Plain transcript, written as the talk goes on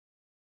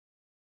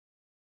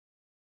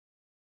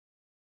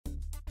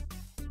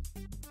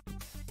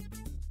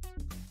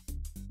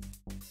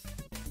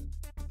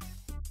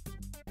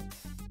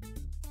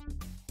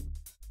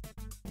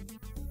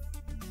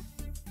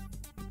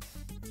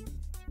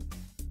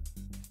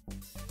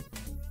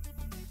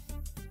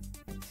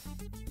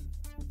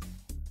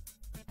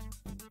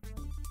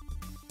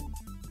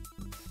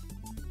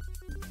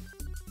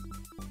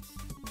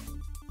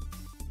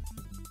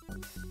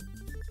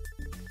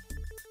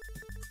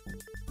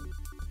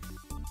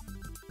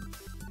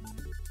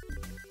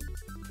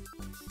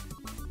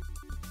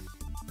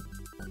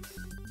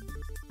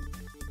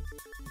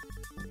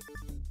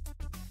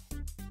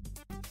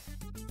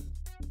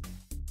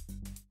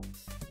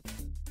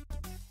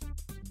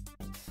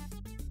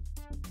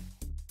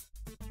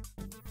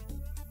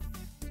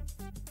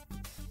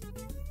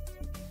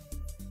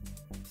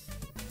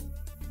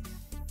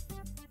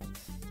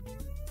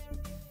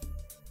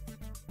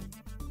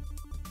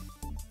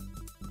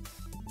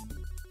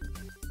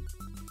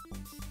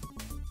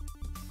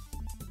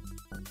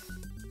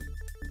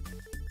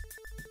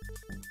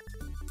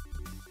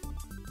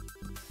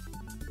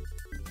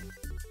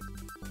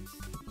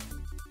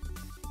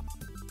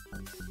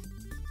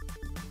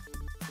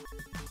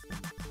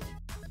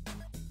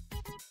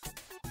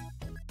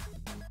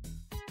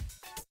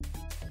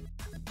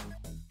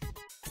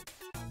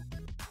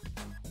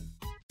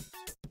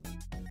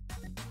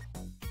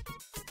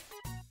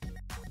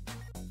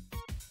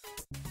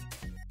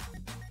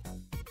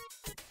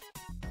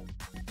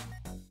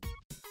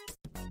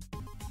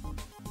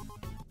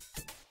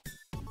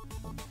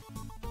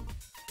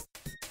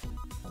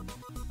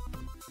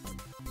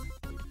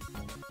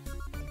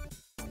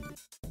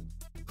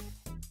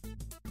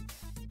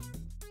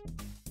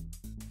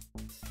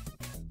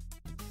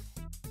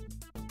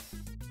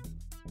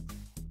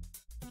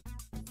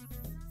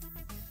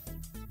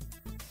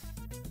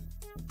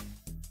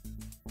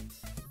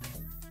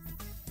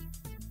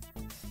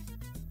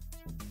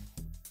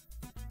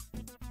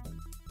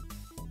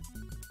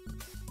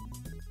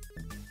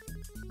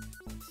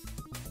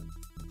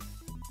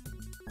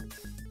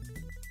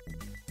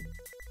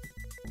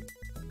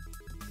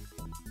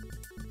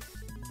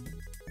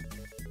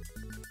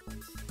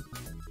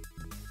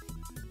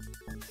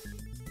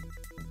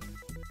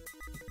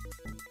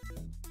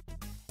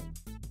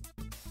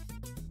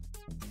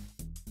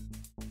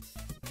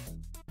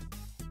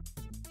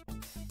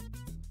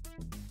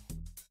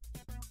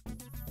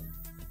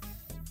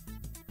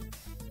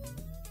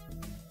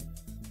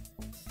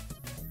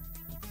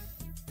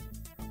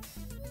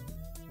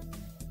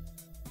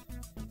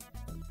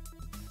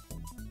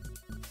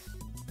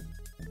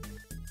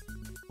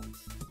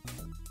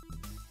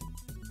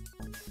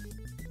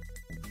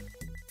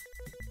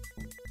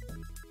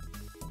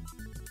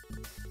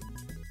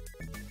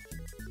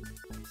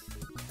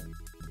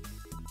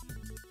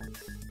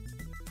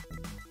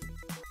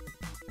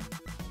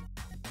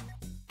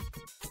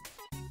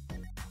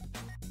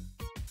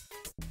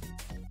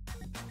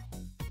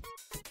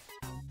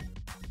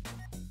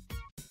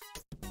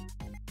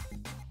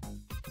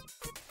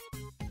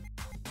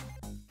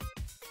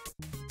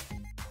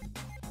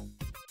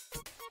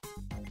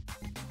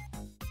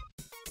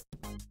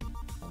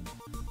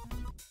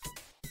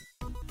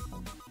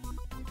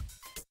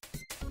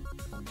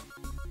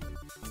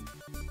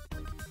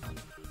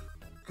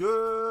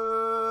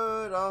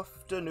Good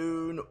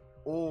afternoon,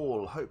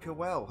 all. Hope you're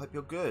well. Hope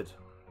you're good.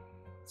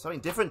 Something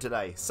different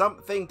today.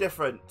 Something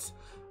different.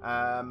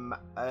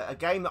 A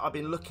game that I've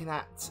been looking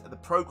at the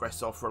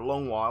progress of for a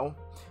long while.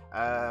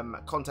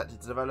 Contacted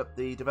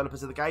the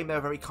developers of the game. They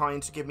were very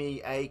kind to give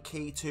me a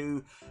key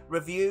to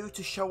review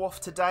to show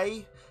off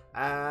today.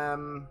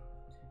 And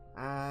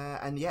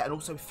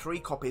also 3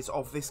 copies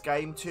of this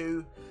game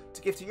to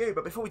give to you.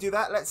 But before we do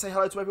that, let's say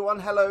hello to everyone.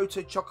 Hello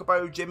to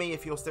Chocobo Jimmy,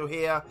 if you're still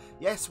here.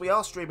 Yes, we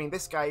are streaming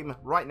this game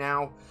right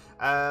now.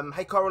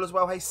 Hey Coral as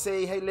well. Hey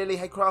C. Hey Lily.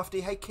 Hey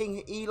Crafty. Hey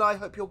King Eli.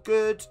 Hope you're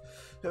good.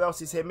 Who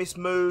else is here? Miss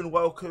Moon.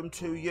 Welcome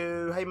to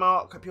you. Hey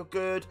Mark. Hope you're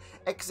good.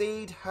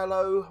 Exceed.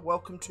 Hello.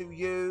 Welcome to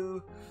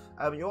you.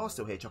 You are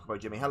still here, Chocobo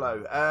Jimmy.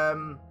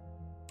 Hello.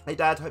 Hey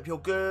Dad, hope you're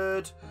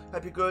good.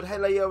 Hope you're good. Hey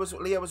Leo as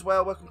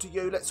well. Welcome to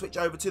you. Let's switch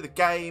over to the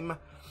game.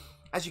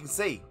 As you can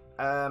see,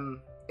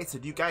 it's a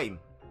new game.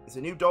 It's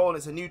a new dawn.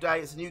 It's a new day.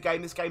 It's a new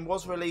game. This game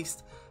was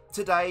released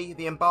today.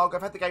 The embargo.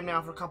 I've had the game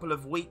now for a couple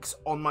of weeks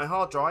on my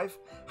hard drive.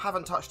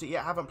 Haven't touched it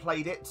yet. Haven't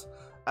played it.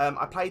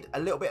 I played a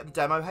little bit of the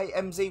demo. Hey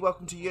MZ,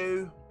 welcome to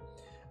you.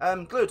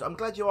 Good. I'm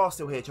glad you are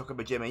still here,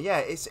 Chocobo Jimmy. Yeah,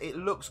 it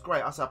looks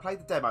great. I played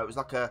the demo. It was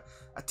like a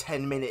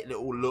 10-minute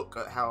little look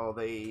at how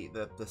the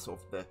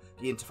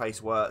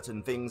interface worked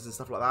and things and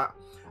stuff like that.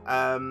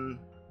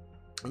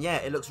 Yeah,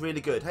 it looks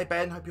really good. Hey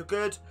Ben, hope you're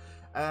good.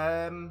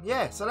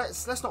 Yeah, so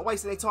let's not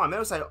waste any time. I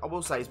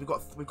will say is we've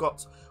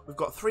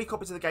got 3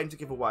 copies of the game to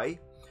give away.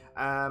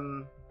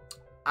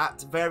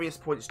 At various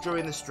points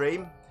during the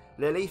stream.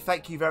 Lily,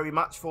 thank you very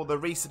much for the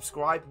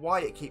resubscribe.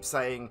 Why it keeps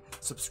saying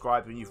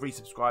subscribe when you've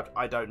resubscribed,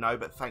 I don't know,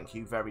 but thank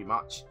you very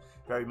much.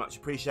 Very much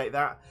appreciate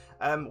that.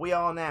 We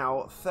are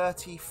now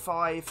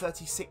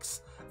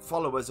 36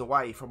 followers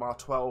away from our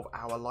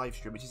 12-hour live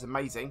stream, which is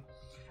amazing.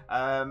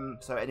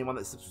 So anyone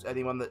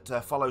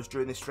that follows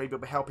during this stream will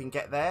be helping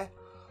get there.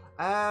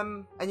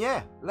 And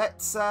yeah,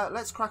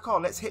 let's crack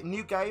on. Let's hit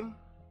new game,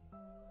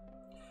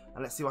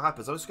 and let's see what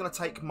happens. I'm just going to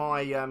take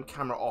my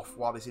camera off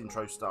while this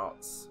intro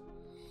starts,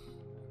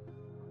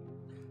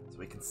 so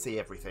we can see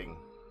everything.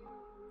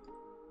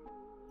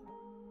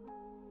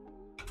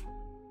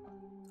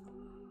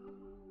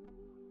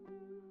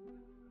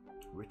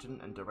 Written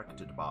and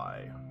directed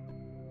by.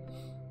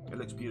 It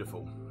looks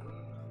beautiful.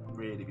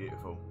 Really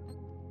beautiful.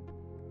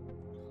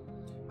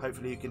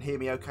 Hopefully you can hear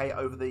me okay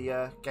over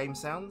the game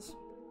sounds.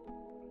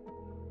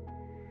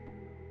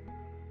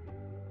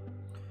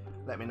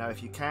 Let me know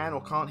if you can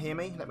or can't hear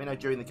me. Let me know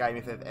during the game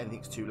if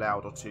anything's too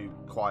loud or too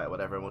quiet or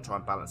whatever, and we'll try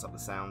and balance up the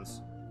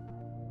sounds.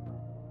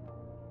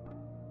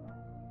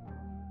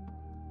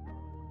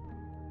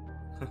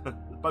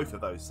 Both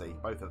of those, see?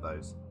 Both of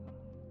those.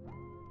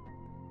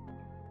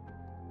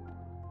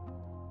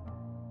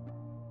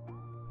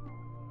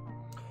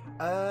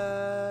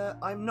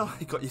 I'm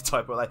not... got your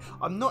typo there.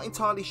 I'm not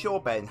entirely sure,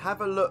 Ben.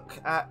 Have a look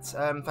at...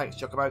 thanks,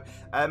 Chocobo.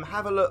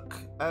 Have a look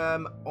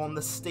on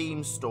the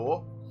Steam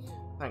store.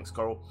 Thanks,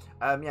 Coral.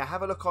 Yeah,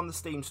 have a look on the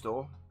Steam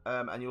store,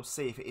 and you'll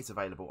see if it is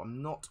available.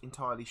 I'm not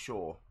entirely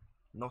sure.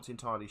 Not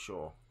entirely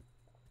sure.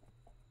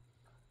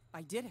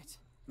 I did it.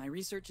 My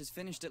research is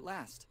finished at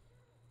last.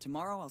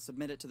 Tomorrow I'll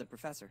submit it to the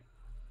professor.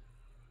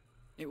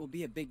 It will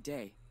be a big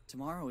day.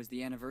 Tomorrow is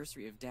the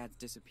anniversary of Dad's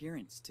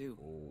disappearance, too.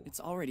 Ooh. It's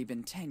already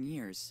been 10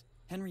 years.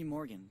 Henry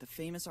Morgan, the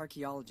famous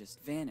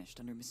archaeologist, vanished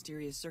under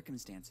mysterious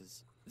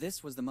circumstances.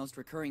 This was the most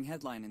recurring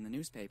headline in the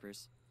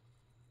newspapers.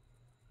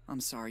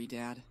 I'm sorry,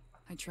 Dad.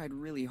 I tried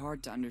really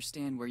hard to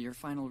understand where your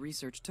final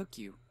research took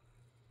you.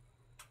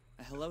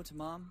 A hello to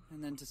Mom,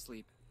 and then to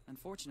sleep.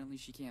 Unfortunately,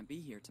 she can't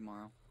be here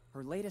tomorrow.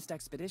 Her latest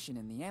expedition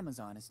in the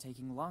Amazon is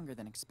taking longer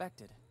than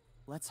expected.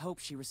 Let's hope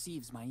she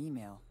receives my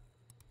email.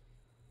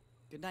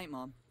 Good night,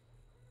 Mom.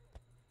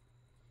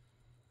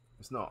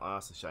 It's not. Oh,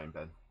 that's a shame,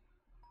 Ben.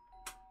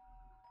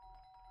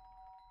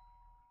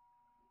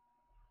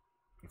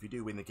 If you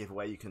do win the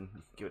giveaway, you can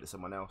give it to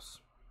someone else.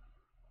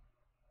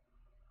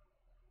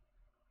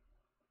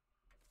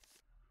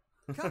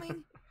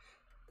 Coming!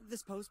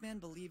 This postman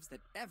believes that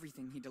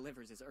everything he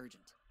delivers is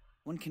urgent.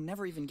 One can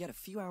never even get a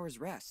few hours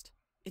rest.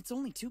 It's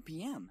only 2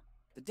 p.m.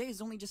 The day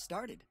has only just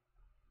started.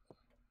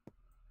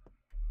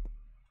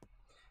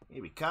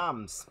 Here he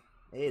comes.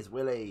 Here's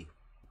Willy.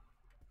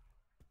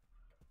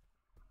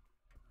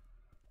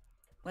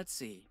 Let's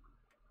see.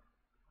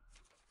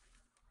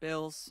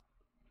 Bills.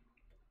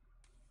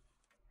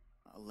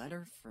 A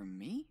letter for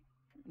me?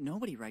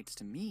 Nobody writes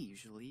to me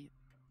usually.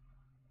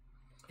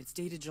 It's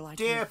dated July 25th,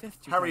 Dear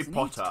 2008. Harry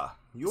Potter,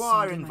 you The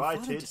are same day my father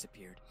invited.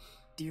 disappeared.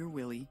 Dear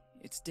Willy,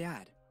 it's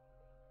Dad.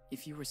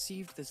 If you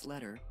received this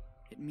letter,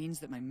 it means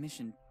that my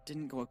mission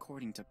didn't go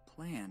according to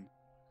plan.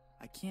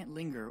 I can't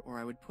linger or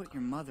I would put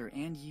your mother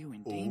and you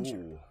in danger.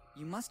 Ooh.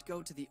 You must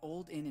go to the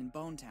old inn in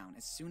Bonetown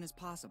as soon as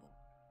possible.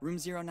 Room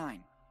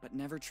 09, but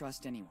never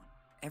trust anyone.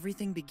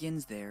 Everything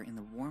begins there in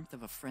the warmth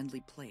of a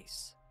friendly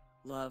place.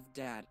 Love,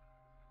 Dad.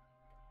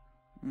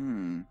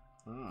 It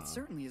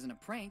certainly isn't a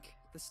prank.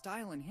 The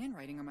style and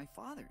handwriting are my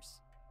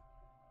father's.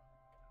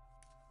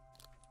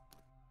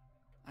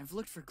 I've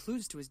looked for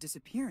clues to his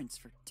disappearance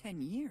for 10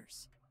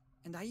 years.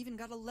 And I even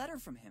got a letter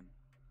from him.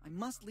 I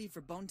must leave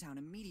for Bonetown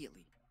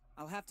immediately.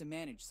 I'll have to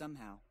manage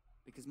somehow,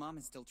 because Mom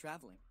is still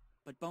traveling.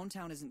 But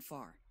Bonetown isn't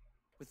far.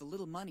 With a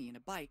little money and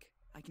a bike,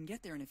 I can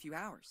get there in a few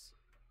hours.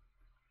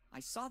 I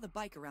saw the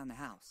bike around the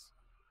house.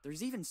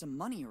 There's even some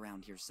money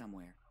around here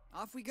somewhere.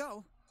 Off we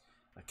go.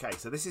 Okay,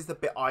 so this is the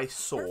bit I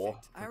saw.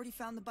 Perfect. I already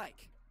found the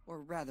bike. Or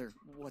rather,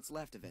 what's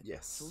left of it.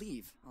 Yes. To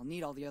leave, I'll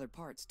need all the other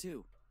parts,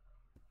 too.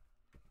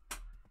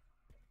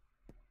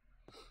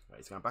 Right,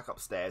 he's going back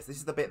upstairs. This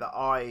is the bit that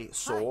I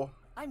saw.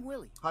 Hi, I'm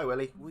Willy. Hi,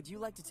 Willy. Would you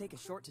like to take a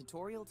short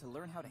tutorial to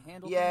learn how to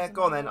handle Yeah, things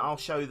go on in then. the world? I'll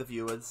show the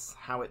viewers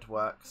how it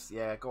works.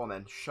 Yeah, go on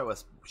then. Show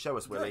us,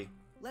 Willy.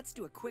 Let's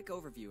do a quick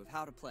overview of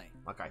how to play.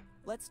 Okay.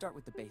 Let's start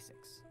with the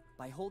basics.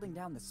 By holding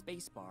down the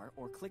space bar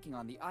or clicking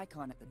on the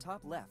icon at the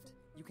top left,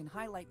 you can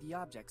highlight the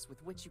objects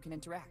with which you can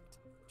interact.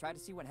 Try to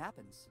see what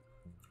happens.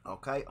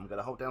 Okay, I'm going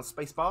to hold down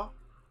spacebar.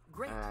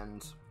 Great.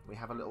 And we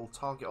have a little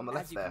target on the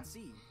left As you there. can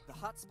see, the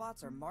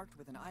hotspots are marked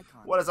with an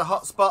icon. What is a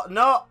hotspot?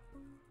 Not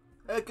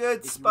a good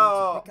If you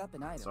spot. want to pick up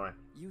an item, Sorry.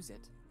 use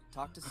it,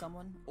 talk to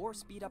someone, or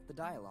speed up the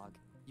dialogue,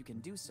 you can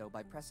do so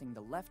by pressing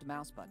the left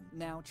mouse button.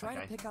 Now try to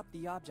Okay. pick up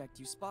the object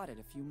you spotted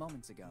a few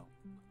moments ago.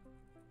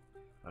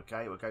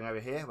 Okay, we're going over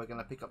here. We're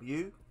going to pick up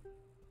you.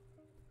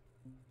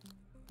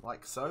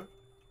 Like so.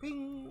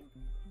 Ping.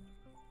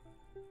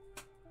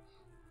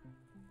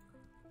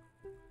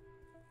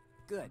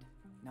 Good.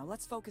 Now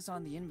let's focus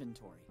on the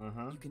inventory.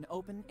 You can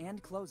open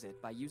and close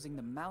it by using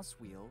the mouse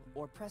wheel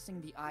or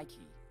pressing the I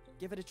key.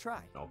 Give it a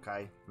try.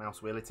 Okay,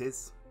 mouse wheel it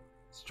is.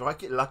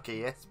 Strike it lucky,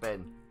 yes,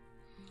 Ben.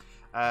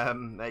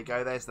 There you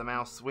go. There's the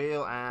mouse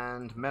wheel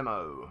and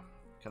memo.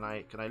 Can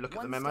I look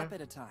at the memo? One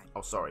step at a time.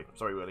 Oh, sorry,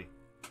 Willy.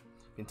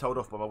 Been told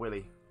off by my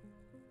Willy.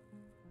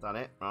 Done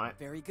it, right?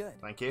 Very good.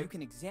 Thank you. You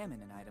can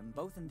examine an item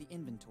both in the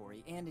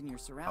inventory and in your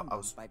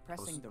surroundings by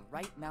pressing the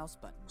right mouse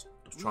button.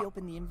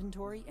 Reopen the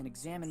inventory and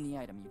examine the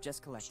item you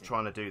just collected.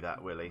 Trying to do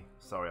that, Willy.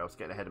 Sorry, I was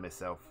getting ahead of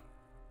myself.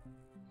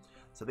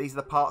 So these are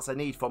the parts I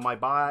need for my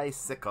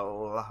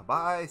bicycle.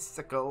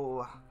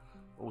 Bicycle.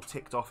 All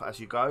ticked off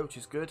as you go, which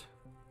is good.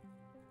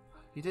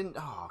 You didn't...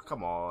 Oh,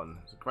 come on.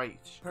 It's a great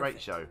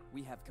show.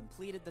 We have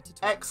completed the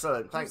tutorial.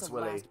 Excellent. Thanks, Here's a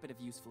Willy. last bit of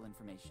useful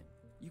information.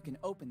 You can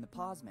open the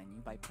pause menu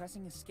by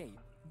pressing escape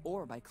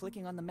or by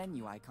clicking on the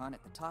menu icon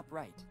at the top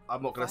right.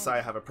 I'm not going to say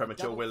I have a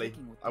premature Willy.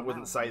 Double-clicking with I the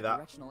wouldn't mouse say and that.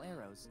 Directional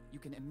arrows, you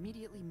can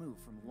immediately move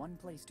from one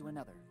place to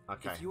another.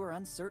 Okay. If you are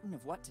uncertain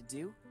of what to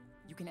do,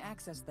 you can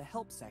access the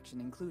help section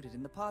included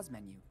in the pause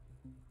menu.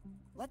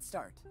 Let's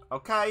start.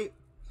 Okay.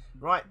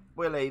 Right,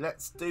 Willy,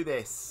 let's do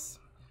this.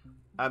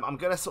 I'm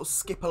going to sort of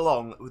skip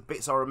along with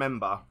bits I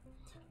remember.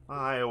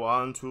 I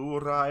want to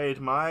ride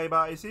my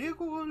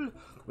bicycle.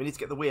 We need to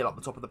get the wheel up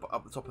the top of the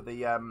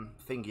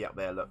thingy up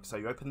there. Look, so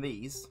you open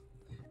these,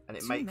 and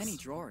it makes too many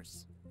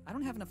drawers. I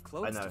don't have enough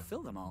clothes to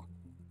fill them all.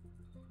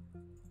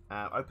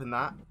 Open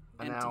that,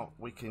 and Empty. now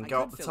we can I go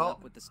could up the fill top.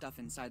 up with the stuff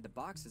inside the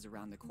boxes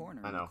around the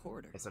corner I in know. the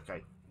corridor. It's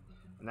okay.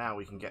 Now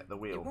we can get the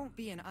wheel. It won't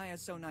be an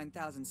ISO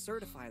 9000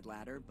 certified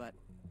ladder, but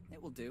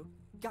it will do.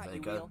 Got There you,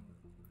 you go. wheel.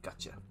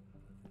 Gotcha.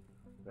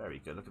 Very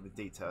good. Look at the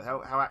detail.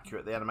 How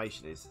accurate the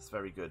animation is. It's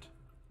very good.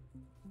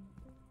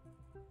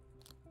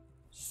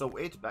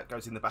 Sorted. That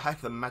goes in the bag.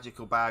 The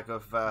magical bag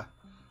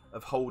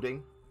of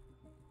holding.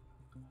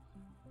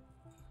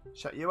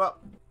 Shut you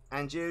up,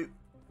 and you,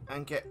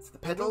 and get the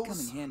They will pedals. come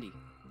in handy.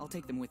 I'll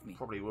take them with me.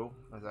 Probably will,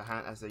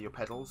 as are your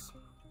pedals.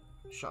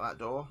 Shut that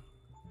door.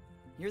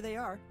 Here they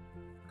are.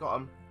 Got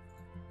them.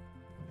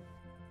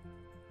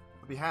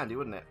 Would be handy,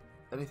 wouldn't it?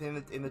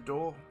 Anything in the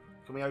door?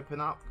 Can we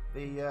open up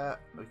the?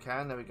 We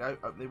can. There we go.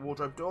 Open the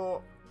wardrobe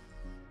door.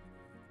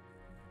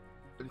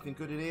 Anything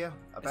good in here?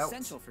 A belt.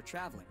 Essential for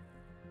traveling.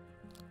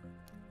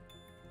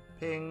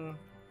 Ping.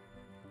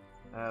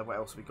 What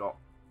else we got?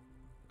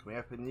 Can we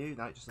open you?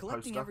 No, just a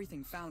Collecting poster.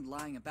 everything found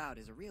lying about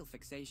is a real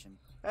fixation.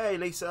 Hey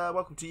Lisa,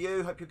 welcome to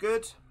you. Hope you're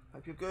good.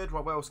 Hope you're good.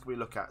 Well, what else can we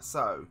look at?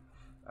 So,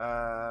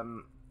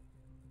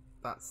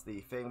 that's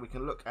the thing. We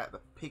can look at the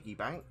piggy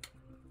bank.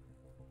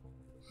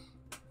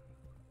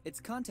 Its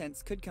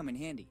contents could come in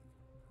handy.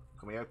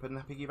 Can we open the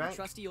piggy A bank?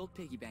 trusty old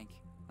piggy bank.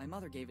 My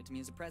mother gave it to me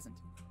as a present.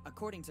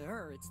 According to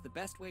her, it's the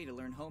best way to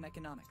learn home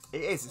economics.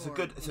 It is. It's Or, a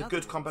good. It's a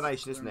good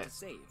combination, isn't learn it? to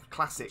save.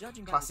 Classic.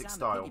 Judging by Classic the sound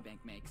style. the piggy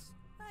bank makes,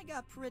 I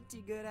got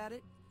pretty good at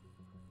it.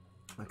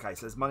 Okay,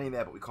 so there's money in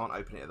there, but we can't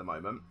open it at the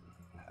moment.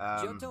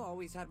 Giotto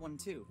always had one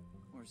too,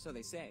 or so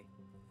they say.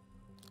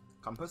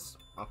 Compass.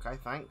 Okay,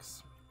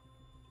 thanks.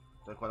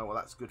 Don't quite know what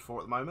that's good for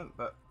at the moment,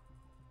 but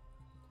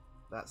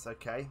that's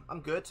okay. I'm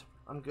good.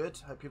 I'm good.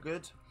 Hope you're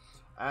good.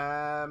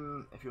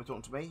 If you were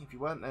talking to me, if you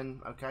weren't,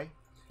 then okay.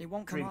 It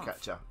won't come off.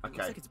 Dreamcatcher. It Okay.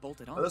 looks like it's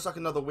bolted on. It looks like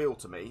another wheel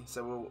to me,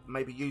 so we'll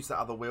maybe use that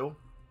other wheel.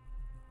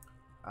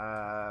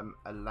 A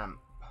lamp.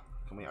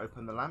 Can we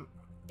open the lamp?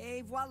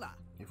 Et voila!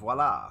 Et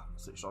voila!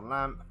 Switched on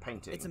lamp.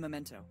 Painting. It's a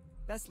memento.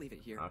 Best leave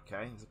it here.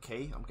 Okay, there's a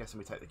key. I'm guessing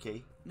we take the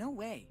key. No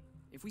way.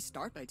 If we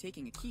start by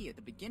taking a key at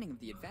the beginning of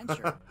the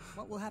adventure,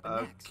 what will happen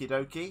next? Okie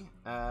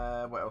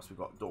dokie. What else we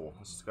got? Door.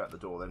 Let's just go out the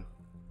door then.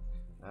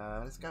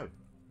 Let's go.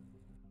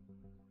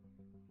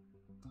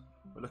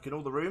 We're looking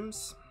all the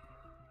rooms.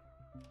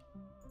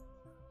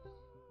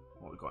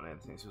 got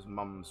anything. This was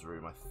Mum's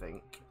room, I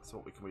think. So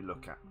what can we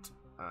look at?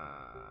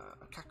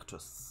 A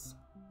cactus.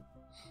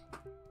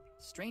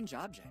 Strange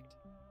object.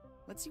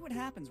 Let's see what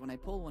happens when I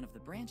pull one of the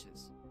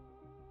branches.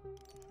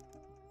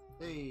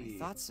 Hey. I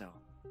thought so.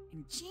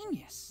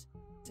 Ingenious.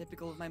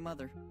 Typical of my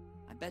mother.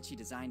 I bet she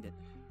designed it.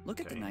 Look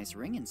at the nice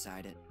ring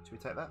inside it. Should we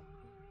take that?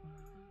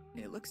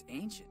 It looks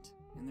ancient,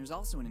 and there's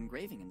also an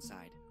engraving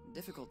inside.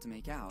 Difficult to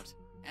make out.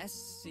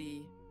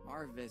 SC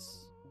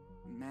Arvis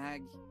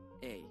Mag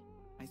A.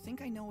 I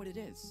think I know what it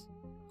is.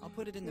 I'll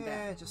put it in the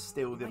bag. Yeah, just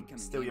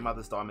steal your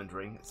mother's diamond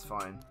ring. It's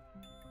fine.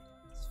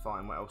 It's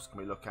fine. What else can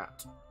we look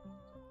at?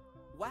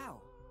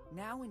 Wow.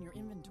 Now in your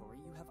inventory,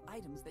 you have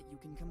items that you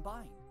can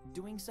combine.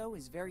 Doing so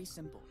is very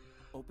simple.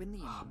 Open the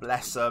inventory.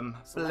 Bless them.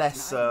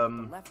 Bless them.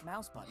 them. The left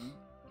mouse button.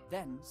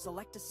 Then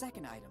select a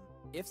second item.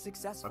 If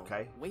successful,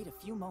 wait a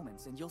few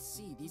moments and you'll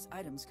see these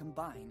items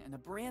combine and a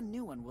brand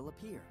new one will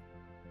appear.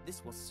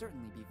 This will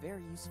certainly be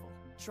very useful.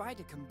 Try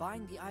to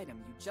combine the item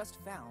you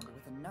just found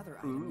with another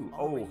item you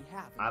already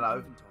have in your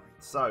inventory.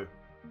 So,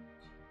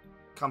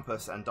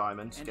 compass and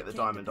diamond. And get the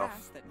diamond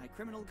off. That my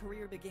criminal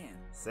career began.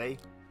 See?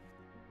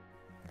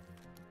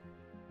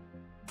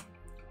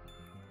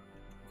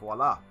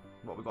 Voila.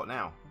 What we got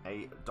now?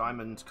 A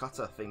diamond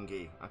cutter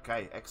thingy.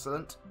 Okay,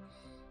 excellent.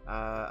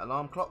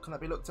 Alarm clock, can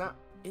that be looked at?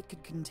 It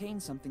could contain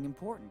something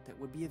important that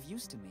would be of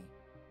use to me.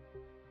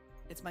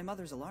 It's my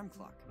mother's alarm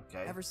clock.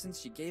 Okay. Ever since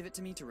she gave it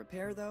to me to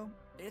repair, though,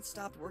 it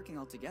stopped working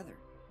altogether.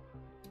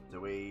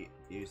 Do we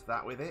use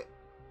that with it?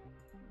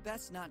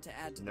 Best not to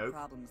add to the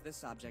problems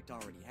this object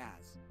already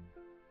has.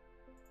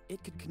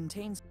 It could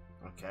contain...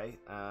 Okay,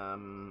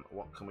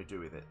 what can we do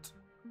with it?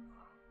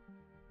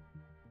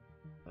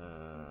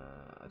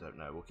 I don't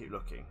know, we'll keep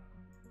looking.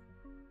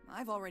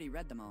 I've already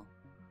read them all.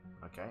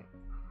 Okay.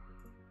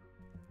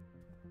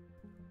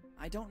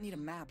 I don't need a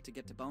map to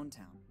get to Bone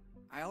Town.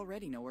 I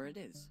already know where it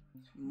is.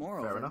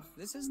 Moreover, fair enough.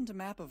 This isn't a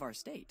map of our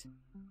state.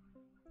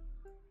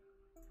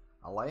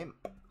 A lamp.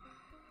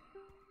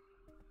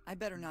 I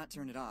better not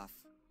turn it off.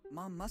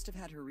 Mom must have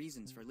had her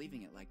reasons for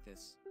leaving it like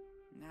this.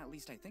 At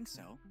least I think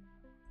so.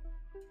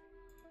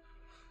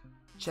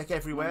 Check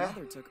everywhere. My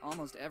mother took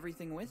almost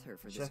everything with her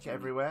for this Check journey.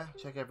 everywhere.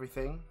 Check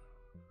everything.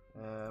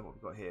 What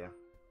we got here?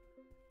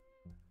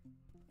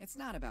 It's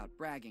not about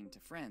bragging to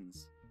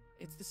friends.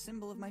 It's the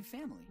symbol of my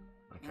family.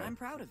 Okay. And I'm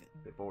proud of it.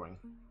 Bit boring.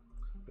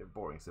 Bit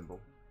boring symbol.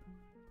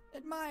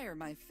 Admire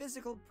my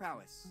physical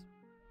prowess.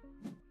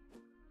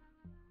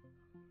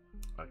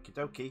 Okie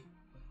dokie.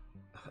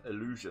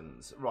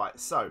 Illusions. Right,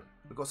 so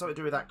we've got something to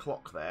do with that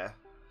clock there.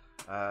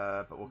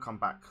 But we'll come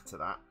back to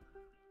that.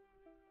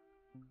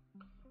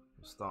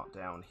 We'll start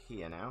down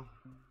here now.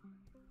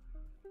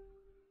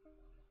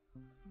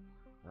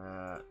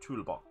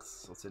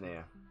 Toolbox. What's in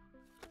here?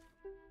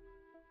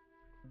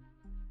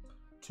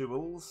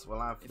 Tools. We'll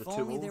have the tools.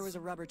 If only there was a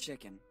rubber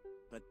chicken.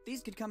 But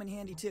these could come in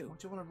handy too. What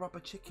do you want a rubber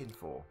chicken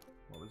for?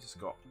 Well, we just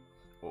got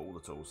all the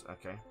tools.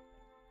 Okay.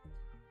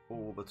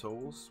 All the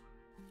tools.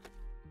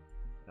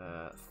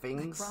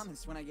 Things. I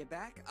promise when I get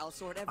back, I'll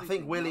sort everything. I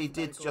think Willy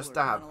did just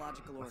dab.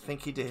 I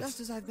think he did. Just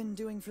as I've been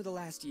doing for the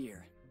last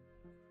year.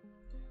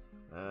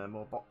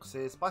 More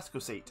boxes. Bicycle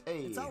seat.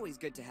 Hey. It's always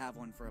good to have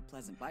one for a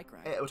pleasant bike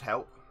ride. It would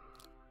help.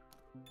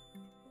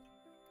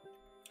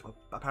 Well,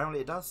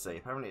 apparently it does, see.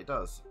 Apparently it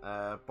does.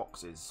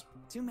 Boxes.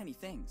 Too many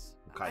things.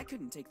 Okay. I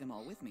couldn't take them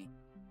all with me.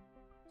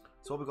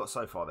 So what we've got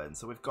so far then?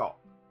 So we've got...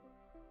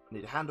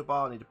 Need a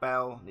handlebar, need a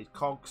bell, need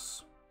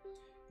cogs,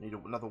 need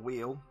another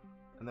wheel.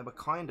 And then we're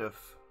kind of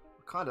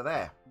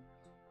there.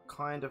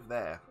 Kind of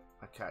there.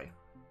 Okay.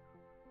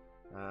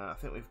 I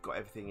think we've got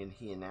everything in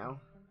here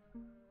now.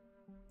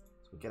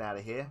 So we'll get out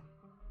of here.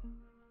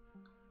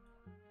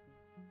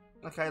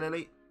 Okay,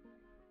 Lily.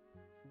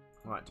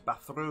 Right,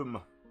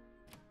 bathroom.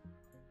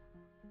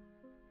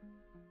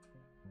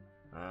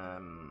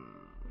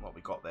 What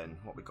we got then?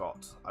 What we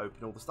got?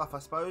 Open all the stuff, I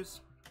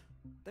suppose.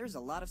 There's a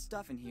lot of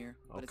stuff in here,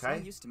 but it's okay.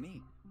 no use to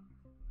me.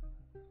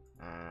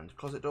 And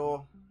closet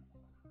door.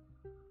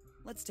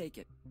 Let's take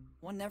it.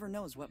 One never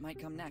knows what might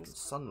come next.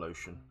 Sun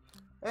lotion.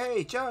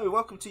 Hey, Joe,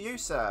 welcome to you,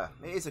 sir.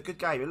 It is a good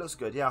game. It looks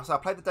good. Yeah, so I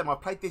played the demo. I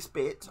played this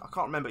bit. I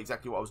can't remember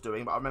exactly what I was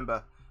doing, but I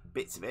remember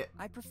bits of it.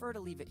 I prefer to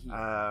leave it here.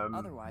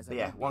 Otherwise, but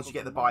yeah, once you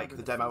get the bike,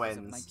 the demo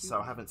ends.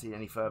 So I haven't seen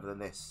any further than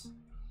this.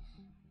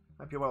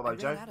 Hope you're well, though,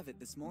 Joe. I ran out of it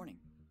this morning.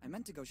 I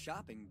meant to go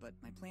shopping, but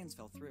my plans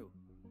fell through.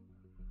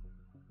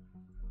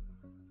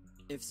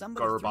 If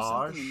somebody threw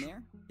something in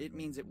there, it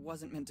means it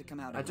wasn't meant to come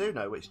out. I do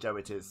know which Joe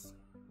it is.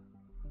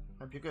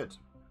 Hope you're good.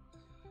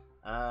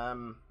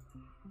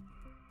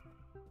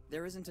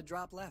 There isn't a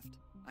drop left.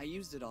 I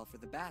used it all for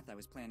the bath I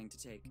was planning to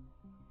take.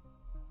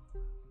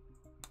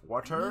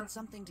 Water? I need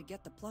something to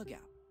get the plug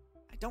out.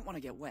 I don't want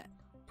to get wet.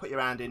 Put your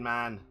hand in,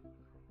 man.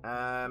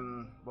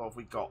 What have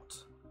we got?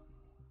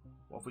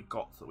 What have we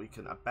got that we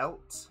can... A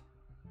belt?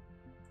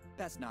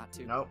 Best not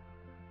to. Nope.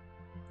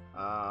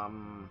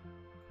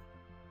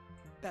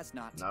 Best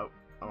not to. Nope.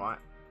 Alright.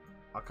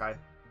 Okay.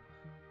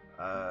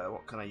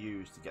 What can I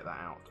use to get that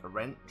out? A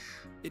wrench?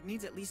 It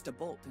needs at least a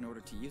bolt in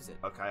order to use it.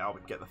 Okay, I'll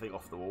get the thing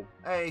off the wall.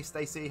 Hey,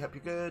 Stacy, hope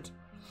you're good.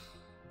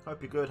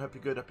 Hope you're good, hope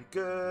you're good, hope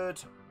you're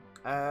good.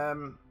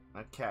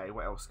 Okay,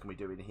 what else can we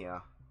do in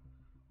here?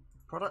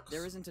 Products?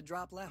 There isn't a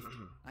drop left.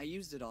 I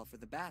used it all for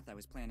the bath I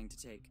was planning to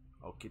take.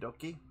 Okie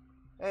dokie.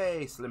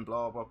 Hey, Slim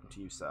Blob, welcome to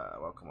you, sir.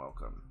 Welcome,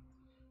 welcome.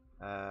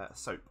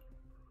 Soap.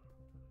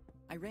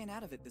 I ran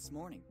out of it this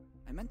morning.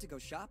 I meant to go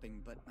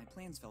shopping, but my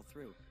plans fell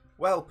through.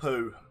 Well,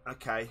 poo.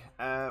 Okay,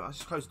 I'll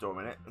just close the door a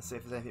minute and see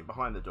if there's anything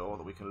behind the door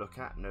that we can look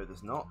at. No,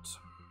 there's not.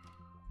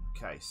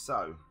 Okay,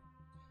 so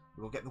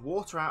we'll get the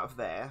water out of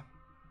there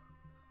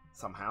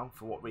somehow.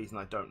 For what reason,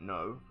 I don't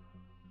know.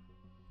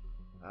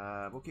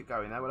 We'll keep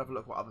going there. We'll have a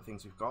look at what other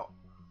things we've got.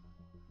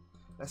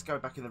 Let's go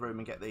back in the room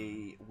and get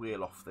the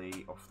wheel off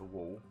the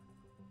wall.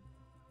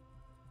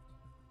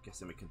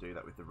 Guessing we can do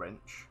that with the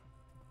wrench.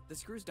 The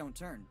screws don't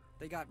turn.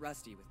 They got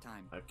rusty with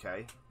time.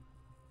 Okay.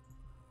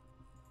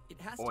 It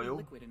has to be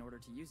liquid in order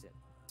to use it.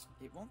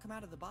 It won't come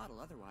out of the bottle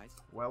otherwise.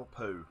 Well,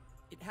 poo.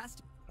 It has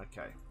to.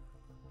 Okay.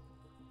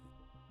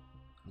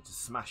 Need to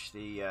smash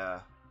the.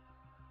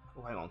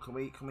 Oh, hang on. Can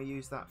we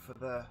use that for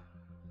the?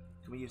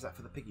 Can we use that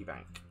for the piggy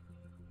bank?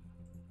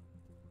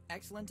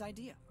 Excellent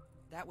idea.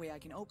 That way I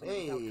can open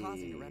it without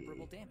causing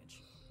irreparable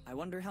damage. I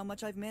wonder how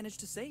much I've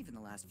managed to save in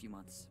the last few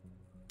months.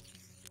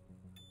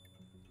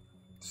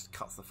 Just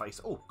cuts the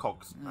face. Oh,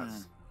 cogs.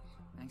 That's...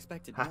 I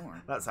expected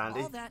more. That's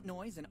handy. All that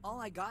noise and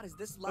all I got is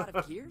this lot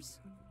of gears?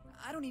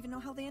 I don't even know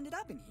how they ended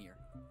up in here.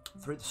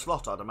 Through the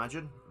slot, I'd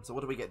imagine. So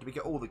what do we get? Do we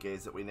get all the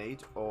gears that we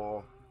need?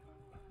 Or...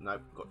 No,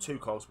 we've got 2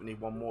 cogs. We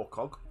need 1 more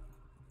cog.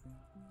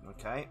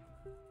 Okay.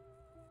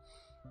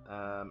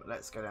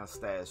 Let's go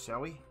downstairs,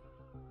 shall we?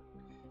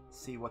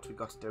 See what we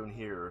got down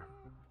here.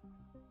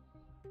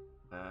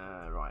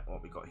 Right,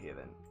 what we got here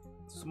then?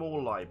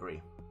 Small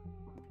library.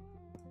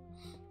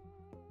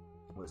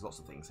 Well, there's lots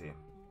of things here.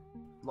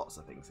 Lots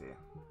of things here.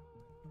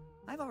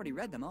 I've already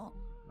read them all.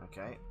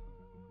 Okay.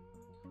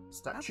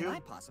 Statue. How can I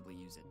possibly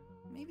use it?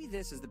 Maybe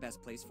this is the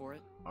best place for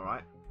it.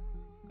 Alright.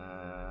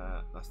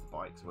 That's the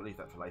bike, so we'll leave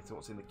that for later.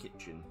 What's in the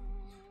kitchen?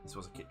 This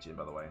was a kitchen,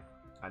 by the way.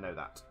 I know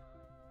that.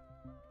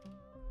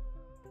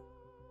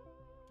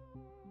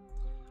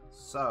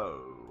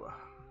 So,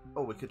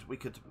 oh, we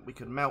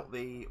could melt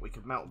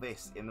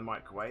this in the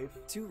microwave.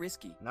 Too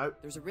risky. Nope.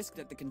 There's a risk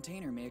that the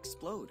container may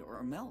explode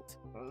or melt.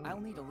 I'll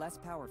need a less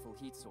powerful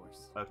heat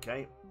source.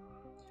 Okay.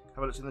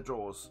 Have a look in the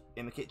drawers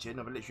in the kitchen.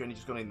 I've literally only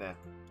just gone in there.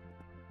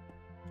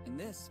 In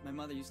this, my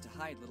mother used to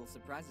hide little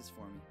surprises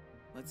for me.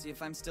 Let's see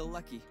if I'm still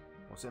lucky.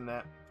 What's in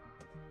there?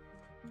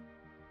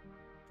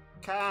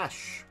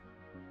 Cash.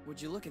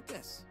 Would you look at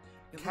this?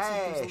 It Cash. looks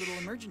like there's a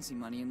little emergency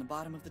money in the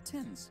bottom of the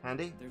tins.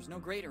 Handy. There's no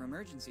greater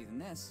emergency than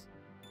this.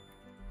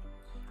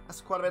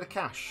 That's quite a bit of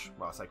cash.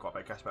 Well, I say quite a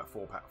bit of cash, about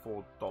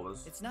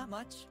 $4. It's not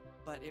much,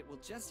 but it will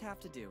just have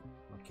to do.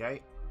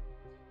 Okay.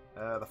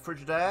 The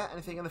Frigidaire.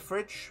 Anything in the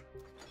fridge?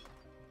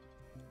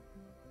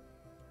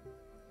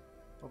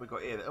 What have we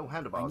got here? Oh,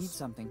 handlebars. I need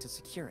something to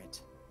secure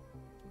it.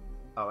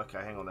 Oh, okay.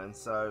 Hang on then.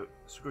 So,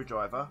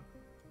 screwdriver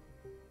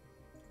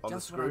on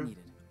just the screw. What I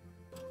needed.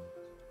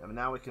 And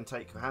now we can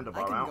take the handlebar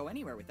I couldn't out. go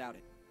anywhere without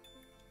it.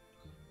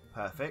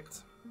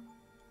 Perfect.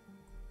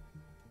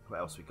 What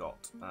else we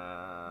got?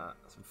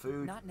 Some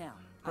food. Not now.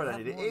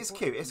 It is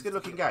cute. It's a good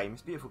looking game.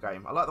 It's a beautiful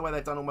game. I like the way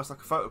they've done almost like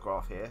a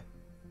photograph here.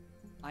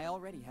 I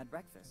already had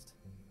breakfast.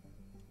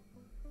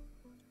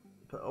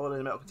 Put oil in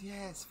the milk.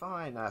 Yeah, it's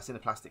fine. It's in a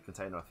plastic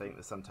container, I think.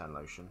 The suntan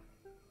lotion.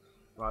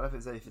 Right, I don't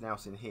think there's anything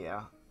else in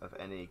here of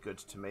any good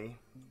to me.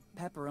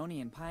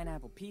 Pepperoni and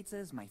pineapple pizza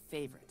is my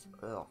favorite.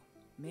 Ugh.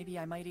 Maybe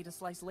I might eat a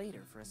slice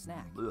later for a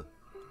snack. Ugh.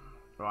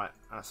 Right,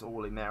 that's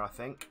all in there, I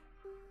think.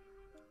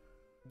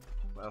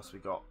 What else we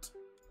got?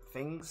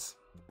 Things?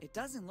 It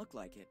doesn't look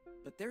like it,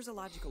 but there's a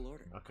logical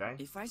order. Okay.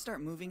 If I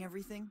start moving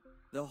everything,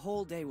 the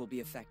whole day will be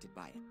affected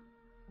by it.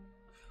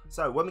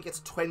 So, when we get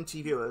to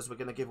 20 viewers, we're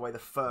going to give away the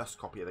first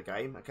copy of the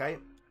game, okay?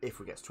 If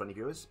we get to 20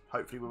 viewers.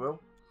 Hopefully we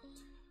will.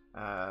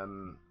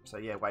 So,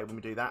 yeah, when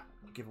we do that,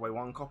 give away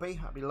 1 copy.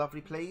 That'd be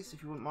lovely, please,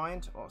 if you wouldn't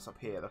mind. What's up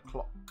here? The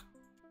clock.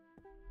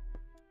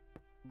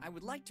 I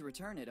would like to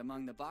return it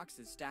among the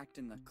boxes stacked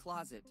in the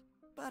closet,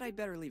 but I'd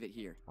better leave it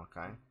here.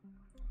 Okay.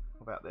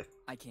 What about this?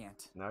 I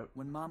can't. No.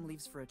 When Mom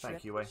leaves for a trip,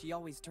 she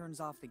always turns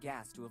off the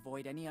gas to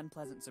avoid any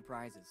unpleasant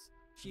surprises.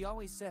 She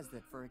always says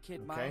that for a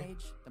kid my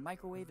age, the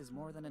microwave is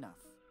more than enough.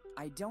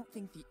 I don't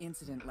think the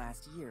incident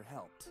last year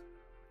helped.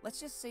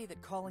 Let's just say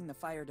that calling the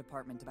fire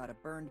department about a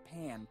burned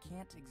pan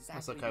can't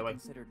exactly be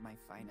considered my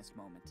finest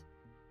moment.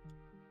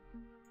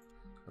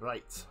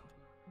 Right.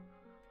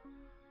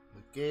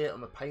 The gear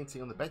and the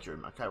painting on the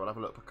bedroom. Okay, we'll have a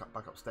look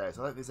back upstairs.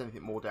 I don't think there's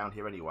anything more down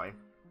here anyway.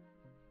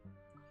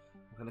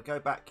 I'm going to go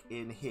back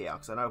in here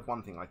because I know of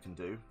one thing I can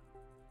do.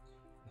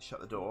 Shut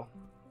the door.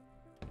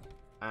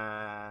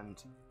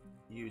 And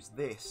use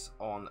this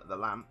on the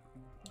lamp.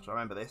 So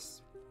remember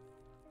this.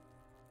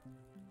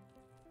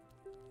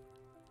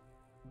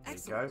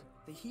 Excellent. There you go.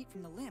 The heat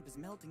from the lamp is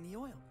melting the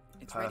oil.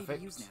 It's Perfect. ready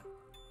to use now.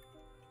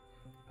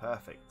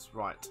 Perfect.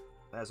 Right.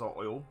 There's our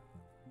oil.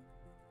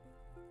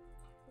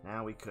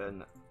 Now we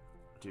can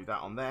do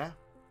that on there.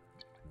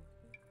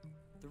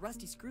 The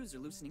rusty screws are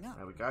loosening up.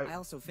 There we go. I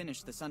also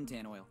finished the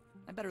suntan oil.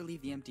 I better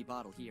leave the empty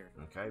bottle here.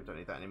 Okay, we don't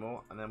need that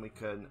anymore. And then we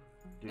can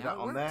do Now that it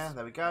on works. there.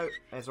 There we go.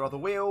 There's our other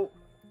wheel.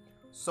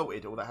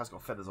 Sorted. Oh, that has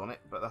got feathers on it,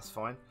 but that's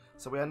fine.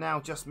 So we are now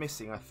just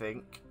missing, I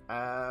think,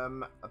 a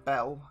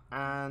bell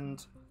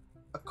and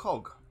a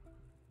cog.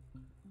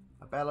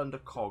 A bell and a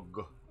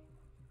cog.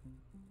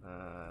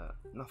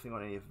 Nothing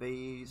on any of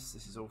these.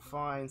 This is all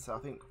fine. So I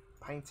think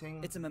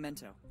painting. It's a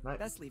memento. Nope.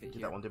 Best leave it We did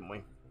here. that one, didn't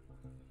we?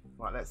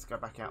 Right, let's go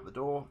back out the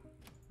door.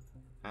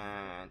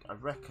 And I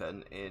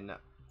reckon in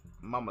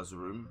Mama's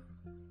room.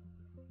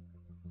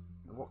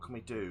 What can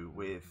we do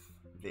with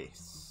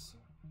this?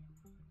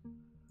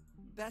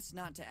 Best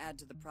not to add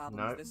to the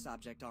problems No. this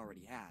object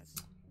already has.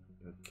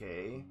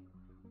 Okay.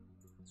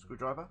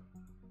 Screwdriver.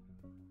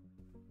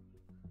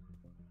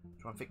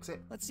 Try and fix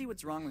it. Let's see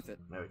what's wrong with it.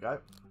 There we go.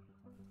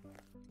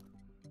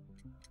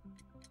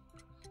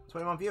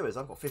 21 viewers.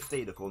 I've got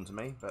 15 according to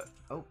me, but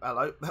oh,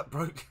 hello, that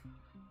broke.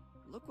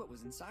 Look what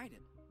was inside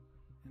it.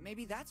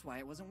 Maybe that's why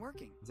it wasn't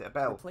working. Is it a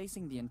bell?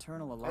 Replacing the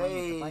internal alarm Hey,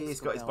 with the bicycle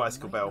he's got his bell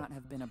bicycle might bell. not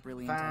have been a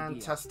brilliant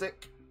idea.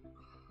 Fantastic.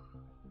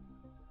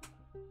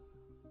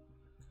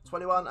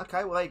 21.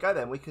 Okay, well there you go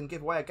then. We can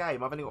give away a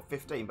game. I've only got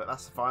 15, but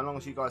that's fine. As long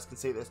as you guys can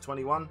see there's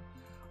 21,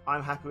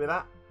 I'm happy with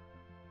that.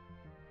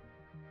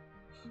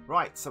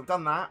 Right, so I've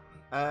done that.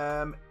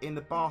 In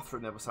the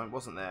bathroom there was something,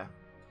 wasn't there,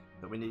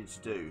 that we needed to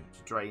do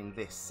to drain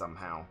this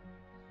somehow.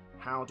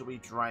 How do we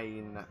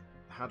drain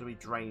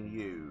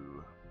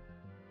you?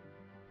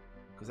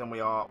 Because then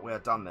we are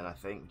done then, I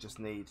think. Just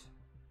need...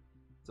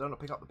 Did I not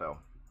pick up the bell?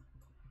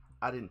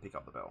 I didn't pick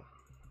up the bell.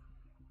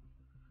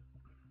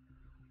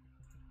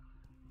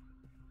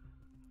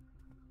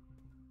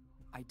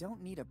 I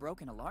don't need a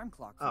broken alarm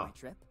clock for Oh. my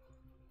trip.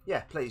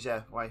 Yeah, please,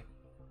 yeah, why?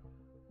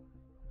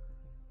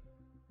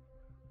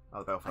 Oh,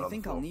 the bell fell I on the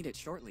think floor. I'll need it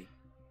shortly.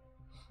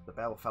 The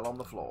bell fell on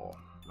the floor.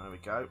 There we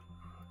go.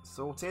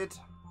 Sorted.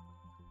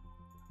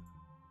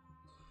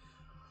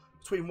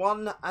 Between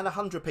 1 and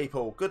 100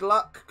 people. Good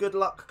luck, good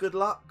luck, good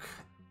luck.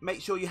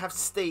 Make sure you have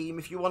Steam.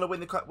 If you want to win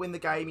the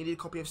game, you need a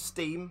copy of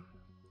Steam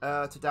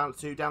to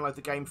download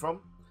the game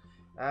from.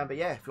 But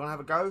yeah, if you want to have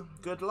a go,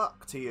 good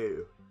luck to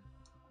you.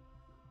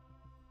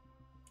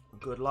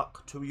 Good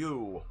luck to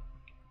you.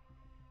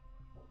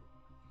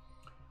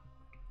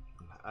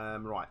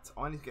 Right,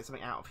 I need to get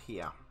something out of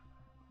here.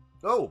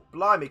 Oh,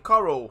 blimey,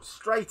 Coral,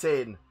 straight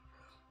in.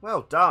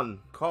 Well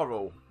done,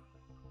 Coral.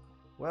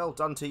 Well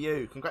done to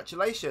you.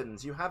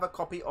 Congratulations, you have a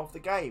copy of the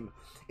game.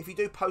 If you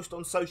do post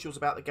on socials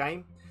about the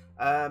game,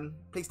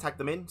 please tag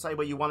them in. Say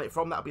where you won it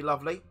from, that would be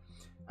lovely.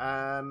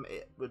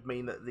 It would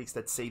mean that at least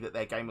they'd see that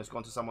their game has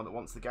gone to someone that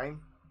wants the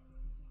game.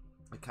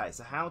 Okay,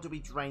 so how do we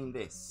drain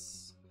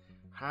this?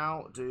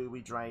 How do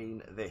we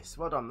drain this?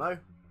 Well done, though.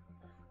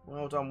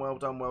 Well done, well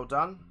done, well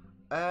done.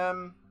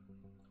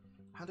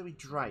 How do we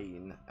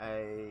drain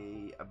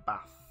a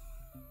bath?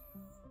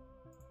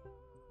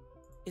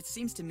 It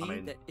seems to me I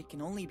mean- that it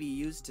can only be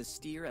used to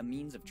steer a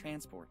means of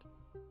transport.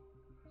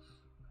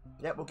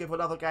 Yep, we'll give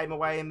another game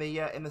away in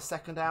the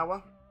second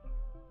hour.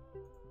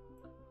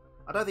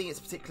 I don't think it's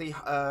particularly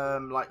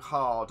like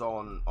hard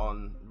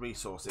on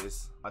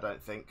resources. I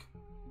don't think.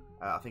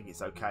 I think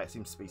it's okay. It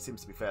seems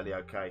to be fairly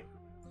okay.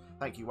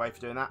 Thank you, Wade, for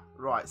doing that.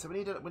 Right, so we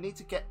need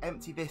to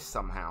empty this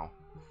somehow.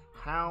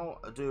 How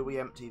do we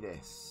empty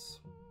this?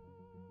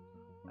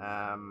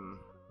 Can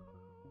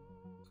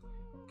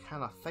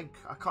I think?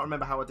 I can't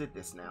remember how I did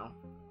this now.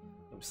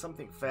 It was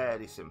something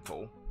fairly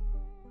simple.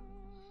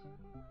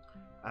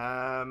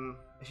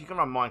 If you can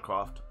run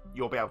Minecraft,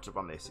 you'll be able to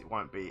run this. It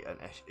won't be an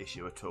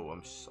issue at all.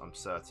 I'm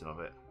certain of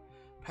it.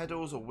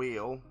 Pedals, a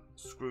wheel,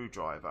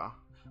 screwdriver.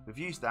 We've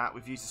used that.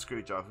 We've used the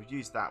screwdriver. We've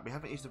used that. We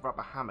haven't used the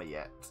rubber hammer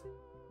yet.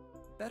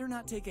 Better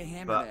not take a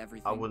hammer But to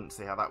everything. I wouldn't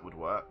see how that would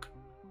work.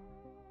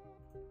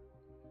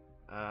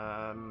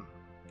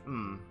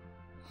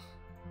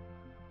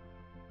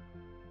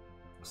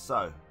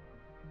 So,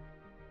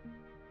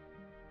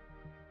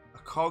 a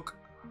cog,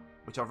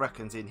 which I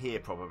reckon's in here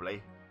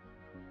probably.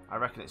 I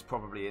reckon it's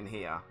probably in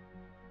here.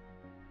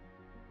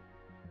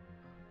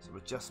 So we're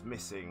just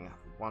missing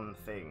one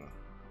thing.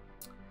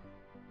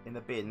 In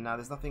the bin. Now,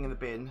 there's nothing in the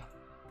bin.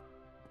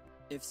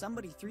 If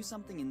somebody threw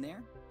something in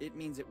there, it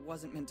means it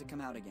wasn't meant to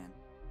come out again.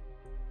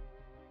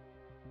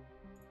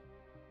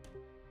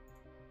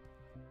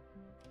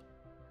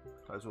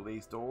 Close all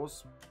these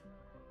doors.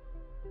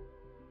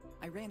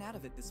 I ran out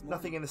of it this morning.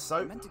 Nothing in the I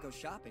soap. meant to go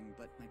shopping,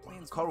 but my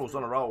plans fell Coral's through.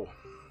 on a roll.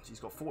 She's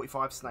got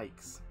 45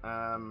 snakes.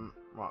 Right,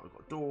 we've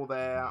got a door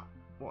there.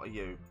 What are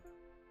you?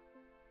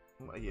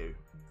 What are you?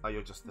 Oh,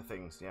 you're just the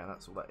things. Yeah,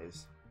 that's all that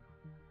is.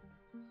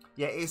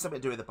 Yeah, it is something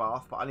to do with the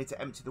bath, but I need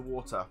to empty the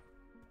water.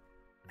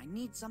 I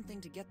need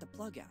something to get the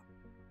plug out.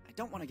 I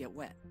don't want to get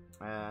wet.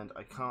 And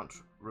I can't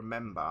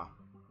remember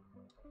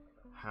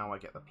how I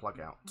get the plug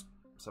out.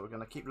 So we're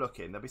going to keep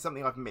looking. There'll be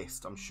something I've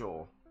missed, I'm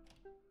sure.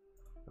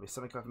 There'll be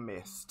something I've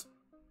missed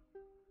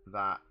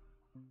that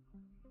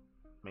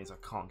means I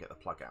can't get the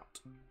plug out.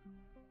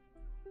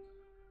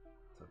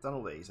 So I've done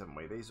all these, haven't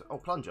we? These. Oh,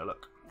 plunger,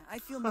 look. I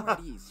feel more at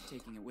ease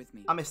taking it with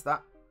me. I missed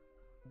that.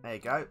 There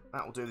you go.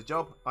 That will do the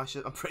job. I'm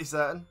pretty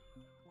certain.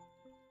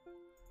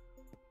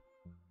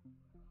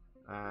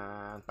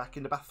 And back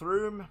in the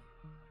bathroom.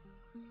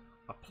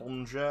 A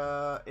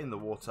plunger in the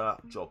water.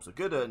 Job's a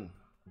good un.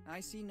 I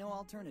see no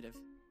alternative.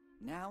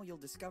 Now you'll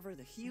discover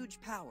the huge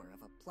power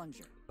of a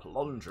plunger.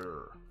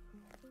 Plunger.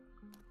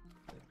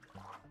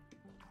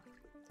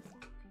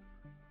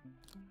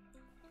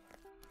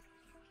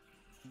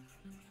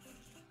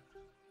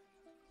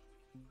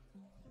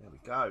 There we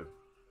go.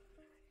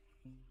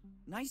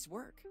 Nice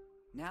work.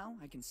 Now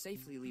I can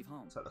safely leave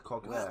home. Is that the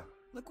cog Well, there?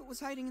 look what was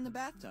hiding in the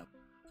bathtub.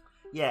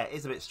 Yeah, it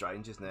is a bit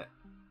strange, isn't it?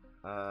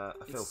 A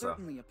filter. It's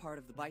certainly a part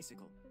of the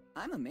bicycle.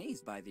 I'm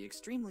amazed by the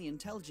extremely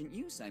intelligent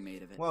use I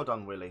made of it. Well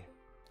done, Willy.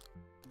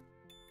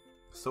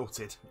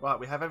 Sorted. Right,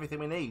 we have everything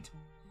we need.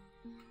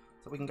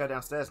 So we can go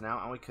downstairs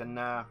now, and we can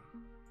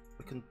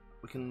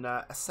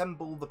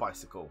assemble the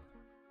bicycle.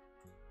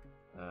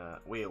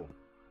 Wheel.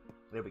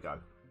 There we go.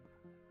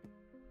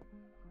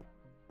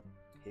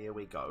 Here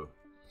we go.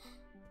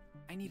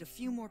 I need a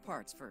few more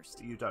parts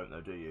first. You don't though,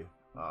 do you?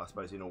 I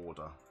suppose in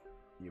order,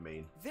 you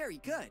mean. Very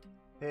good.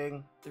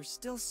 Ping. There's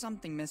still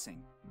something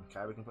missing.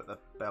 Okay, we can put the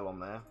bell on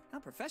there. How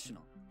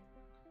professional.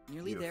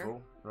 Nearly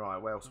Beautiful. Right,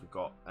 what else we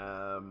got?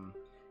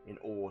 In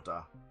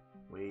order.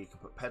 We can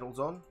put pedals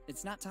on.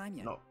 It's not time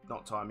yet.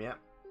 Not time yet.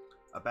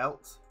 A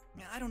belt.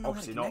 Yeah, I don't know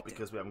Obviously how to not, connect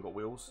because we haven't got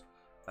wheels.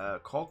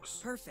 Cogs.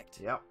 Perfect.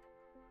 Yep.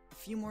 A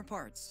few more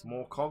parts.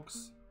 More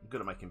cogs. I'm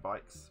good at making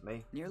bikes.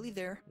 Me. Nearly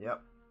there.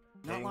 Yep.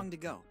 Not Ping. long to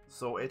go.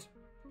 Sorted.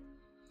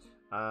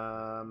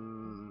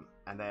 And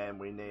then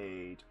we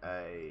need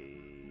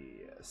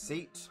a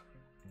seat.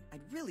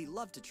 I'd really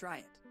love to try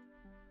it.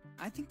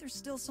 I think there's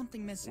still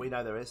something missing. We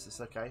know there is.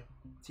 It's okay.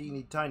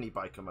 Teeny tiny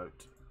biker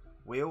moat.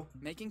 Wheel.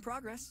 Making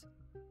progress.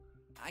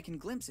 I can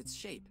glimpse its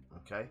shape.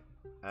 Okay.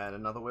 And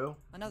another wheel.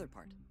 Another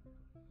part.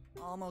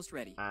 Almost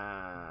ready.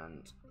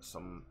 And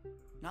some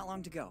Not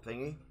long to go.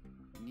 thingy.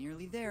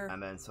 Nearly there.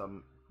 And then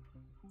some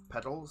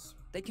pedals.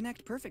 They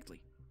connect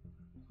perfectly.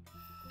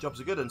 Job's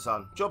a good un,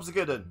 son. Job's a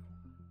good un.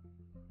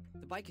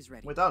 The bike is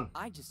ready. We're done.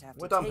 I just have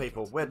to We're done, take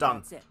people. it. We're done.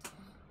 That's it.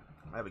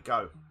 There we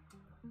go.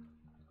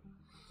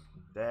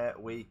 There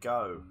we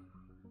go.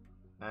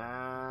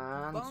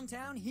 And Bone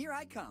Town, here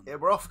I come. yeah,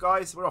 we're off,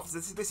 guys. We're off.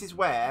 This is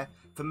where,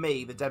 for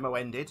me, the demo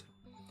ended.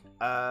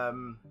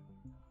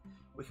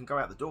 We can go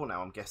out the door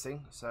now, I'm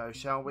guessing. So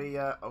shall we?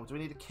 Oh, do we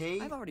need a key?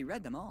 I've already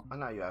read them all. I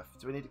know you have.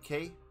 Do we need a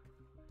key?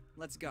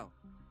 Let's go.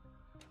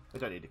 We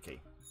don't need a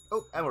key.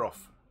 Oh, and we're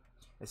off.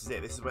 This is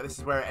it. This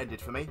is where it ended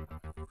for me.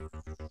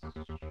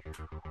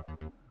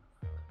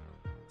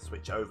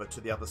 Switch over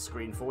to the other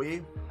screen for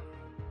you.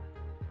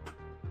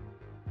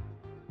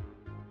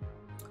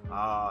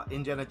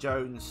 Indiana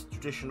Jones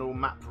traditional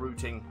map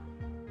routing.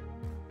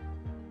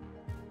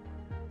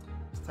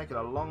 It's taken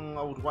a long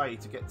old way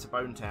to get to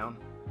Bone Town.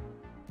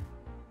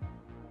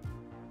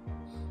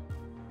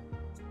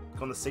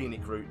 Gone the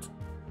scenic route.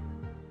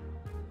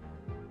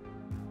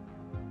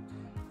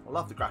 I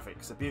love the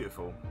graphics, they're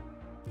beautiful.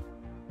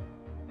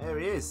 There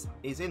he is.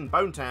 He's in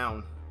Bone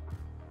Town.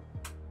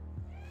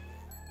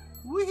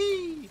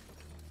 Whee!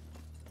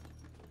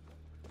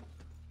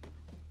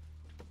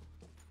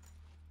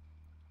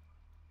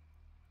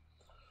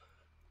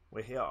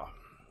 We're here.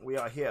 We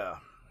are here.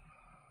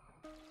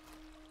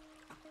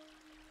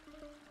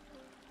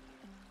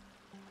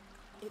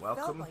 It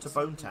Welcome felt like to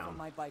something Bone Town. from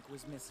My bike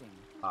was missing.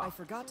 Ah. I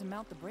forgot to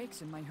mount the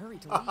brakes in my hurry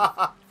to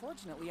leave.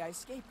 Fortunately, I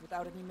escaped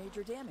without any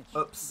major damage.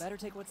 Oops. Better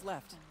take what's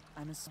left.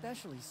 I'm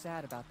especially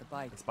sad about the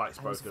bike. This bike's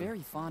I was broken. very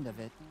fond of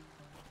it.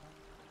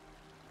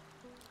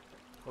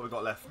 What we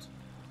got left?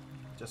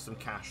 Just some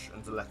cash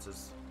and the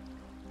letters.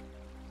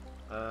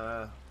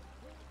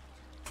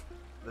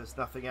 There's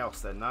nothing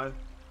else then, no?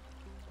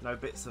 No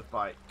bits of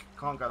bike.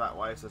 Can't go that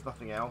way, so there's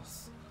nothing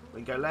else.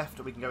 We can go left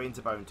or we can go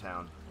into Bone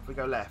Town. If we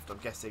go left, I'm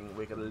guessing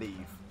we're going to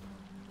leave.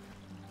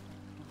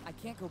 I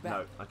can't go back.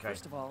 No, okay.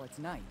 First of all, it's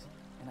night,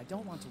 and I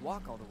don't want to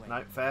walk all the way.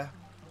 No, fair.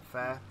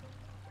 Fair.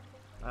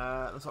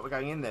 Looks like we're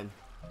going in then.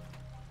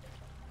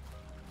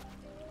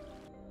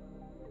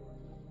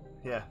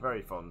 Yeah,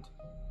 very fond.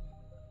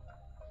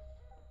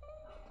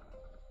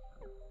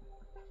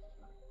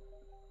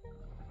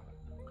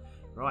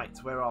 Right,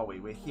 where are we?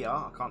 We're here.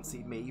 I can't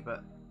see me,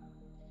 but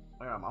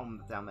where am I?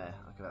 I'm down there.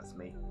 Okay, that's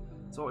me.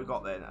 So what we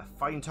got then? A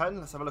fountain.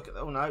 Let's have a look at.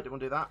 Oh no, didn't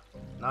want to do that.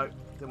 No,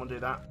 didn't want to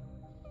do that.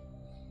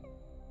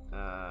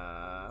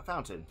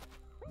 Fountain.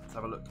 Let's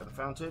have a look at the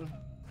fountain.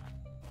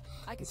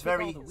 I could It's pick all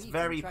very, the it's weeds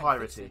very and try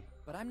to fix piratey. it,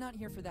 but I'm not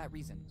here for that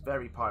reason. It's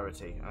very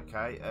piratey.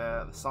 Okay.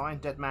 The sign,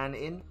 Dead Man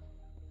Inn.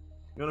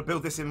 You want to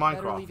build this in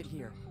Better Minecraft? leave it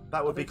here.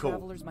 That would Other be cool.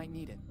 Travelers might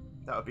need it.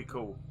 That would be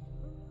cool.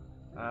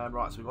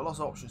 Right, so we've got lots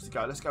of options to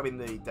go. Let's go in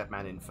the Dead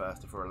Man Inn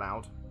first, if we're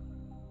allowed.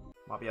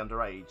 Might be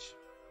underage.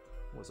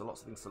 Oh, there's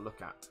lots of things to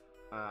look at.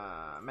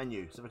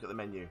 Menu. Let's have a look at the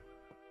menu.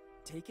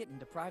 Take it and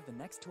deprive the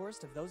next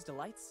tourist of those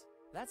delights?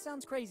 That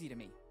sounds crazy to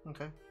me.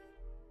 Okay.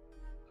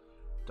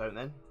 Don't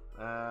then.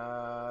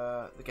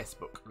 The guest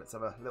book. Let's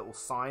have a little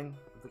sign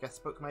of the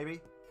guest book,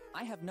 maybe.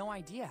 I have no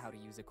idea how to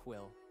use a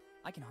quill.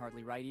 I can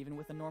hardly write even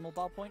with a normal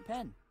ballpoint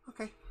pen.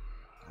 Okay.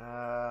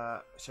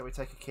 Shall we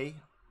take a key?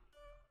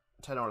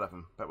 10 or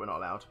 11, but we're not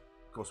allowed.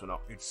 Of course we're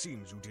not. It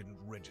seems you didn't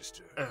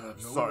register. No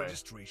sorry.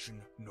 registration,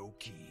 no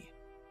key.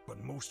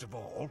 But most of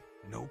all,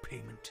 no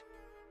payment,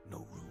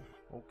 no room.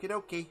 Okie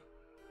dokie.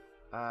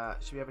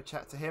 Should we have a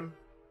chat to him?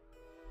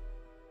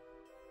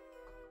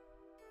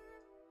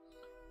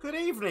 Good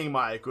evening,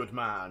 my good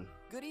man.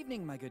 Good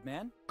evening, my good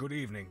man. Good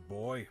evening,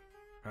 boy.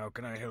 How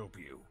can I help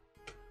you?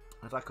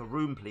 I'd like a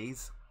room,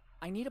 please.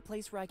 I need a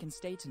place where I can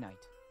stay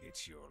tonight.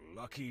 It's your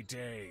lucky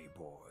day,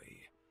 boy.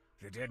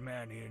 The Dead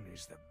Man Inn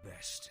is the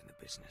best in the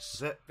business.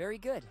 Is it? Very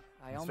good.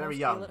 I It's almost very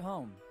young. feel at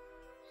home.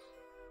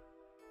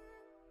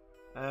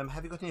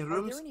 Have you got any there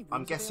rooms? any I'm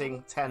rooms guessing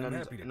available? 10 I'm and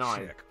happy to 9.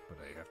 check, but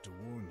I have to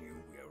warn you,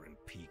 we are in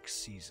peak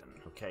season.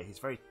 Okay, he's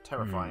very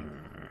terrifying.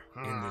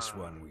 In this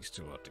one, we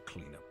still have to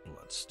clean up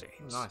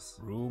bloodstains. Nice.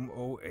 Room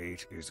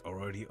 08 is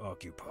already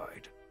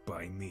occupied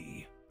by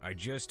me. I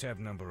just have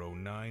number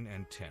 09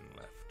 and 10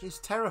 left. He's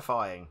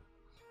terrifying.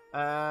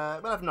 We'll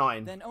have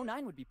 9. Then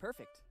 09 would be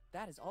perfect.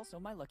 That is also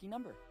my lucky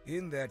number.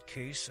 In that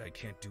case, I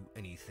can't do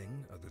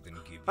anything other than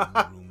give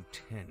you room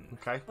 10.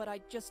 Okay. But I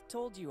just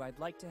told you I'd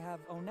like to have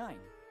 09.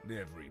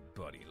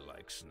 Everybody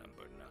likes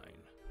number 9.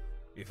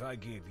 If I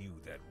gave you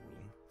that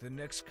room, the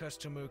next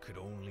customer could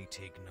only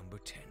take number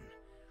 10,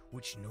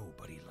 which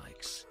nobody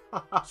likes.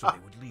 So they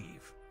would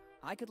leave.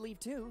 I could leave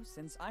too,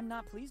 since I'm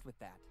not pleased with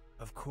that.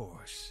 Of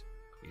course.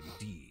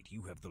 Indeed,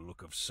 you have the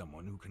look of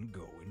someone who can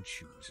go and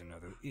choose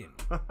another inn.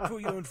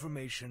 For your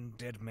information,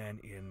 Dead Man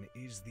Inn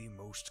is the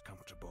most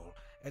comfortable,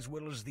 as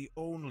well as the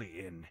only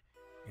inn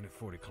in a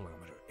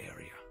 40-kilometer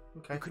area.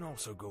 Okay. You can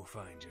also go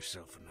find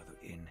yourself another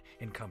inn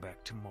and come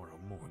back tomorrow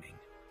morning.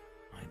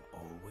 I'm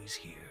always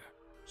here.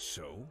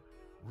 So,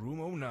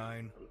 room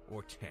 09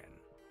 or 10?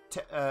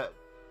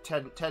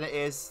 10 it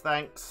is,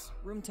 thanks.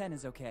 Room 10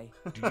 is okay.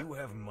 Do you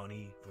have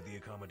money for the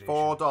accommodation?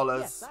 $4.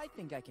 Yes, I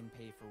think I can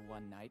pay for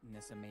one night in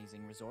this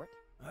amazing resort.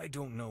 I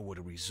don't know what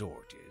a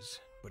resort is,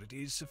 but it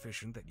is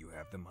sufficient that you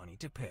have the money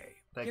to pay.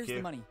 Here's Thank you.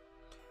 the money.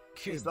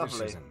 Kid, It's this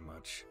lovely. isn't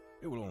much.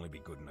 It will only be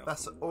good enough.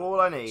 That's for all one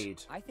I night.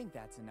 need. I think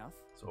that's enough.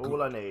 That's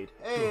all I Good. need.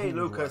 To Hey, whom do I have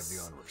the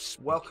Lucas. honor of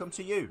speaking? Welcome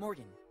to you.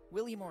 Morgan.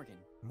 Willy Morgan.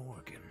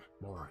 Morgan.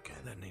 Morgan.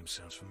 That name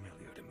sounds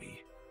familiar to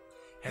me.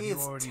 He Have you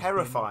is already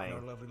terrifying. been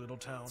in our lovely little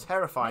town?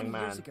 Terrifying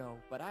Many years man. ago,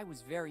 but I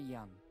was very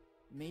young.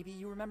 Maybe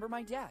you remember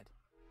my dad,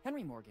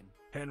 Henry Morgan.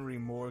 Henry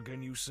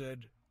Morgan, you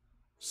said?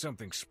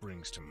 Something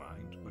springs to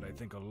mind, but I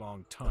think a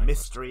long The time.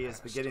 mystery must is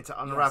have passed. beginning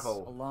to unravel.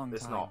 Yes, a long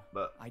It's time. not,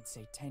 but I'd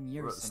say 10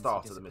 years we're at the since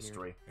start he of the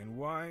disappeared. mystery. And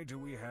why do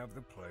we have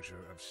the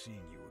pleasure of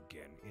seeing you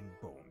again in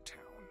Bone Town?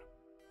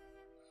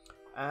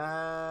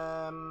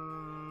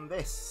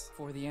 This.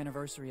 For the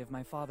anniversary of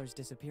my father's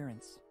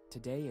disappearance.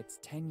 Today it's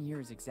 10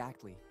 years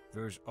exactly.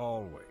 There's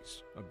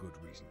always a good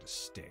reason to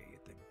stay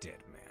at the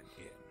Dead Man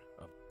Inn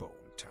of Bone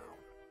Town.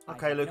 I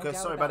Okay, have no Lucas.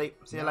 doubt Sorry, about buddy. it.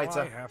 See you Now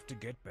later. I have to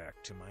get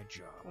back to my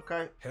job.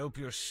 Okay. Help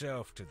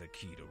yourself to the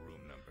key to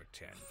room number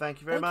 10. Thank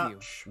you very Thank you.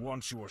 much.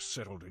 Once you are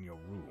settled in your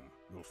room,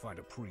 you'll find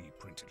a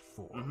pre-printed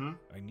form.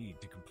 I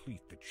need to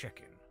complete the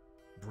check-in.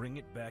 Bring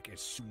it back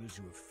as soon as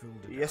you have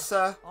filled it Yes,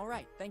 out. sir. All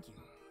right, thank you.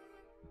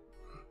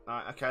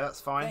 Alright, okay, that's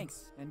fine.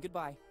 Thanks, and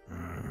goodbye.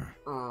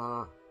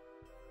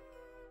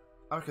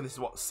 I reckon this is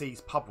what C's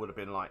pub would have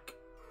been like.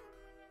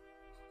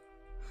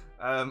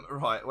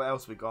 Right, what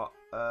else we got?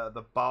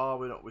 The bar,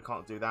 we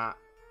can't do that.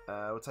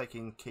 We're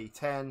taking key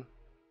 10.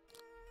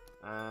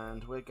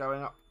 And we're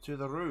going up to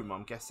the room,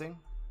 I'm guessing.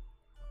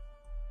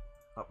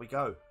 Up we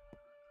go.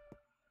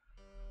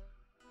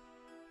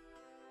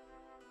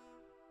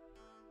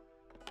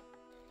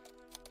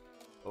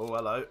 Oh,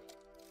 hello.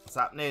 What's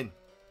happening?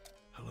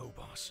 Hello,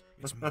 boss.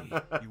 It's me.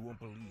 You won't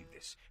believe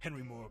this.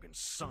 Henry Morgan's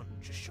son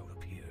just showed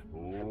up here.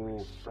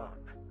 Ooh. Son,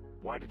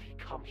 why did he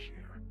come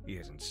here? He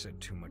hasn't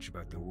said too much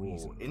about the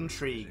reason. for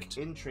intrigue, his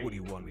visit. intrigue. What do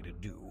you want me to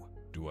do?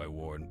 Do I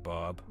warn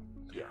Bob?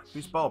 Yes.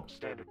 Who's Bob?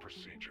 Standard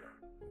procedure.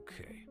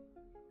 Okay.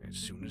 As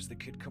soon as the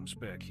kid comes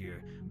back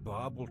here,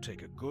 Bob will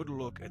take a good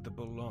look at the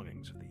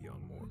belongings of the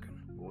young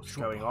Morgan. What's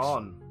Sure, going boss.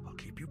 on? I'll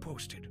keep you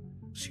posted.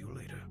 See you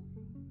later.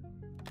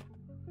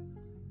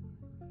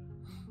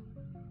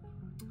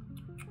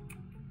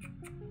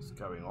 What's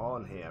going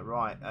on here?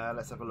 Right,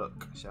 let's have a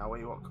look, shall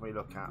we? What can we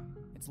look at?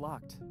 It's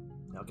locked.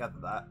 I'll gather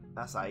that.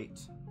 That's 8.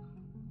 So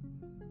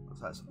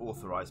that's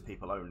authorised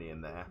people only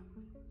in there.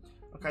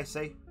 Okay,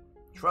 see?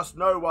 Trust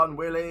no one,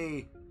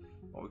 Willy!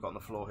 What we got on the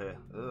floor here?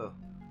 Ugh.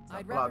 Is that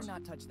I'd blood? rather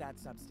not touch that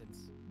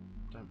substance.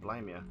 Don't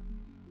blame you.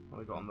 What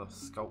we got on the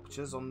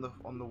sculptures on the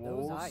Those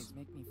walls? eyes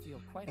make me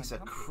feel quite It's a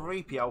uncomfortable.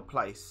 creepy old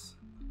place.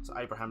 It's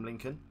Abraham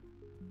Lincoln.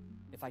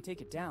 If I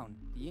take it down,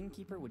 the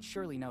innkeeper would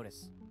surely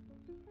notice.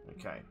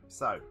 Okay,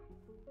 so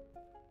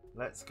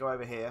let's go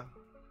over here.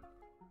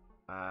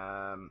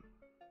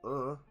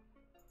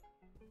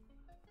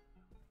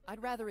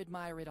 I'd rather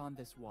admire it on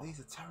this wall. These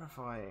are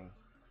terrifying.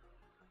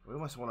 We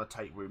almost want to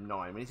take room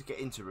 9. We need to get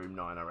into room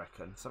 9, I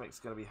reckon. Something's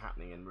going to be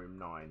happening in room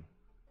 9.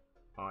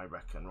 I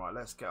reckon. Right,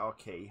 let's get our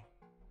key.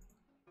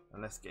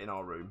 And let's get in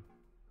our room.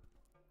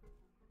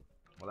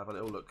 We'll have a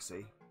little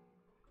look-see.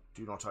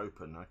 Do not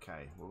open.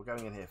 Okay, well, we're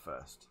going in here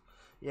first.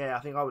 Yeah, I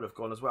think I would have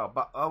gone as well.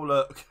 But, oh,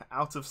 look.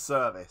 Out of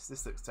service.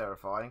 This looks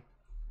terrifying.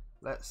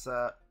 Let's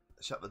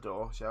shut the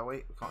door, shall we?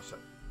 We can't shut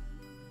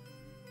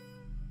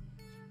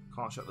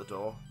the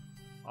door.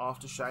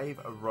 Aftershave,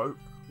 a rope.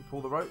 We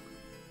pull the rope.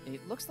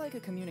 It looks like a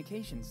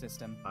communication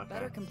system. Okay.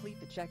 Better complete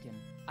the check-in.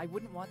 I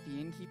wouldn't want the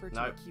innkeeper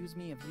to accuse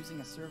me of using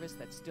a service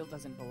that still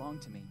doesn't belong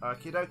to me.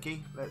 Okie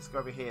dokie. Let's go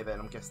over here then.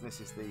 I'm guessing this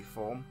is the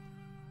form.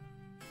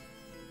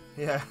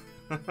 Yeah.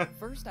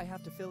 First, I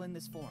have to fill in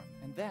this form,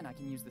 and then I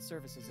can use the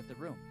services of the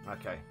room.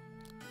 Okay.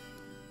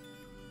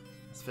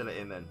 Let's fill it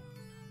in then.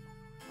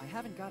 I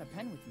haven't got a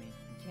pen with me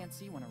and can't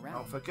see one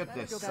around. Oh, for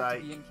goodness Better go back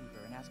sake. to the innkeeper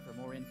and ask for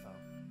more info.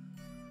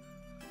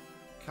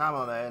 Come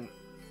on then.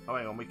 Oh,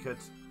 hang on. We could...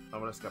 Oh,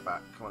 well, let's go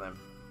back. Come on then.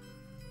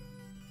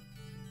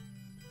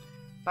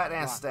 Back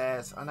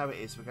downstairs. I know it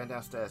is. We're going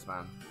downstairs,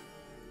 man.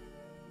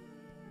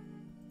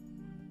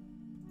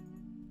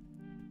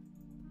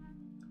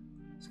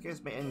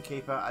 Excuse me,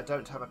 innkeeper. I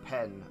don't have a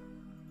pen.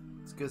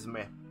 Excuse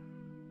me.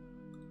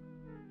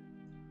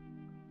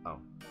 Oh.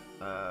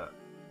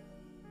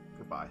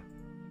 Goodbye.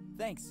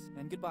 Thanks,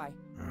 and goodbye.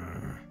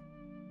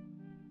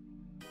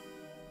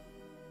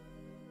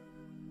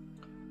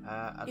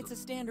 It's a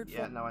standard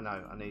Yeah, form. no, I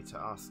know. I need to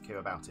ask you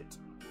about it.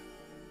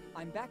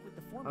 I'm back with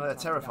the form. Oh, we they're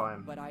talked terrifying.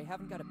 about, but I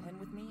haven't got a pen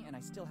with me, and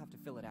I still have to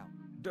fill it out.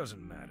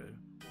 Doesn't matter.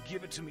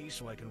 Give it to me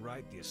so I can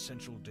write the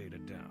essential data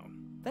down.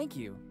 Thank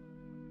you.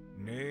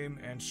 Name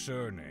and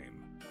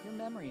surname. Your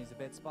memory is a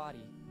bit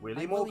spotty.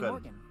 Willy I'm Morgan. Willy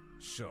Morgan.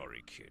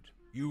 Sorry, kid.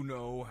 You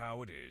know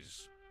how it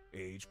is.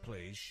 Age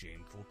plays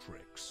shameful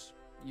tricks.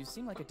 You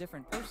seem like a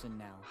different person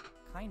now.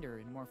 Kinder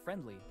and more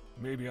friendly.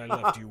 Maybe I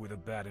left you with a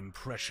bad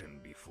impression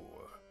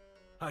before.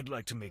 I'd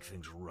like to make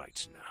things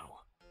right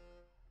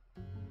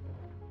now.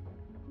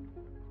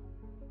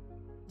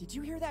 Did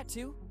you hear that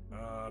too?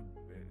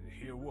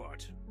 Hear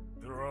what?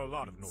 There are a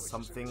lot of noises.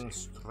 Something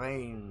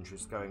strange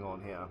is going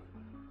on here.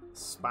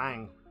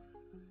 Spang.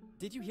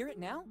 Did you hear it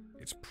now?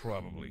 It's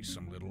probably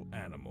some little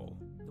animal.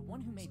 The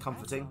one who made that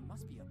comforting. sound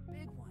must be a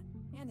big one.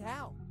 And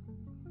how?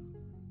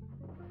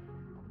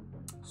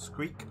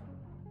 Squeak.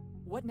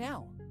 What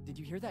now? Did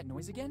you hear that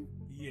noise again?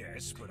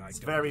 Yes, but It's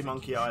don't very think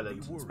Monkey you should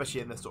Island, be worried.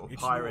 especially in this sort of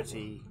It's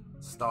piratey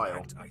normal. style.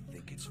 In fact, I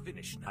think it's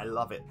finished now. I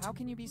love it. How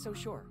can you be so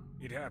sure?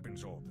 It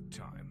happens all the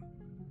time.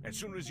 As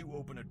soon as you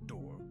open a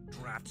door,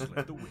 drafts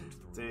let the wind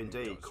through. Do and it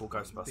indeed. does Cool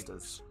funny Ghostbusters.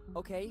 things.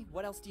 Okay,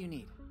 what else do you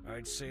need?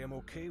 I'd say I'm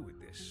okay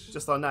with this.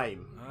 Just our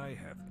name. I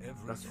have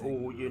everything. That's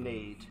all you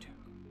need.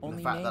 And Only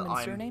the fact name that and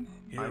I'm, surname?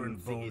 Here I'm in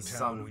Bone Thingy's Town,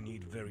 son. we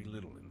need very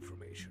little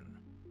information.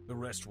 The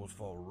rest will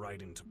fall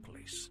right into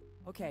place.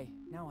 Okay,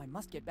 now I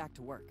must get back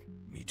to work.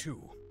 Me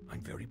too.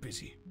 I'm very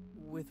busy.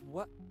 With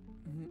what?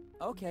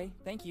 Okay,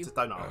 thank you. Just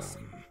don't ask.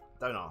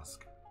 Don't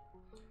ask.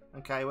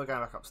 Okay, we're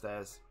going back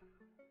upstairs.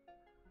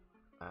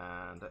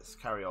 And let's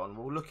carry on.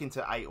 We'll look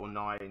into 8 or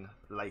 9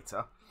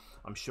 later.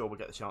 I'm sure we'll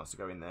get the chance to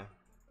go in there.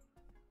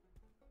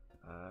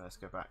 Let's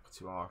go back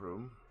to our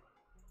room.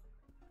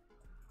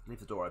 Leave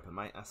the door open,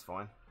 mate. That's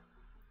fine.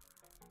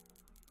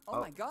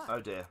 Oh my god. Oh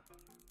dear.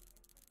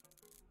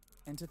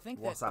 And to think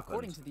What's that,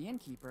 according happened? to the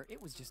innkeeper,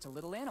 it was just a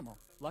little animal.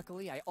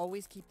 Luckily, I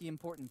always keep the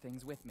important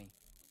things with me.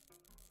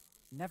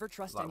 Never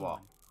trust Like anyone.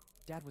 what?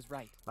 Dad was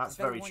right. That's I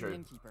better very warn true. The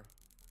innkeeper.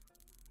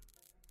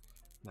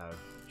 No,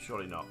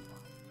 surely not.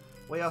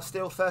 We are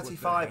still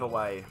 35 hell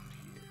away. happened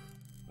here?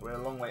 We're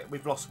a long way.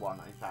 We've lost one,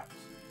 in fact.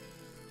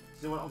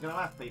 See what I'm going to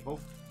have, people?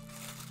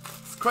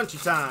 It's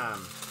crunchy time.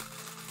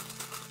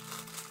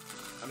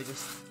 Let me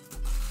just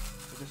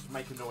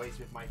make a noise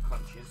with my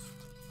crunches.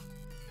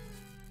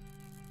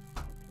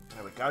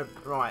 There we go.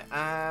 Right.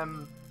 I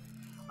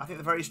think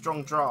the very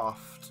strong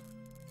draft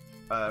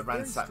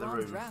ransacked the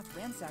room. Draft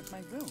ransacked my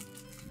room.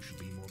 You should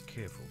be more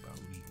careful about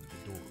leaving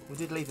the door open. We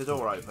did leave the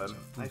door open.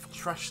 They've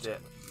trashed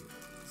it.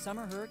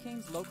 Summer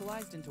hurricanes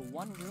localized into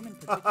one room in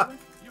particular?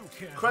 You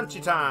can't Crunchy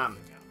rule time.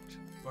 everything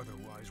out.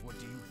 Otherwise, what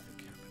do you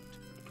think happened?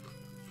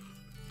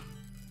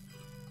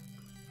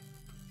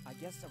 I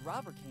guess a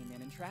robber came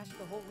in and trashed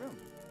the whole room.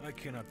 I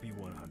cannot be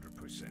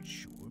 100%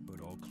 sure,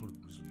 but all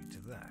clues lead to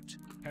that.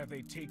 Have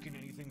they taken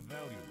anything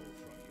valuable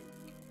from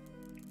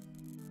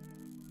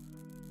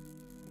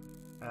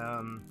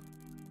you?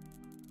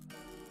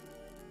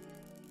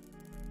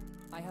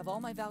 I have all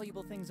my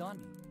valuable things on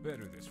me.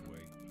 Better this way.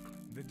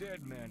 The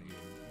Dead Man Inn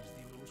is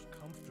the most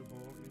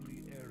comfortable in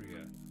the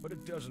area, but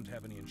it doesn't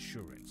have any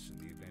insurance in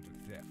the event of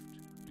theft,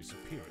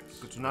 disappearance,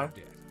 Good to know. or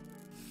death.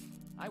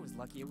 I was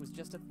lucky it was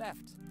just a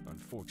theft.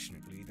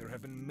 Unfortunately, there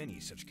have been many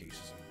such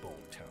cases in Bone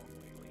Town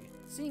lately.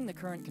 Seeing the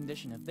current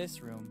condition of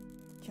this room,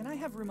 can I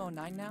have room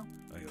 09 now?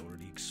 I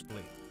already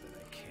explained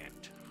that I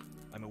can't.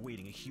 I'm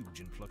awaiting a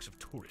huge influx of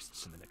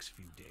tourists in the next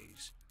few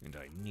days, and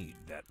I need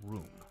that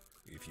room.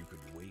 If you could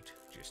wait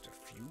just a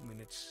few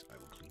minutes, I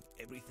will clean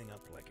everything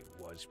up like it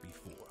was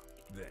before.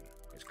 Then,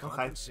 as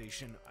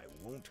compensation, I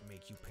won't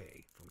make you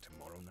pay from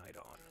tomorrow night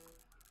on.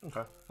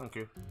 Okay, thank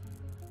you.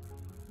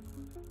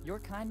 Your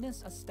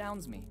kindness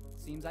astounds me.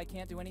 Seems I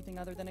can't do anything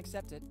other than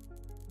accept it.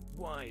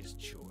 Wise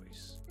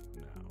choice.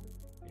 Now,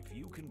 if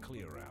you can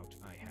clear out,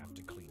 I have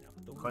to clean up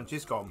the room.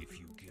 Crunchy's gone. If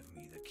you give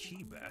me the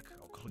key back,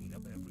 I'll clean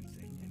up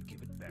everything and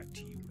give it back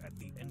back to you at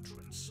the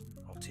entrance.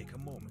 I'll take a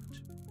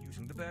moment.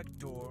 Using the back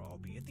door, I'll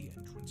be at the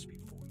entrance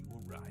before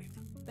you arrive.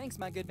 Thanks,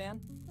 my good man.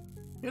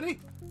 Really?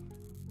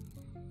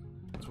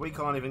 So we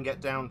can't even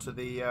get down to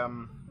the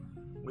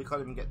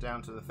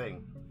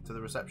thing, to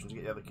the reception to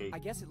get the other key. I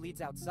guess it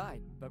leads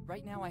outside, but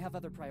right now I have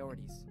other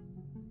priorities.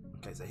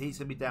 Okay, so he's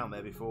gonna be down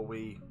there before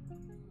we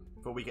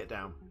get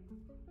down.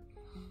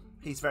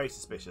 He's very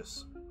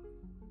suspicious.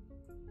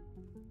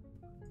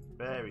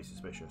 Very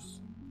suspicious.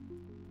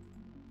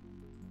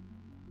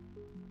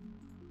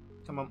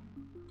 Come on,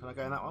 can I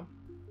go in that one?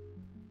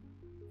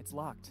 It's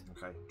locked.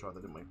 Okay, tried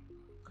that, didn't we?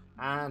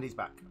 And he's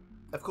back.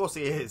 Of course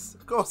he is.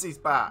 Of course he's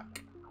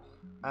back.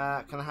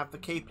 Can I have the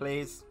key,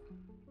 please?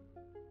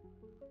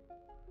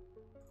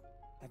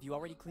 Have you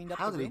already cleaned up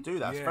How the did he room? do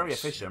that? It's very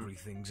efficient.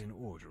 Everything's in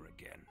order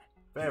again.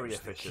 Very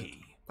Here's the efficient.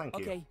 key. Thank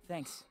you. Okay,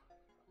 thanks.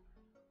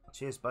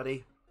 Cheers,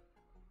 buddy.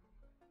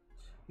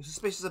 You're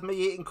suspicious of me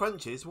eating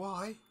crunchies?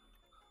 Why?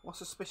 What's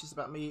suspicious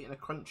about me eating a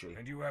crunchy?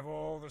 And you have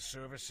all the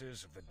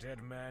services of the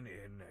Dead Man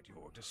Inn at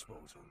your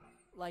disposal.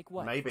 Like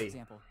what, Maybe. for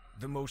example?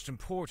 The most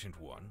important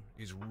one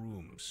is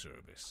room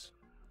service.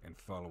 And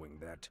following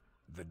that,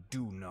 the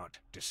Do Not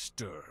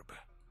Disturb.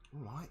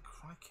 Alright,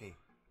 crikey.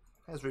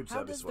 How's room How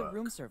service does work? the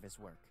room service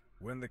work?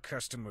 When the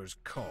customers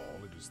call,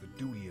 it is the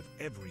duty of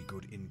every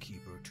good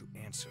innkeeper to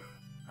answer.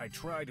 I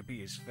try to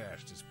be as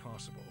fast as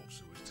possible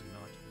so as to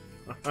not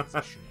leave my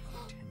position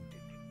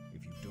unattended.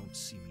 If you don't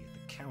see me at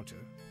the counter,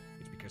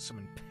 it's because some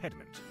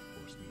impediment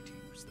forced me to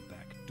use the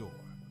back door.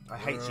 I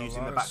hate There are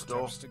using a the lot back of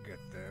door. steps to get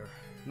there.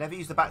 Never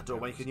use the back door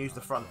when you can use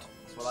the front.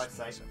 That's what I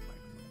say. Sneaks up my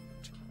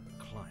throat.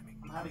 Climbing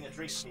I'm having a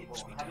drink, people.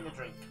 slows me I'm having a down.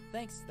 drink.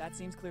 Thanks, that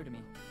seems clear to me.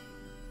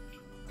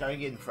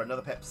 Going in for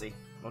another Pepsi.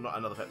 Well, not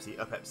another Pepsi,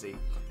 a Pepsi.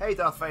 Hey,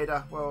 Darth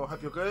Vader. Well,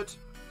 hope you're good.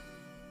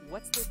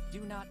 What's the do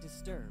not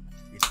disturb?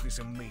 It's this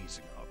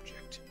amazing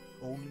object.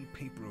 Only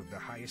paper of the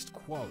highest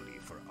quality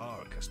for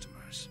our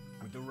customers.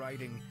 With the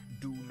writing,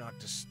 Do Not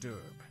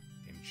Disturb,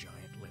 in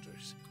giant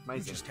letters.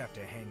 Amazing. You just have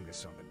to hang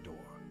this on the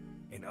door.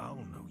 And I'll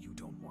know you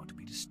don't want to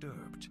be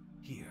disturbed.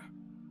 Here,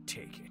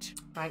 take it.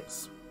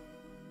 Thanks.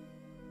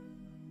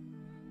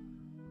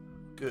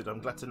 Good, I'm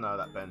glad to know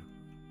that, Ben.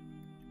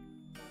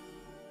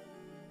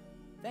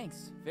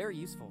 Thanks, very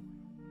useful.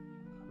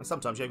 I mean,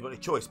 sometimes you haven't got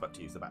any choice but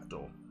to use the back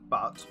door.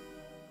 But,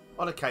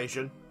 on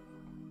occasion,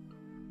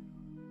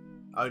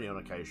 only on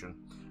occasion.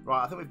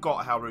 Right, I think we've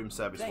got how room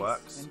service Thanks,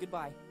 works. and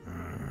goodbye.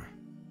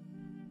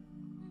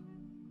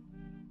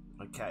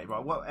 Okay,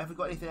 right, well, have we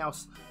got anything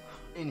else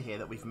in here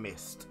that we've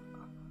missed?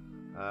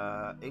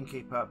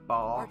 Innkeeper,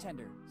 bar.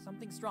 Bartender,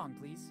 something strong,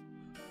 please.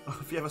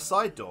 If you have a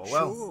side door,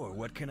 well, Sure,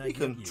 what can I you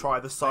get can you? try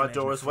the side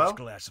door as well. A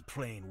glass of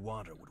plain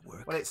water would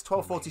work. Well, it's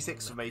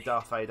 12:46 for me,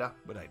 Darth Vader,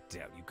 But I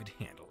doubt you could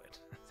handle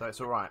it. so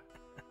it's alright.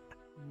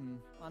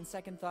 On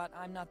second thought,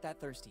 I'm not that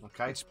thirsty.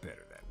 Okay. It's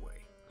better that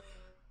way.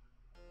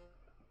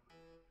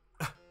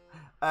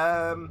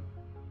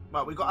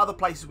 Well, we've got other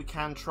places we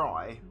can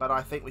try, but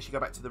I think we should go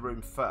back to the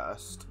room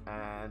first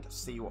and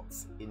see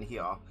what's in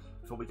here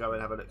before we go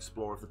and have an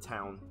explore of the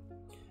town.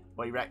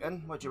 What do you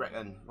reckon? What do you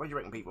reckon? What do you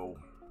reckon, people?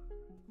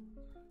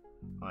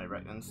 I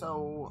reckon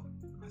so.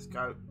 Let's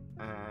go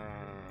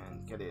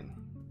and get in.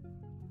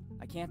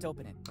 I can't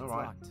open it. It's All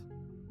right. locked.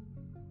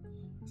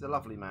 He's a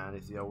lovely man.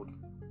 Is the old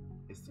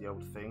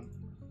thing.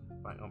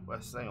 Right,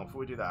 let's hang on. Before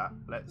we do that,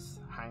 let's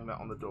hang that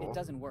on the door. It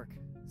doesn't work.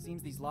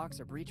 Seems these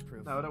locks are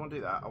breach-proof. No, I don't want to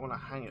do that. I want to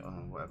hang it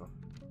on whatever.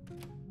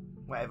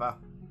 Whatever.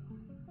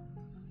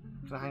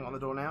 Can I hang it on the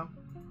door now?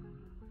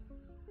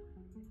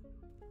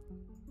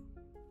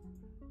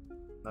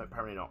 No,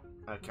 apparently not.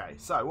 Okay,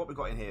 so what we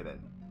got in here then?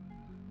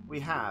 We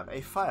have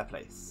a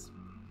fireplace.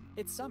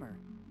 It's summer.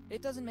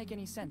 It doesn't make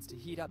any sense to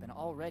heat up an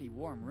already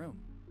warm room.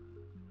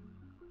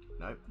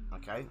 No.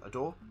 Okay, a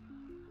door.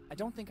 I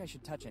don't think I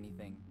should touch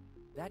anything.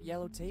 That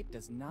yellow tape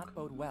does not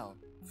bode well.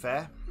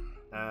 Fair.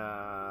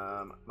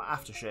 My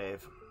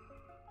aftershave.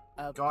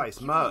 A Guys,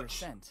 peculiar merch.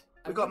 Scent.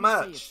 We I got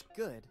wouldn't say merch. it's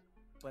good,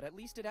 but at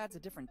least it adds a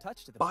different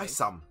touch to the Buy place.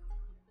 some.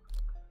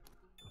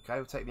 Okay,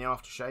 we'll take the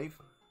aftershave.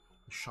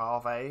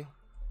 Charvet.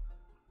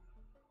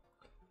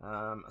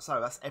 So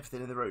that's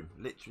everything in the room.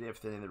 Literally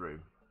everything in the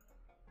room.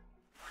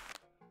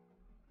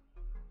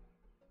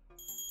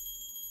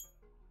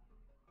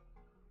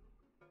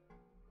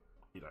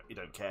 You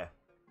don't care.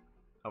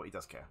 Oh, he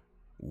does care.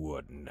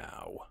 What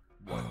now?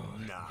 What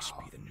That now? must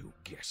be the new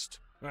guest.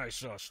 I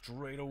saw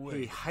straight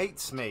away. He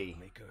hates me.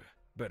 Maker.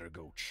 Better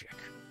go check.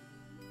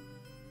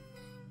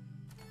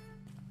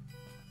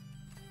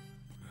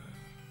 I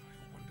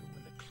wonder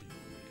when the cleaning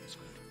lady is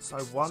going to So I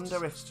fix this wonder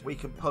if disaster we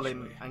can pull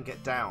him eventually. and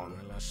get down. When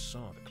I last saw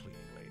the cleaning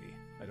lady,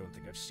 I don't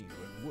think I've seen her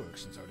at work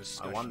since our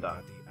discussion wonder.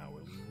 about the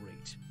hourly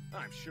rate.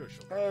 I'm sure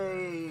she'll.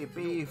 Hey,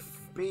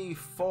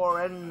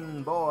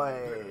 B4N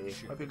boy.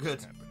 Hope you're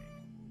good.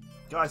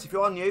 Guys, if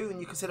you are new and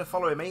you consider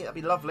following me, that'd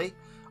be lovely.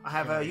 I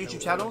have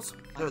YouTube channels.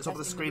 They're at the top of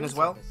the Testing screen room as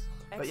well. service.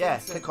 But yeah,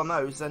 Excellent click on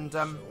those and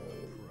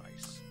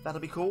Price. that'll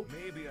be cool.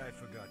 Maybe I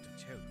forgot to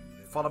tell you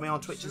that Follow me on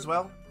Twitch as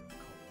well. certain number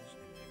of calls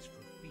and extra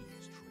fees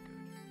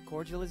triggered.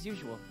 Cordial as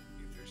usual.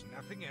 If there's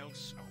nothing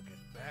else, I'll get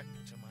back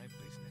to my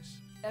business.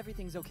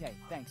 Everything's okay,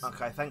 thanks.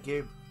 Okay, thank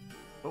you.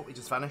 Oh, he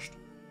just vanished.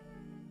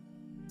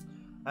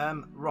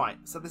 Right,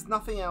 so there's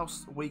nothing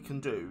else we can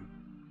do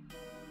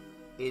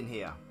in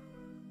here.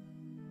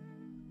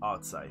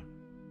 I'd say.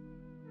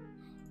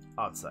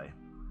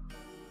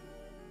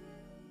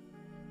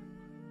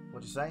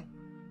 What'd you say?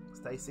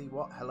 Stacy,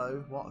 what?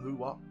 Hello? What? Who?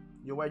 What?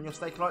 You're wearing your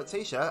Snake Light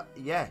t-shirt?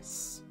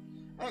 Yes.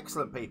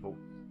 Excellent, people.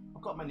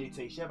 I've got my new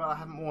t-shirt, but I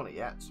haven't worn it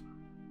yet.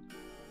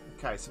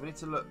 Okay, so we need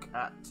to look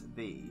at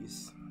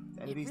these.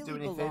 Any of these do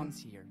anything? It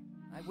belongs here.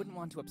 I wouldn't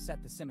want to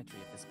upset the symmetry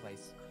of this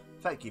place.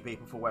 Thank you,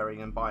 people, for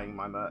wearing and buying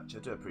my merch. I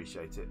do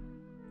appreciate it.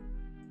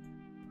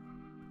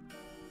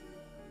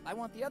 I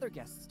want the other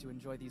guests to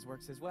enjoy these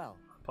works as well.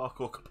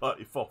 Parkour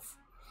completely off.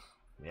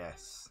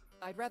 Yes.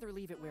 I'd rather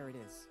leave it where it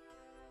is.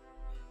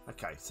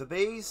 Okay, so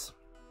these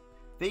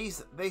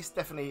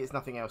definitely is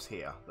nothing else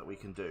here that we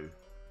can do.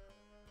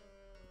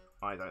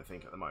 I don't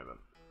think at the moment.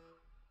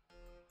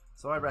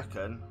 So I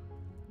reckon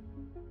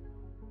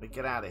we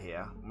get out of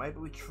here. Maybe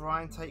we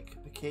try and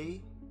take the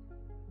key.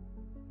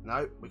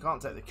 No, we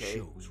can't take the key.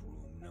 Shows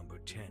room number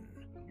 10.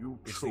 You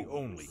It's chose. the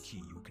only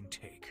key you can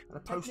take. And a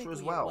poster as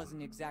Technically, well. It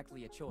wasn't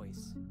exactly a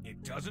choice.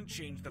 It doesn't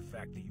change the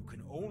fact that you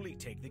can only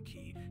take the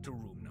key to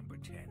room number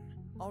 10.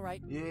 All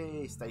right.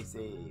 Yay,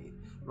 Stacy.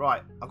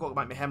 Right, I've got to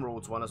make my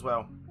Hemorrhoids one as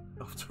well.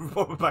 To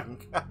rob a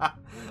bank.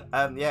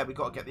 Yeah, we've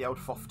got to get the old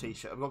FOF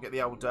t-shirt. We've got to get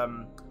the old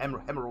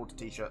Hemorrhoid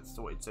t-shirt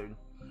sorted soon.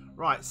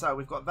 Right, so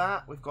we've got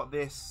that. We've got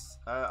this.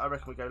 I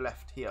reckon we go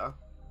left here.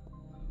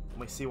 And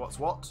we see what's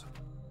what.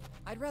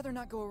 I'd rather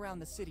not go around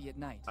the city at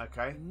night.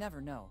 Okay. You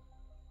never know.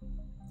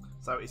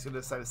 So he's going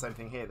to say the same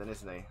thing here then,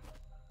 isn't he?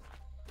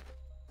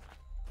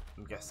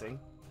 I'm guessing.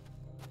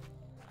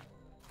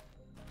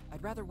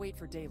 I'd rather wait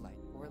for daylight,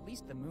 or at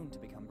least the moon to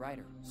become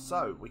brighter.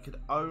 So, we could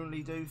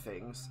only do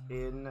things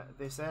in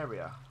this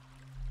area.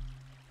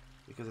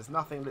 Because there's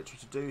nothing literally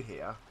to do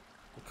here.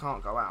 We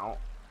can't go out.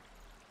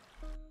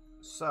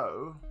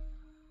 So,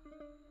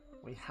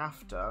 we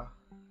have to...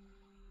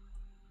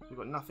 We've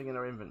got nothing in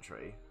our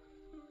inventory.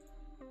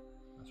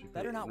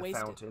 Better not waste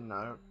it. Fountain,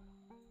 no.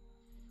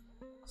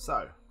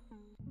 So,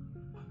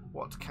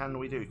 what can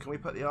we do? Can we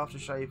put the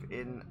aftershave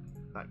in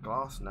that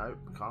glass? No,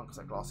 we can't because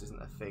that glass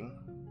isn't a thing.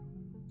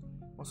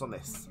 What's on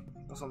this?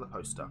 What's on the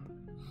poster?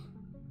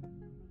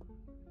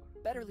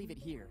 Better leave it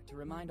here to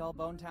remind all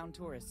Bonetown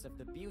tourists of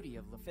the beauty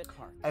of Lafitte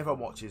Park.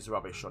 Everyone watches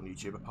rubbish on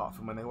YouTube apart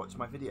from when they watch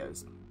my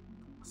videos.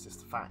 It's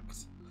just a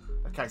fact.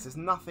 Okay, so there's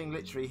nothing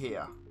literally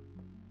here.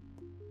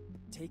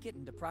 Take it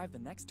and deprive the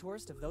next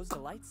tourist of those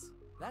delights?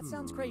 That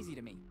sounds crazy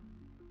to me.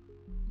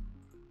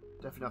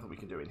 Definitely nothing we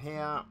can do in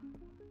here.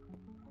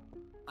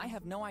 I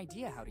have no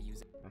idea how to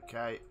use it.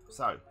 Okay,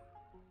 so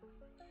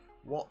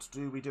what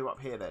do we do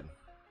up here then?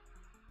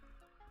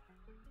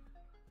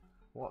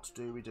 What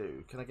do we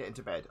do? Can I get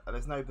into bed?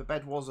 There's no... The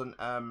bed wasn't...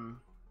 Can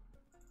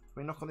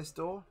we knock on this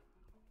door?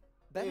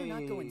 Better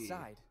not go Hey.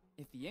 inside.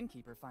 If the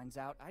innkeeper finds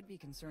out, I'd be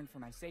concerned for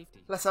my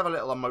safety. Let's have a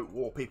little emote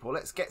war, people.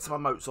 Let's get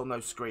some emotes on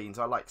those screens.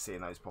 I like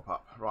seeing those pop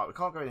up. Right, we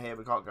can't go in here.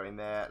 We can't go in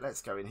there.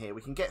 Let's go in here.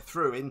 We can get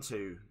through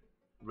into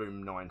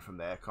room 9 from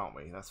there, can't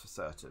we? That's for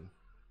certain.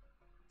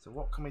 So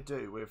what can we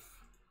do with...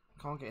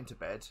 Can't get into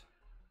bed.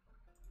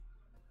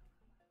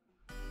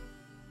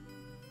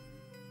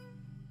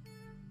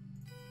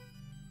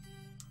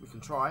 We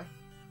can try.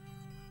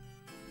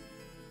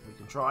 We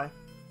can try.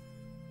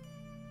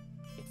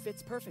 It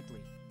fits perfectly.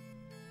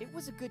 It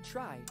was a good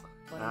try,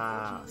 but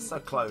Ah, unfortunately so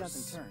the key close.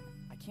 doesn't turn.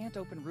 I can't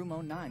open room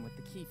 09 with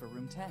the key for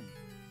room 10.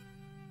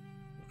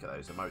 Look at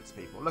those emotes,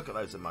 people. Look at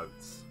those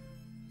emotes.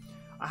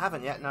 I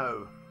haven't yet,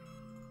 no.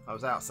 I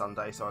was out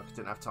Sunday, so I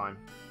didn't have time.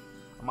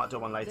 I might do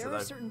one later, There though.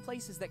 are certain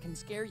places that can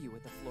scare you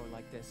with a floor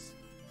like this.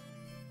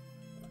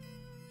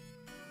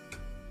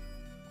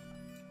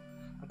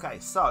 Okay,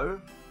 so...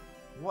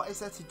 What is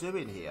there to do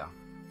in here?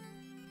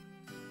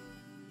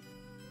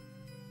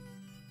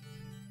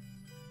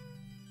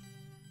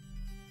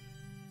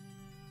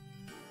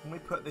 Can we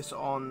put this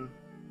on...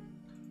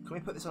 Can we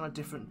put this on a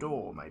different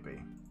door,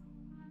 maybe?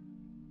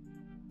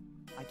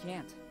 I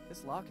can't.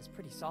 This lock is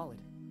pretty solid.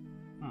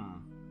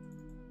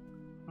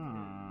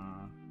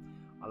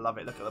 I love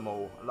it. Look at them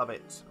all. I love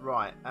it.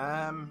 Right.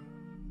 I'm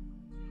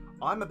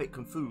a bit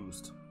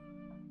confused.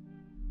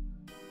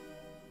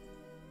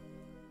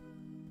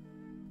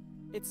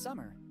 It's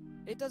summer.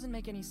 It doesn't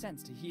make any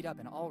sense to heat up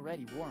an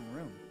already warm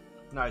room.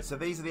 No, so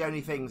these are the only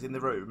things in the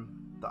room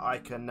that I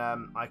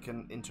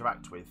can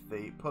interact with.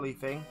 The pulley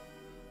thing,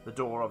 the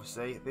door,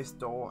 obviously, this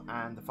door,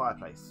 and the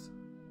fireplace.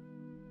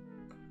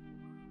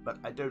 But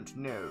I don't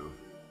know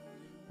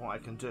what I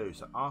can do.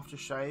 So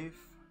aftershave,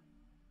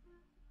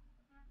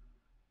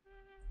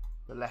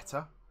 the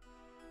letter.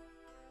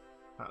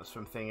 That was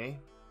from Thingy.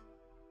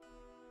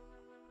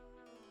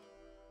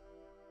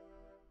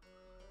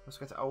 Let's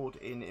go to Old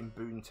Inn in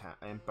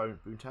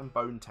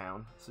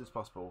Bonetown, as soon as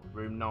possible.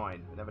 Room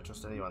 9. We never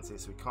trust anyone, see,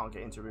 so we can't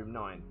get into room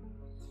 9.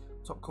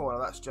 Top corner,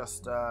 that's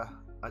just the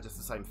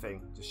same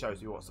thing. Just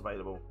shows you what's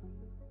available.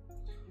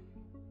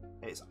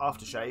 It's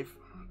aftershave,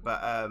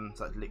 but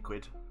so it's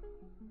liquid.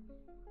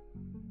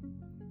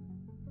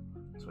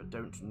 So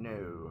don't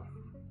know.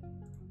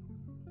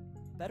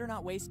 Better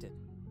not waste it.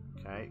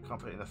 Okay, can't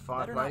put it in the Better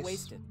fireplace. not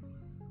waste it.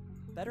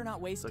 Better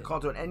not waste So it.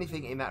 can't do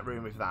anything in that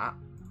room with that.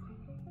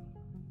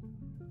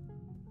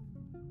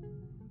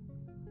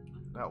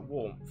 About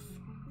warmth.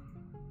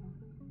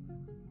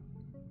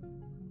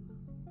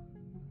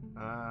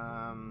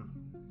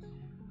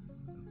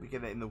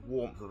 Begin it in the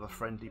warmth of a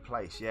friendly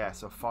place. Yeah,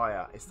 so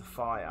fire. It's the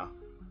fire.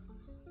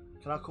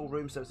 Can I call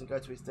room service and go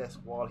to his desk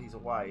while he's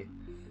away?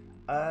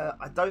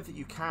 I don't think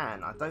you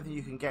can. I don't think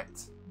you can get...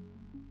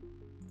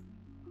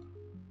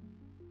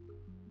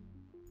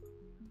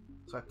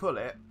 So I pull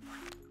it,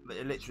 but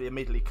it literally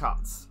immediately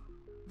cuts.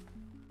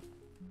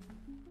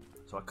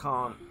 So I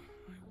can't...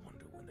 I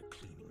wonder when the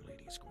cleaning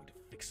lady is going to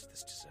fix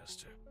this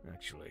disaster.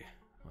 Actually,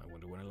 I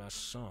wonder when I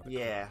last saw the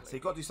Yeah, cleaning so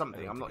you've got to do lady.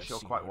 something. I don't I'm not think sure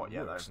I've seen quite her what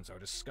yet, work though. since our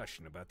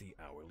discussion about the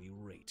hourly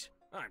rate.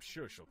 I'm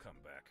sure she'll come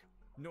back.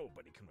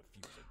 Nobody can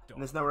refuse a dog.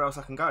 And there's nowhere else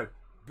I can go.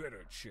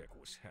 Better check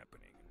what's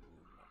happening in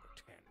room number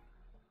 10.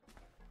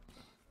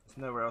 There's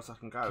nowhere else I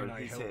can go, Can and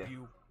I he's help here.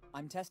 you?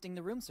 I'm testing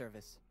the room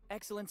service.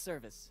 Excellent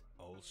service.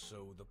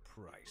 Also the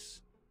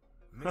price.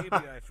 Maybe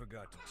I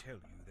forgot to tell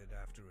you that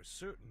after a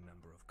certain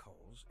number of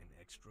calls, an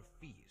extra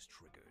fee is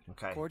triggered.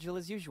 Okay. Cordial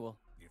as usual.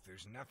 If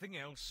there's nothing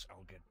else,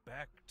 I'll get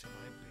back to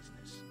my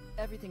business.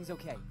 Everything's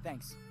okay,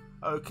 thanks.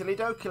 Oakley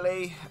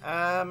dokily.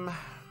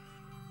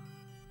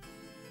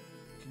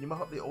 Can you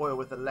mop up the oil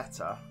with the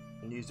letter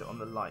and use it on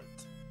the light?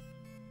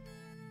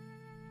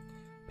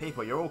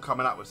 People, you're all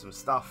coming up with some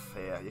stuff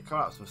here. You're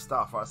coming up with some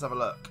stuff. Right, let's have a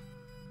look.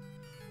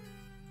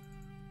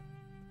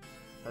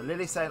 So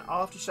Lily's saying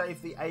aftershave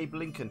the Abe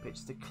Lincoln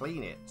picture to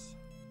clean it.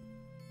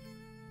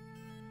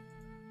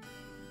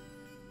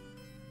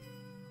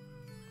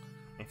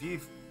 If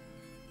you've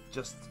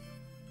just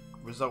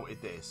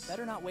resulted this...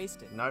 Better not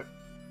waste it. No.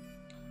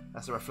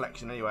 That's a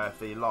reflection anyway of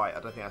the light. I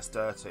don't think that's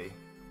dirty.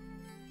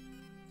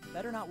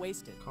 Better not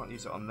waste it. Can't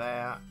use it on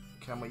there.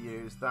 Can we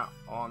use that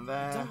on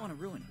there? I don't want to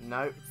ruin it.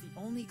 No. It's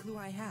the only clue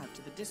I have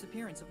to the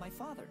disappearance of my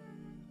father.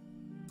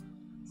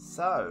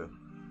 So,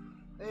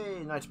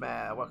 hey,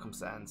 Nightmare, welcome,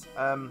 Sans.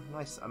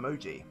 Nice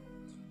emoji.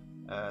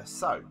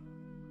 So,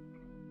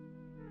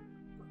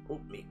 oh,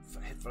 me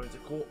headphones are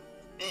caught.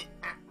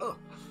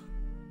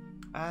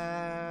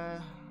 I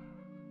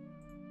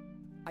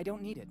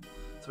don't need it.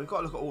 So we've got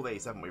to look at all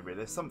these, haven't we? Really,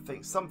 there's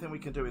something we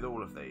can do with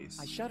all of these.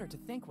 I shudder to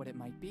think what it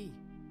might be.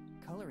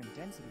 Color and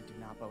density do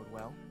not bode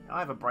well. I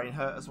have a brain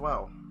hurt as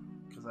well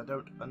because I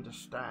don't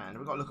understand.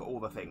 We've got to look at all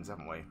the things,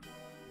 haven't we?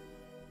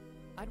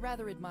 I'd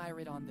rather admire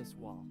it on this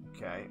wall.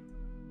 Okay.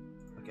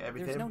 Look at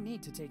everything. There's no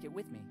need to take it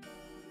with me.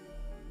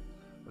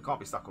 We can't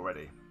be stuck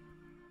already.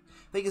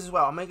 Thing is, as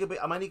well, I'm only going to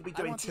be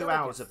doing want the 2 other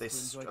hours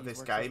guests of to enjoy this these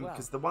works as game well.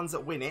 because the ones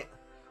that win it,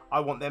 I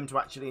want them to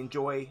actually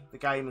enjoy the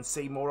game and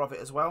see more of it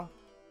as well.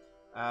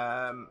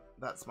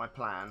 That's my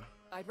plan.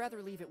 I'd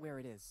rather leave it where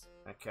it is.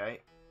 Okay,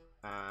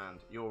 and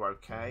you're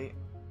okay.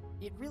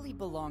 It really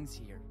belongs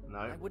here. No.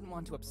 I wouldn't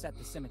want to upset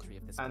the symmetry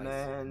of this And place.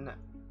 then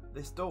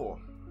this door.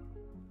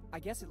 I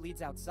guess it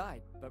leads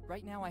outside, but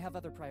right now I have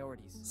other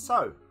priorities.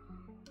 So,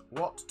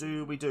 what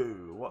do we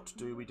do? What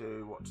do we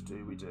do? What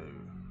do we do?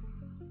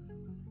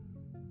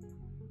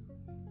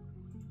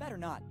 Better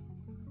not.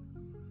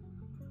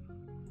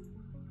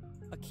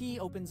 A key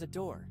opens a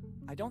door.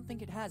 I don't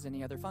think it has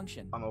any other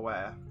function. I'm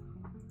aware.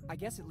 I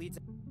guess it leads...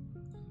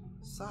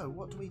 So,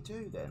 what do we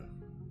do then?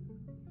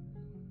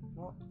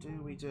 What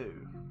do we do?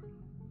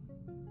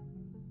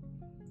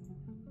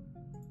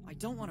 I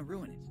don't want to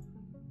ruin it.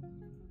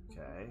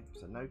 Okay,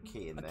 so no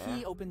key in A there.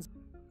 key opens...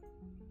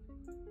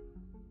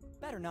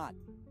 Better not.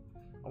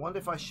 I wonder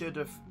if I should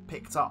have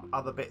picked up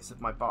other bits of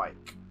my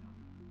bike.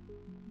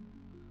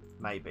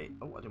 Maybe.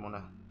 Oh, I didn't want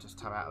to just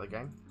tab out of the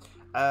game.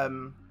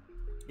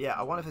 Yeah,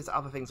 I wonder if there's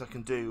other things I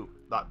can do.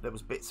 Like there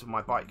was bits of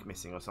my bike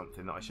missing or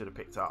something that I should have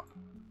picked up.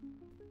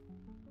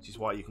 Which is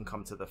why you can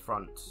come to the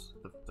front,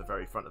 the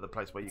very front of the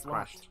place where you It's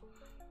crashed. locked.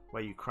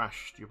 Where you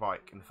crashed your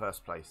bike in the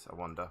first place, I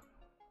wonder.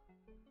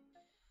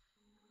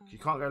 You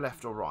can't go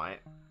left or right,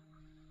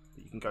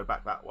 but you can go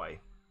back that way.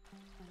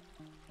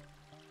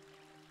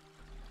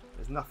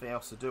 There's nothing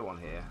else to do on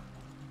here.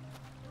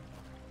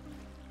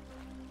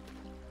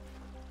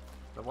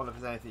 I wonder if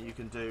there's anything you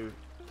can do.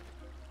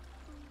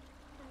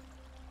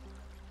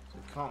 So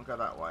we can't go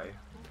that way.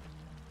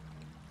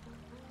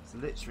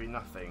 There's literally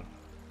nothing.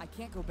 I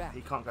can't go back.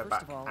 He can't go First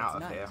back of all, out it's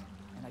of night, here.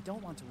 and I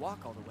don't want to walk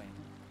all the way.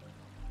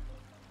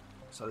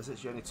 So there's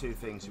literally only two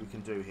things we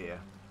can do here.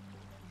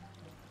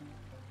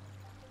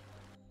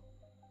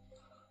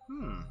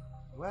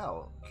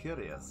 Well,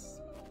 curious.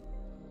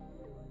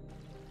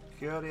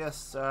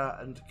 Curious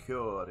and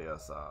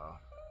curiouser.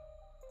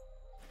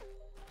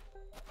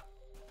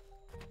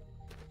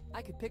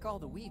 I could pick all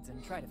the weeds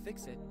and try to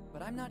fix it,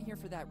 but I'm not here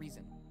for that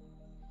reason.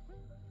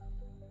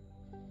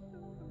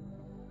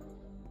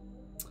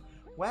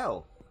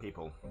 Well,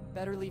 people,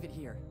 Better leave it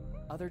here.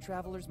 Other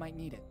travelers might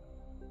need it.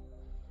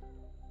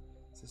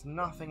 there's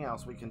nothing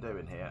else we can do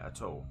in here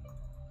at all.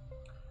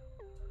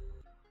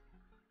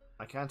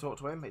 I can talk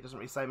to him, he doesn't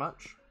really say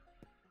much.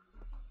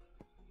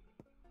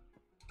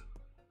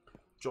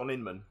 John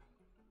Inman.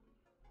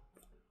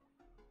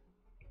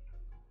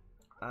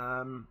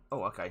 Oh,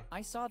 okay.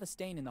 I saw the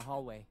stain in the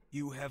hallway.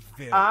 You have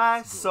very I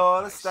good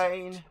saw the eyesight.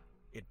 stain.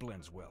 It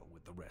blends well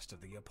with the rest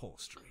of the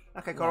upholstery.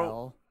 Okay, Coral.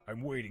 Well,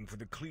 I'm waiting for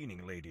the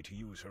cleaning lady to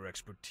use her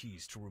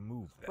expertise to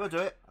remove that. We'll do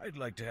it. I'd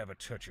like to have a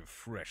touch of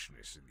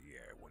freshness in the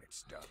air when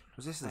it's done.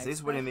 Resistance I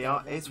is winning the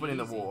expect that it's won't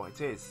winning be the easy. war.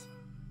 It is.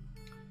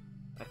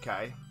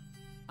 Okay.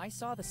 I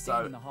saw the stain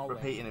So, in the hallway.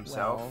 repeating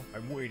himself. Well,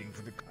 I'm waiting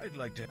for the... I'd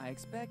like to... I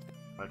expect...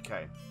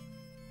 Okay.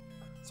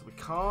 So we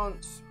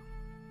can't.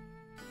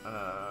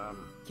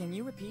 Can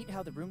you repeat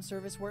how the room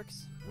service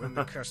works? When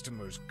the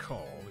customers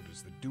call, it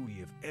is the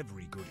duty of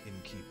every good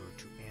innkeeper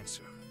to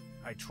answer.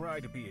 I try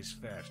to be as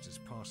fast as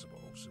possible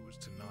so as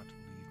to not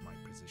leave my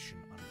position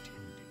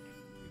unattended.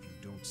 If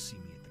you don't see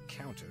me at the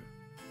counter,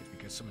 it's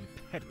because some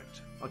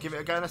impediment. I'll give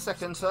it a go in a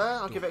second, sir.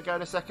 I'll give it a go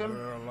in a second.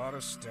 There are a lot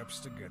of steps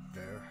to get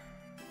there.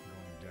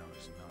 Going down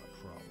is not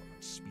a problem.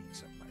 It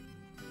speeds up my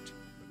movement.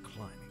 But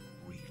climbing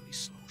really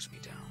slows me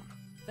down.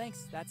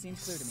 Thanks, that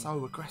seems clear to me.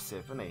 So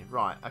aggressive, isn't he?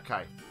 Right.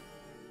 Okay.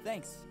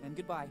 Thanks, and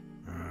goodbye.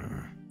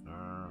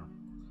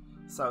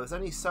 So there's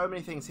only so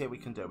many things here we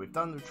can do. We've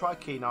tried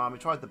Keenan, we've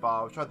tried the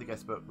bar, we've tried the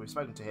guest book, we've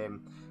spoken to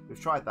him, we've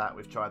tried that,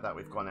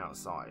 we've gone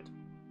outside.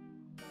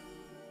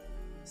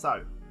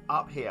 So,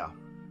 up here.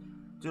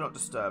 Do not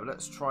disturb.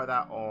 Let's try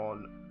that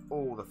on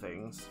all the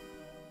things.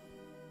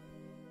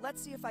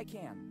 Let's see if I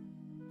can.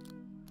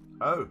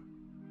 Oh.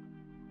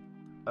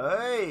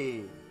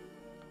 Hey.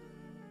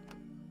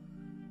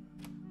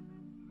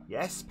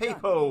 Yes,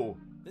 people.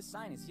 This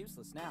sign is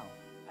useless now.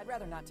 I'd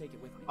rather not take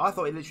it with me. I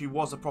thought it literally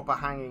was a proper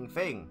hanging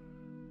thing.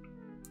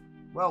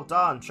 Well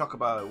done,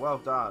 Chocobo. Well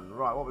done.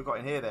 Right, what we got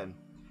in here then?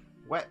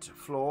 Wet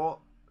floor,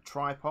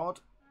 tripod,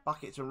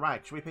 buckets and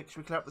rags. Should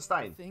we clear up the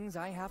stain? Things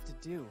I have to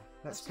do.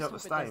 Let's just clear up the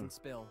hope it stain. doesn't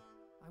spill.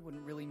 I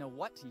wouldn't really know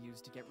what to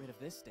use to get rid of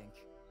this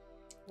stink.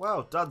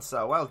 Well done,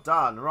 sir. Well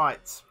done.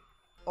 Right.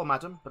 Or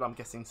madam, but I'm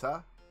guessing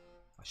sir.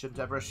 I shouldn't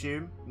ever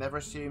assume. Never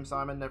assume,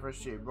 Simon. Never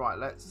assume. Right,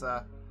 let's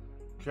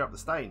clear up the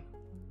stain.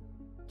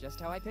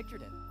 Just how I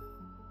pictured it.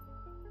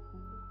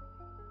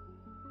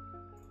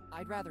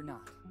 I'd rather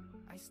not.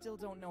 I still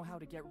don't know how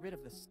to get rid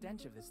of the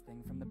stench of this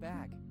thing from the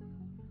bag.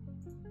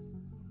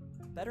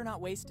 Better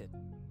not waste it.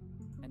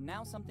 And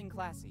now something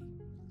classy.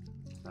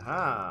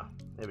 Aha.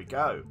 There we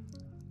go.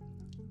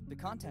 The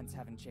contents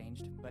haven't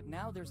changed, but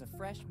now there's a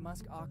fresh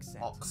musk ox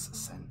scent. Ox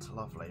scent.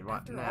 Lovely.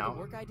 Right After all now. the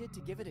work I did to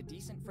give it a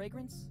decent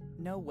fragrance?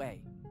 No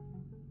way.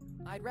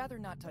 I'd rather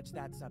not touch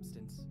that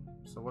substance.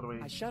 So what do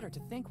we... I shudder to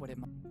think what it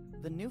might...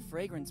 The new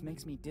fragrance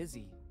makes me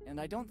dizzy,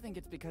 and I don't think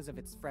it's because of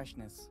its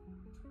freshness.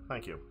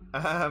 Thank you.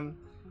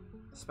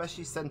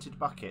 Specially scented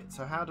bucket.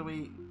 So how do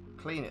we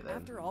clean it then?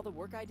 After all the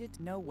work I did?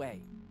 No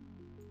way.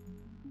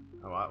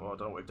 Alright, well I don't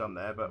know what we've done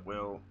there, but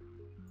we'll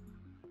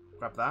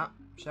grab that,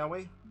 shall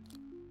we?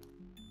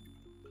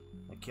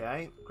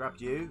 Okay, grabbed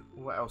you.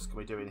 What else can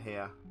we do in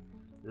here?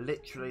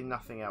 Literally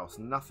nothing else.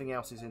 Nothing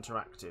else is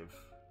interactive.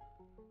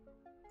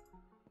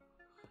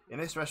 In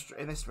this restaurant,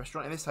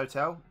 in this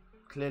hotel,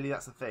 clearly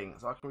that's the thing.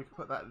 So we can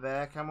put that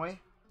there, can we?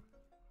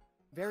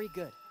 Very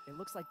good. It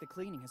looks like the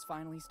cleaning has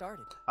finally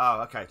started.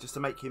 Oh, okay. Just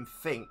to make him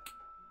think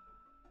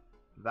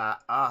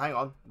that... hang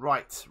on.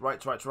 Right.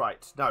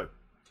 No.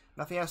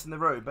 Nothing else in the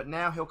room. But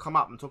now he'll come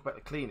up and talk about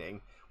the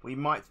cleaning. We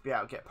might be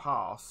able to get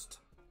past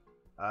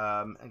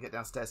and get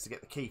downstairs to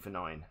get the key for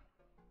 9.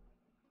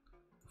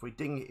 If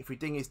we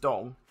ding his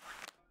dong,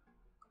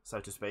 so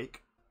to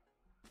speak.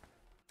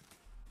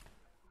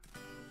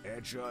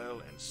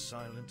 Agile and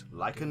silent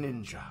Like a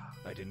ninja.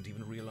 I didn't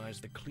even realize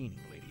the cleaning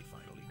lady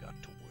finally got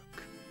to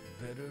work.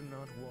 Better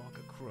not walk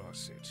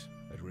across it.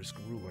 I'd risk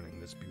ruining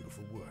this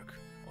beautiful work.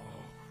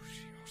 Oh,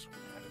 she also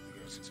added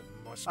the essence of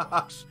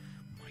muskox.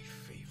 My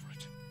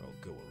favorite. I'll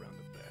go around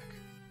the back.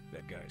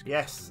 That guy's gonna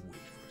have to wait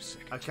for a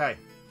second.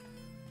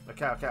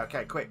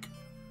 Okay, quick.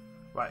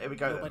 Right, here we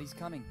go. Nobody's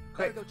coming.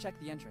 Quick. Better go check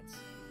the entrance.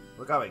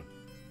 We're going.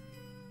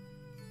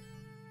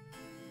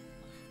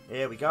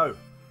 Here we go.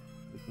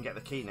 We can get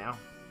the key now.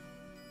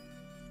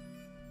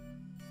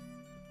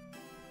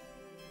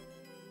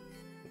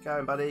 Keep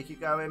going, buddy.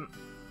 Keep going.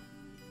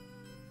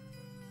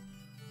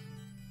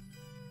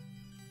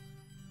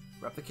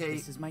 Grab the key.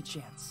 This is my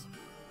chance.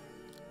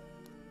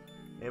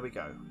 Here we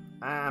go.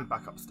 And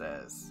back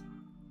upstairs.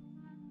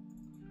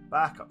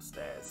 Back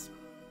upstairs.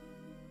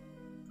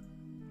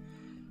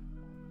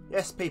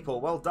 Yes,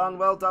 people. Well done,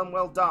 well done,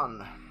 well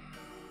done.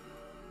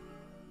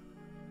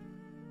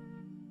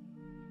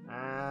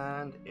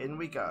 And in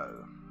we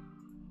go.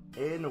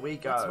 In we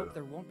go. Let's hope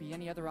there won't be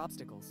any other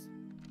obstacles.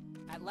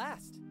 At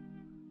last!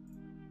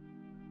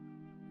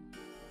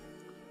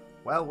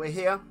 Well, we're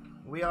here.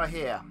 We are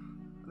here.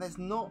 There's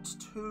not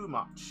too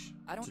much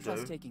I don't to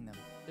trust do. taking them.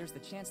 There's the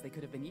chance they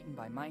could have been eaten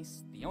by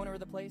mice, the owner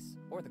of the place,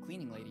 or the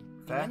cleaning lady.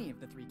 Fair. In any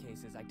of the 3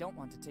 cases, I don't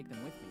want to take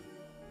them with me.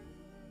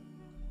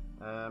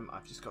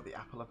 I've just got the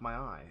apple of my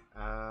eye.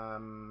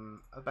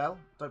 A bell?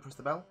 Don't press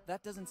the bell.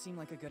 That doesn't seem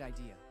like a good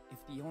idea. If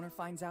the owner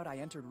finds out I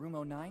entered room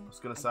 09, I was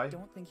gonna I say.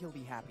 don't think he'll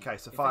be happy. Okay,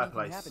 so if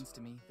fireplace. anything happens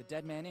to me, the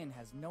Dead Man Inn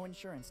has no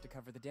insurance to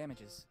cover the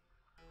damages.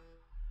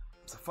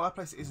 So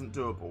fireplace isn't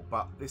doable,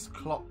 but this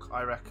clock,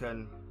 I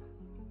reckon,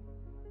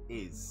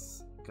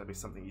 is going to be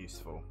something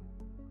useful.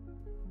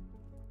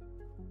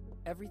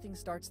 Everything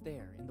starts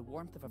there, in the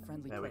warmth of a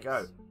friendly There we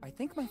place. go. I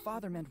think my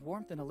father meant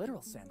warmth in a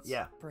literal sense.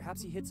 Yeah.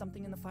 Perhaps he hid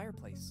something in the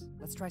fireplace.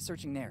 Let's try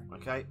searching there.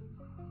 Okay.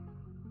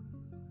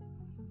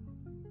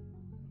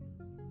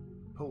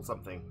 Pull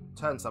something,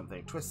 turn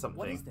something, twist something.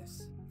 What is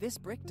this? This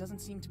brick doesn't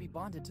seem to be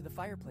bonded to the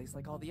fireplace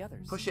like all the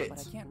others. Push it. But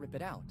I can't rip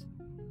it out.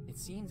 It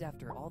seems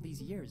after all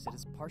these years it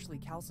is partially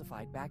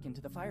calcified back into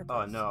the fireplace.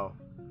 Oh no.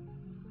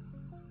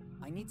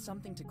 I need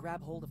something to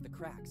grab hold of the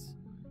cracks.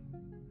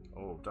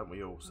 Oh, don't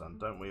we all, son?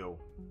 Don't we all?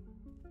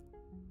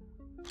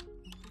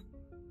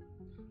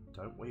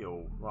 Don't we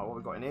all? Right, what have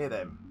we got in here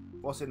then?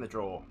 What's in the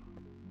drawer?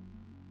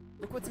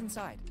 Look what's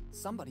inside.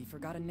 Somebody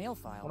forgot a nail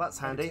file. Well, that's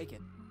Better handy. Take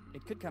it.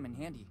 It could come in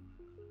handy.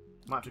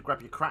 Might have to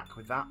grab your crack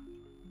with that.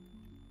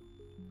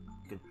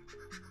 You can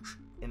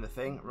in the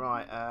thing.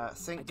 Right,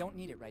 sink. I don't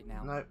need it right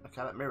now. No,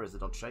 okay, that mirror's a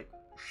dodge shape.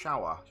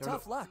 Shower. Shall we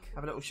Tough luck.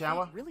 have a little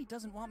shower? It really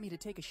doesn't want me to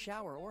take a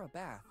shower or a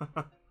bath.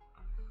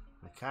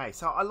 Okay,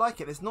 so I like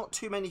it. There's not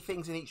too many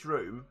things in each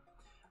room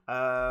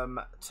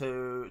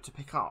to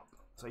pick up.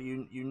 So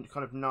you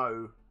kind of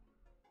know.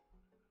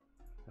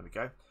 There we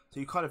go. So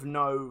you kind of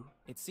know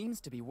It seems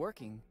to be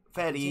working.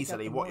 fairly Take out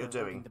easily the what you're motor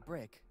holding doing. The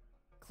brick.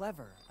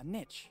 Clever. A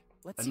niche.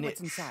 Let's A see what's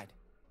niche. inside.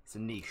 It's a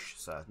niche,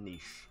 sir.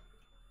 Niche.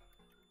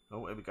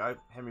 Oh, here we go.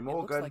 Henry It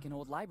Morgan. looks like an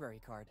old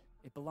library card.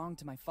 It belonged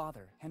to my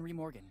father, Henry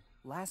Morgan.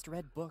 Last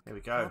read book. Here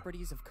we go.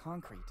 Properties of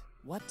concrete.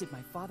 What did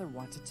my father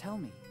want to tell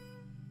me?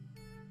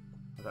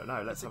 I don't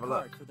know. Let's It's have a a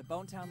card look. for the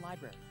Bonetown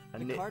Library. A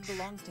The card niche.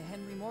 belongs to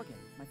Henry Morgan,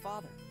 my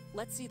father.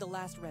 Let's see the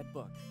last read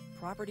book.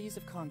 Properties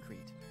of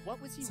concrete. What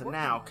was he So working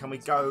now, on can in we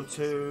his go final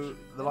to research?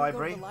 the Better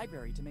library? Go to the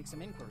library to make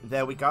some inquiries.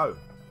 There we go.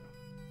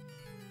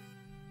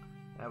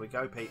 There we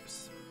go,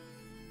 peeps.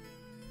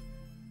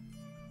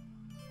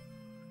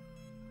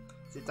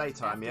 Is it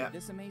daytime After yet?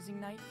 this amazing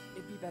night,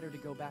 it'd be better to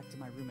go back to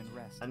my room and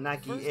rest. A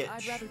naggy First, itch.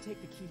 I'd rather take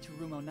the key to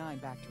room 09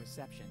 back to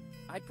reception.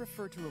 I'd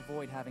prefer to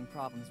avoid having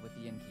problems with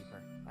the innkeeper.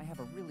 I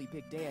have a really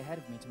big day ahead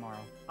of me tomorrow.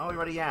 Oh, we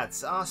already had.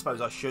 I suppose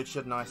I should,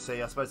 shouldn't I?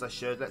 See, I suppose I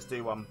should. Let's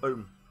do one.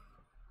 Boom.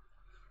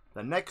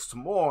 The next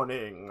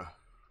morning.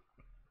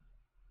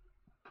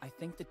 I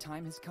think the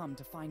time has come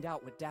to find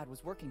out what Dad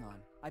was working on.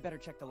 I better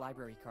check the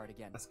library card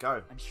again. Let's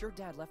go. I'm sure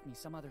Dad left me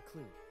some other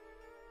clue.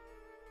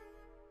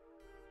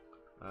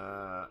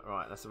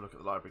 Right, let's have a look at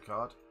the library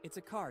card. It's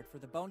a card for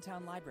the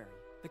Bonetown Library.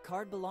 The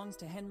card belongs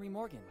to Henry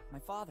Morgan, my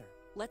father.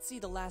 Let's see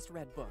the last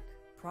read book.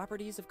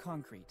 Properties of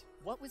concrete.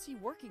 What was he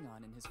working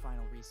on in his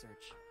final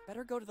research?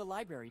 Better go to the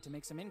library to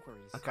make some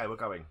inquiries. Okay, we're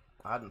going.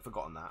 I hadn't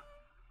forgotten that.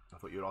 I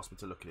thought you would ask me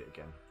to look at it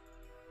again.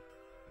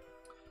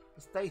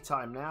 It's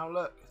daytime now.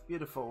 Look, it's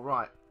beautiful.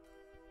 Right.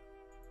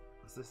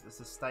 Is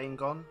the stain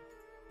gone?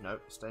 No,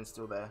 the stain's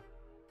still there.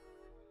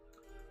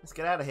 Let's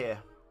get out of here.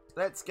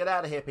 Let's get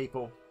out of here,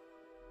 people.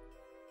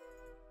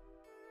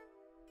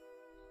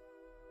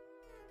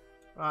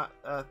 Right,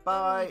 Better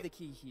bye. leave the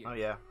key here. Oh,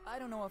 yeah. I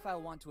don't know if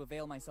I'll want to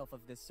avail myself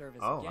of this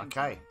service Oh, again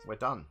okay. tonight. We're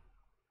done.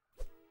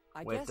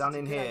 I We're guess done it's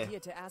in a good here. idea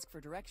to ask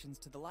for directions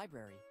to the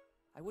library.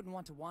 I wouldn't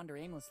want to wander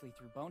aimlessly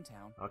through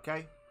Bonetown.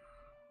 Okay.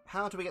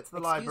 How do we get to the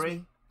Excuse library?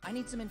 me, I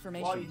need some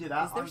information. While you do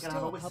that, Is there I'm gonna still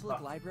have a a whisper.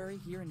 public library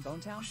here in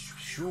Bonetown?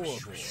 Sure, boy.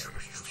 It's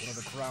one of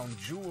the crown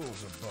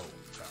jewels of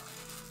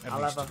Bonetown. At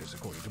I'll least have it is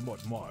according to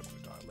what Margaret,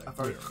 our I'm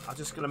librarian.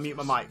 just going to mute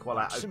my mic while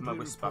I open Simply my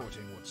whisper.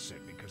 reporting what's said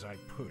because I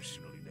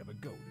personally never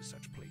go to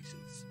such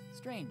places.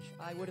 Strange.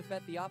 I would have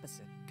bet the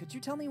opposite. Could you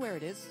tell me where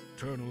it is?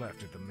 Turn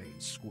left at the main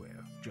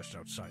square, just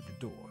outside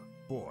the door.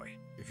 Boy,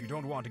 if you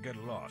don't want to get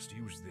lost,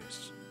 use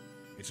this.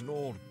 It's an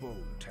old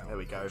Bonetown There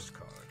we go.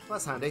 postcard.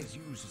 That's handy. It was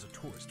used as a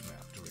tourist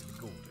map during the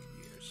golden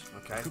years.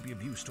 Okay. It could be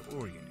of use to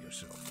orient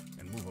yourself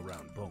and move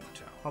around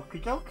Bonetown.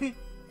 Okie dokie.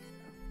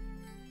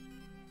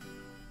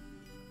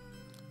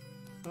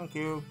 Thank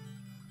you.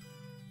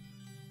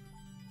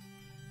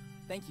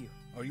 Thank you.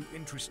 Are you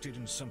interested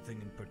in something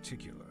in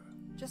particular?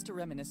 Just to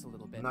reminisce a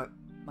little bit. No.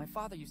 My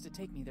father used to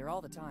take me there all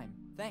the time.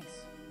 Thanks.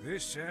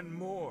 This and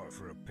more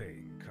for a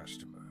paying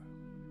customer.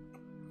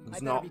 I He's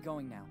better not. be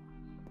going now.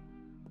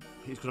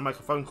 He's going to make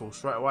a phone call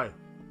straight away.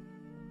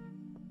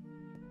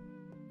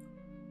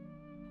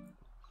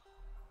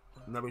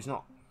 No, he's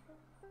not.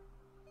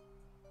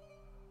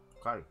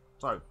 Okay,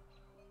 so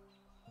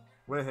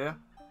we're here,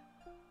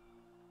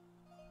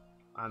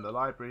 and the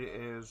library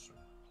is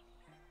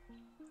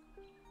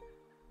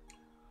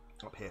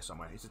up here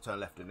somewhere. He said turn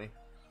left, didn't he?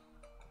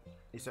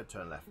 He said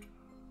turn left.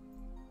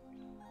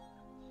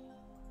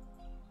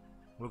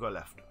 We'll go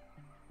left.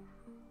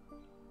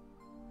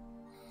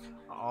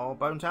 Oh,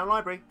 Bonetown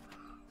Library.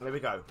 There we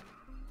go.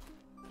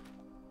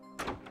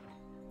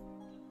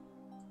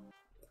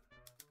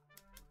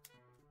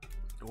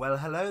 Well,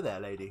 hello there,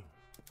 lady.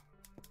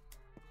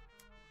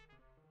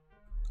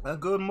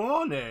 Good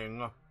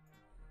morning.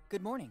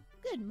 Good morning.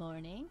 Good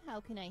morning. How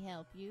can I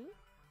help you?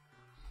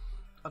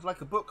 I'd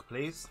like a book,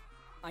 please.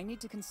 I need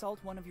to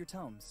consult one of your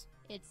tomes.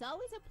 It's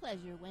always a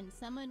pleasure when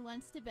someone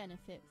wants to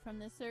benefit from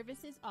the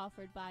services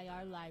offered by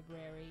our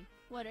library.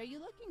 What are you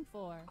looking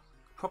for?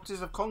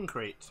 Properties of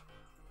concrete.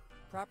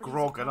 Properties of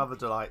Grog and other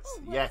concrete. delights.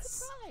 Oh, what a Yes.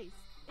 surprise!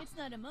 It's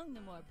not among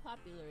the more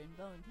popular in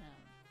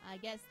Bonetown. I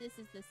guess this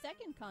is the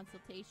second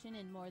consultation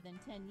in more than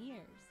 10 years.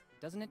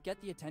 Doesn't it get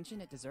the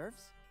attention it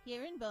deserves?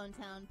 Here in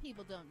Bonetown,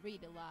 people don't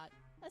read a lot,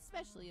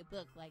 especially a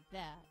book like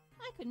that.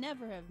 I could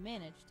never have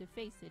managed to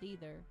face it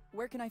either.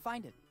 Where can I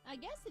find it? I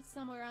guess it's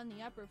somewhere on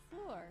the upper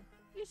floor.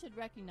 You should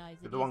recognize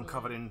it The one easily.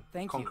 covered in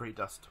Thank you. concrete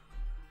dust.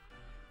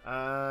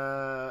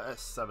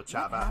 Let's have a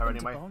chat What about her happened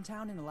anyway. to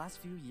Bonetown in the last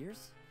few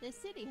years? The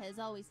city has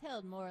always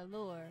held more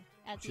allure.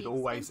 At Should the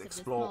always expense of the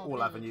explore small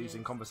all avenues villages,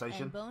 in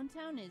conversation. And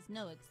Bonetown is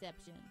no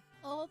exception.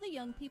 All the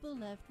young people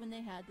left when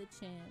they had the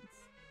chance,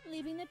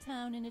 leaving the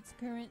town in its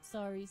current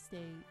sorry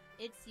state.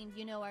 It seems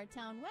you know our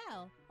town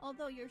well,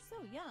 although you're so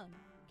young.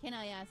 Can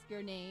I ask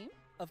your name?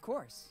 Of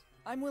course.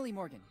 I'm Willy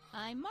Morgan.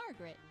 I'm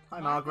Margaret. Hi,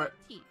 Margaret.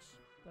 Teach.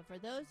 But for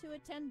those who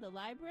attend the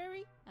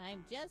library,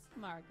 I'm just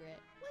Margaret.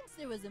 Once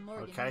there was a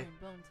Morgan Okay. here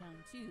in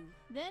Bonetown, too.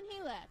 Then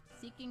he left,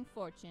 seeking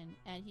fortune,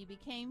 and he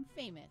became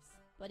famous.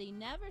 But he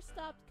never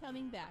stopped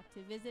coming back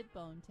to visit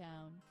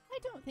Bonetown. I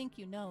don't think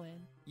you know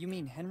him. You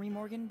mean Henry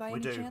Morgan by We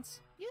any do.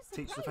 chance? You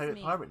Teach the surprise favourite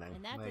me, pirate name.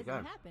 and that There you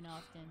doesn't go. happen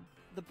often.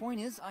 The point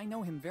is, I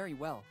know him very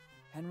well.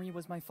 Henry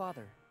was my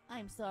father.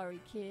 I'm sorry,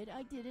 kid.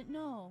 I didn't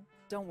know.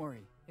 Don't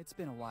worry, it's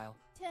been a while.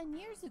 10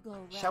 years ago,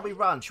 right? Shall we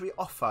run? Shall we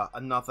offer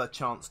another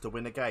chance to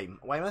win a game?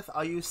 Weymouth,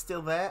 are you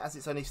still there? As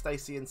it's only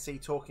Stacey and C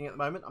talking at the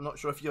moment. I'm not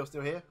sure if you're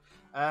still here.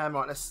 Right,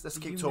 let's Do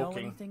keep you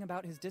talking. know anything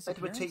about his Let me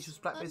disappearance? teach us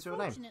Blackbeard's real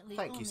name. Unfortunately,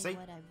 Thank you, only C.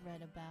 what I've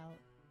read about.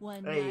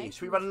 One Hey, night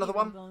should we he run was another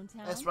here in one?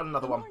 Bonetown. Let's run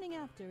another The one. morning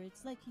after,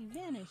 it's like he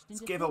vanished into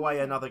Let's give thin away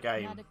air. another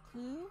game. Not a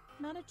clue,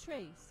 not a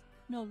trace.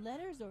 No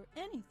letters or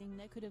anything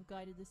that could have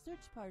guided the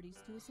search parties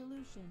to a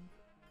solution.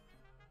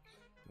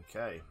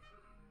 Okay.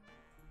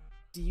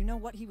 Do you know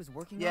what he was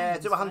working on? Yeah,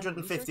 in do his final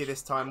 150 research?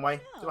 this time, Way.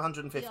 No, Do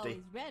 150. He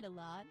always read a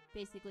lot,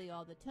 basically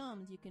all the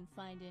tomes you can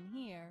find in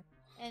here.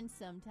 And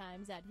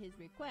sometimes, at his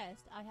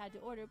request, I had to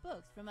order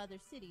books from other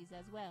cities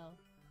as well.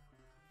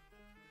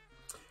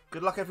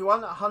 Good luck,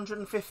 everyone.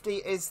 150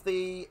 is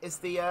the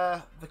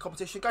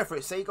competition. Go for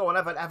it, C. Go on,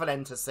 have an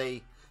enter,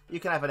 C. You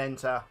can have an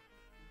enter.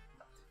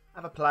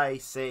 Have a play,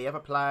 C. Have a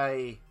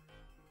play.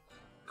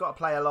 Got to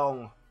play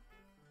along.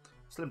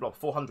 Slim Blob,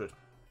 400.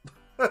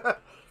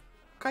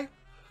 Okay.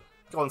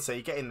 Go on,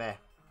 C. Get in there.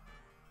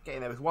 Get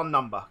in there with one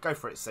number. Go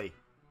for it, C.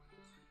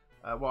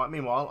 Well,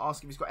 meanwhile,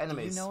 ask if he's got Do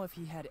enemies. you know if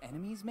he had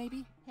enemies,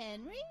 maybe?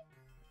 Henry?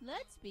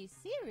 Let's be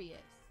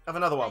serious. Have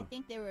another I one.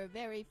 think there were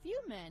very few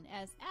men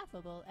as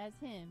affable as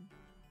him.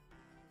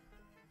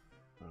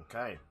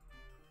 Okay.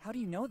 How do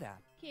you know that?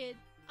 Kid,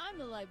 I'm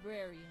the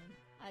librarian.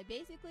 I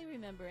basically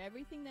remember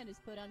everything that is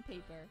put on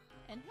paper.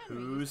 And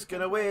Henry Who's used to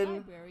gonna come to the win?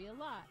 library a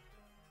lot.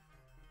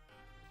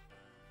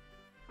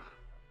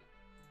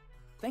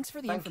 Thanks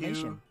for the Thank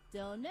information. you.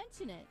 Don't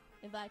mention it.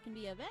 If I can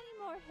be of any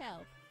more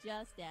help,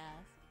 just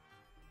ask.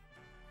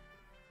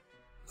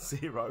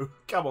 0.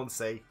 Come on,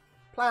 C.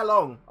 Play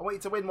along. I want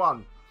you to win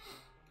one.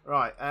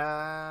 Right.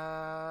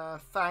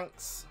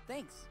 Thanks.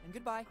 Thanks, and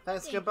goodbye.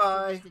 Thanks. Thank you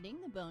Goodbye. for visiting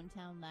the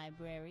Bonetown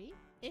Library.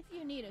 If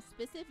you need a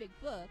specific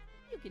book,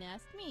 you can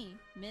ask me,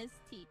 Miss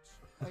Teach,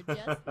 or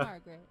just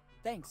Margaret.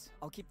 Thanks,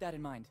 I'll keep that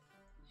in mind.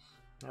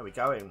 There we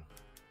going.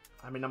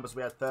 How many numbers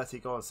we had? 30.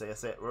 Go on, C.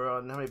 That's it. We're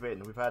on. How many been?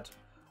 We've had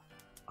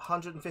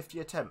 150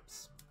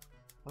 attempts.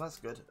 Well, that's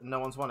good. No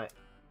one's won it.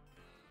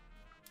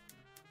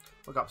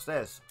 We'll go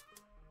upstairs.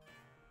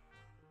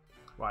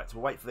 Right. So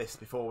we'll wait for this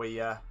before we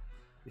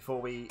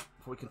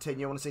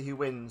continue. I want to see who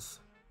wins.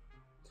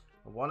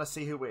 I want to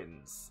see who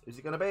wins. Who's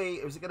it going to be?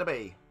 Who's it going to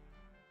be?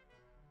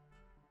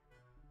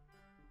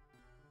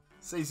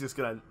 C's just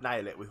going to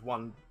nail it with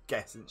one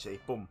guess, isn't she?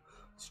 Boom.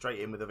 Straight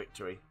in with a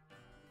victory.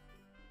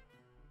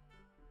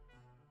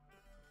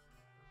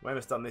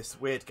 Weymouth's done this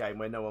weird game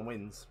where no one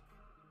wins.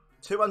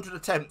 200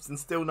 attempts and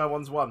still no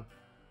one's won.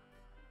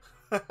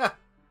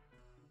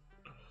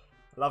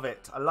 Love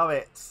it. I love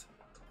it.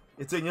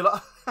 You're doing your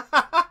lot.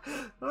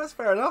 Well, that's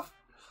fair enough.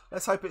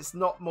 Let's hope it's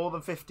not more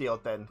than 50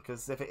 odd then,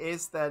 because if it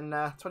is, then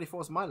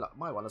 24 is my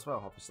one as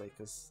well, obviously,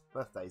 because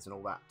birthdays and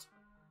all that.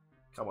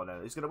 Come on then,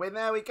 who's going to win?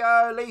 There we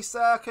go,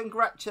 Lisa.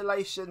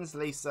 Congratulations,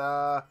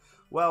 Lisa.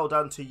 Well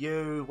done to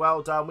you.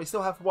 Well done. We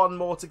still have one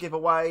more to give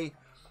away.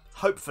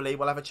 Hopefully,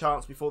 we'll have a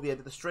chance before the end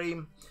of the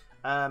stream.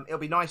 It'll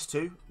be nice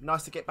to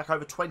get back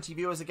over 20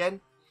 viewers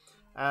again.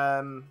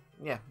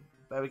 Yeah,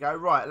 there we go.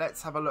 Right,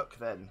 let's have a look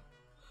then.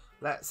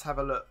 Let's have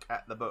a look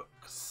at the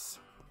books.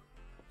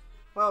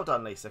 Well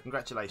done, Lisa.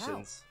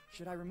 Congratulations. How?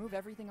 Should I remove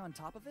everything on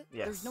top of it?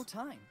 Yes. There's no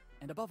time.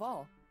 And above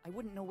all, I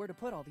wouldn't know where to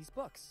put all these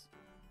books.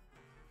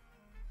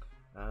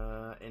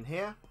 In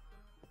here?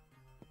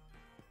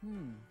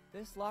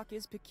 This lock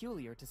is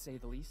peculiar, to say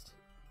the least.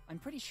 I'm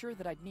pretty sure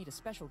that I'd need a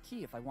special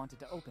key if I wanted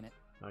to open it.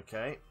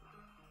 Okay.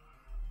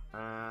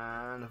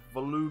 And a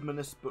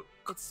voluminous book.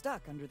 It's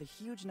stuck under the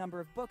huge number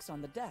of books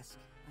on the desk.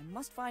 I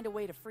must find a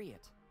way to free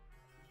it.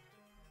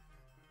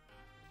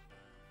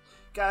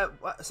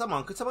 Could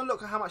someone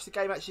look at how much the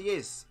game actually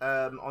is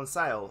on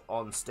sale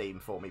on Steam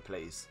for me,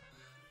 please?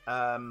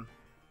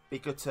 Be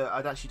good to.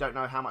 I actually don't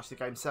know how much the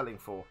game's selling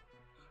for.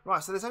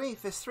 Right, so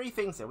there's 3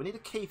 things here. We need a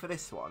key for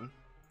this one,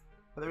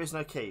 but there is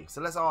no key. So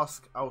let's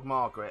ask old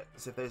Margaret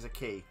if there's a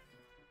key.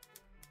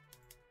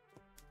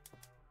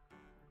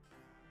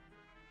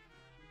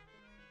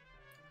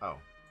 Oh.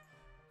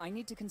 I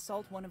need to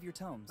consult one of your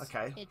tomes.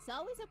 Okay. It's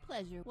always a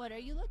pleasure. What are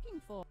you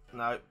looking for?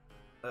 No.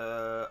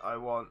 I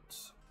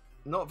want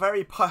not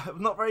very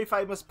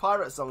famous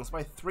pirate songs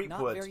by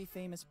Threepwood. Not very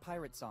famous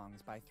pirate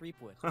songs by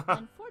Threepwood.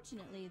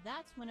 Unfortunately,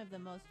 that's one of the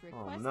most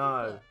requested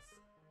no. books.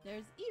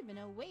 There's even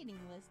a waiting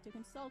list to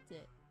consult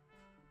it.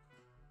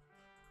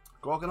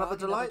 Grog and Other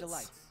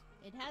Delights?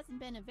 It hasn't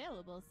been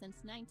available since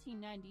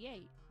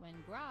 1998, when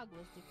grog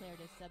was declared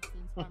a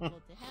substance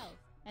harmful to health,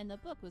 and the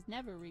book was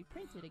never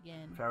reprinted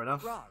again. Fair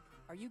enough. Grog,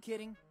 are you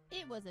kidding?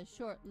 It was a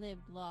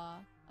short-lived law,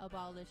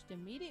 abolished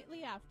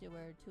immediately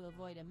afterward to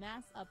avoid a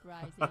mass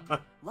uprising.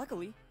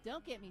 Luckily.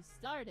 Don't get me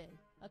started.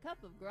 A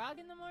cup of grog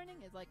in the morning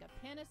is like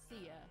a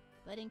panacea.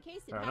 But in case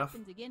it Fair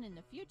happens enough. again in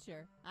the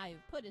future, I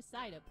have put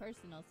aside a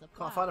personal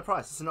supply. Can't find a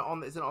price. Is it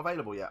not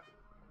available yet?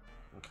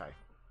 Okay.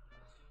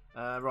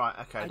 Right,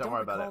 okay, don't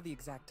worry about it. The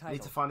exact title.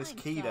 Need to find this I'm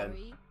key sorry,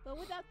 then. but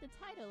without the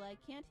title, I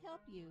can't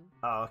help you.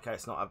 Oh, okay,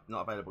 it's not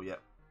available yet.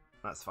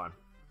 That's fine.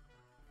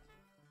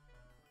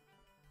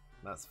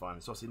 That's fine.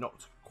 It's obviously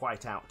not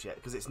quite out yet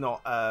because it's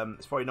not.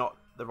 It's probably not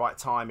the right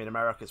time in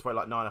America. It's probably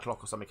like 9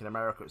 o'clock or something in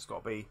America. It's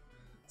got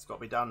to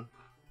be done,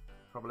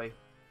 probably,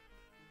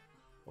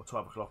 or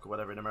 12 o'clock or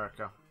whatever in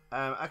America.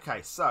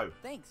 Okay, so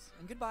Thanks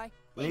and goodbye.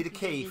 we need a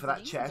key for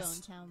that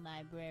chest. Bonetown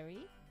Library.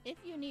 If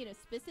you need a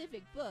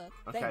specific book,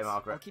 Okay, Thanks.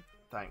 Margaret. I'll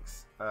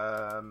Thanks.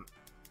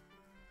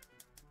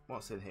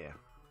 What's in here?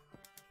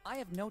 I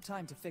have no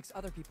time to fix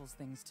other people's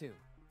things too.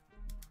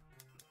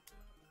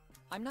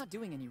 I'm not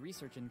doing any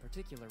research in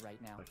particular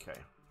right now. Okay.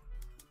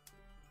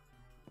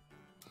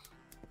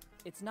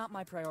 It's not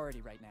my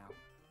priority right now.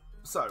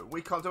 So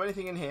we can't do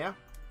anything in here.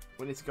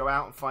 We need to go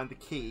out and find the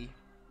key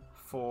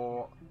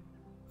for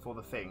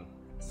the thing.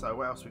 So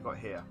what else we got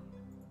here?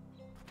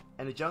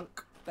 Any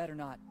junk? Better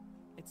not.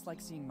 It's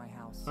like seeing my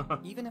house.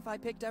 Even if I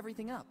picked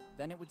everything up,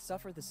 then it would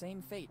suffer the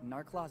same fate in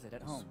our closet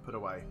at home. Put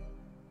away.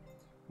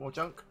 More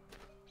junk?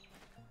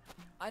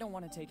 I don't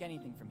want to take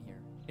anything from here.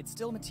 It's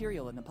still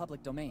material in the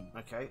public domain.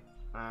 Okay.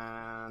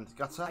 And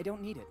gutter? I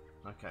don't need it.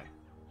 Okay.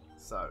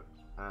 So,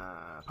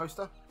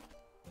 poster?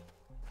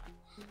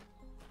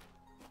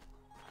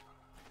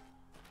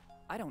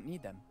 I don't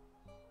need them.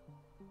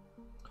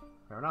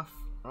 Fair enough.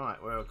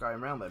 Right, we're going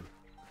round them.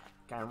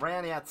 Going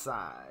round the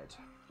outside.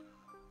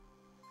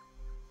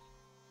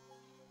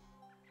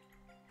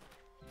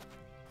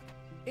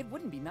 It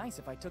wouldn't be nice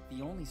if I took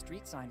the only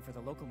street sign for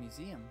the local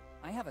museum.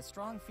 I have a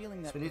strong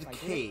feeling that So we need if a I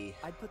key. did,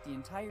 I'd put the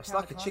entire It's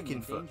town like a economy chicken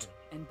in foot. danger.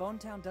 And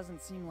Bonetown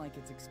doesn't seem like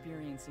it's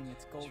experiencing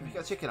its Should golden we get a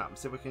age. chicken up and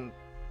see if we can...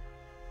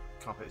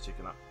 Can't put the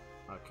chicken up.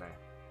 Okay.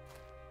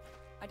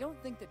 I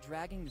don't think that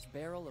dragging this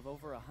barrel of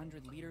over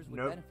 100 liters would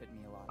Nope. benefit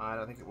me a lot. I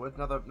don't think it would.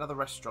 Another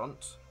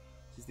restaurant.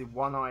 This is the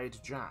One-Eyed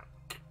Jack.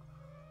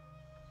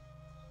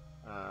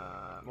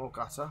 More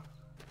gutter.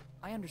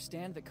 I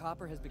understand that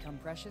copper has become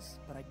precious,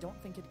 but I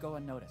don't think it'd go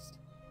unnoticed.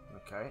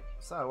 Okay.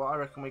 So I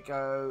reckon we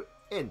go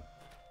in.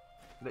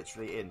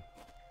 Literally in.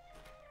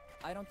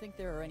 I don't think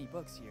there are any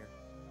books here.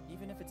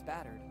 Even if it's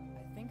battered,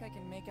 I think I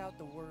can make out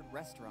the word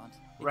restaurant.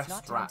 It's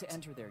not time to Restaurant.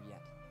 enter there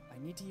yet.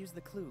 I need to use the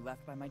clue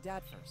left by my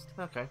dad first.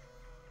 Okay.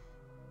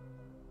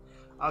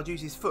 I'll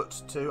use his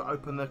foot to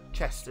open the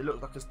chest. It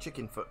looks like a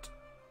chicken foot.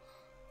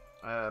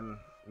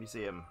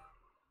 Museum.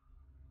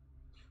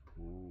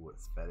 Ooh,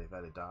 it's very,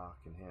 very dark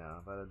in here.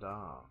 Very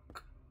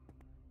dark.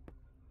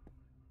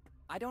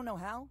 I don't know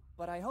how,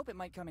 but I hope it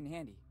might come in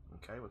handy.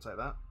 Okay, we'll take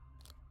that.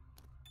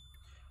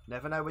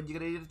 Never know when you're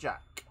going to need a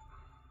jack.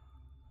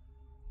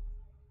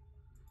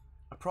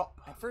 A prop.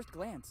 At first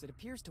glance, it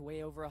appears to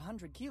weigh over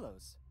 100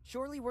 kilos.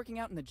 Surely working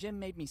out in the gym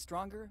made me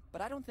stronger,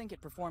 but I don't think it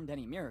performed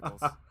any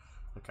miracles.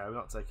 Okay, we're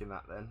not taking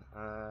that then.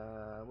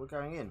 We're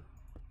going in.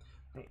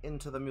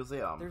 Into the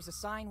museum. There's a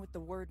sign with the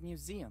word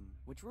museum,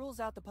 which rules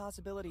out the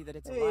possibility that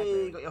it's a Hey,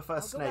 library. you got your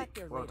first I'll go back snake.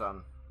 there Well later.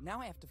 done. Now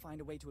I have to find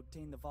a way to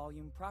obtain the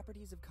volume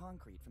Properties of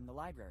Concrete from the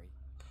library.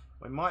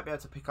 We might be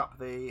able to pick up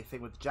the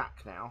thing with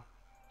Jack now.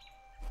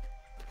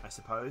 I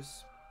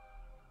suppose.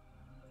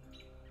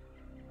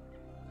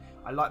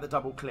 I like the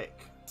double click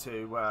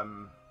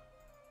to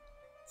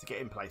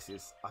get in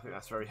places. I think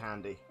that's very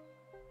handy.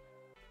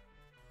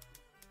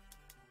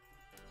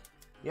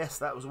 Yes,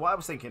 that was what I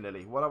was thinking,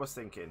 Lily. What I was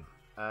thinking.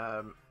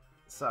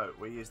 So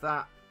we use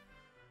that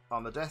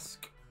on the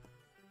desk.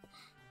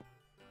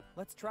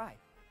 Let's try.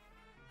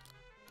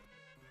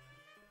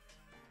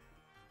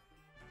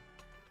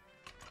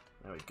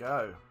 There we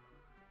go.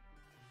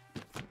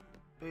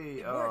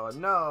 It Oh worked.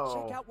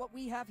 no! Check out what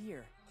we have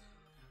here.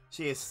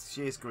 She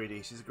is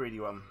greedy. She's a greedy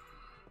one.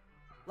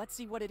 Let's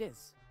see what it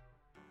is.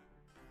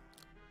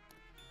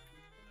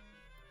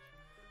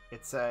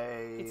 It's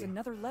It's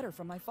another letter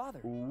from my father.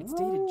 It's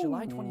dated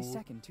July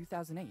 22nd,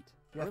 2008.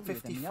 Yeah, Earlier than the other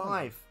 55,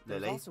 one.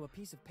 There's Lily. also a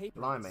piece of paper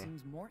Blimey. that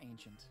seems more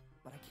ancient,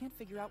 but I can't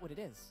figure out what it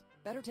is.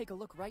 Better take a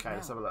look right Okay, now.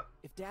 let's have a look.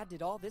 If Dad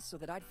did all this so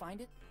that I'd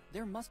find it,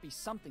 there must be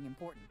something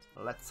important.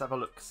 Let's have a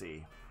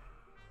look-see.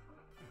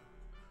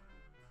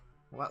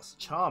 Well, that's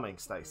charming,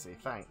 Stacey.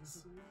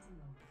 Thanks.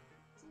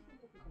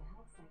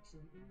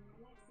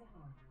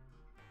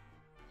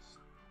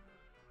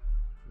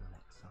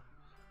 Alexa.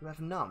 You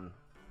have none.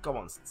 Go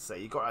on, see.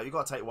 You got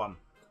to take one.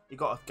 You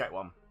got to get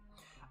one.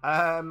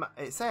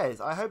 It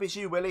says, I hope it's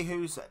you, Willy,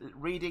 who's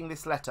reading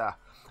this letter.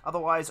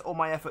 Otherwise, all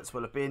my efforts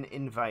will have been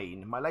in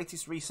vain. My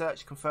latest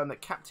research confirmed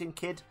that Captain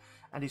Kidd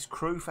and his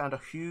crew found a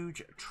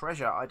huge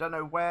treasure. I don't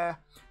know where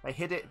they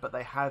hid it, but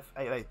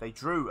they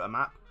drew a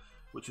map,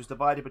 which was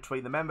divided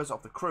between the members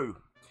of the crew.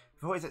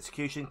 Before his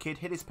execution, Kidd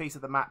hid his piece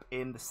of the map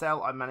in the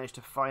cell. I managed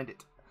to find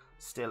it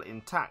still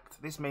intact.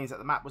 This means that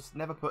the map was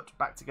never put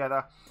back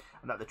together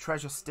and that the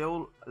treasure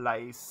still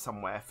lays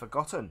somewhere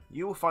forgotten.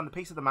 You will find the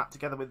piece of the map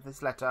together with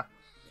this letter.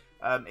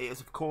 It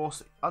is, of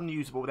course,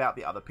 unusable without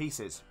the other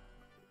pieces.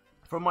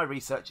 From my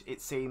research, it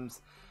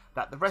seems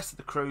that the rest of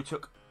the crew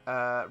took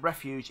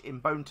refuge in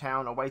Bone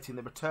Town, awaiting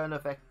the return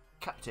of their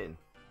captain.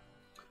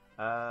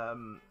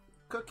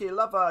 Cookie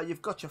Lover,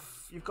 you've got your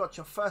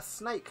first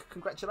snake.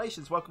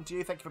 Congratulations! Welcome to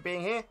you. Thank you for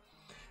being here.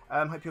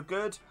 Hope you're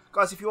good,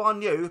 guys. If you are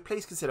new,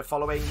 please consider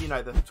following. You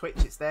know the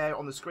Twitch; it's there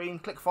on the screen.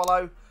 Click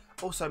follow.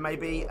 Also,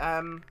 maybe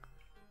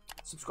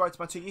subscribe to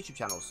my 2 YouTube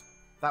channels.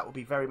 That would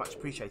be very much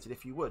appreciated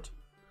if you would.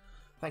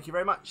 Thank you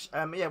very much.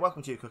 Yeah,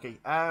 welcome to you, Cookie.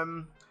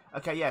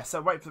 Okay, yeah, so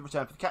wait for the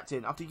return for the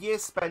captain. After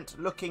years spent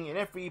looking in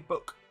every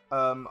book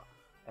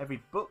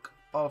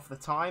of the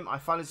time, I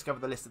finally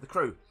discovered the list of the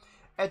crew.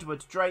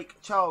 Edward Drake,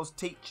 Charles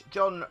Teach,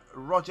 John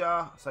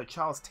Roger, so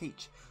Charles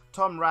Teach,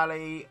 Tom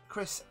Raleigh,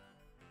 Chris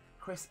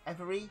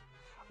Every,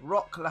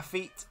 Rock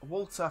Lafitte,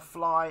 Walter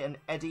Fly, and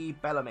Eddie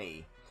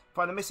Bellamy.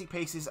 Find the missing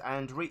pieces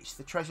and reach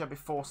the treasure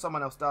before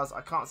someone else does.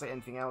 I can't say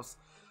anything else.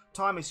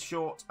 Time is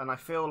short, and I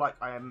feel like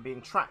I am being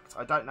tracked.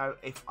 I don't know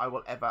if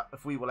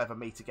we will ever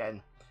meet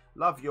again.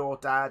 Love, your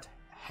dad,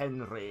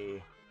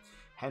 Henry.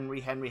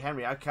 Henry.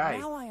 Okay.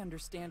 Now I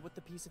understand what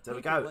the piece of There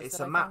we paper go. was It's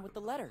that a I map. found with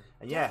the letter.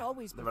 And Dad yeah,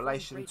 always the performed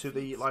relation great to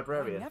the feats.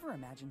 librarian. I never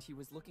imagined he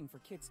was looking for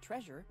Kidd's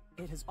treasure.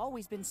 It has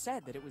always been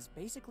said that it was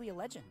basically a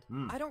legend.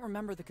 I don't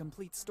remember the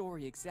complete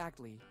story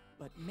exactly,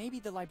 but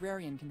maybe the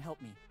librarian can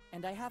help me.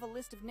 And I have a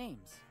list of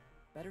names.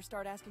 Better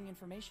start asking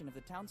information of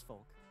the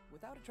townsfolk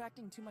without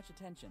attracting too much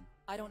attention.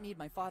 I don't need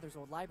my father's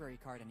old library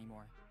card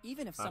anymore.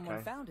 Even if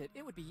someone found it,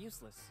 it would be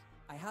useless.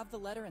 I have the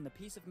letter and the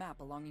piece of map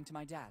belonging to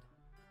my dad.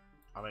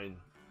 I mean,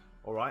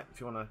 alright, if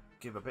you want to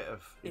give a bit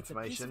of It's a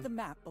piece of the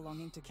map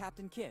belonging to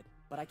Captain Kidd,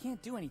 but I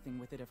can't do anything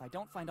with it if I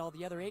don't find all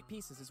the other 8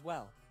 pieces as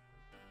well.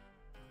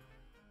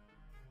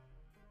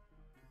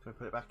 Can we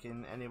put it back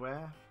in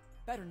anywhere?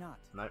 Better not.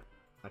 No.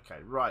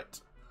 Okay, right.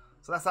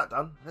 So that's that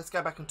done. Let's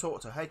go back and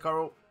talk to her. Hey,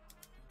 Coral.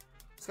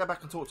 Let's go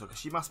back and talk to her, because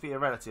she must be a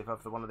relative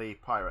of one of the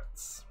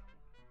pirates.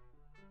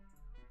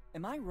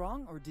 Am I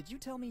wrong, or did you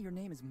tell me your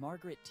name is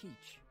Margaret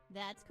Teach?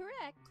 That's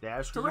correct. Yeah,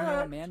 that's Do you know a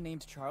correct. man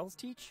named Charles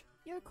Teach?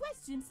 Your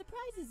question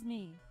surprises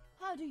me.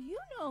 How do you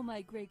know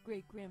my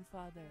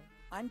great-great-grandfather?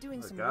 I'm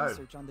doing There we some go.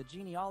 research on the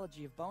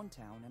genealogy of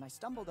Bonetown, and I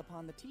stumbled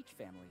upon the Teach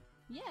family.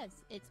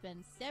 Yes, it's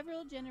been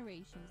several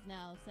generations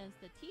now since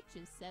the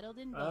Teaches settled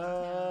in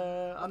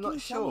Bonetown. I'm What not can you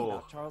tell me sure.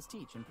 about Charles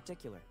Teach in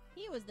particular?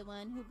 He was the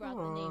one who brought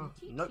the name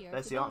Teach Nope, here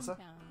that's to the answer.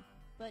 Bonetown.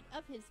 But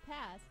of his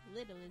past,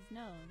 little is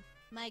known.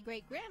 My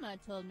great-grandma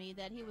told me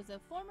that he was a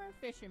former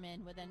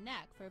fisherman with a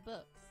knack for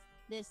books.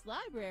 This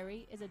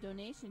library is a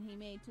donation he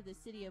made to the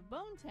city of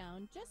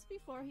Bonetown just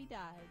before he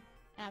died.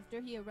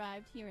 After he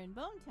arrived here in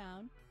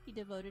Bonetown, he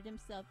devoted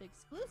himself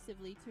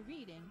exclusively to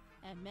reading,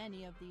 and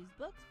many of these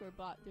books were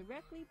bought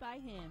directly by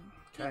him.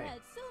 Okay. He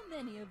had so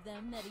many of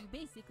them that he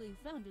basically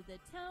founded the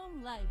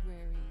town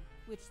library,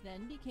 which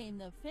then became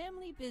the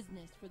family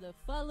business for the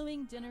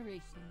following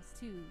generations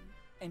too.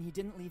 And he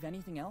didn't leave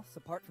anything else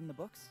apart from the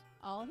books?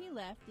 All he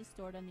left is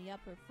stored on the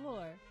upper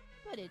floor,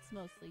 but it's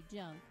mostly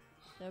junk.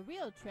 The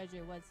real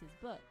treasure was his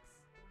books.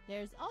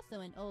 There's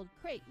also an old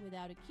crate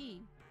without a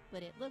key,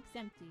 but it looks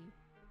empty.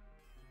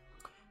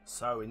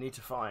 So we need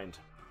to find.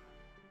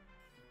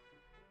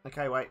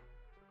 Okay, wait.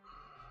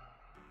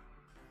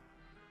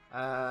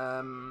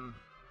 Well,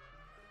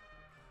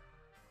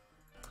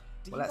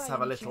 Do you let's by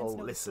have a any chance little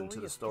know listen to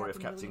the story of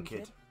Captain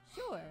William Kidd.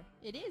 Sure,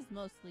 it is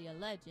mostly a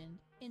legend.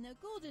 In the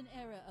golden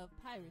era of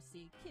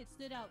piracy, Kidd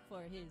stood out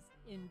for his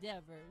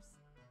endeavors,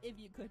 if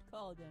you could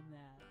call them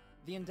that.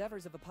 The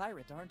endeavors of a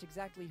pirate aren't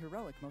exactly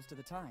heroic most of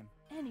the time.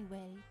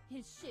 Anyway,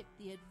 his ship,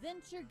 the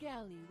Adventure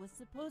Galley, was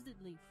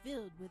supposedly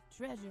filled with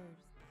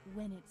treasures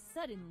when it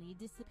suddenly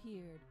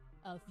disappeared.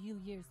 A few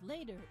years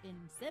later, in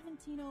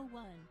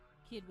 1701,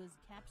 Kidd was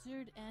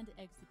captured and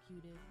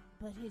executed,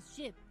 but his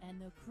ship and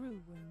the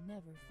crew were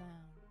never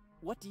found.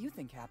 What do you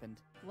think happened?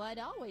 What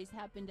always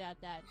happened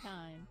at that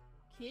time?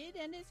 Kidd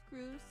and his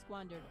crew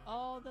squandered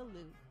all the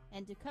loot,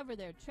 and to cover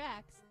their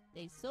tracks,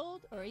 they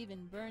sold or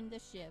even burned the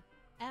ship.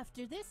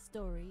 After this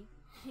story,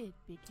 Kidd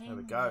became There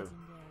we go. legendary.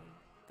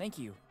 Thank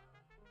you.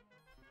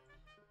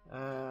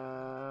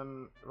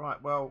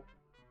 Right, well,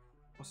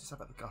 What's this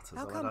about the gutters?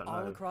 How I come don't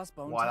all know across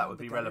Bonetown why that would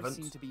the be gutters relevant.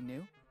 seem to be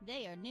new?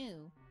 They are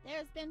new.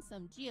 There's been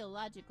some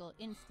geological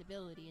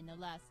instability in the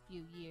last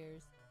few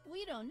years.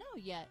 We don't know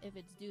yet if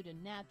it's due to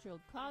natural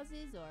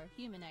causes or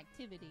human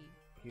activity.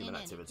 Human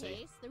in activity. any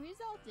case, the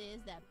result is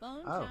that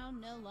Bonetown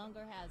no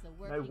longer has a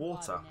working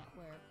water. water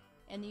network.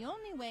 And the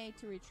only way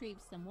to retrieve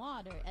some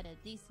water at a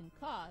decent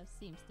cost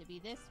seems to be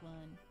this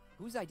one.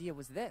 Whose idea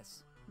was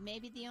this?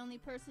 Maybe the only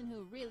person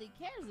who really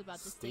cares about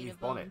the state Steve of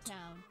Bonnet.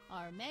 Bonetown,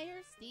 our mayor,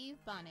 Steve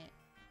Bonnet.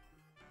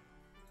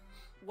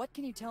 What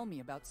can you tell me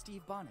about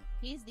Steve Bonnet?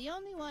 He's the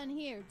only one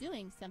here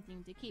doing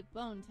something to keep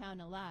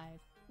Bonetown alive.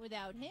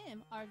 Without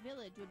him, our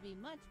village would be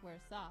much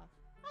worse off.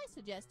 I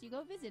suggest you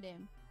go visit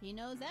him. He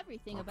knows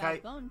everything Okay.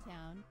 about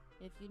Bonetown.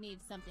 If you need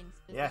something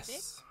specific,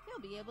 Yes.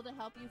 he'll be able to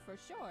help you for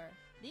sure.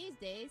 These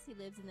days, he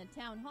lives in the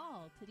town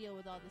hall to deal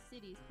with all the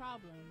city's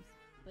problems.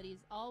 But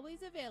he's always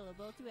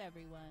available to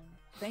everyone.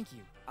 Thank you.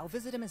 I'll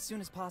visit him as soon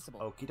as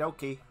possible. Okie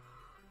dokie.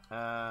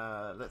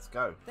 Let's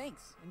go.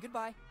 Thanks, and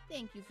goodbye.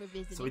 Thank you for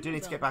visiting. So we do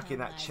need to get back in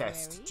that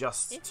chest Library.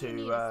 just If you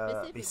need to a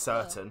specific be book,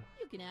 certain.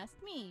 you can ask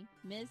me,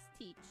 Miss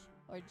Teach,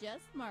 or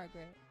just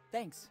Margaret.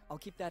 Thanks. I'll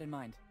keep that in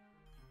mind.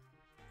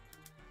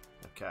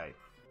 Okay.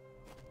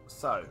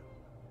 So.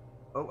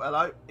 Oh,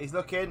 hello. He's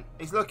looking.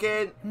 He's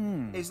looking.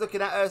 He's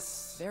looking at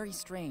us. Very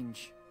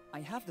strange. I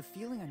have the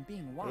feeling I'm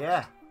being watched.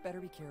 Yeah. Better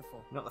be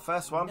careful. Not the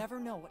first You one. never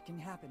know what can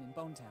happen in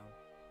Bonetown.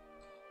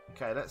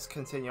 Okay, let's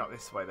continue up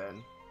this way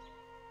then.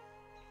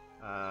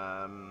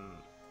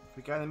 If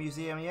we go in the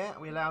museum yet? Are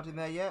we allowed in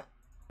there yet?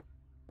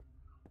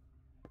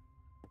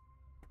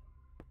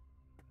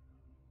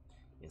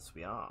 Yes,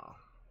 we are.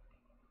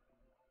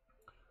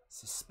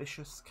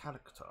 Suspicious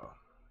character.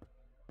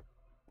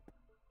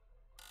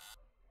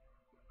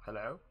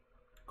 Hello?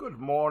 Good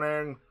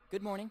morning.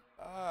 Good morning.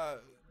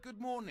 Good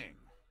morning.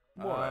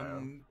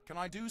 Well. Can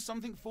I do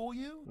something for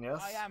you? Yes.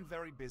 I am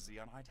very busy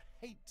and I'd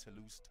hate to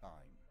lose time.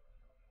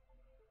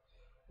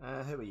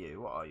 Who are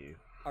you? What are you?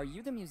 Are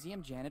you the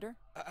museum janitor?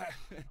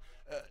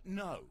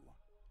 No.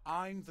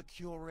 I'm the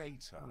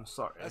curator. I'm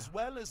sorry. As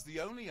well as the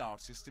only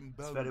artist in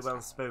It's Bonetown. very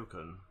well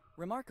spoken.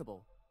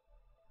 Remarkable.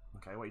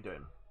 Okay, what are you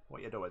doing?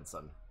 What are you doing,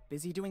 son?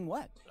 Busy doing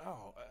what?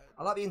 Oh,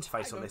 I like the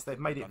interface I on this. don't They've think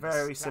made you it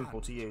very understand.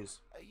 simple to use.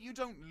 You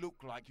don't look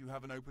like you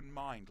have an open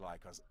mind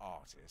like us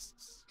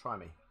artists. Try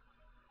me.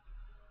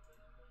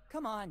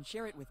 Come on,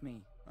 share it with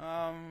me.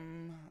 No.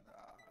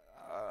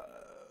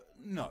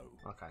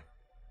 Okay.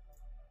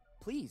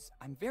 Please,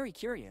 I'm very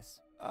curious.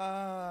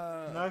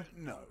 No?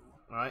 No.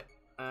 Right.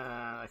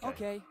 Okay.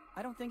 Okay,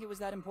 I don't think it was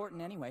that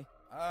important anyway.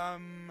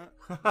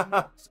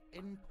 Not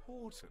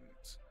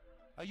important.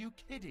 Are you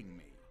kidding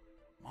me?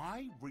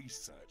 My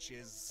research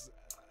is...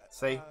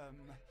 See?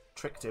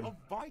 Tricked him. Of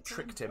vital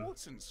Tricked him.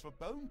 importance for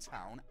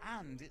Bonetown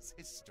and its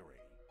history.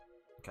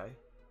 Okay.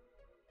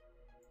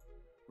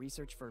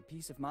 Research for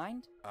peace of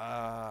mind?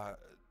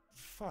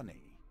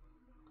 Funny.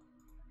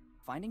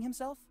 Finding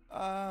himself?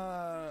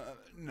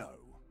 No.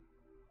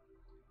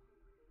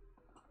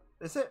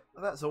 Is it?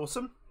 That's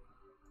awesome.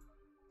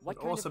 What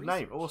kind Awesome of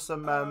name. research?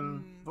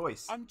 Awesome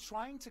voice. I'm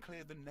trying to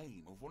clear the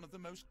name of one of the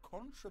most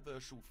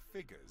controversial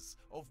figures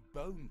of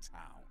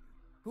Bonetown.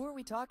 Who are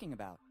we talking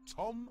about?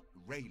 Tom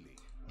Rayleigh.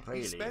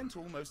 Rayleigh. He spent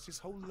almost his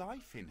whole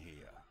life in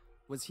here.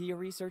 Was he a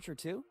researcher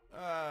too?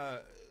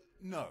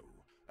 No.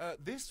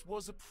 This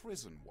was a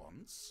prison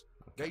once.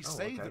 They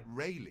say that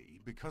Rayleigh,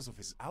 because of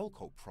his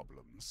alcohol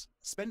problems,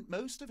 spent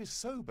most of his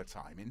sober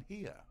time in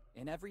here.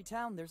 In every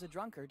town, there's a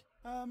drunkard.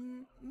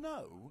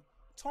 No.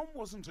 Tom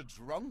wasn't a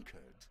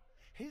drunkard.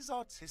 His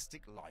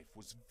artistic life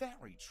was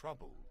very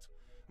troubled.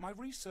 My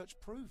research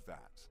proved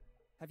that.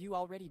 Have you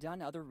already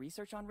done other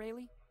research on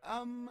Rayleigh?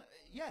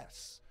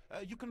 Yes.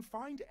 You can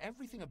find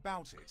everything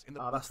about it in the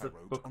Oh, book that's I the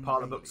wrote book on pile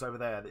of Rayleigh. books over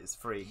there that is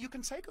free. You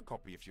can take a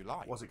copy if you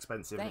like. It was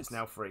expensive and it's Thanks.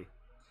 now free.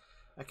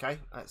 Okay,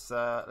 let's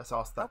ask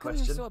How that come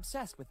question. you're so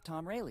obsessed with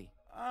Tom Rayleigh?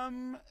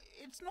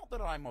 It's not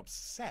that I'm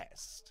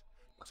obsessed.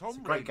 Tom It's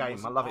a great Rayleigh game.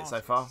 was I an love it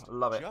so far. artist, I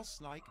love it.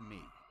 Just like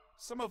me.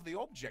 Some of the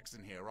objects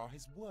in here are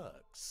his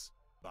works.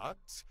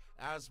 But,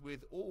 as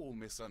with all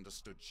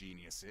misunderstood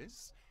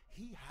geniuses,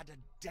 he had a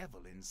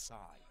devil inside.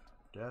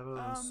 Devil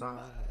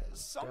inside.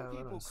 Some devil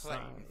people inside.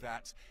 claim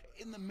that,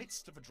 in the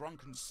midst of a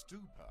drunken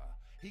stupor,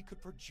 he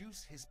could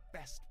produce his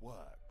best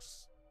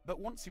works. But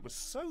once he was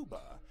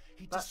sober,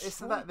 he Isn't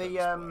destroyed that the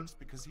those works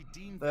because he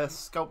deemed the them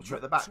sculpture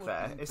at the not back to have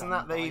there? been Isn't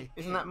done that by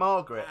isn't him. that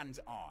Margaret? And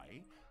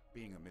I,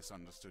 being a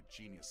misunderstood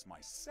genius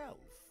myself,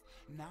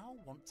 now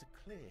want to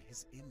clear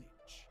his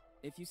image.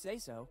 If you say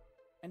so.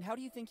 And how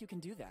do you think you can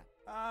do that?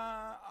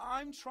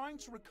 I'm trying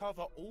to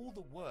recover all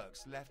the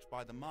works left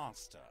by the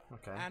master.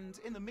 Okay. And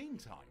in the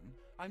meantime,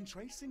 I'm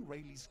tracing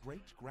Rayleigh's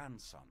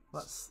great-grandsons.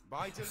 That's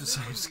by so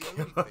delivering the scary.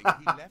 only thing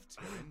he left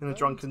here In a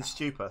drunken Bonetown.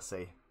 stupor,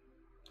 see.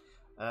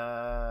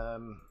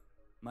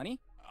 Money?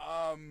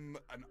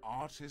 An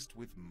artist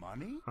with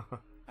money?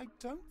 I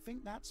don't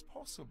think that's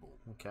possible.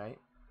 Okay.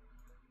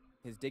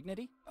 His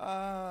dignity?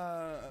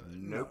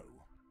 No.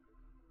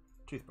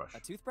 Toothbrush. A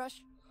toothbrush?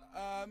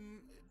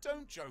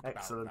 Don't joke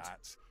Excellent. about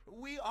that.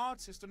 We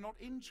artists are not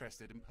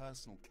interested in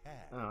personal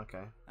care. Oh,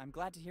 okay. I'm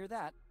glad to hear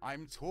that.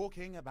 I'm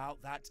talking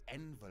about that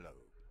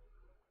envelope.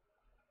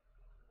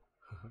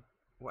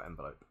 What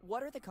envelope?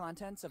 What are the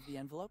contents of the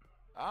envelope?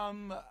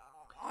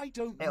 I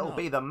don't know. It'll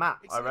be the map,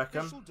 It's I an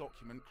reckon. official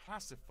document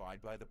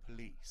classified by the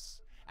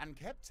police and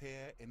kept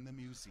here in the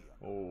museum.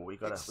 Oh, we It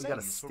gotta says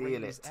for steal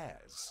Rayleigh's it.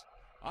 heirs.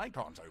 I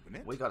can't open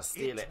it. We gotta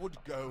steal it. It would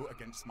go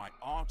against my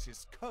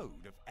artist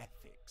code of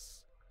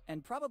ethics.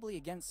 And probably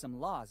against some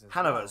laws as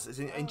Hanover's well. is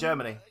in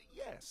Germany.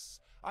 Yes.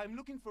 I'm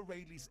looking for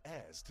Rayleigh's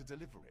heirs to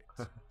deliver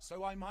it.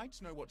 So I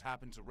might know what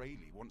happened to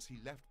Rayleigh once he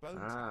left Bonetown.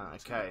 Ah,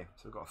 okay.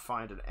 So we've got to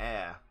find an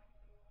heir.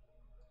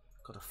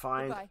 Got to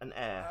find Goodbye. an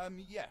heir.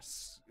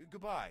 Yes.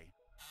 Goodbye.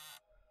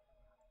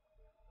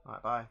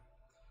 Alright, bye.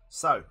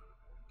 So,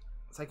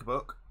 take a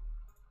book.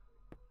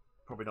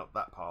 Probably not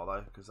that pile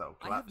though, because that'll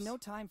I collapse. have no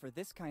time for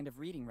this kind of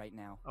reading right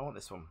now. I want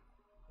this one.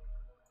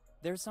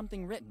 There's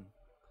something written.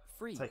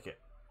 Free. Take it.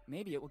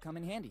 Maybe it will come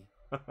in handy.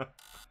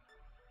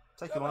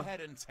 Take Go him on.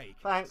 ahead and take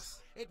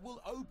Thanks. it. It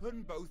will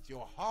open both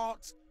your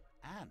heart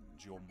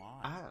and your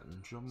mind.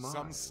 And your mind.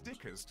 Some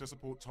stickers to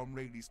support Tom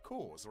Rayleigh's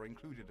cause are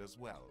included as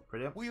well.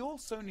 Brilliant. We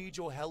also need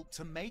your help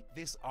to make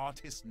this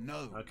artist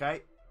known.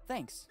 Okay,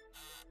 Thanks.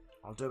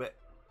 I'll do it.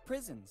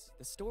 Prisons,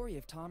 the story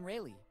of Tom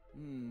Rayleigh.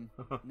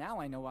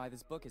 Now I know why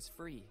this book is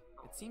free.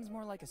 It seems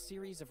more like a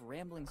series of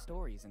rambling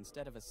stories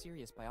instead of a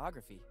serious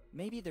biography.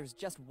 Maybe there's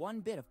just one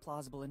bit of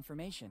plausible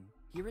information.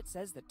 Here it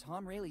says that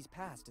Tom Rayleigh's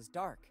past is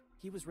dark.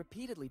 He was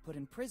repeatedly put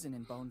in prison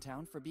in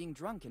Bonetown for being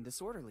drunk and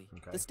disorderly.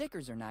 Okay. The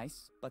stickers are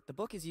nice, but the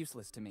book is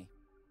useless to me.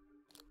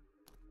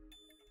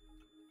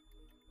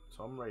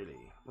 Tom Rayleigh.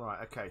 Right,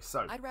 okay,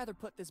 so. I'd rather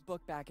put this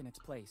book back in its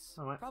place.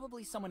 All right.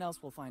 Probably someone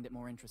else will find it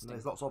more interesting.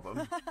 There's lots of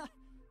them.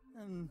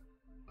 Um,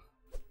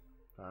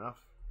 Fair enough.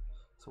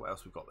 So what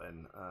else we've got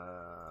then?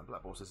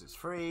 Black Ball says it's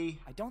free.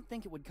 I don't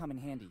think it would come in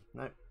handy.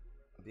 No.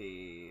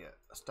 The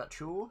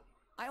statue.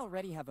 I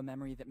already have a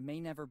memory that may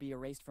never be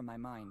erased from my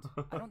mind.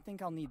 I don't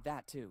think I'll need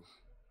that too.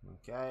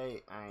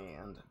 Okay,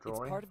 and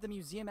drawing. It's part of the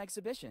museum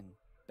exhibition.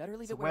 Better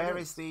leave So it where where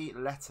it is the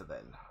letter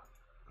then?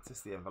 Is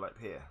this the envelope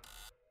here?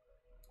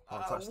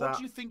 Can't touch What that.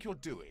 do you think you're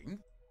doing?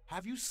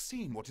 Have you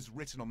seen what is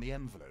written on the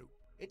envelope?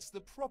 It's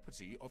the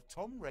property of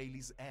Tom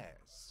Rayleigh's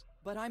heirs.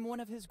 But I'm one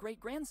of his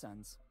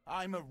great-grandsons.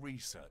 I'm a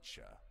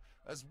researcher,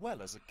 as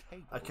well as a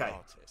capable Okay,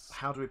 artist.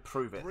 how do we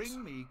prove it?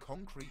 Bring me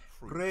concrete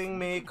proof. Bring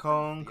me you have the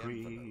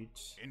concrete. envelope.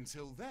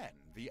 Until then,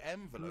 the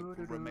envelope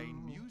will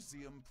remain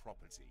museum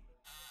property.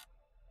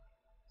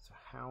 So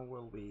how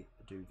will we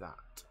do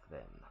that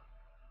then?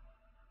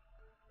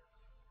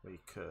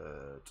 We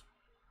could...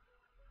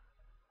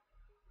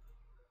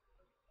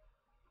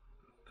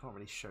 Can't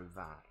really show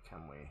that,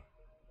 can we?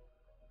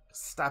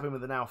 Stab him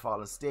with the nail file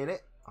and steal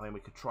it. I mean, we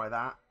could try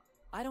that.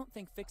 I don't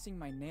think fixing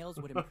my nails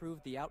would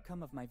improve the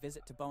outcome of my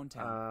visit to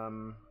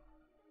Bonetown.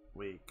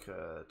 We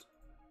could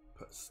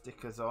put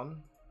stickers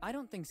on. I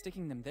don't think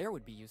sticking them there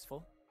would be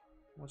useful.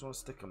 Where do you want to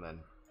stick them then?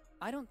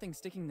 I don't think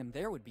sticking them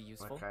there would be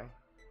useful. Okay.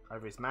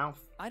 Over his mouth.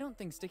 I don't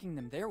think sticking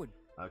them there would...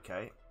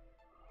 Okay.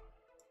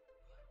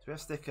 So we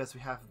have stickers, we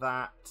have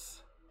that.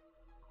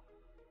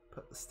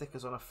 Put the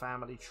stickers on a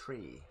family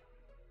tree.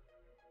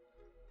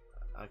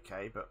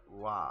 Okay, but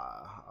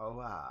wow. Oh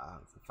wow,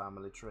 it's a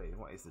family tree.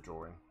 What is the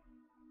drawing?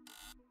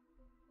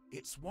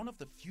 It's one of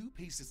the few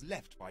pieces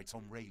left by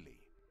Tom Rayleigh.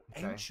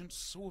 Okay. Ancient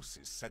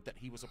sources said that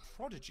he was a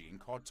prodigy in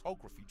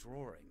cartography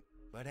drawing,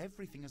 but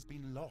everything has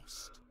been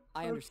lost.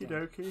 I understand.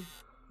 Okie dokie.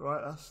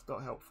 Right, that's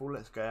not helpful.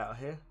 Let's get out of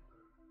here.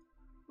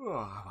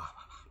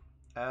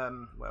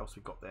 What else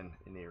we got then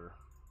in here?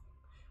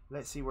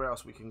 Let's see where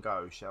else we can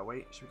go, shall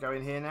we? Should we go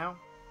in here now?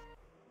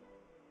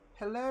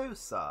 Hello,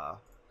 sir.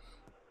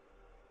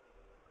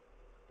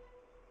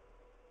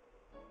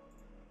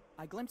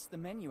 I glimpsed the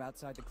menu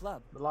outside the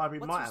club. The library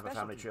What's might your have a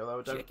family specialty? tree,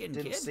 although I Chicken,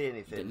 didn't kid. see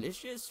anything.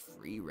 Delicious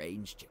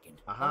free-range chicken.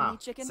 Aha. Only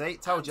chicken? See,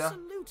 told ya.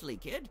 Absolutely,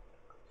 kid.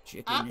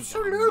 Chicken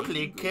Absolutely, is our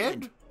main kid.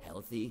 ingredient.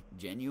 Healthy,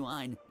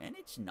 genuine, and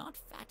it's not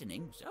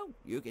fattening, so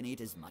you can eat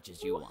as much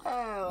as you want.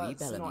 Well, We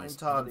that's not Bellamy's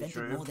have entirely invented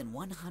true. more than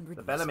 100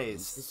 The recipes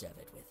Bellamy's. to serve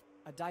it with.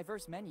 A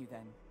diverse menu,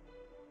 then.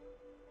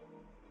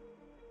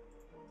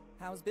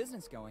 How's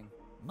business going?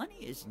 Money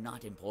is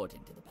not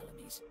important to the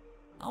Bellamy's.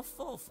 Our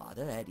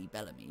forefather, Eddie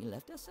Bellamy,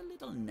 left us a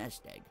little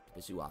nest egg to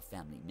pursue our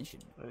family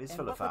mission. Well, he's And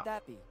full what of would fat.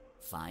 that be?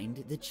 Find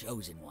the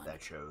chosen one. The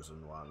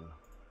chosen one.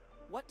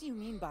 What do you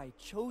mean by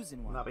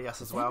chosen one? That'll be us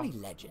The as well. family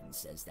legend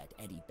says that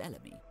Eddie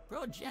Bellamy,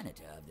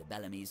 progenitor of the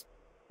Bellamy's,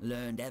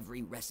 learned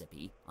every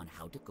recipe on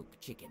how to cook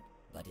chicken,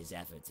 but his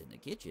efforts in the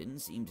kitchen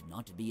seemed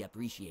not to be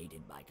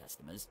appreciated by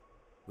customers,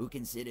 who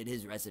considered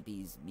his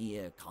recipes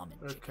mere common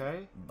chicken.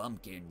 Okay.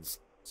 Bumpkins.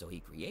 So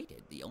he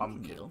created the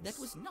only meal that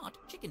was not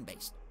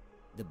chicken-based.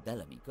 The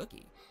Bellamy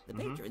cookie. The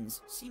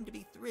patrons seemed to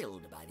be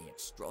thrilled by the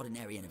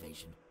extraordinary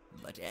innovation.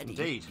 But Eddie,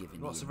 Indeed.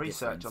 given Lots the of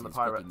research indifference on the his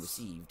cooking pirates.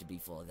 received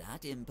before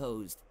that,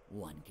 imposed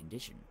one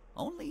condition.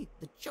 Only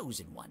the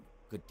chosen one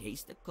could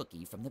taste the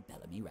cookie from the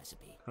Bellamy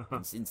recipe.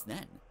 And since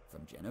then,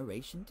 from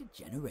generation to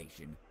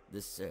generation,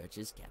 the search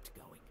has kept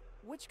going.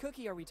 Which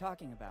cookie are we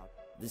talking about?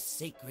 The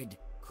sacred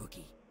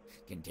cookie,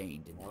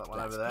 contained in that one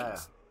glass over there.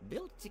 case,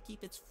 built to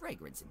keep its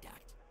fragrance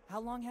intact. How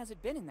long has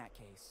it been in that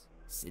case?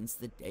 Since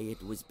the day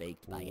it was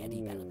baked by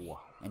Eddie Bellamy.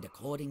 And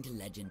according to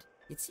legend,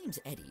 it seems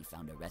Eddie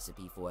found a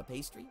recipe for a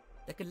pastry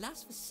that could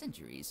last for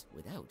centuries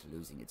without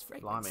losing its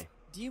fragrance. Blimey.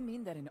 Do you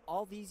mean that in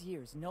all these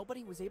years,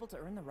 nobody was able to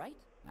earn the right?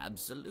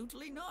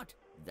 Absolutely not.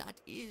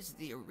 That is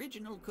the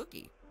original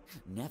cookie.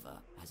 Never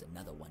has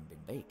another one been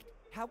baked.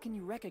 How can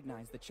you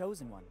recognize the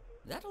chosen one?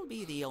 That'll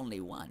be the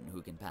only one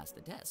who can pass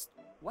the test.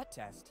 What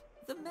test?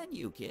 The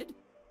menu, kid.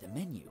 The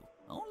menu.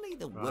 Only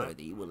the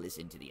worthy will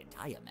listen to the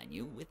entire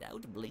menu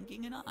without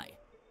blinking an eye.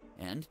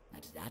 And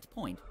at that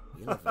point,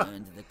 he'll have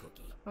earned the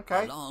cookie.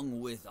 Okay.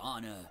 Along with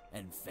honor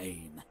and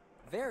fame.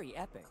 Very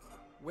epic.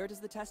 Where does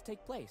the test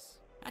take place?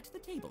 At the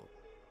table.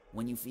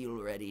 When you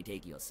feel ready,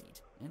 take your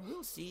seat, and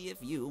we'll see if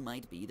you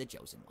might be the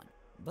chosen one.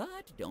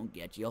 But don't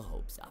get your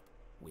hopes up.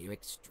 We're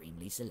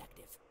extremely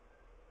selective.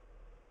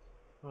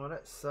 Well,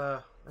 let's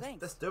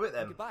Thanks. let's do it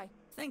then. Goodbye.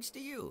 Thanks to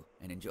you,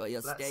 and enjoy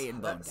your stay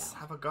in Bone Let's Town.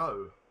 have a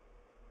go.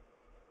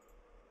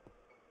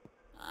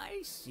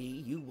 I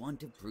see you want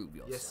to prove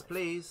yourself. Yes,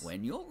 please.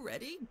 When you're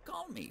ready,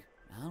 call me.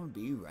 I'll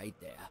be right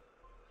there.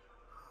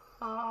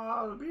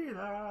 I'll be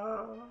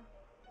there.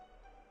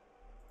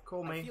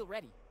 Call me. I feel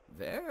ready.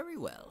 Very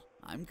well.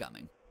 I'm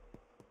coming.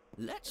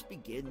 Let's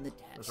begin the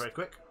test. That's very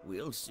quick.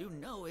 We'll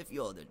soon know if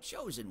you're the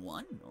chosen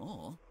one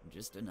or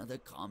just another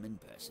common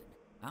person.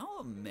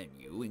 Our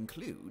menu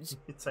includes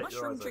Take your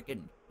mushroom eyes off.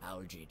 chicken,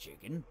 algae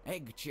chicken,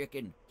 egg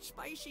chicken,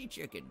 spicy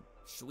chicken,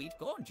 sweet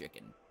corn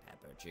chicken,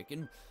 pepper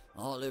chicken,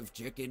 olive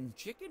chicken,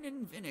 chicken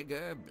and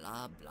vinegar,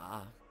 blah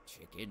blah,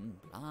 chicken,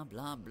 blah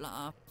blah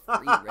blah,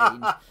 free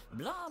range,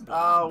 blah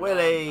blah. Oh,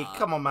 Willy, blah,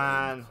 come on,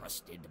 man.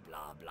 Crusted,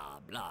 blah blah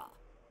blah.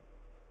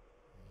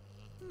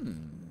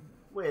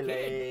 Willy.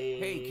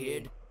 Kid, hey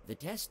kid, the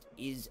test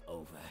is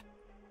over.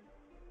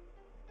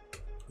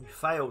 You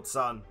failed,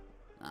 son.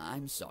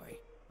 I'm sorry.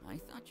 I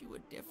thought you were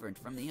different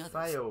from the others.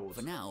 Failed.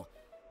 For now,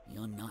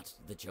 you're not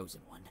the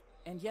chosen one.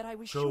 And yet I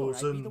was sure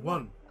I'd be the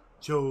one.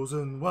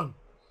 Chosen one.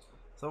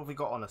 So what have we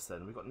got on us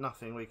then? We've got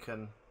nothing we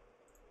can...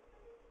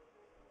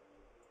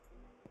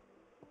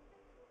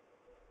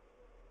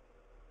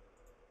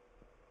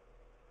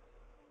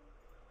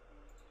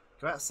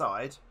 Go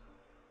outside.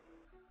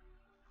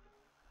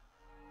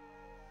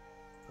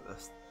 Put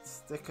the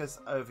stickers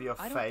over your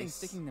I face. don't think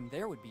sticking them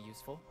there would be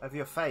useful. Over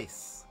your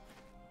face.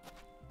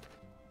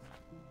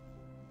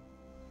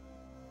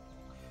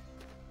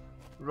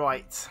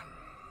 Right.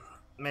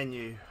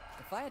 Menu.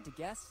 If I had to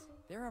guess,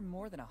 there are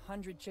more than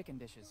 100 chicken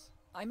dishes.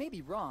 I may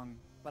be wrong,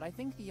 but I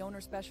think the owner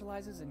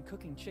specializes in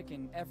cooking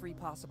chicken every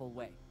possible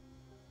way.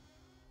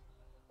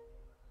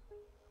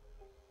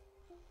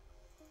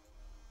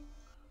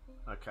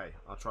 Okay,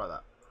 I'll try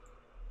that.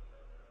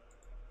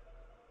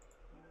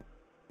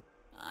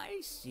 I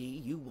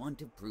see you want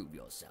to prove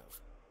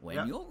yourself. When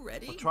Yep. you're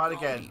ready, I'll try it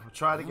call again. me. I'll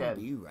try it I'll again.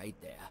 be right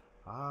there.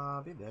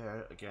 I'll be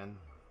there again.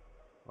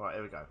 Alright,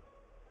 here we go.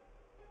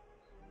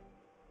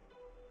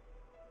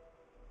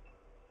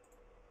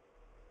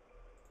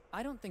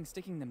 I don't think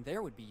sticking them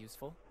there would be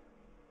useful.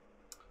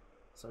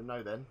 So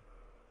no then.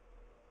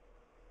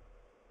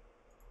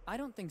 I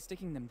don't think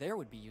sticking them there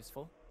would be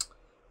useful.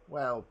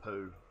 Well,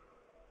 poo.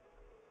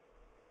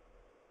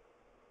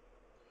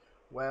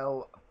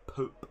 Well,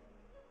 poop.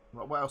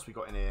 Right, what else we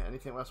got in here?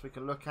 Anything else we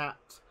can look at?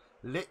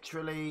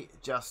 Literally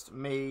just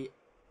me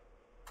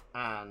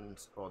and,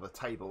 or the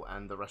table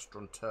and the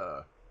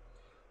restaurateur.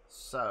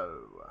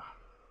 So,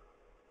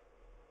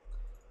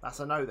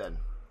 that's a no then.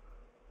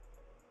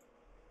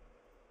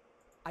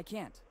 I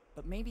can't,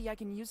 but maybe I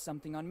can use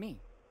something on me.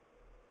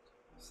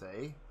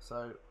 See?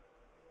 So,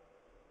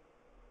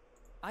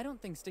 I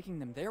don't think sticking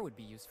them there would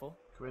be useful.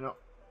 can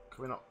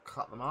we not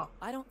cut them up?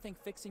 I don't think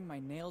fixing my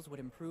nails would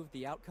improve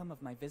the outcome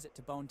of my visit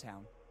to Bone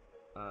Town.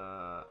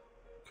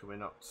 Can we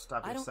not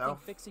stab I don't yourself?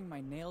 think fixing my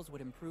nails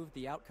would improve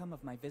the outcome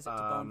of my visit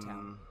to Bone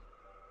Town.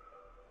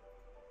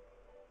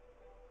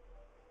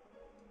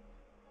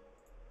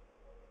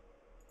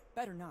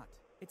 Better not.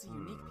 It's a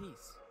unique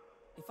piece.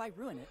 If I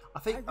ruin it, I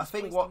think risk this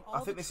wasting is all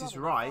the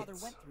trouble right. my father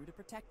went through to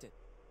protect it.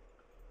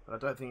 But I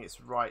don't think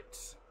it's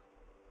right.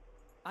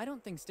 I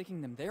don't think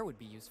sticking them there would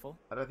be useful.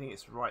 I don't think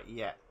it's right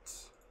yet.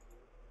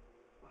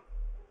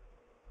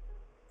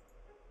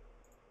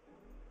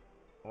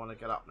 I want to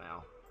get up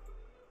now.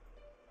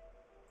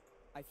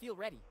 I feel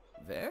ready.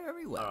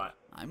 Very well. All right.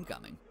 I'm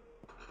coming.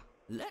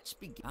 Let's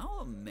begin.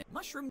 Our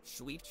mushroom,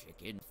 sweet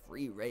chicken,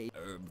 free range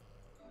herb.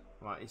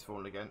 Right, he's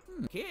fallen again.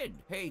 Kid,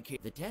 hey kid,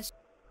 the test.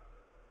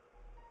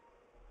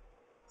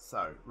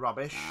 So,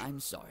 rubbish. I'm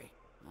sorry.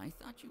 I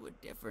thought you were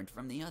different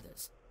from the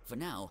others. For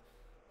now,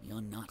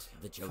 you're not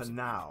the For chosen.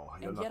 now,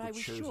 you're And not yet the I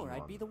was chosen sure one.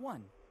 I'd be the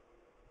one.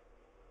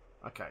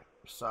 Okay,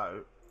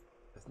 so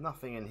there's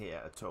nothing in here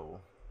at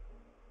all.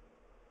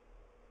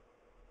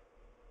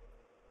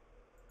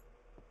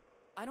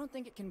 I don't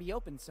think it can be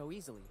opened so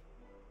easily.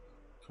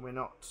 Can we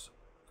not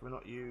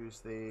use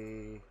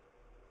the...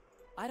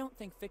 I don't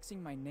think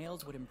fixing my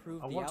nails would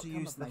improve I the want to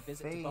outcome use of my the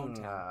visit to Bone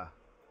thing. Town.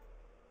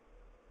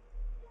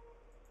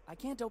 I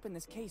can't open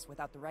this case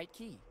without the right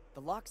key. The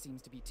lock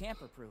seems to be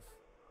tamper-proof.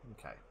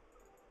 Okay.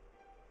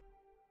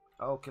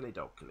 Oakley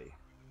dokley.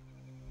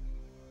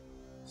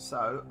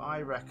 So,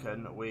 I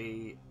reckon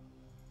we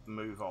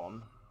move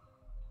on.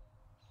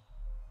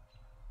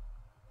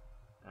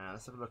 And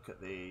let's have a look at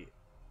the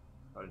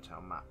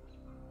Bonetown map.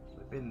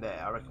 We've been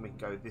there. I reckon we can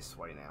go this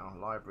way now.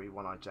 Library,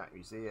 One-Eyed Jack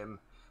Museum.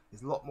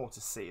 There's a lot more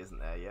to see, isn't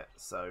there, yet?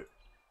 So,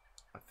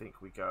 I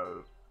think we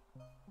go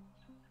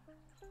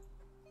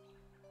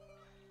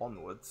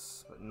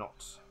onwards, but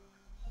not. So,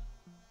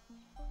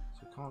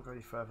 we can't go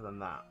any further than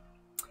that.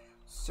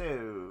 So,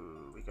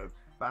 we go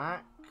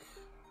back.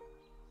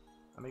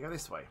 And we go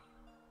this way.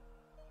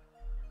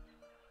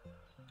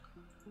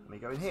 And we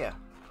go in here.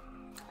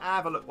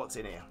 Have a look what's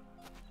in here.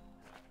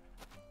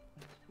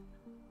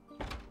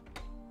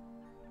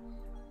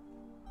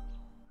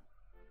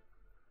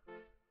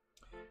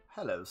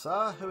 Hello,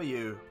 sir. Who are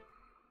you?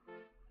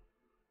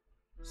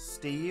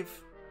 Steve.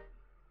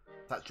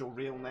 That's your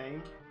real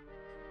name.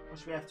 What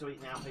should we have to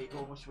eat now,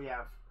 people? What should we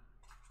have?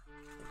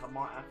 I think I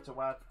might have to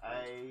have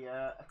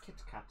a Kit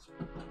Kat.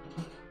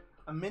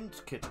 A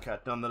mint Kit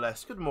Kat,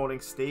 nonetheless. Good morning,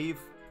 Steve.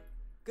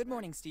 Good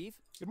morning, Steve.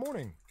 Good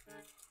morning.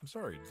 I'm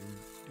sorry,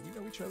 do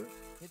we know each other?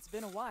 It's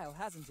been a while,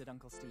 hasn't it,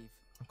 Uncle Steve?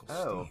 Uncle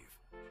Oh. Steve.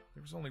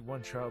 There was only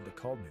one child that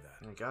called me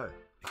that. There you go.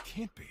 It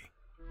can't be.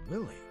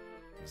 Willy.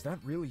 Is that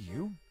really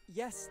you?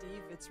 Yes,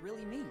 Steve, it's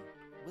really me,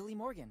 Willy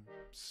Morgan.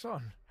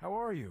 Son, how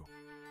are you?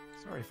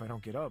 Sorry if I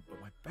don't get up, but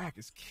my back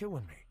is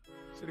killing me.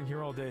 Sitting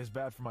here all day is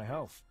bad for my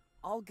health.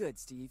 All good,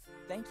 Steve.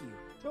 Thank you.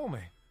 Tell me,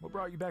 what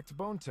brought you back to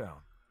Bonetown?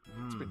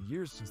 It's been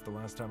years since the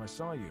last time I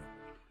saw you.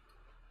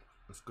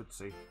 That's good to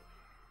see.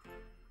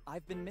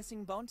 I've been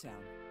missing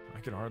Bonetown. I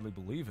can hardly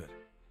believe it.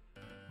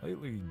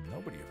 Lately,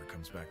 nobody ever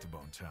comes back to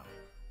Bonetown.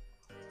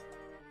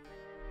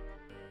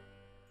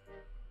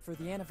 For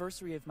the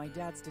anniversary of my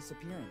dad's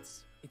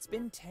disappearance. It's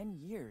been 10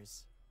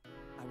 years.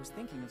 I was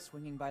thinking of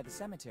swinging by the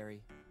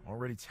cemetery.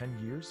 Already 10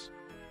 years?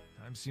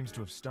 Time seems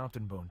to have stopped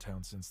in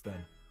Bonetown since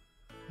then.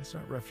 I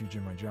sought refuge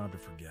in my job to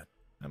forget.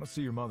 I don't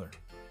see your mother.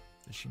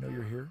 Does she know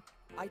you're here?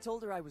 I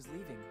told her I was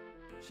leaving.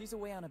 She's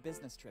away on a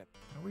business trip.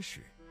 How is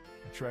she?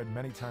 I tried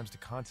many times to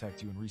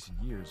contact you in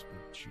recent years,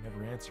 but she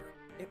never answered.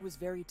 It was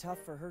very tough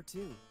for her,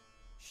 too.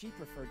 She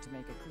preferred to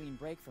make a clean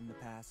break from the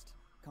past,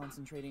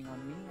 concentrating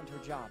on me and her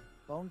job.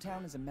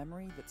 Bonetown is a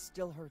memory that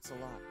still hurts a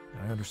lot.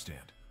 I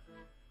understand.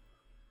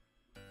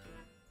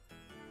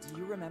 Do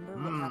you remember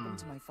what happened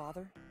to my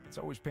father? It's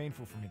always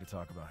painful for me to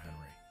talk about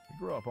Henry. We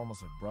grew up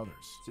almost like brothers.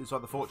 Seems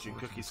like the fortune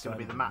cookie's going to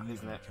be the map,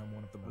 isn't it? Become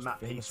one of the The most map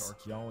famous piece.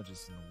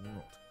 archaeologists in the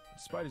world.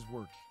 Despite his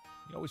work,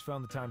 he always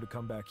found the time to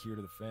come back here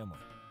to the family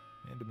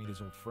and to meet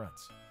his old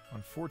friends.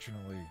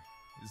 Unfortunately,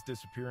 his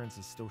disappearance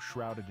is still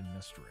shrouded in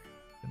mystery.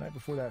 The night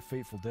before that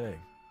fateful day,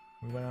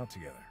 we went out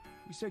together.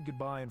 We said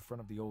goodbye in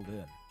front of the old inn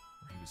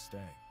where he was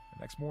staying.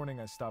 The next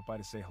morning, I stopped by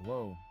to say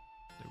hello.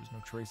 There was no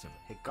trace of him.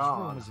 He His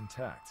gone. room was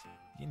intact.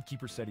 The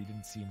innkeeper said he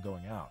didn't see him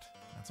going out.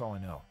 That's all I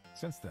know.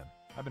 Since then,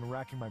 I've been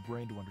racking my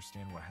brain to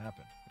understand what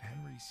happened, but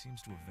Henry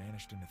seems to have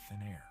vanished into thin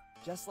air.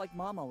 Just like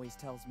Mom always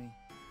tells me.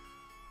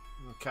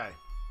 Okay.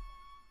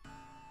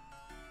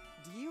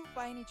 Do you,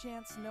 by any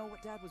chance, know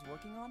what Dad was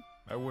working on?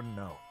 I wouldn't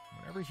know.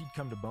 Whenever he'd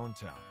come to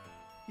Bonetown,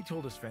 he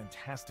told us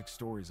fantastic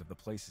stories of the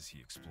places he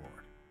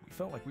explored. We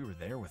felt like we were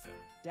there with him.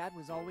 Dad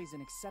was always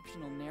an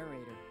exceptional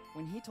narrator.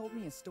 When he told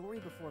me a story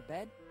before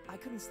bed, I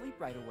couldn't sleep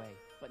right away,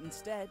 but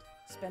instead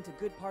spent a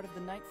good part of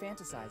the night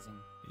fantasizing.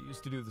 He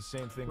used to do the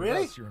same thing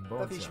Really? with us here in I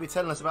think you should be Bonetown.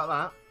 telling us about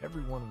that.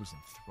 Everyone was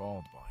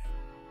enthralled by him.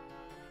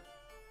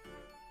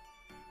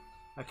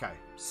 Okay,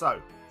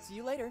 so. See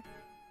you later.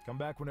 Come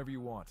back whenever you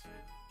want.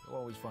 You'll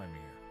always find me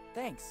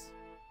here. Thanks.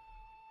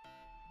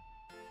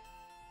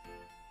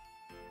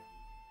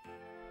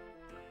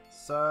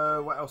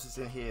 So, what else is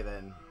in here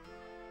then?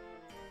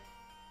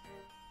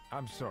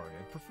 I'm sorry,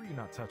 I'd prefer you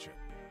not touch it.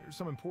 There's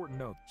some important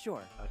notes.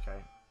 Sure.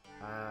 Okay.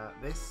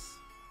 This.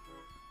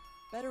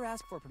 Better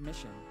ask for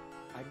permission.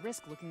 I'd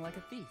risk looking like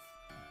a thief.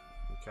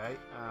 Okay.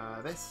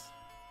 This.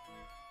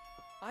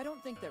 I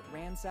don't think that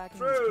ransacking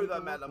Through his the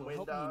paperwork melon will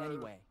help me in window.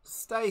 any way.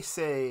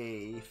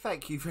 Stacy,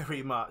 thank you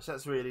very much.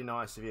 That's really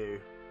nice of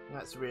you.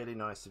 That's really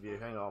nice of you.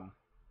 Hang on.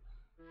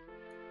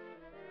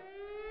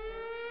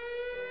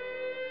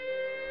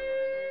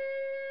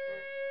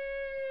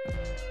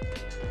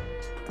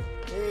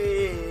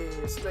 Hey,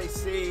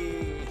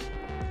 Stacy.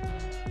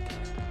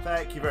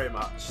 Thank you very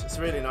much. It's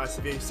really nice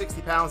of you.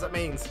 £60, that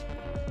means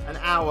an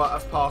hour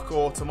of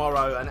parkour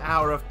tomorrow. An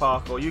hour of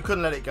parkour. You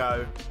couldn't let it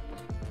go.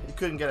 You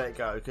couldn't let it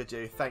go, could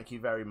you? Thank you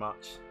very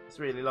much. It's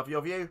really lovely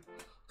of you.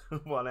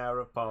 1 hour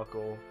of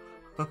parkour.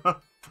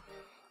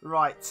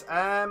 Right.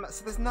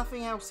 So there's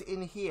nothing else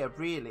in here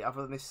really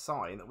other than this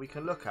sign that we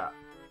can look at.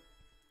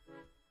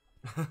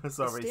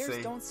 Sorry, The stairs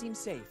see. don't seem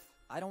safe.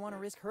 I don't want to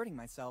risk hurting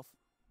myself.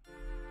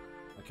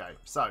 Okay,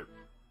 so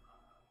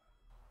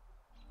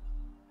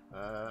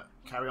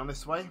carry on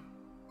this way.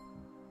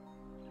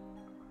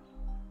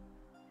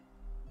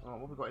 Oh,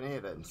 what have we got in here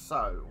then?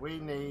 So we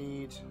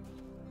need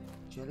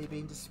Jelly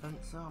bean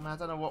dispenser? I mean, I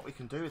don't know what we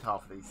can do with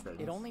half of these things.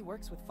 It only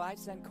works with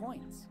 5-cent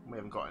coins. We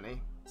haven't got any,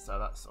 so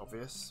that's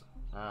obvious.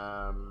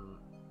 I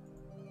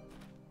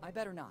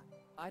better not.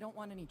 I don't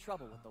want any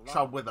trouble with the law.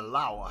 Trouble with the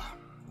law.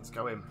 Let's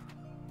go in.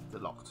 Is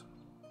it locked?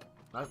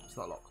 No, it's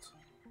not locked.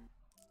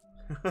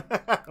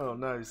 Oh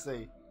no,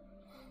 see.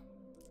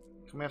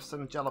 Can we have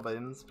some jelly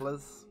beans,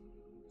 please?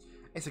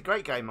 It's a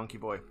great game, Monkey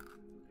Boy.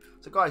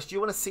 So guys, do you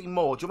want to see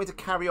more? Do you want me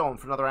to carry on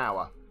for another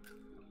hour?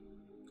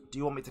 Do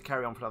you want me to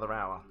carry on for another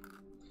hour?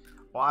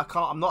 Well, I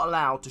can't. I'm not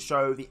allowed to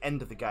show the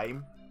end of the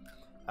game.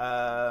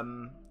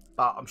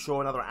 But I'm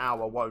sure another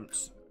hour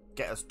won't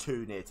get us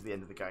too near to the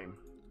end of the game.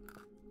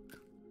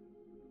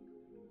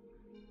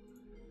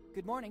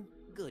 Good morning.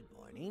 Good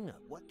morning.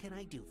 What can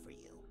I do for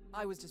you?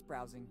 I was just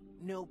browsing.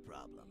 No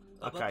problem.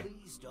 Okay. But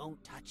please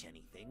don't touch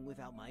anything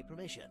without my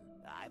permission.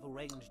 I've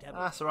arranged everything.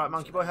 That's alright,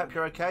 Monkey Boy. Hope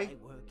you're okay.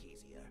 My work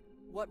easier.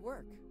 What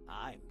work?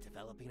 I'm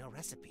developing a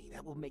recipe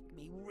that will make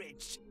me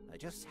rich. I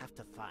just have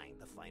to find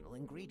the final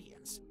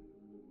ingredients.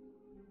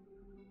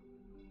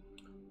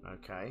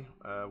 Okay.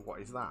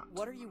 What is that?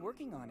 What are you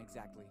working on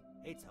exactly?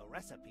 It's a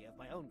recipe of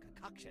my own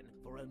concoction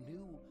for a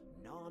new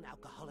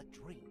non-alcoholic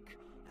drink.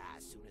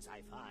 As soon as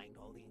I find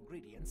all the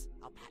ingredients,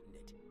 I'll patent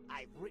it.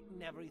 I've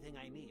written everything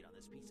I need on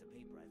this piece of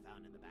paper I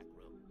found in the back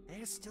room.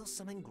 There's still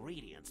some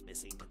ingredients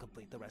missing to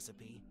complete the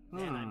recipe.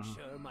 Then I'm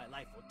sure my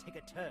life will take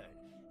a turn,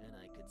 and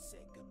I could say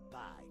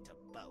goodbye to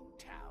Bone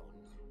Town.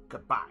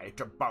 Goodbye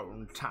to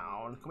Bone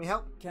Town. Can we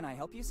help? Can I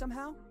help you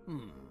somehow?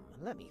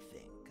 Let me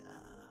think.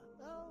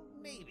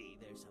 Maybe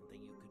there's something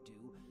you could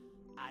do.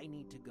 I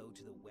need to go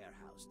to the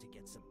warehouse to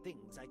get some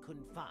things I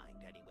couldn't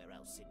find anywhere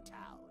else in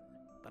town.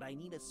 But I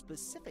need a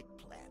specific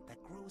plant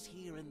that grows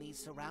here in these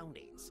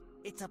surroundings.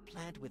 It's a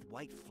plant with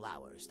white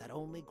flowers that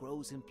only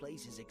grows in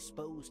places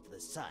exposed to the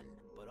sun,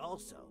 but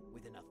also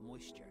with enough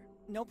moisture.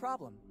 No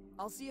problem.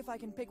 I'll see if I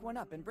can pick one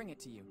up and bring it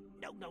to you.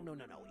 No.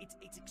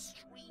 It's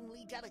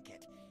extremely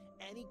delicate.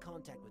 Any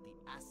contact with the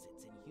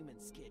acids in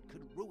human skin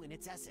could ruin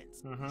its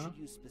essence. You should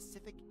use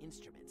specific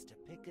instruments to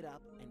pick it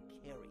up and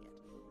carry it.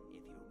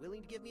 If you're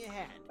willing to give me a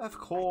hand... Of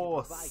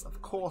course.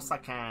 Of course I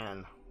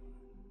can.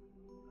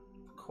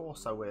 Of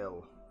course I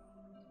will.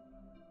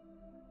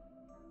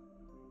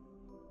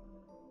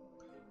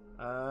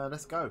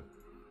 Let's go.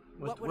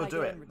 We'll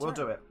do it. We'll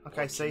do it.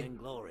 Okay, see. Fortune and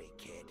glory,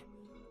 kid.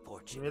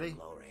 Fortune and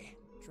glory.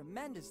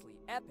 Tremendously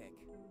epic.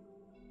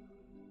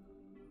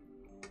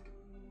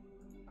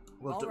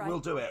 We'll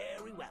do it.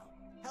 Very well.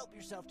 Help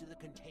yourself to the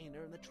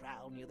container and the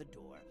trowel near the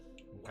door.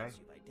 Okay. Once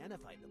you've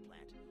identified the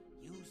plant,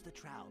 use the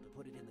trowel to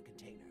put it in the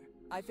container.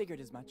 I figured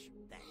as much.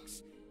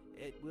 Thanks.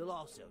 It will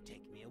also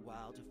take me a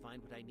while to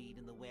find what I need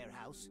in the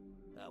warehouse.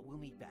 We'll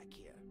meet back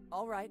here.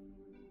 All right.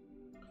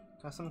 Can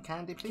I have some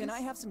candy, please? Can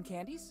I have some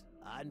candies?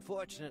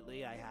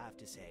 Unfortunately, I have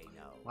to say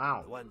no.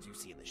 Wow. The ones you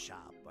see in the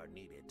shop are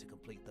needed to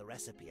complete the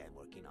recipe I'm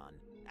working on,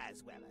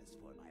 as well as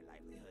for my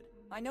livelihood.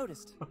 I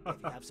noticed. If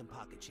you have some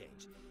pocket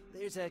change,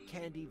 there's a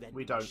candy vending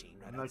We don't. machine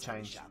right No outside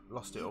change. the shop.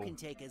 Lost it You all. can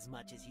take as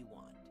much as you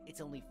want.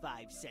 It's only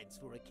 5 cents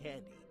for a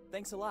candy.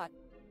 Thanks a lot.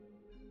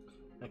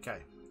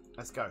 Okay.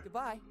 Let's go.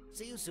 Goodbye.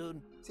 See you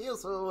soon. See you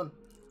soon.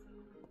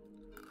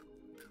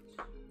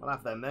 We'll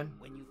have them then.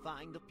 When you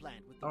find the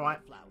plant with the All right.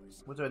 white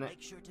flowers, We're doing it.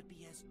 make sure to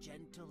be as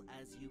gentle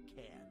as you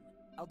can.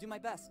 I'll do my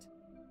best.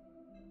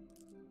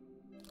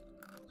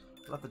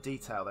 I love the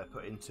detail they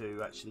put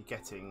into actually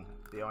getting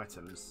the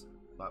items,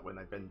 like when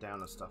they bend down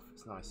and stuff.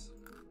 It's nice.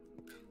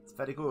 It's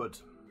very good.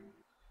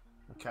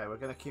 Okay, we're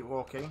going to keep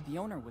walking. The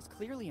owner was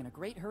clearly in a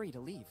great hurry to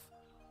leave.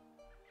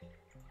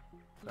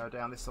 Go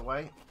down this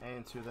way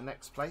into the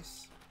next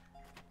place.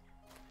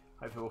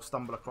 Hopefully we'll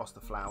stumble across the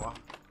flower.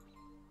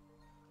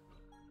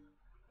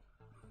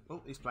 Oh,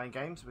 he's playing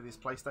games with his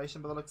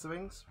PlayStation by the looks of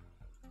things.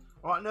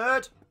 Alright,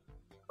 nerd!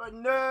 Alright,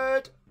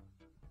 nerd!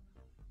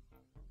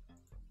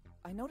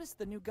 I noticed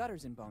the new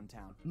gutters in Bone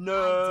Town.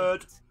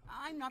 Nerd!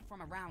 I'm not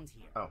from around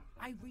here. Oh.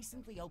 I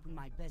recently opened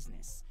my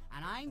business,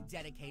 and I'm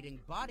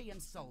dedicating body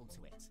and soul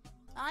to it.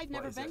 I've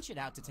never is it? ventured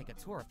out to take a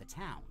tour of the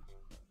town.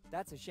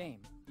 That's a shame.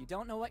 You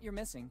don't know what you're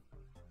missing.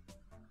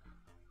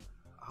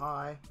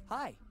 Hi.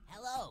 Hi.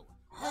 Hello.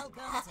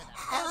 Welcome to the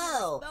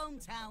fabulous Bone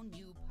Town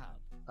New Pub.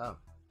 Oh.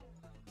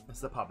 It's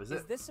the pub, is it?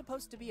 Is this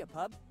supposed to be a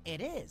pub?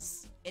 It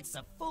is. It's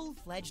a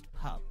full-fledged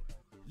pub.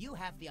 You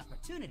have the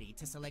opportunity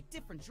to select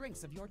different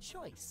drinks of your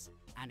choice,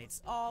 and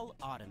it's all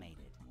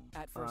automated.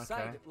 At first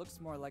Okay. sight, it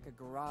looks more like a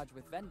garage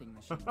with vending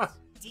machines.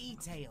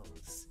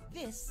 Details.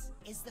 This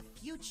is the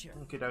future.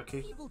 Okie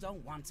dokie. People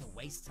don't want to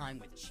waste time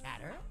with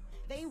chatter.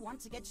 They want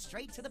to get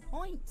straight to the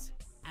point.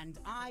 And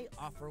I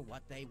offer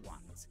what they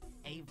want.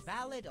 A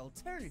valid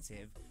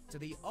alternative to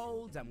the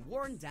old and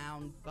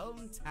worn-down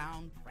Bone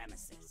Town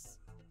premises.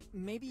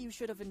 Maybe you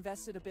should have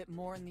invested a bit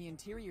more in the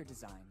interior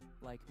design,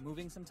 like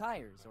moving some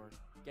tires or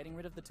getting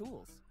rid of the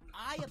tools.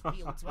 I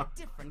appeal to a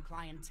different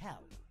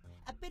clientele.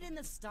 A bit in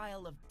the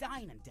style of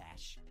Dine and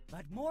Dash,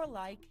 but more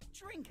like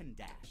Drink and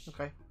Dash.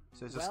 Okay.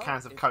 So it's just Well,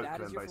 cans of if Coke that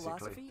then, is your basically.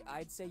 philosophy,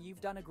 I'd say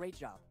you've done a great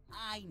job.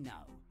 I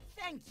know.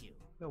 Thank you.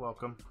 You're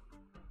welcome.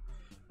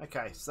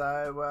 Okay,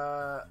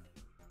 so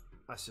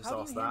Let's just How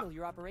ask do you that. handle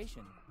your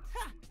operation?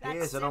 Ha, He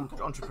that's is an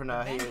simple.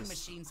 entrepreneur, The he vending is.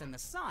 machines and the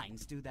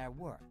signs do their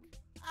work.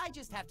 I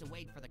just have to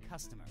wait for the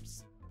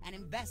customers and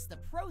invest the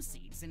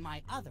proceeds in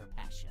my other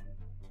passion,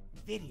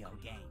 video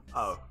games.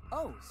 Oh.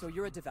 Oh, so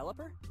you're a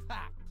developer?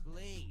 Ha,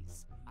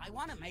 please. I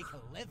want to make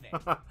a living.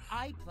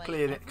 I play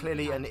Clearly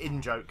everything an I can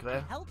in-joke there.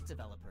 and help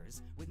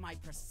developers with my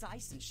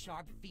precise and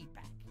sharp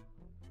feedback.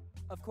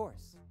 Of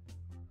course.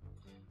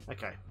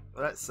 Okay,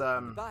 well, let's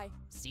Goodbye.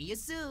 See you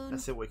soon.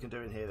 let's see what we can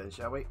do in here then,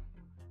 shall we?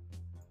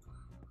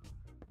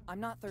 I'm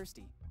not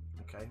thirsty.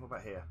 Okay, what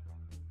about here?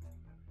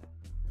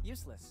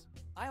 Useless.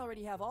 I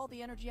already have all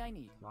the energy I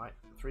need. Right,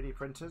 3D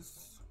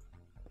printers.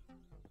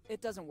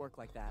 It doesn't work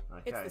like that.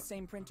 Okay. It's the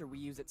same printer we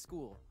use at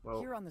school. Well-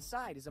 Here on the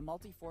side is a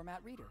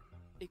multi-format reader.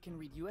 It can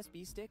read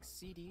USB sticks,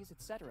 CDs,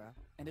 etc.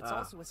 And it's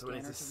also a so we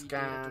need scanner to to read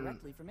data scan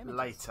directly from images.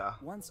 later.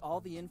 Once all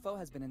the info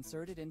has been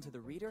inserted into the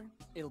reader,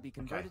 it'll be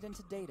converted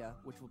into data,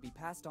 which will be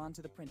passed on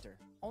to the printer.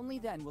 Only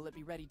then will it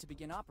be ready to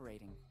begin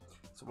operating.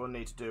 So we'll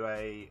need to do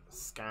a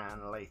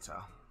scan later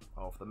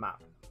of the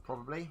map,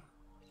 probably.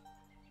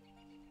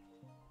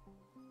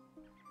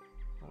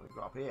 What we've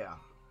got up here?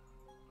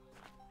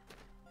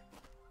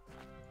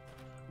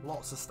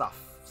 Lots of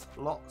stuff.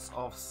 Lots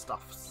of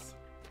stuffs.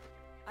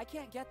 I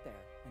can't get there,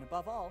 and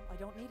above all, I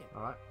don't need it.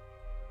 Alright.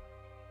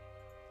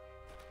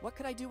 What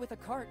could I do with a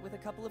cart with a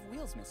couple of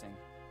wheels missing?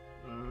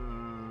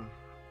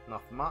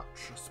 Not much,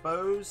 I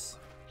suppose.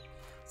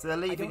 So they're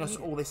leaving don't us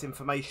need all this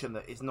information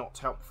that is not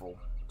helpful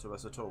to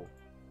us at all.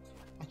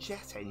 A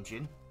jet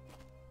engine?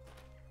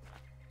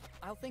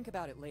 I'll think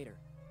about it later.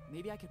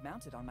 Maybe I could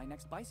mount it on my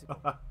next bicycle.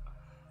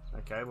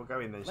 Okay, we'll go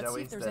in then, Let's shall see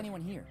we? if there's instead?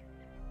 anyone here.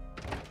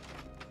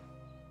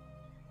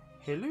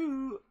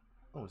 Hello?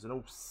 Oh, there's an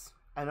ose.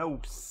 An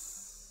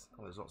ose.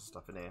 Oh, there's lots of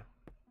stuff in here.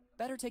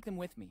 Better take them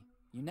with me.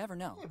 You never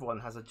know. Everyone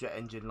has a jet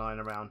engine lying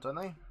around, don't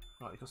they?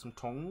 Right, we've got some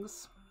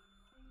tongs.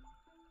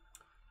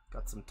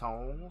 Got some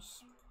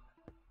tongs.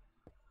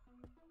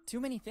 Too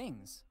many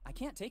things. I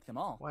can't take them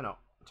all. Why not?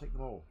 Take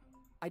them all.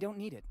 I don't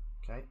need it.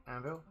 Okay,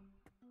 anvil.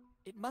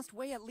 It must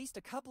weigh at least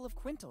a couple of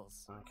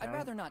quintals. Okay. I'd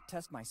rather not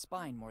test my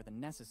spine more than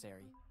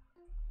necessary.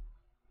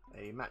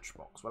 A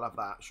matchbox. We'll have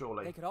that,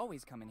 surely. They could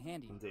always come in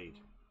handy. Indeed.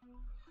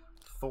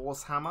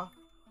 Thor's hammer.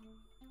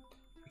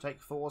 We take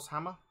Thor's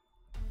hammer.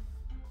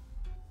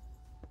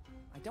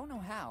 I don't know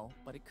how,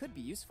 but it could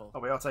be useful. Oh,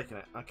 we are taking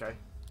it. Okay.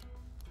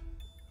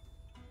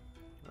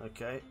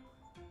 Okay.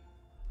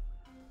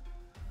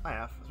 I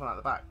have. There's one at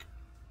the back.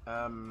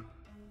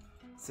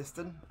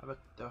 Cistern? Have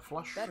a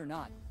flush? Better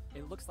not.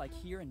 It looks like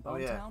here in Oh,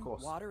 Bonetown, yeah, of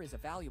course. water is a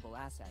valuable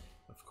asset.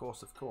 Of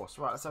course, of course.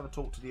 Right, let's have a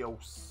talk to the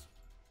Ose.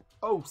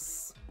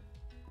 Ose!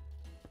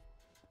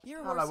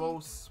 Here, Hello, horsey.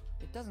 Ose.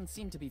 It doesn't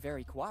seem to be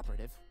very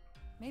cooperative.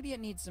 Maybe it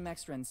needs some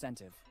extra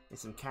incentive. Need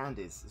some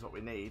candies is what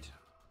we need,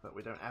 but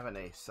we don't have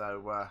any,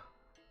 so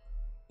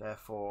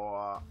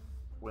therefore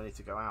we need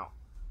to go out.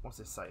 What's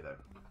this say though?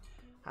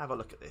 Have a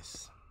look at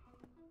this.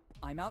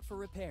 I'm out for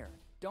repair.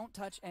 Don't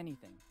touch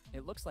anything.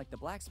 It looks like the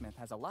blacksmith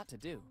has a lot to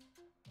do.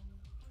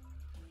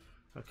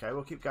 Okay,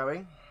 we'll keep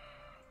going.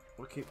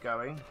 We'll keep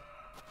going.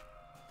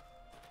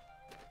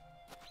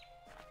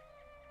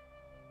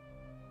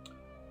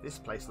 This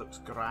place looks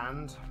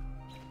grand.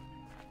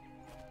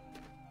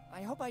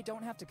 I hope I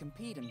don't have to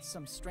compete in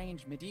some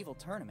strange medieval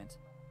tournament.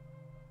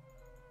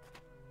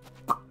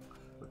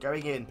 We're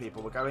going in,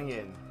 people. We're going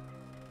in.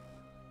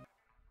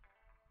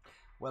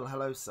 Well,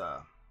 hello, sir.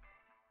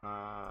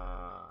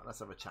 Let's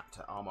have a chat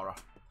to Armourer.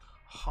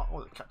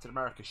 Oh, Captain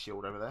America's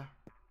shield over there.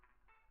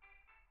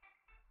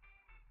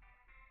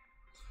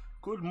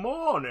 Good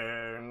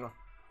morning.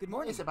 Good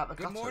morning. It's about the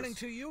Good cutters. morning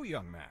to you,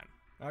 young man.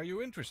 Are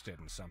you interested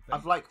in something?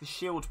 I'd like the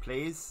shield,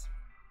 please.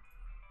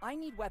 I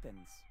need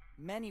weapons.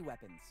 Many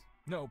weapons.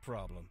 No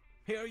problem.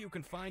 Here you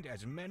can find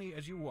as many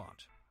as you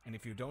want. And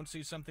if you don't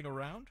see something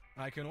around,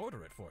 I can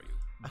order it for you.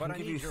 I But can I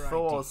give need you your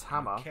Thor's ID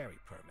and hammer. carry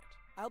permit.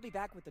 I'll be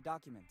back with the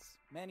documents.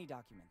 Many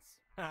documents.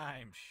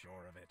 I'm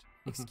sure of it.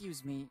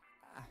 Excuse me.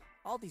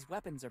 All these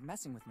weapons are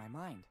messing with my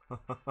mind.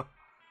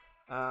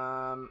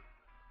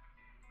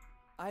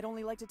 I'd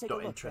only like to take a Not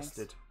look.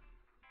 interested. Thanks.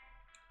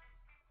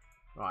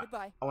 Right.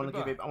 Goodbye. I want to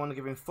Goodbye.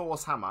 give him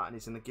Thor's hammer, and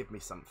he's going to give me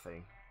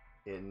something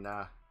in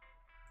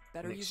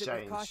Better in use it with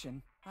exchange.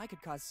 caution. I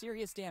could cause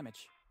serious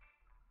damage.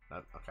 No,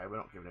 okay, we're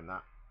not giving him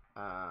that.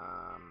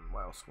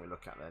 What else can we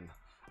look at then?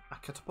 A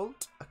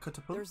catapult? A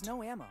catapult? There's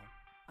no ammo.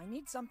 I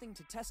need something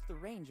to test the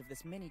range of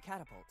this mini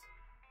catapult.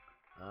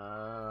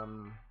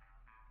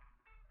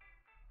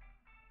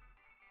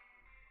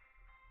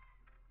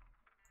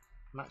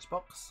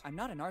 Matchbox? I'm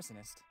not an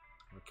arsonist.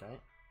 Okay.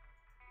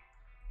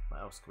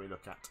 What else can we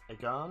look at? A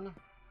gun?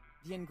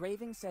 The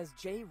engraving says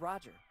J.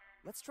 Roger.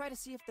 Let's try to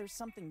see if there's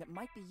something that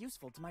might be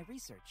useful to my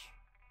research.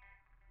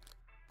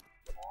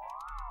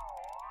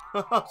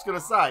 I was going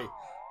to say.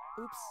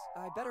 Oops,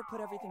 I better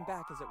put everything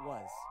back as it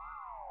was.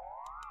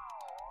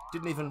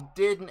 Didn't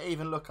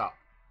even look up.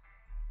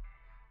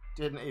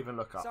 Didn't even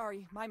look up.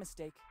 Sorry, my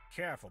mistake.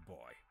 Careful, boy.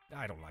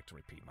 I don't like to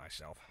repeat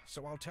myself,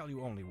 so I'll tell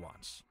you only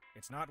once.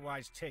 It's not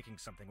wise taking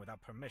something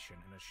without permission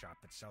in a shop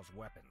that sells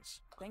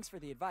weapons. Thanks for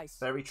the advice.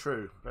 Very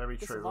true. Very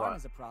This true. alarm Right.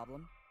 is a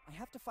problem. I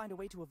have to find a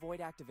way to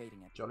avoid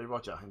activating it. Jolly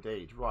Roger,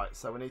 indeed. Right,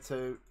 so we need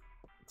to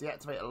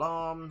deactivate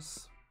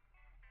alarms.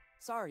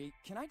 Sorry,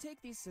 can I take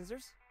these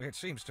scissors? It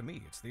seems to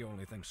me it's the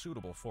only thing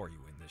suitable for you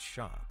in this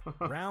shop.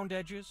 Round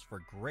edges for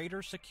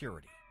greater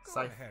security. Go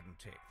Safe. ahead and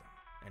take them.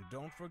 And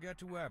don't forget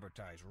to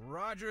advertise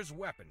Roger's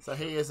weapons. So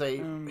he is a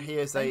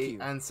thank you.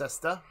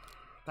 ancestor.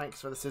 Thanks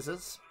for the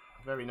scissors.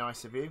 Very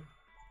nice of you.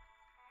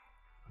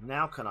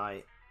 Now can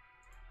I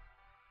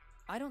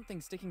don't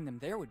think sticking them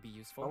there would be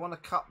useful. I want to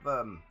cut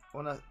them. I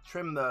want to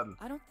trim them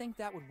I don't think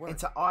that would work.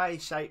 into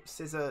eye-shaped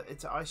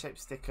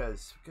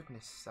stickers. For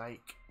goodness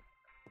sake.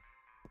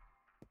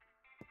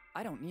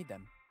 I don't need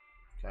them.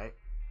 Okay.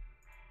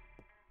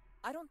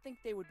 I don't think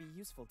they would be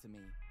useful to me,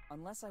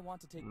 unless I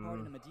want to take part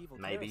in a medieval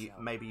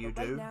carousel. Maybe you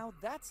But do. right now,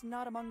 that's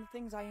not among the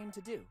things I aim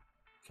to do.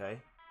 Okay.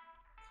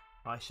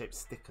 Eye-shaped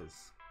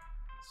stickers.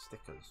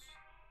 Stickers.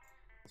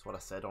 That's what I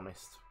said,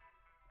 honest.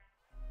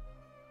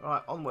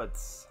 Right,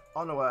 onwards.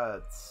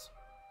 Onwards.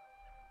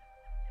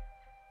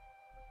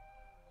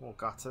 More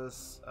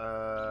gutters.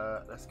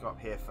 Let's go up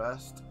here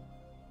first.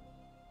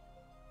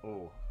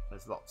 Oh,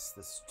 there's lots.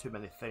 There's too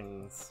many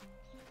things.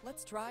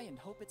 Let's try and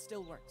hope it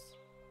still works.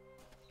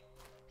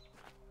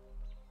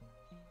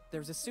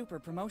 There's a super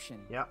promotion.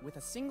 Yep. With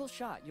a single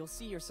shot, you'll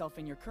see yourself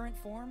in your current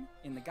form,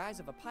 in the guise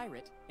of a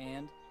pirate,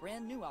 and,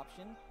 brand new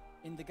option,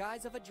 in the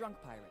guise of a drunk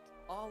pirate.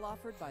 All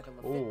offered by the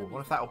Lafitte Oh, what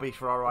Amusement if that'll be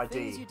for our Park.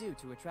 Things you ID? do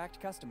to attract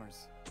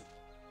customers.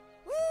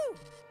 Woo!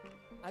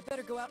 I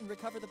better go out and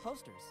recover the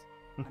posters.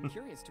 I'm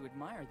curious to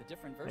admire the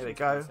different versions Here we of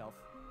go. myself.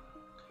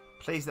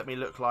 Please let me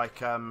look like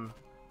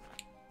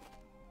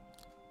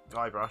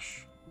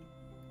Guybrush.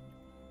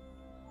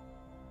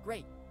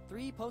 Great.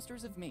 3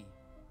 posters of me.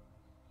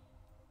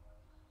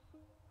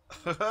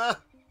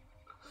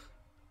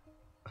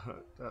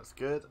 That's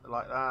good. I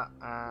like that.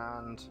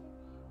 And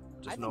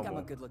just I think normal.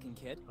 I'm a good-looking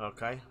kid.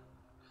 Okay.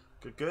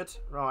 Good.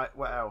 Right,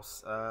 what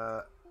else?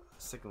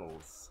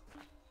 Signals.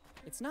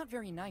 It's not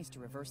very nice to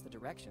reverse the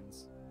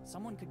directions.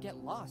 Someone could get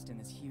lost in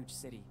this huge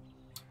city.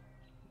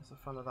 What's the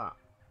fun of that?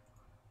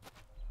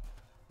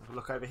 Have a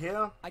look over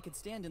here. I could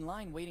stand in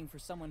line waiting for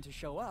someone to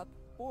show up,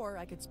 or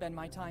I could spend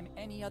my time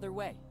any other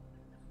way.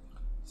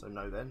 So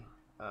no then.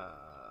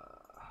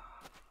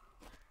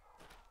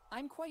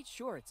 I'm quite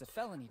sure it's a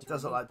felony to It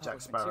does look remove like Jack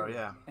public Sparrow, material,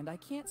 yeah. and I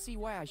can't see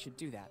why I should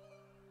do that.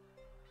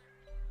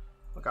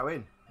 I'll go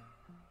in.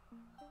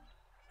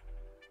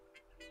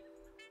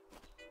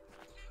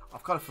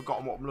 I've kind of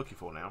forgotten what I'm looking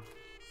for now.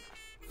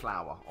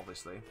 Flour,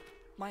 obviously.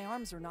 My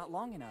arms are not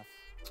long enough.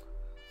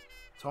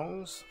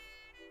 Tongs.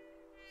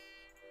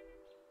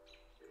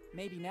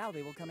 Maybe now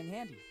they will come in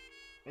handy.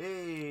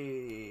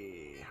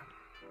 Hey.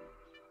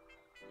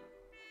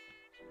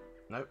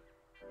 Nope.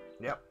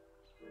 Yep.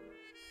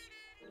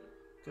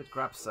 Good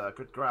grab, sir.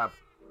 Good grab.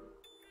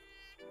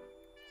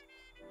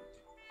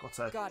 Got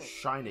a Got it.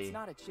 shiny. It's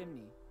not a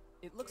chimney.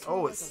 It looks Oh,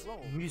 more it's like a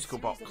roll. a musical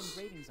with a series box.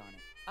 Of engravings on it.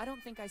 I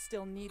don't think I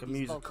still need A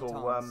these bulky musical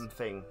tongs.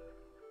 thing.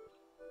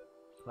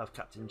 Love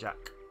Captain Jack.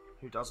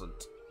 Who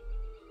doesn't?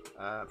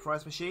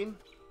 Prize machine.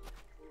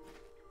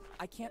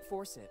 I can't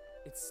force it.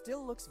 It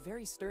still looks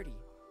very sturdy.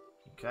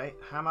 Okay,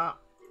 hammer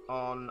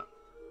on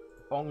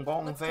bong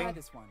bong Let's thing. try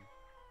this one.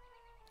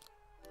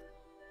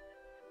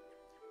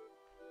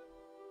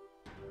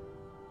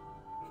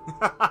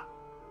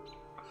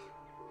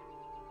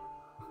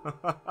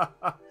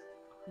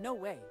 No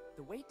way.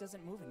 The weight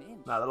doesn't move an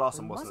inch. No, the last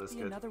There one wasn't must as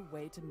be good. another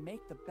way to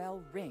make the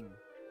bell ring.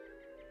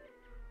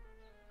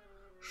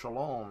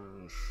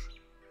 Challenge.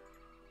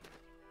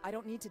 I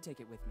don't need to take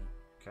it with me.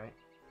 Okay.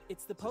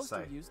 It's the What's it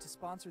poster say? used to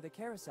sponsor the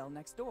carousel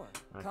next door.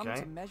 Come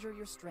Okay. to measure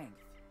your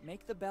strength.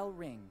 Make the bell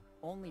ring.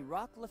 Only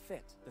Rock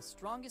Lafitte, the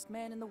strongest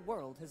man in the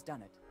world, has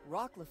done it.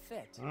 Rock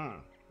Lafitte.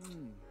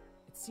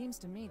 It seems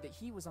to me that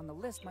he was on the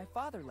list my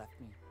father left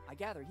me. I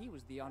gather he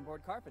was the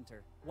onboard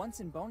carpenter. Once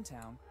in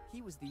Bonetown,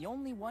 he was the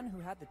only one who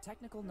had the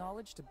technical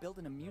knowledge to build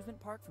an amusement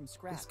park from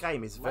scratch. This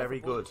game is The life very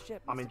aboard good. the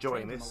ship I'm must have enjoying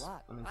trained him this. a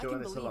lot. I'm I enjoying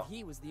can this a believe lot.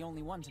 he was the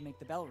only one to make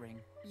the bell ring.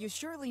 You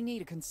surely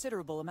need a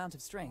considerable amount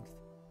of strength.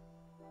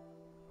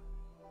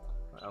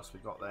 What else we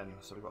got then?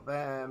 So we got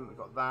them. We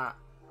got that.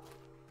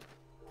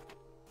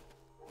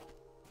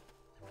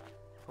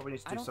 Probably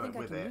need to I do don't something think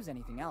I with can it. use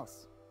anything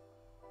else.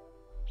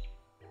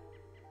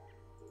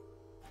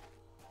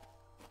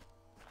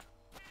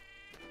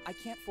 I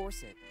can't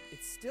force it.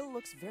 It still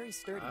looks very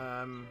sturdy.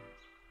 I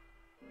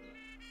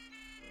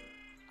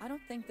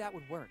don't think that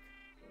would work.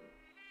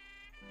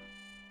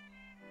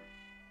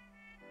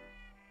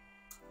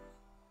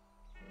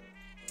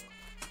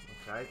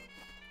 Okay.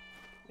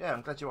 Yeah,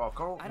 I'm glad you are,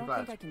 Coral. I I'm don't glad.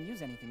 think I can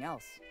use anything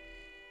else.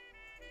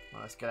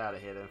 Well, let's get out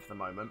of here then for the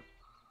moment.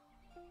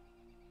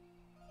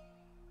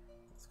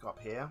 Let's go up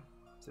here.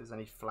 See if there's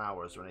any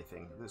flowers or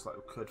anything. It looks like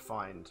we could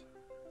find.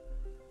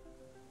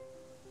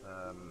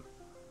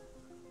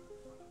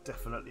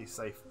 Definitely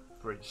safe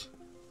bridge.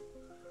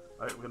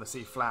 I hope we're going to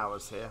see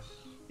flowers here.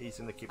 He's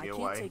going to keep I me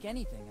can't away. take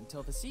anything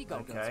until the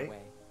seagull goes Okay.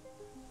 away.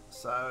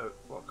 So,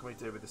 what can we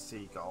do with the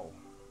seagull?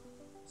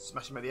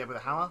 Smash him in the head with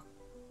a hammer?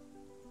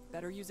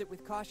 Better use it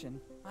with caution.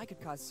 I could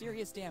cause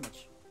serious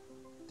damage.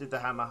 Did the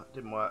hammer,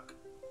 didn't work.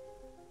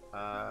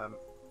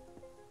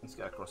 Let's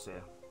go across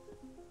here.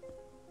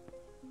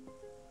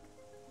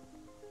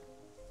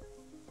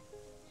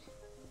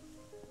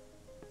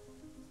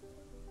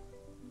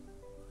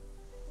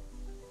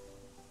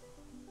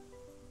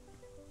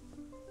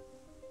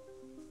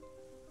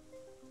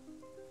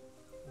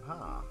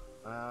 Aha.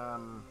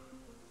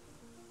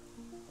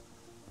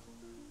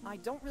 I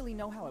don't really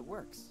know how it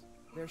works.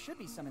 There should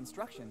be some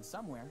instructions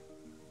somewhere.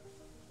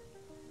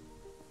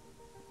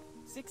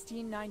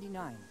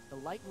 1699. The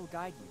light will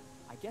guide you.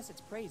 I guess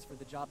it's praise for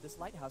the job this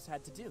lighthouse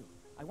had to do.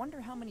 I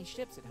wonder how many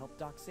ships it helped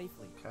dock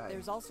safely. Okay.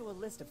 There's also a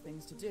list of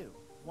things to do.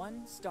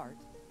 1, start.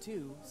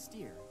 2,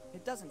 steer.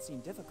 It doesn't seem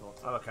difficult.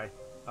 Oh, okay.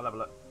 I'll have a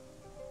look.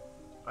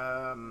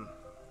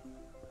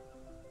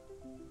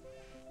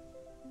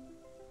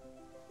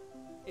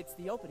 It's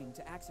the opening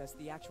to access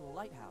the actual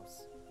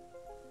lighthouse.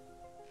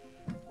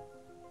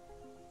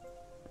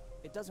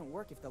 It doesn't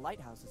work if the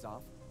lighthouse is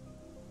off.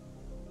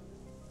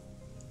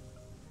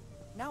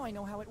 Now I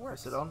know how it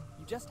works. Press it on.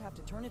 You just have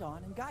to turn it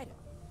on and guide it.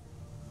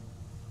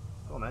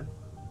 Go on then.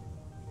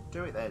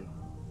 Do it then.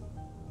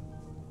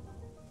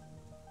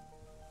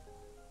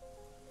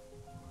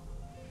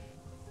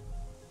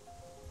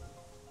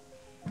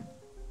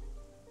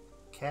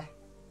 Okay.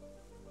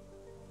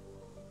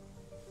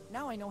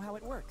 Now I know how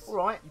it works.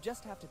 Alright. You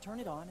just have to turn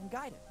it on and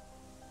guide it.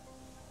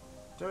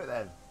 Do it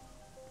then.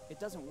 It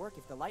doesn't work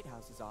if the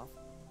lighthouse is off.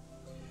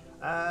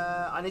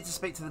 I need to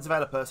speak to the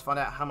developers, find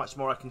out how much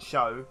more I can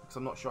show, because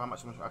I'm not sure how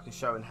much more I can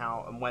show and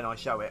how and when I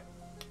show it.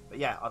 But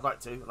yeah, I'd like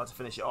to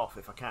finish it off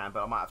if I can,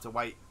 but I might have to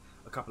wait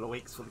a couple of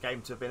weeks for the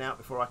game to have been out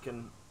before I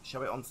can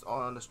show it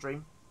on the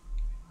stream.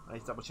 I need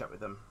to double check with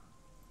them.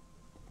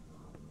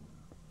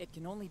 It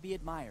can only be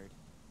admired.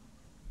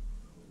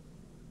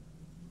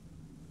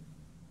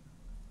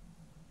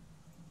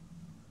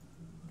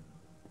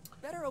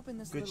 Better open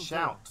this Good little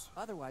shout.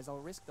 door. Otherwise I'll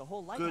risk the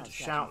whole lighthouse Good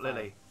catching shout, fire.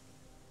 Lily.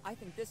 I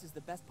think this is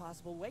the best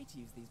possible way to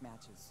use these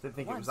matches. Didn't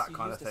think it was Once that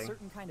kind of you used thing. a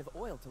certain kind of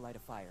oil to light a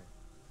fire.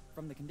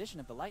 From the condition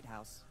of the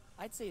lighthouse,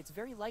 I'd say it's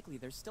very likely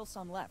there's still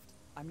some left.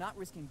 I'm not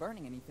risking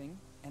burning anything,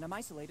 and I'm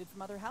isolated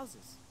from other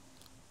houses.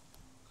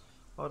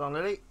 Hold on,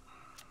 Lily.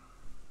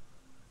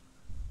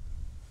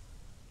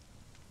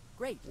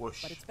 Great,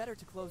 Whoosh. but it's better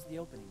to close the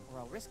opening, or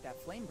I'll risk that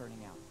flame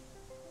burning out.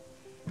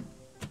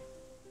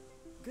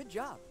 Good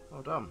job.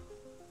 Well done.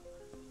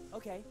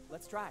 Okay,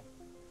 let's try.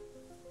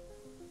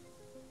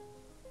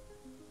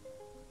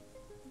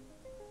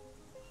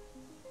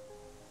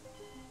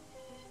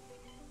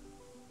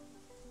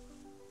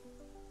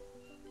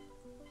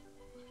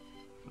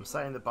 I'm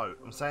saying the boat.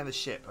 I'm saying the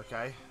ship,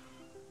 okay?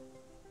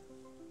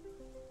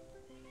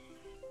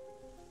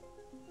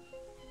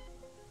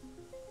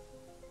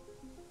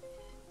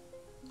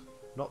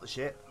 Not the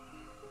ship.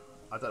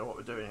 I don't know what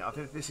we're doing here. I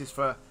think this is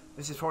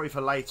probably for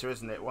later,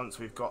 isn't it? Once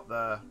we've got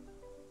the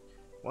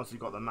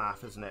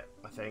map, isn't it?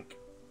 I think.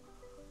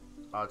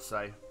 I'd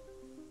say.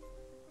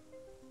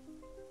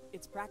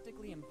 It's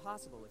practically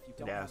impossible if you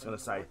don't. Yeah, I have was going to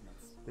those say.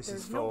 coordinates. This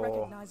There's is no for.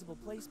 recognizable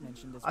place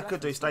mentioned as I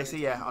could do, reference to Stacey.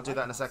 it Yeah, in I'll do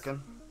that in a lighthouse.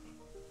 second.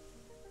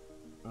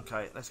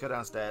 Okay, let's go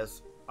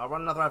downstairs. I'll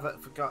run another advert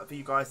for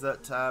you guys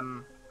that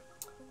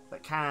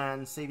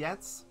can see the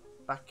ads.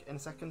 Back in a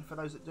second for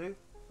those that do.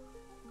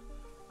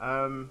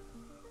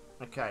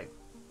 Okay.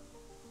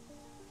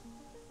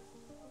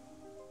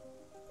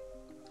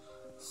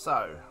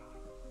 So.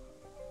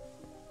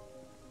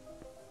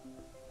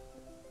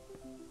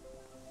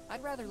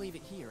 I'd rather leave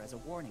it here as a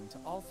warning to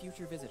all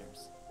future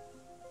visitors.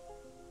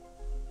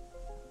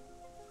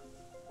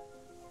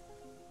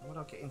 How would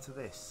I get into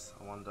this?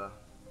 I wonder.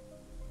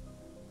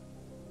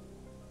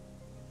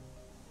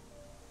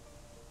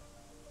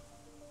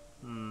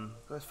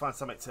 Let's find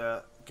something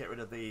to get rid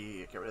of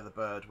the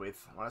bird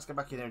with. Right, let's go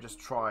back in here and just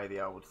try the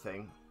old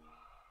thing.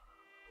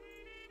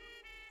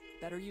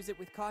 Better use it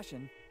with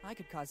caution. I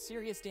could cause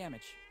serious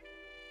damage.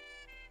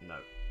 No.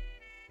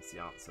 That's the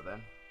answer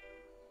then.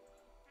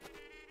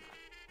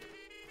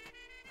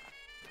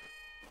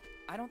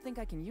 I don't think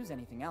I can use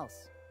anything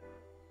else.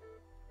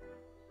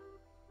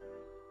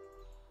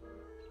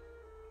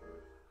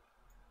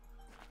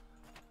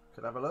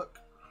 Could I have a look?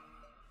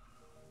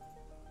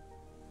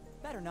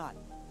 Better not.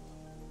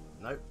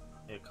 Nope,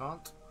 you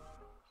can't.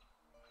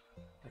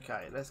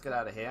 Okay, let's get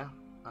out of here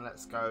and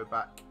let's go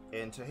back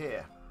into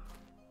here.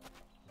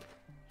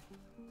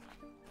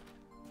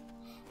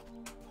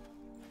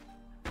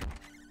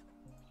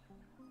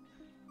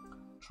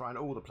 Trying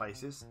all the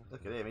places.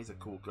 Look at him, he's a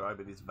cool guy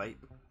with his vape.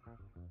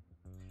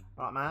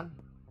 Right, man.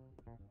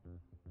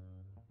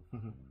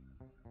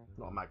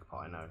 Not a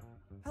magpie, no.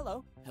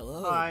 Hello.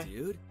 Hello, Hi.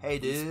 dude. Hey,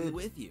 Peace be dude.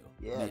 with you.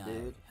 Yeah, May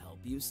dude. I help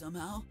you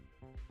somehow?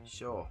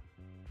 Sure.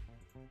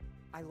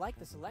 I like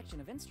the selection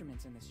of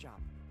instruments in this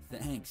shop.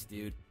 Thanks,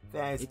 dude.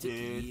 Thanks, it took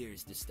dude.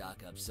 years to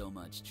stock up so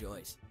much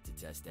choice, to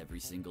test every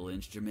single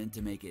instrument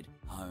to make it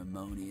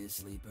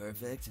harmoniously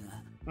perfect.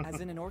 As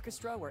in an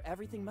orchestra where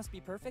everything must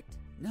be perfect?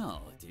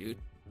 No, dude.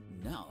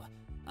 No.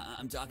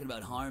 I'm talking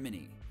about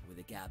harmony, with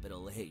a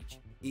capital H.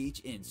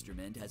 Each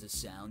instrument has a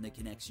sound that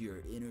connects your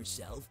inner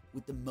self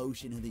with the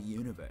motion of the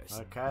universe.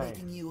 Okay.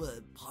 Making you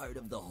a part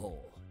of the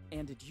whole.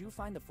 And did you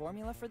find the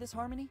formula for this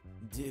harmony?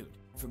 Dude,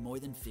 for more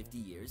than 50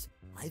 years,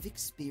 I've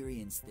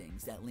experienced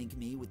things that link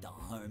me with the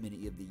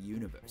harmony of the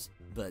universe.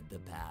 But the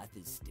path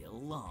is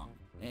still long,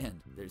 and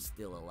there's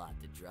still a lot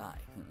to try.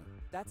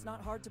 That's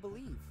not hard to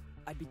believe.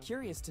 I'd be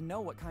curious to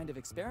know what kind of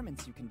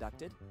experiments you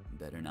conducted.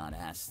 Better not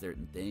ask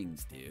certain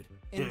things, dude.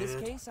 In this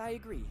case, I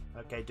agree.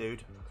 Okay,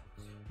 dude.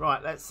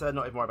 Right, let's not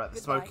even worry about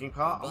the smoking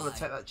part. Goodbye. I'm going to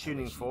take that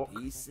tuning fork.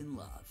 Peace and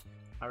love.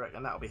 I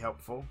reckon that'll be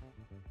helpful.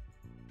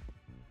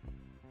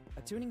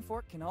 A tuning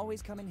fork can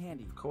always come in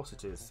handy. Of course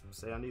it is.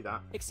 See, I knew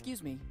that.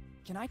 Excuse me,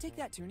 can I take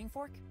that tuning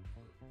fork?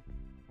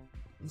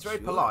 He's very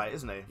Sure. polite,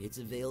 isn't he? It's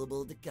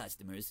available to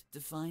customers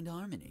to find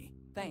harmony.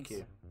 Thanks.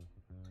 Thank you.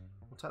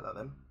 We'll take that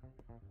then.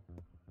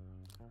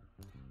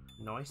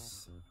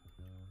 Nice.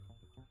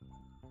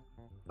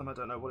 I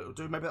don't know what it'll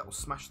do. Maybe that will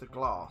smash the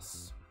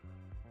glass.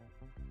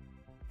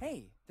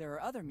 Hey, there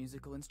are other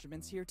musical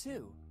instruments here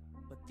too,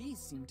 but these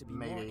seem to be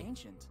more Maybe.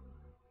 ancient.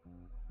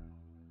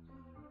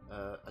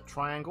 A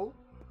triangle?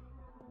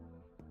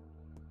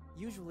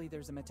 Usually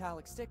there's a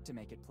metallic stick to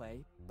make it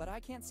play, but I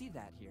can't see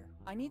that here.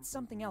 I need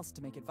something else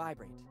to make it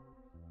vibrate.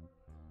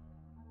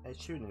 A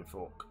tuning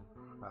fork,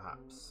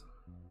 perhaps.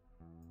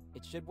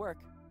 It should work.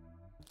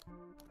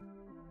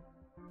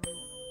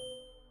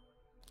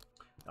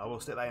 I will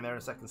stick that in there in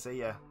a second, see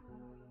ya.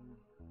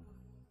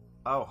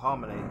 Oh,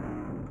 harmony.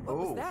 What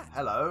was Oh, that?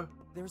 hello.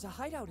 There's a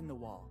hideout in the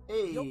wall.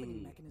 Hey. The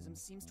opening mechanism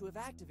seems to have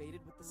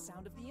activated with the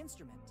sound of the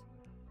instrument.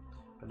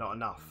 But not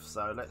enough,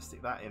 so let's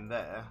stick that in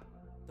there.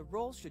 The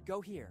rolls should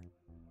go here.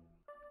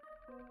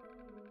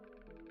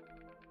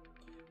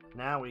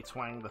 Now we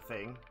twang the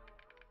thing.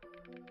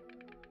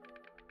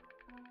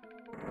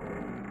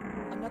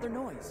 Another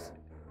noise.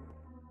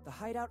 The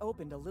hideout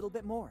opened a little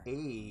bit more.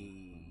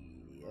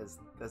 Hey,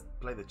 let's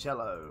play the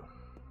cello.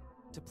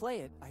 To play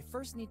it, I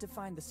first need to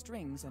find the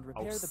strings and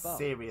repair the bow.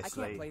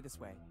 Seriously? I can't play this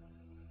way.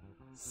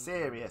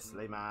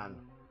 Seriously, man.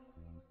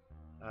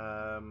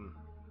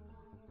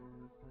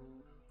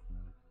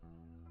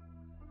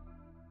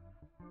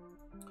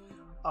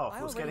 Oh,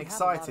 I was getting already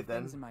have a lot excited of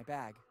then. things in my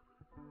bag.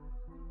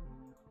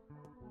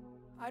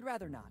 I'd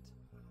rather not.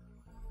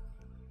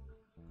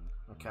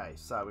 Okay,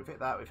 so we've hit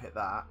that, we've hit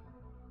that.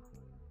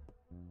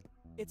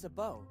 It's a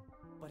bow,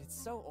 but it's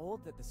so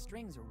old that the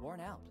strings are worn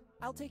out.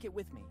 I'll take it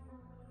with me.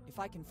 If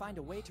I can find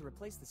a way to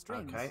replace the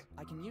strings, Okay.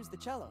 I can use the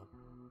cello.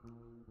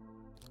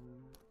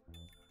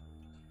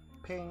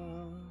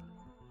 Ping.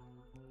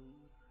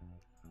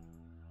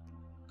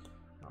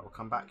 Oh, we'll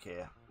come back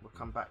here. We'll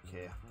come back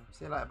here.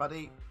 See you later,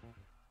 buddy.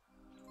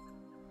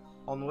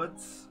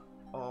 Onwards.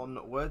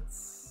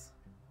 Onwards.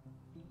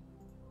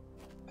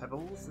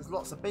 Pebbles. There's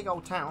lots of big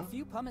old A town.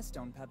 few pumice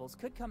stone pebbles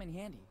could come in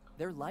handy.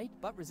 They're light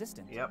but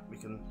resistant. Yep, we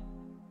can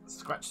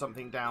scratch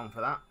something down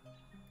for that.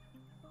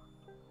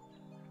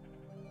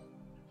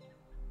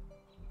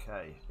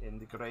 Okay, in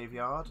the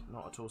graveyard.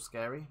 Not at all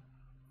scary.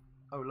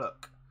 Oh,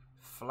 look.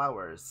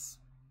 Flowers.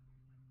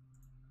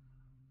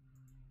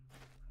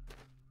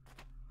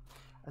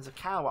 There's a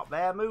cow up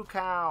there. Moo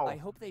cow. I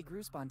hope they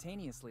grew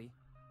spontaneously.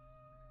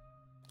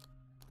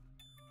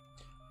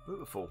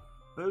 Beautiful.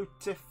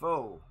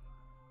 Beautiful.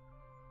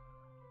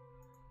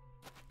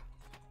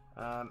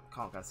 Can't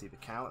go and see the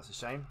cow. That's a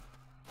shame.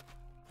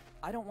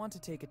 I don't want to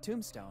take a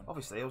tombstone.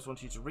 Obviously, I always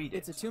want you to read it.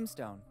 It's a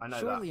tombstone. I know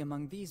Surely that.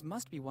 among these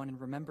must be one in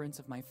remembrance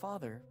of my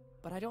father,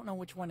 but I don't know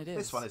which one it is.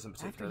 This one isn't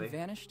particularly. After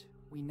he vanished,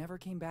 we never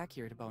came back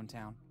here to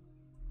Bonetown.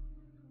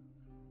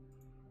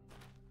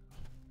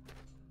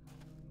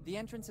 The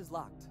entrance is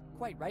locked,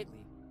 quite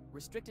rightly.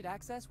 Restricted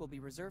access will be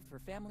reserved for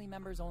family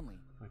members only.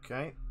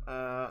 Okay,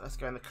 let's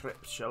go in the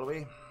crypt, shall we?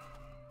 What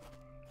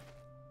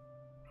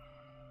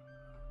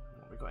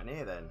have we got in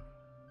here then?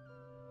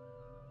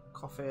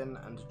 Coffin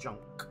and junk.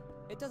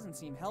 It doesn't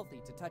seem healthy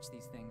to touch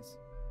these things.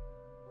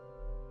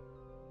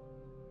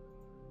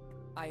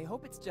 I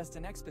hope it's just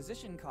an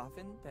exposition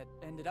coffin that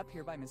ended up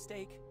here by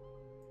mistake.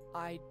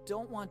 I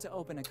don't want to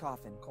open a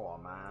coffin. Come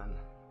on, man.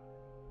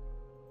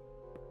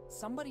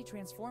 Somebody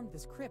transformed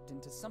this crypt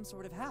into some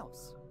sort of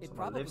house. It Someone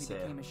probably lives here.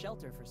 became a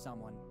shelter for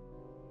someone.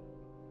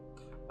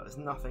 But there's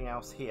nothing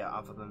else here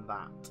other than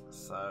that,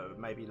 so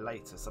maybe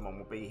later someone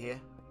will be here.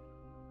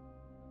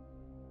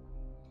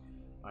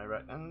 I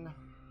reckon.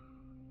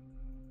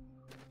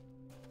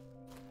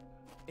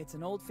 It's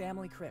an old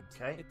family crypt.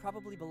 Okay. It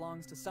probably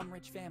belongs to some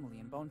rich family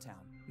in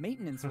Bonetown.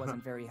 Maintenance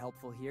wasn't very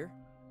helpful here.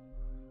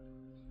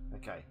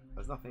 Okay,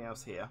 there's nothing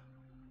else here.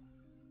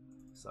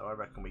 So I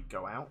reckon we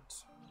go out.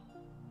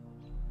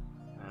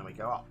 And we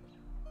go up.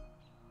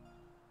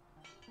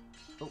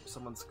 Oh,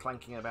 someone's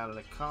clanking about in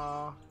a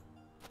car.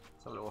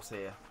 Let's have a look what's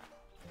here.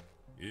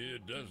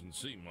 It doesn't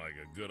seem like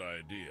a good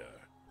idea.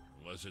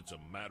 Unless it's a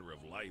matter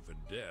of life and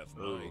death,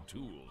 my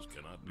tools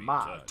cannot be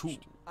My touched. tools.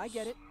 I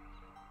get it.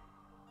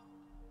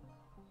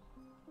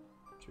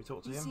 Should we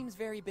talk to He him? seems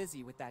very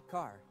busy with that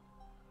car.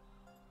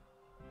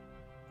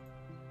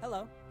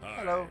 Hello. Hi.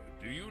 Hello.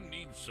 Do you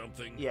need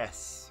something?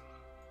 Yes.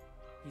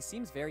 He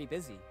seems very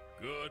busy.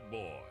 Good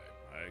boy.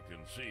 I can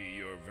see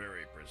you're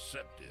very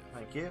perceptive.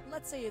 Thank you.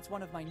 Let's say it's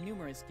one of my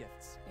numerous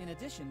gifts, in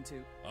addition to...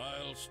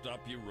 I'll stop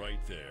you right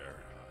there.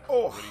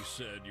 Oh. When he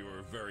said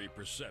you're very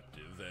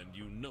perceptive and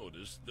you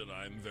noticed that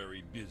I'm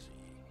very busy.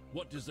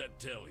 What does that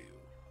tell you?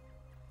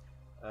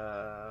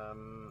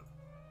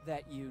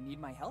 That you need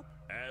my help?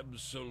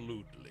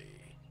 Absolutely.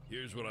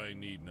 Here's what I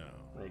need now.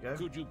 There you go.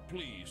 Could you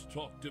please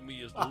talk to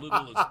me as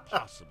little as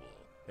possible?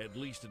 At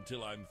least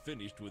until I'm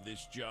finished with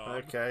this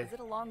job. Okay. Is it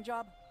a long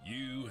job?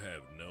 You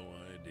have no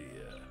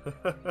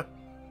idea.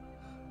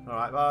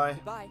 Alright, bye.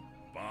 Goodbye.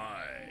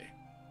 Bye.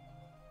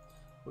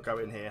 We'll go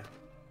in here.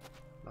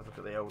 Have a look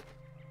at the old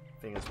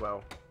thing as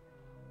well.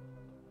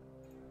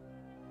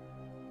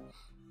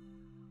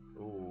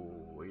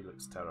 Ooh, he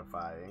looks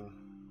terrifying.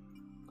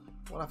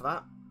 We'll have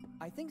that.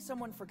 I think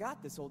someone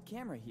forgot this old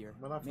camera here.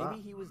 We'll have Maybe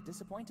that. he was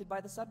disappointed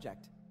by the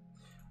subject.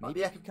 Like Maybe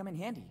the it could come in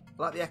handy.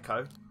 I like the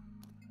Echo.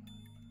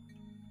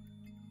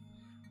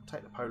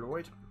 Take the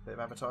Polaroid. Bit of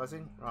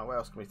advertising. Right, what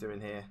else can we do in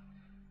here?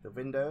 The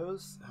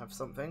windows have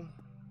something.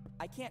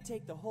 I can't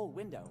take the whole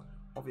window.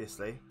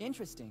 Obviously.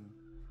 Interesting.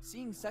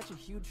 Seeing such a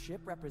huge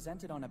ship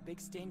represented on a big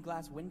stained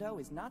glass window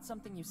is not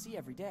something you see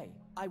every day.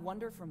 I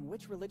wonder from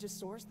which religious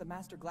source the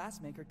master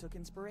glassmaker took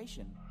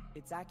inspiration.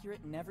 It's accurate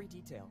in every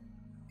detail.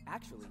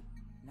 Actually,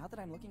 now that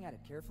I'm looking at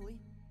it carefully,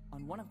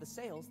 on one of the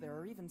sails there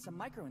are even some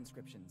micro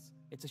inscriptions.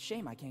 It's a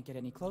shame I can't get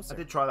any closer. I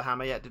did try the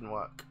hammer, yeah, it didn't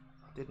work.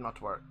 Did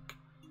not work.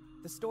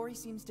 The story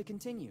seems to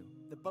continue.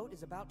 The boat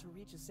is about to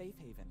reach a safe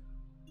haven.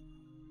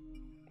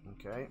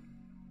 Okay.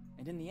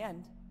 And in the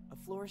end, a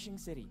flourishing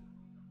city.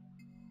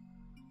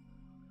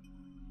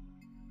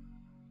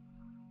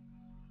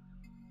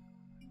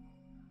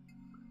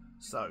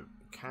 So,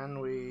 can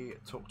we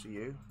talk to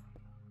you?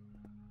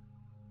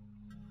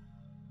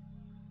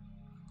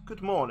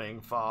 Good morning,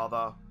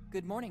 Father.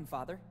 Good morning,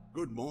 Father.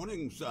 Good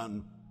morning,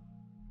 son.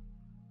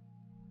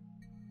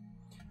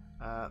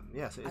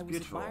 Yes, it is I was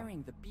beautiful.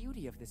 admiring the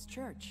beauty of this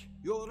church.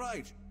 You're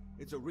right.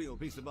 It's a real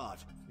piece of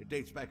art. It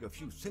dates back a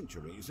few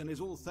centuries and is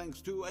all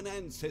thanks to an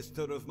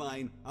ancestor of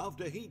mine.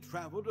 After he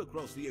traveled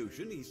across the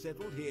ocean, he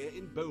settled here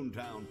in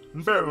Bonetown.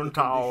 Bonetown.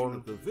 So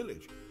of the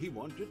village, he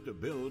wanted to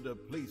build a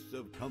place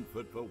of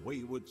comfort for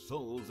wayward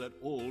souls at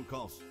all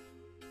costs.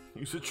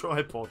 Use a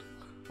tripod.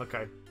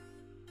 Okay.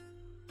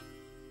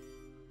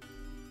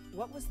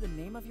 What was the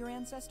name of your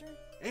ancestor?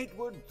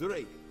 Edward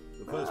Drake,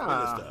 the first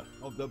minister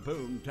of the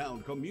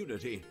Bonetown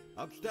community,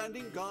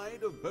 upstanding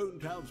guide of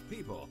Bonetown's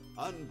people,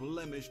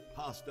 unblemished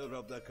pastor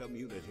of the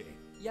community.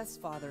 Yes,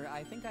 Father,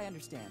 I think I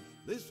understand.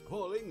 This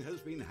calling has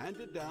been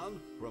handed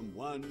down from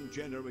one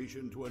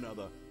generation to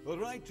another,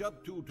 right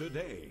up to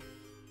today.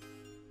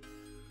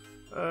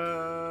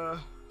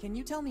 Can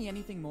you tell me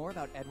anything more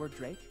about Edward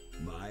Drake?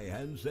 My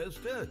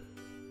ancestor?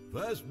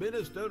 First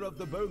minister of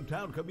the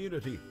Bonetown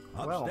community,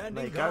 Well, upstanding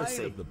there you go, guide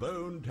see. of the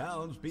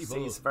Bonetown's people,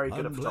 See, he's very good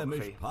at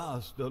unblemished photography.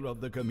 pastor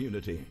of the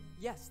community.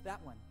 Yes,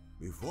 that one.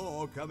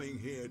 Before coming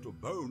here to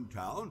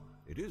Bonetown,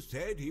 it is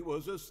said he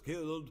was a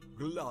skilled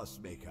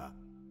glassmaker.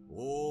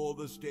 All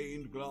the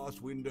stained glass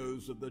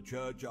windows of the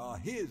church are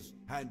his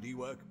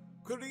handiwork,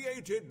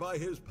 created by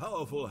his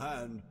powerful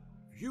hand,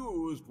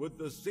 fused with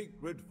the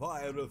sacred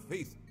fire of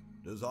faith,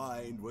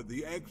 designed with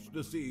the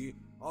ecstasy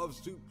of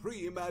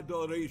supreme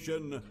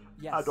adoration.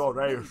 Yes.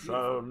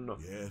 Adoration.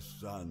 Yes,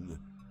 son.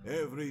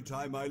 Every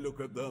time I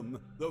look at them,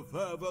 the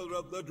fervor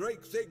of the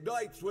Drakes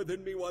ignites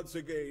within me once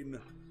again.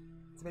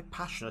 He's a bit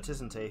passionate,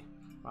 isn't he?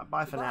 Right,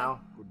 bye for now.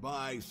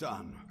 Goodbye,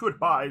 son.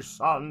 Goodbye,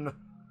 son.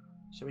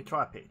 Shall we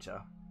try a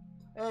picture?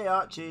 Hey,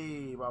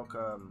 Archie,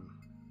 welcome.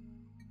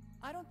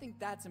 I don't think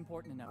that's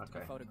important enough to be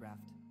Okay.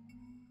 photographed.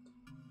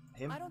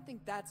 Him? I don't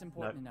think that's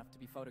important No. enough to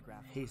be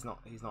photographed. He's not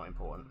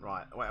important.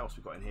 Right, what else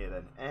we got in here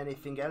then?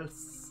 Anything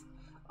else?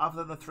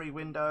 Other than the 3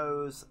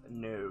 windows?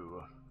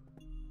 No.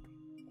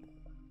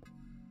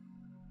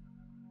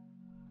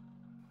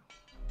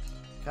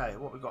 Okay,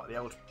 what we got? The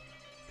old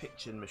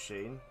pitching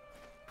machine.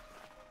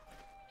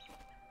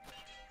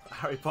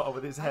 Harry Potter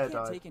with his hair I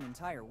can't dyed. take an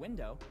entire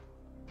window.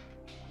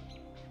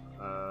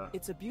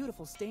 It's a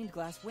beautiful stained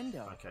glass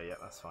window. Okay, yeah,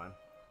 that's fine.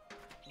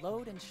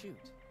 Load and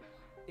shoot.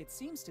 It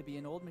seems to be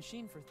an old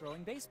machine for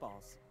throwing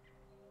baseballs.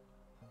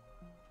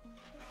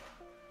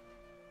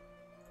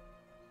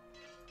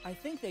 I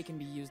think they can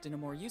be used in a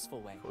more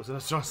useful way. I was going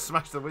to try and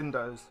smash the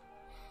windows.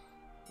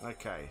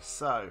 Okay,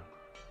 so.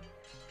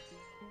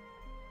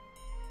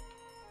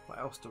 What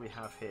else do we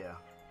have here?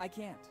 I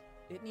can't.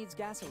 It needs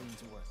gasoline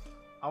to work.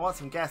 I want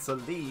some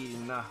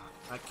gasoline.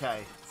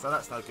 Okay, so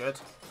that's no good.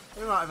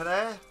 Who right over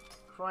there?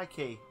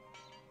 Crikey.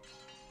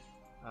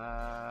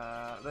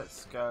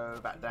 Let's go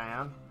back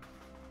down.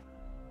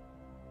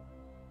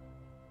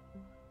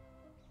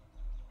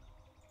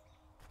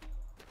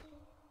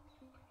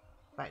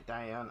 Back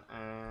down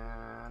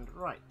and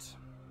right.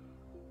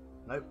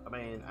 Nope, I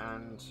mean,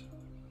 and...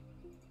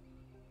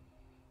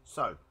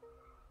 So.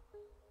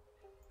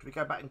 Do we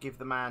go back and give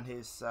the man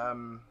his,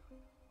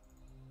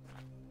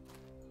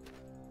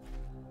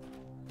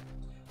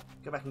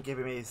 Go back and give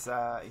him his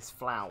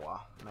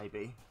flour,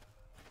 maybe.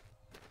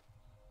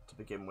 To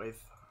begin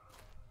with.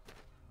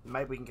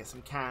 Maybe we can get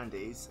some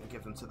candies and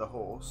give them to the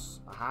horse,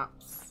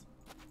 perhaps.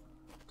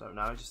 Don't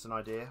know, just an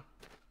idea.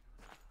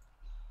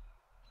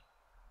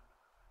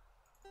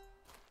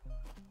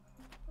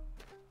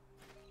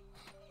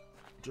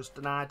 Just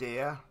an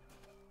idea.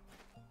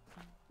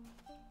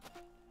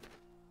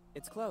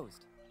 It's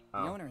closed. The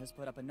owner has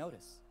put up a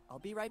notice. I'll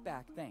be right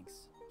back,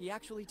 thanks. He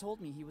actually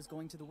told me he was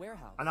going to the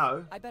warehouse. I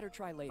know. I better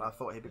try later. I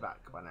thought he'd be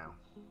back by now.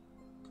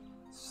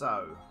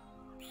 So.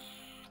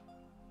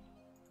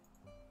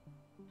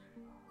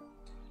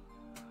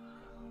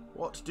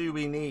 What do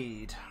we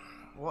need?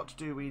 What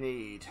do we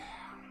need?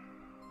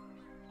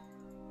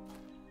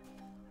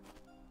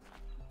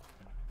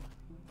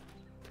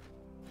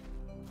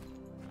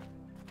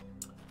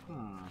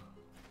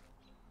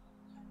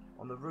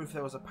 On the roof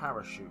there was a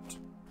parachute.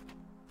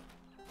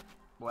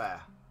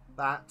 Where?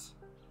 That?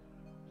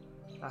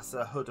 That's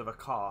the hood of a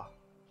car.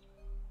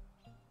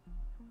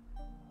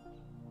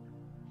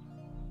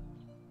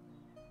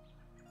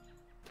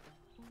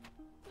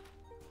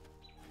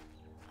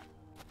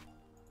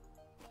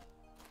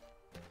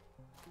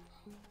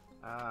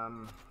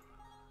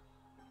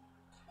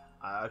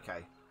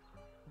 Okay.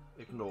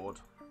 Ignored.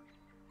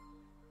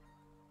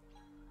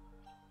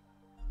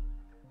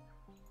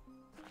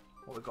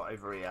 What we got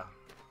over here?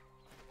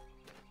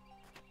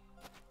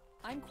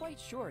 I'm quite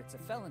sure it's a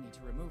felony to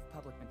remove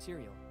public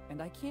material,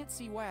 and I can't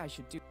see why I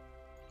should do.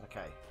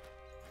 Okay.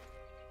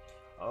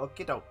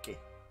 Okie dokie.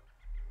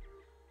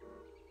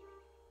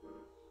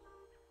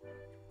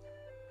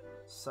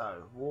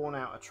 So, worn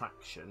out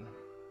attraction.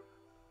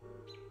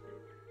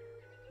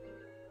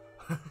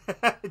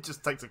 It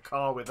just takes a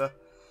car with her.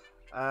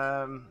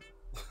 Right,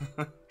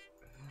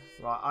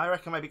 I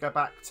reckon maybe go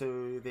back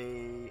to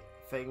the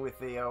thing with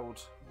the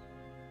old...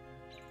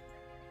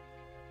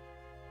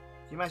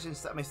 Can you imagine?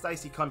 I mean,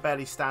 Stacey can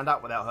barely stand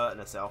up without hurting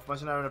herself.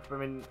 Imagine her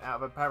out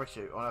of a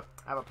parachute, on out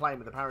of a plane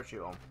with a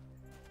parachute on,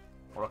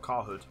 or a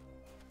car hood.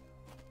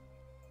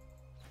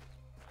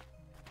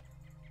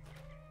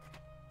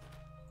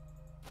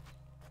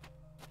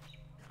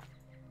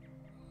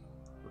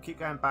 We'll keep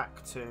going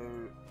back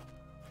to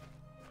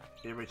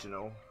the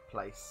original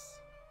place.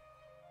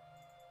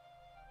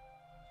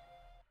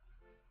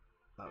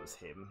 That was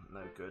him.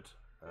 No good.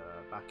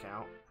 Back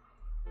out.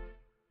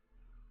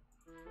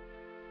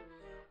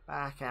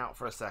 Back out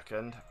for a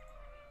second.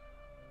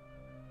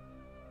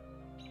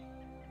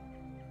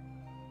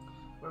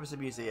 Where was the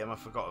museum? I've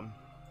forgotten.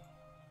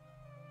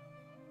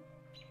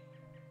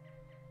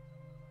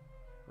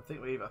 I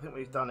think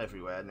we've done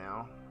everywhere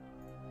now.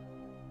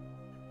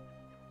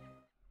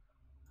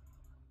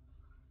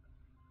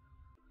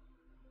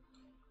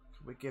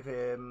 Can we give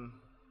him?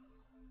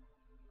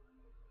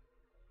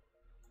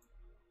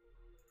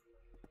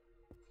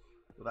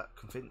 Will that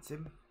convince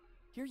him?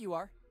 Here you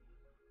are.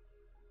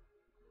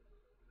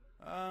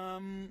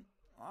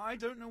 I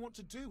don't know what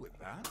to do with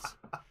that.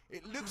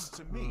 It looks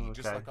to me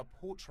just like a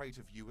portrait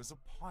of you as a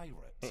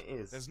pirate. It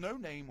is. There's no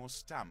name or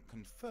stamp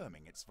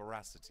confirming its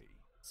veracity.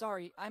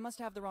 Sorry, I must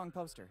have the wrong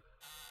poster.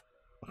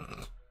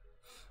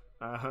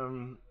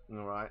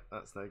 Alright,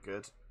 that's no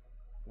good.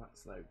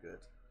 That's no good.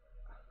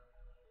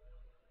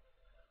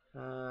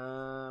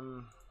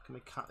 Can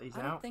we cut these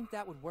out? I don't think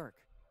that would work.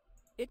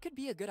 It could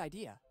be a good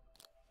idea.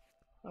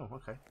 Oh,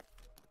 okay.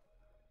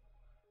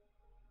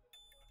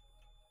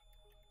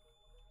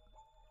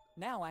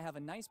 Now I have a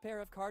nice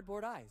pair of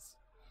cardboard eyes.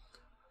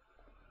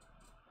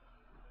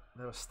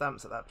 There were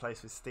stamps at that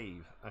place with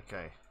Steve.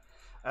 Okay.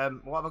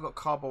 What have I got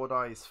cardboard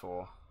eyes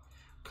for?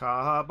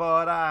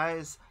 Cardboard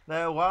eyes,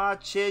 they're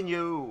watching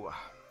you.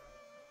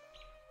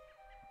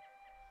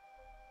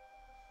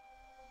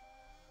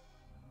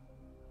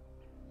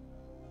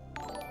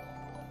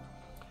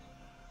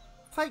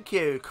 Thank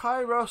you,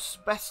 Kairos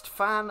Best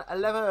Fan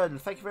 11.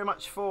 Thank you very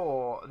much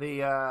for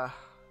the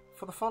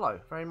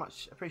follow. Very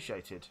much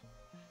appreciated.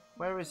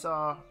 Where is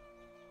our...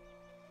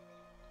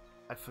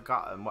 I've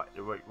forgotten what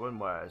the right one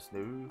was.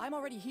 No. I'm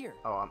already here.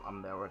 Oh,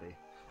 I'm there already.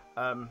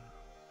 Oh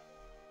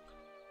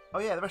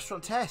yeah, the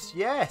restaurant test.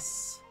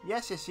 Yes.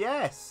 Yes, yes,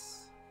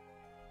 yes.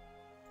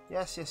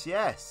 Yes, yes,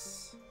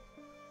 yes.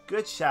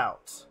 Good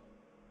shout.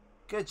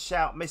 Good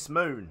shout, Miss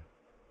Moon.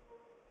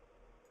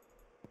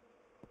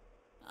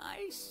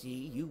 I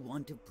see you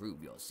want to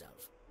prove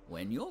yourself.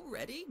 When you're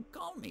ready,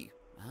 call me.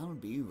 I'll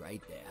be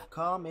right there.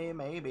 Call me,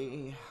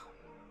 maybe.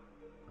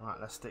 Alright,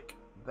 let's stick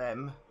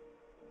them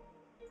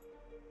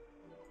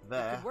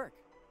there. Good work.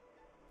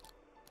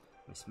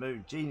 Miss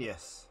Moon,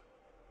 genius.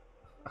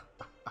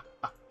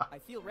 I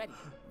feel ready.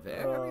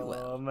 Very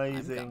well.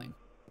 Amazing. I'm coming.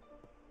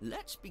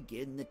 Let's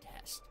begin the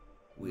test.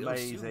 We'll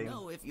amazing. soon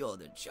know if you're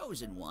the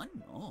chosen one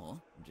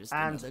or just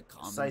and another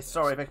common say person.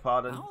 sorry, beg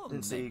pardon. Our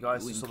Didn't see you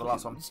guys. Just saw the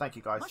last one. Thank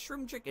you guys.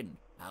 Mushroom chicken,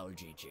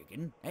 algae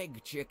chicken,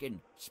 egg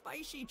chicken,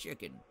 spicy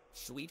chicken,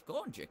 sweet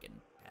corn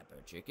chicken,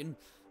 pepper chicken,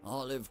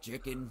 olive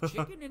chicken,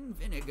 chicken and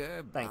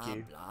vinegar, blah, Thank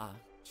you. blah,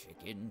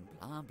 chicken,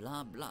 blah,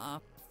 blah, blah,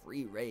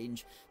 free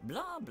range,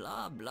 blah,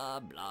 blah, blah,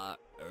 blah,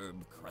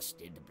 herb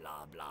crusted,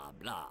 blah, blah,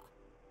 blah.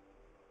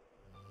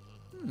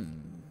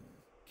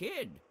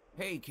 Kid.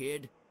 Hey,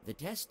 kid. The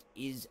test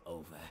is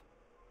over.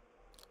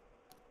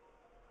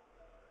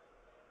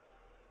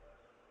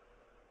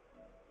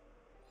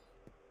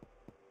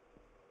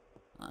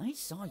 I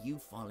saw you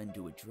fall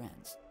into a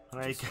trance.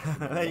 There you Just go. like a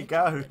There you legend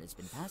go. That has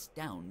been passed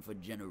down for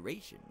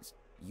generations.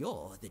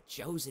 You're the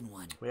chosen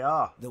one. We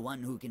are. The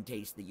one who can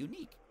taste the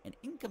unique and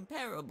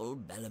incomparable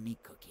Bellamy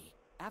cookie.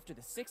 After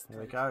the 6th There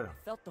we plate, go.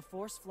 I felt the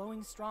force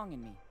flowing strong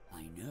in me.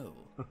 I know.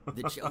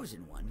 The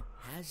chosen one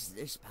has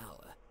this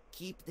power.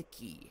 Keep the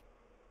key.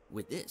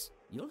 With this,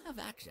 you'll have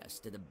access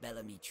to the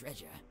Bellamy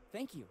treasure.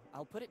 Thank you.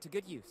 I'll put it to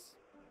good use.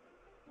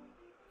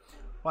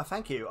 Well,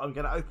 thank you. I'm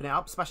going to open it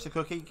up, smash the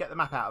cookie, get the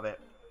map out of it.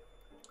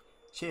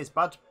 Cheers,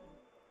 bud.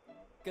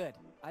 Good.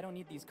 I don't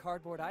need these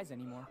cardboard eyes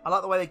anymore. I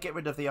like the way they get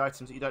rid of the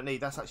items that you don't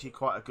need. That's actually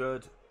quite a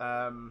good.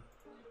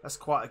 That's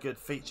quite a good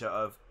feature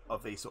of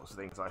these sorts of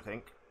things, I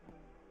think.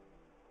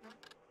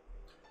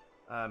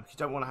 You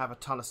don't want to have a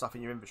ton of stuff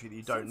in your inventory that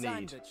you don't Since I'm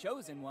need. the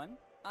chosen one,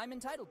 I'm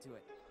entitled to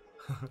it.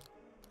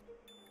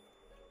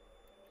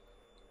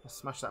 Let's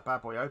smash that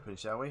bad boy open,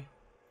 shall we?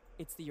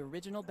 It's the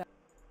original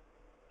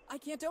I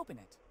can't open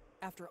it.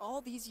 After all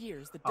these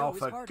years, the dough Oh, is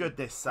for hardened.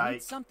 goodness I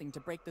need sake. something to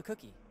break the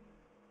cookie.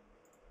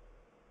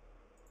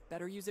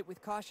 Better use it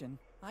with caution.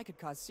 I could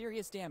cause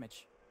serious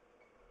damage.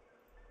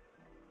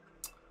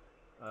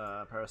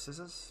 A pair of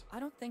scissors. I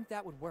don't think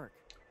that would work.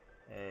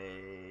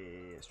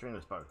 A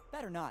stringless bow.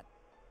 Better not.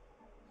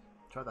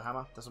 Try the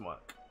hammer. Doesn't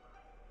work.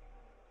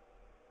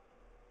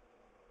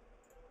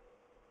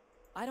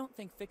 I don't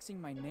think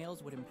fixing my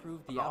nails would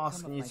improve I'm the not outcome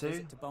asking of you my to.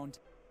 visit to Bone.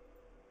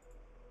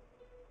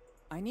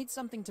 I need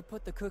something to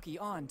put the cookie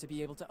on to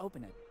be able to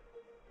open it.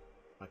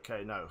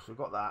 Okay, no. So we've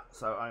got that.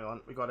 So hang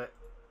on. We got it.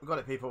 We got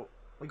it, people.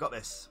 We got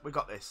this. We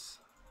got this.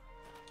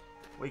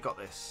 We got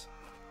this.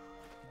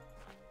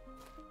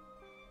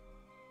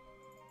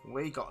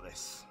 We got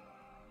this.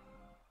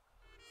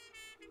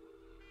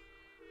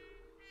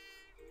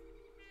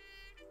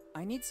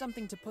 I need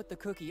something to put the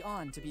cookie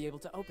on to be able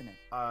to open it.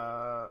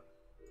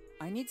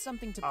 I need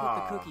something to put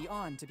the cookie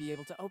on to be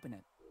able to open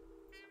it.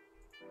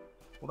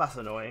 Well, that's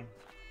annoying.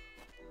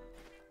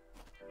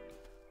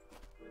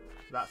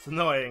 That's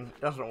annoying.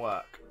 Doesn't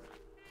work.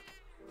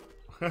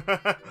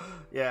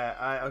 Yeah,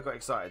 I got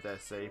excited there,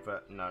 see,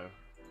 but no.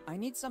 I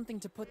need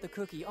something to put the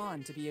cookie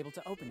on to be able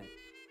to open it.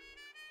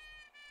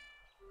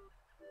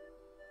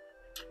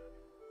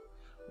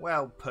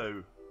 Well,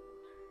 poo.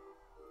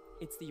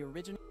 It's the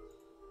original.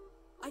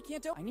 I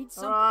can't open. I need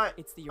some. Alright.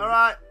 It's the.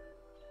 Alright.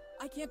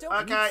 I can't open.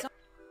 Okay.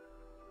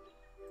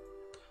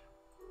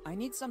 I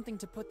need something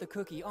to put the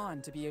cookie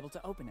on to be able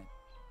to open it.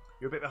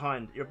 You're a bit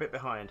behind. You're a bit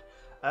behind.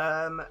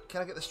 Can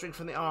I get the string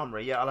from the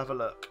armory? Yeah, I'll have a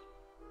look.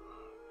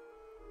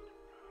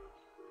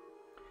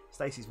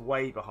 Stacey's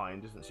way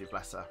behind, isn't she?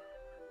 Bless her.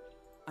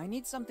 I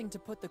need something to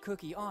put the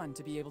cookie on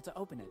to be able to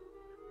open it.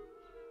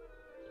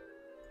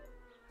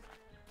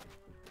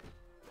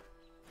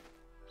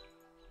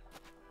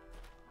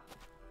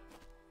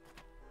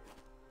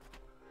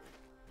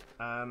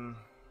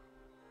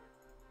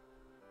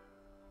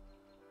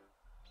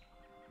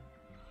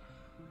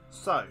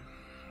 So,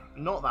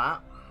 not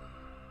that.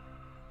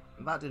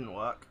 That didn't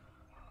work.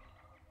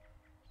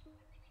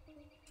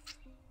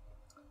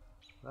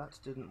 That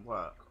didn't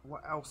work.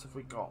 What else have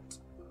we got?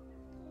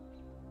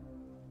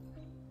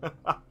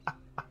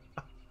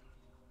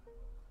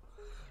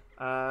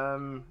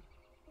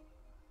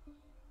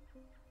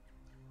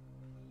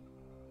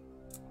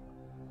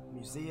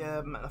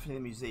 Museum. Nothing in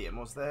the museum,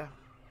 was there?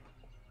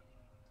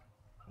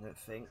 I don't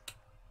think.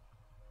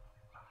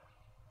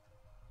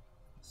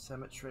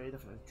 Cemetery,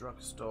 nothing in the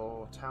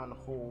drugstore, town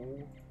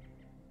hall.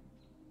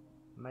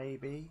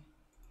 Maybe.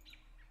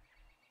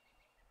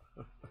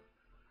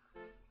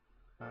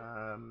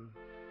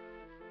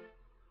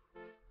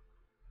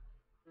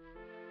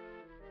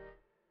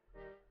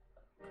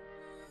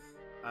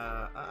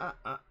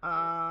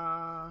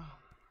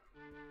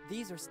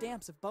 These are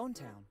stamps of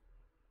Bonetown.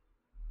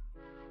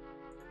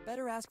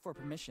 Better ask for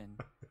permission.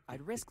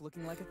 I'd risk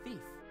looking like a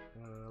thief.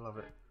 I love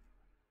it.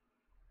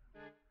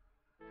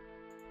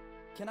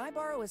 Can I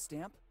borrow a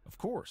stamp? Of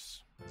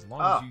course, as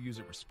long as you use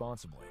it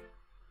responsibly.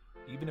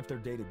 Even if they're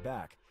dated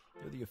back,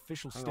 they're the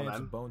official stamps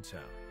of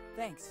Bonetown.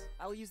 Thanks.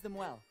 I'll use them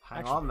well.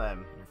 Hang on, then.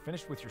 When you're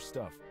finished with your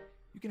stuff,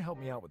 you can help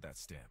me out with that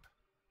stamp.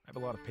 I have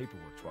a lot of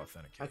paperwork to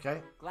authenticate.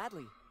 Okay.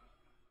 Gladly.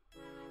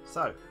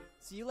 So.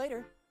 See you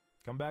later.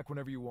 Come back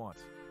whenever you want.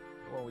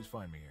 You'll always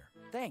find me here.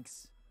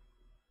 Thanks.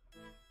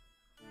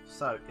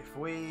 So, if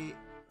we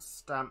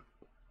stamp...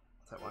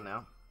 Take one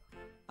now.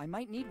 I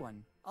might need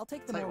one. I'll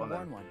take the Take more one, then.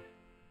 worn one.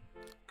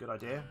 Good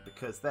idea,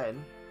 because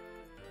then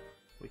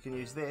we can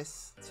use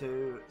this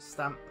to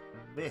stamp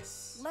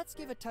this. Let's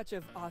give a touch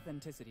of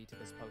authenticity to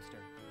this poster.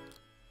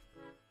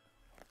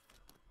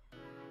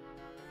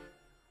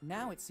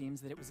 Now it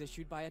seems that it was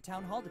issued by a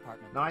town hall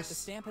department. Nice. The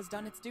stamp has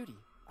done its duty.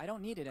 I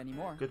don't need it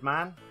anymore. Good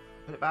man.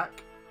 Put it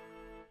back.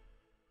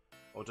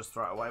 Or just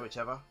throw it away,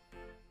 whichever.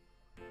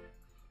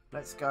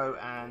 Let's go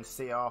and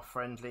see our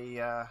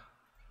friendly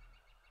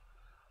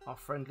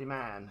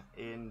man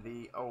in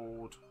the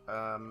old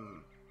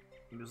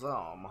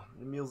museum.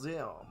 The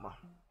museum.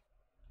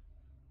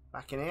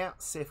 Back in here.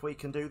 See if we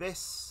can do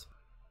this.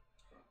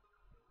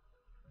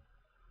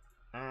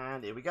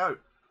 And here we go.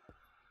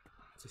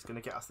 Just going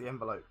to get us the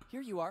envelope. Here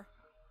you are.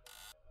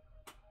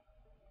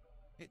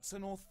 It's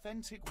an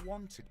authentic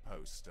wanted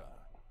poster.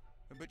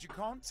 But you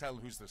can't tell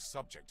who's the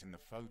subject in the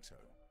photo.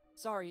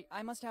 Sorry,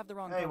 I must have the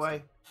wrong Anyway.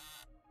 poster.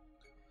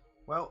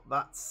 Well,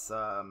 that's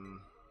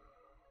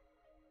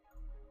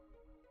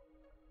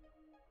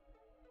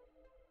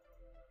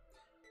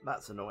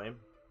annoying.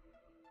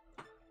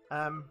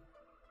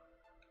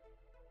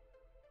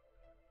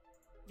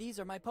 These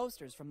are my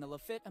posters from the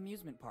Lafitte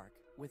Amusement Park,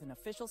 with an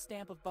official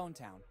stamp of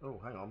Bonetown. Oh,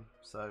 hang on.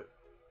 So...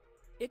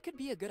 It could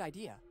be a good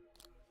idea.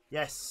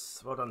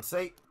 Yes, well done,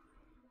 see.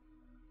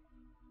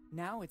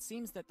 Now it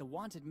seems that the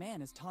wanted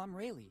man is Tom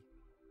Rayleigh.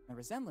 The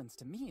resemblance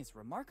to me is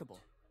remarkable.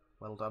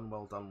 Well done,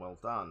 well done, well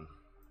done.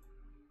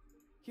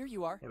 Here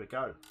you are. Here we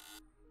go.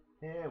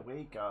 Here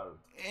we go.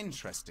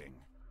 Interesting.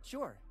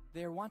 Sure,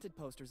 they are wanted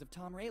posters of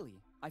Tom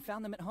Rayleigh. I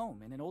found them at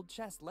home in an old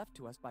chest left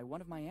to us by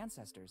one of my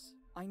ancestors.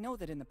 I know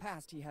that in the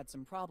past he had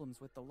some problems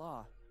with the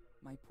law.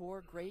 My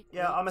poor great...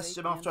 Yeah, I'll message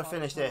them after I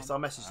finish this. I'll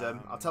message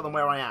them. I'll tell them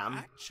where I am.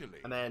 Actually,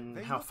 and then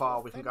how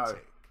far we can go.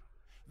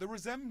 The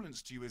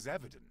resemblance to you is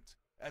evident,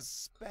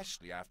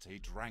 especially after he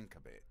drank a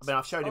bit. I mean,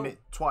 I've shown him it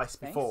twice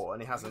before,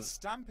 and he hasn't... The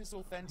stamp is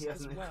authentic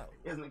as well.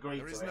 He hasn't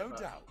agreed to it. There is no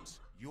doubt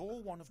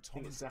you're one of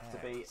Tom's heirs. It's going to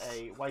have to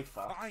be a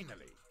wafer.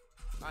 Finally,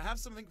 I have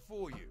something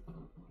for you.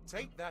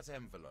 Take that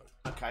envelope.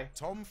 Okay.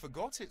 Tom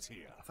forgot it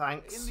here.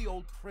 Thanks. In the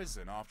old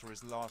prison after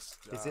his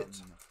last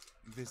visit.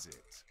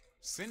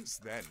 Since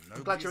then,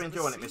 I'm glad you're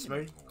enjoying it, Miss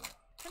Moon.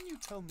 Can you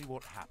tell me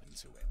what happened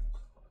to him?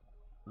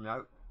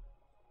 No.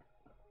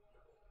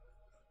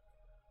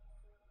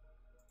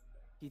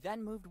 He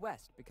then moved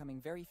west, becoming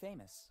very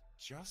famous.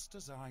 Just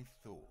as I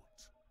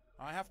thought.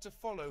 I have to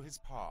follow his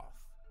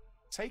path.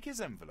 Take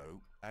his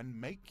envelope and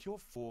make your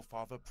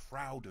forefather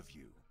proud of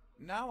you.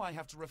 Now I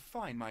have to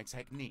refine my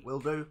technique.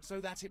 Will do.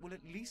 So that it will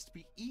at least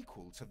be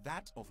equal to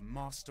that of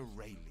Master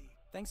Rayleigh.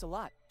 Thanks a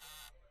lot.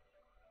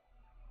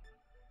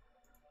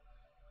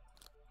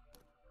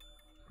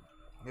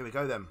 Here we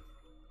go then.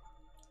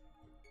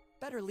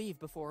 Better leave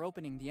before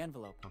opening the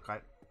envelope. Okay.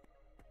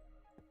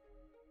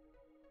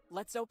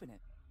 Let's open it.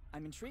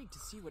 I'm intrigued to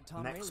see what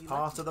Tom Rayleigh Next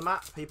part of the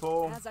map,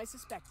 people. As I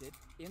suspected,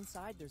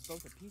 inside there's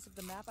both a piece of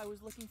the map I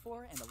was looking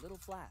for and a little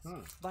flask.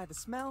 By the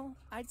smell,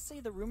 I'd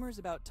say the rumors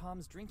about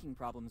Tom's drinking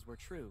problems were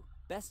true.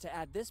 Best to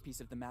add this piece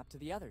of the map to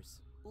the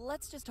others.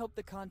 Let's just hope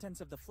the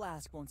contents of the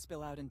flask won't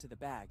spill out into the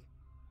bag.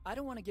 I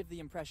don't want to give the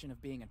impression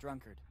of being a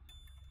drunkard.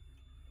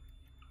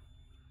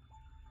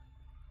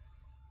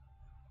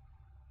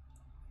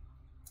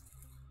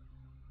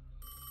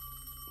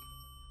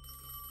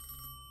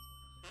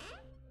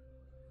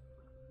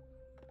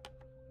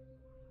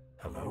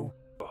 Hello?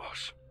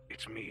 Boss,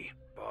 it's me.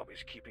 Bob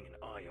is keeping an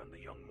eye on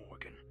the young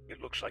Morgan.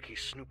 It looks like he's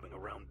snooping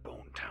around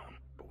Bonetown,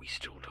 but we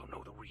still don't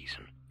know the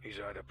reason. He's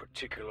either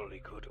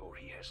particularly good or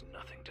he has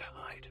nothing to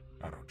hide.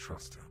 I don't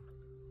trust him.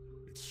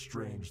 It's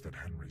strange that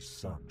Henry's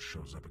son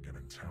shows up again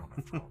in town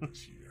after all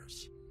these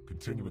years.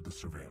 Continue with the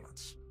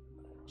surveillance.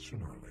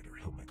 Sooner or later,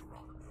 he'll make a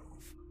wrong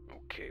move.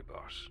 Okay,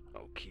 boss.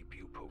 I'll keep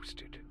you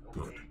posted.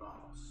 Good.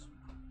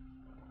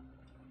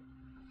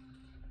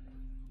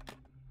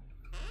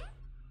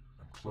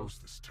 I'm close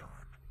this time,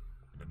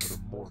 and another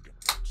Morgan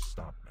won't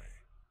stop me.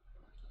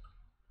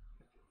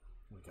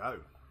 Here we go.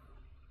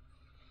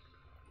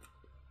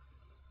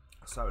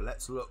 So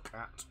let's look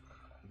at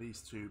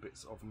these two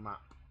bits of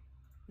map.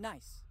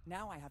 Nice.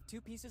 Now I have 2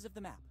 pieces of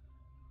the map.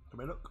 Can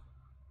we look?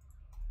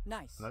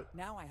 Nice. Nope.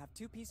 Now I have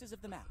 2 pieces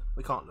of the map.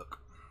 We can't look.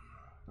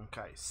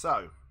 Okay,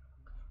 so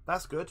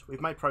that's good.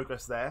 We've made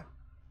progress there.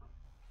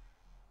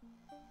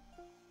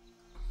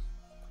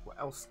 What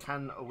else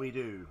can we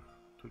do?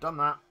 We've done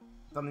that.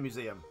 Done the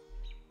museum.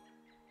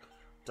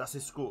 Das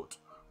ist gut.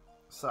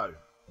 So, it'd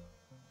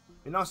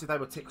be nice if they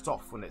were ticked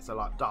off when it's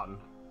like done.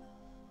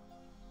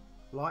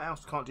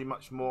 Lighthouse can't do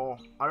much more.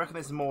 I reckon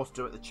there's more to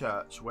do at the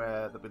church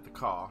where with the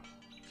car.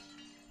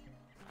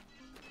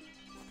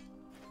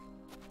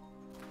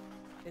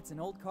 It's an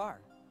old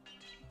car.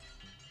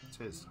 It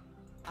is.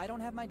 I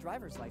don't have my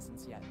driver's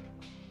license yet.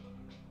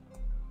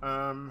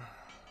 There's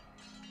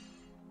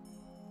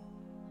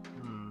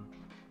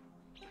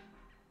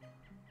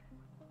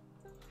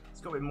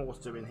got to be more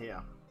to do in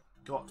here.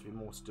 Got to be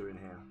more to do in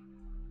here.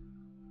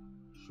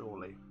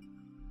 Surely.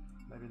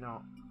 Maybe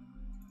not.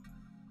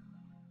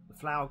 The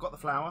flower. Got the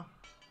flower.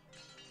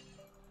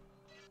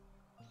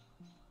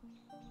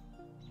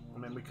 I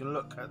mean, we can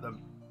look at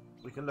them.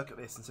 We can look at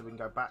this and see if we can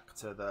go back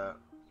to the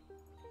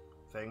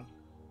thing.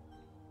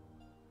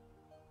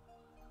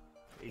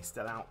 He's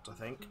still out, I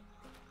think.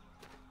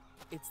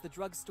 It's the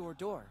drugstore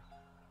door.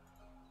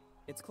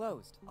 It's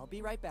closed. I'll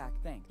be right back,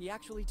 thanks. He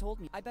actually told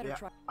me I better Yeah,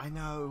 try. I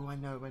know.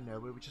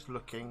 We were just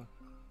looking.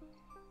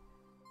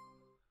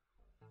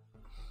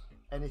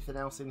 Anything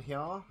else in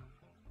here?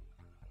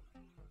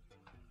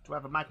 Do I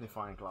have a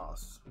magnifying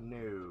glass?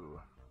 No.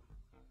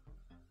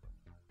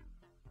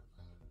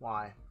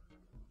 Why?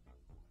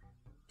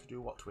 To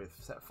do what with?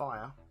 Set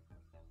fire?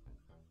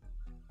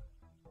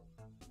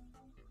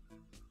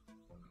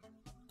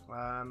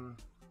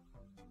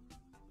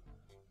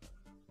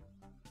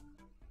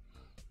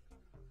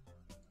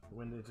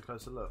 We need a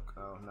closer look.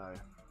 Oh no.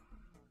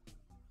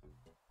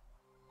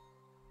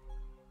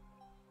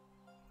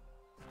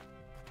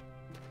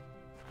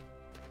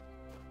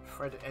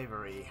 Fred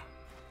Avery.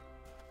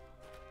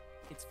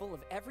 It's full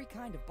of every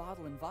kind of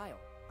bottle and vial.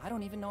 I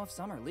don't even know if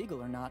some are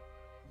legal or not.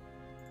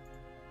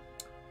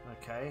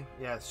 Okay,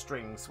 yeah,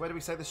 strings. Where do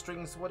we say the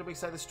strings? What did we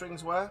say the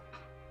strings were?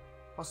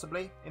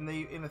 Possibly in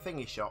the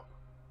thingy shop.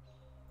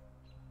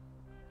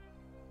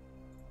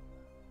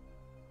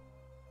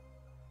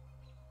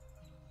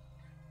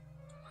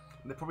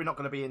 They're probably not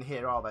going to be in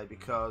here, are they?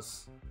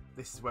 Because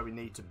this is where we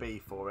need to be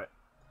for it.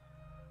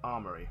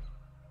 Armory.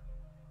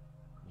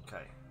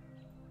 Okay.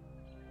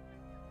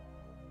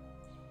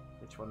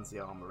 Which one's the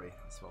armory?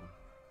 This one.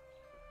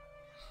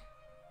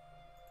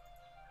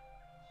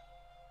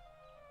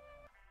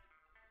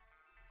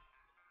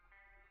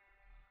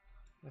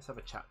 Let's have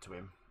a chat to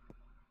him.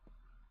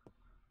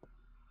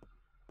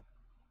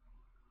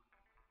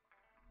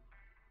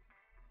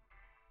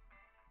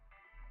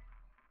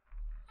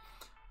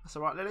 That's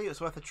alright, Lily.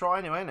 It's worth a try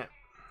anyway, isn't it?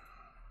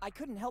 I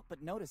couldn't help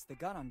but notice the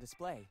gun on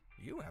display.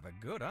 You have a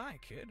good eye,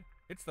 kid.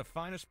 It's the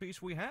finest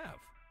piece we have.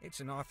 It's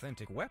an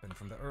authentic weapon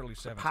from the early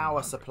 1700s.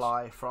 Power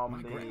supply from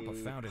My grandpa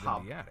found it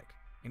hub. in the attic,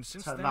 and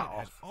since Turn then that it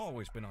has off.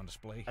 always been on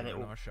display And here it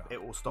in our shop.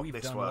 will stop We've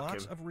this done working.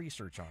 lots of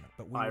research on it,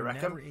 but we I were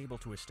reckon. never able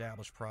to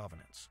establish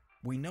provenance.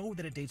 We know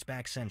that it dates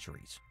back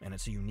centuries, and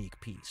it's a unique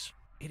piece.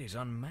 It is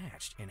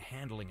unmatched in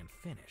handling and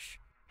finish.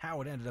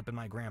 How it ended up in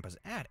my grandpa's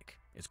attic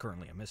is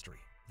currently a mystery.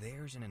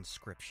 There's an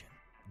inscription.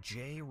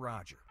 J.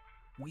 Roger.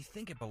 We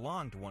think it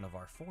belonged to one of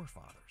our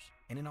forefathers.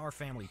 And in our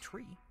family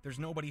tree, there's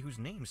nobody whose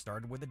name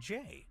started with a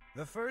J.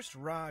 The first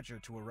Roger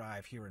to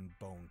arrive here in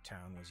Bone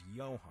Town was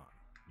Johann.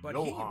 But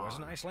he was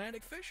an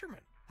Icelandic fisherman.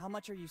 How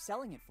much are you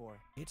selling it for?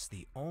 It's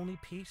the only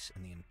piece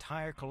in the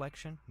entire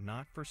collection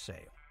not for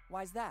sale.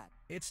 Why's that?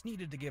 It's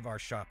needed to give our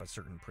shop a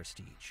certain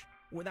prestige.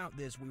 Without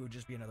this, we would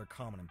just be another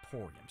common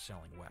emporium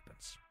selling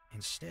weapons.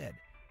 Instead,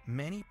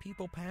 many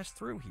people pass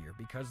through here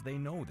because they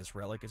know this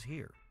relic is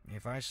here.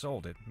 If I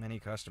sold it, many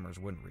customers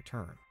wouldn't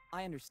return.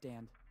 I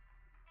understand.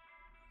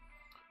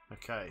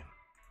 Okay.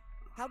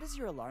 How does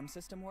your alarm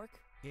system work?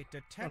 It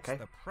detects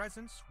the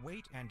presence,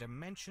 weight, and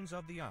dimensions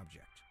of the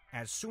object.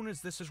 As soon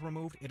as this is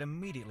removed, it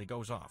immediately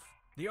goes off.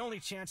 The only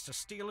chance to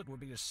steal it would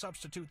be to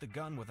substitute the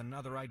gun with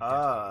another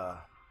identity.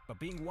 But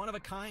being one of a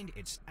kind,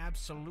 it's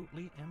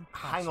absolutely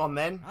impossible. Hang on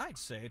then. I'd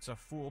say it's a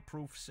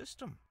foolproof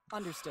system.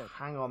 Understood.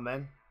 Hang on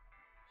then.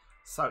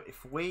 So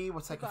if we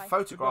were to take Goodbye. a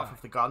photograph Goodbye.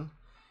 of the gun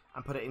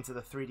and put it into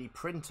the 3D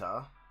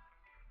printer,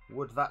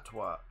 would that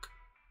work?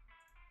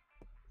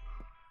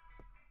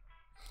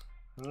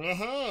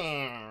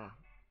 Yeah,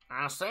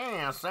 I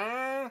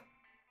see.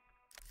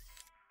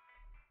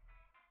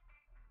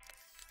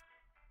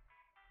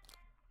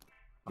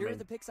 Here are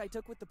the pics I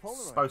took with the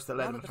Polaroid. Supposed to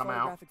let now them that come the out.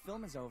 photographic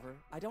film is over,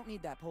 I don't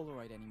need that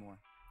Polaroid anymore.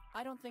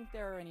 I don't think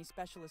there are any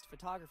specialist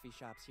photography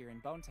shops here in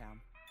Bonetown.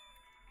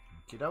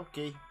 Okie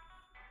dokie.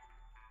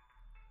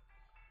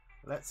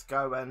 Let's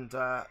go and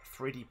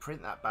 3D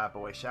print that bad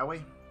boy, shall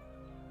we?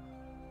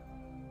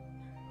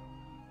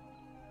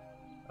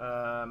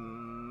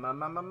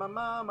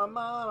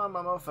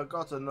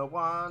 Forgotten the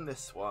one.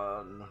 This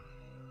one.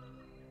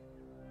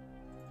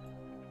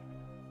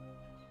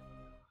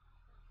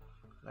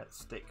 Let's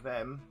stick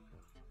them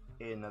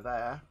in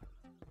there.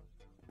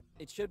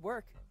 It should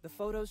work. The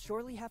photos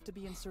surely have to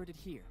be inserted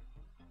here.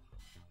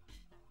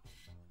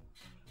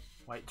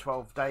 Wait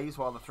 12 days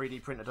while the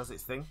 3D printer does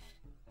its thing.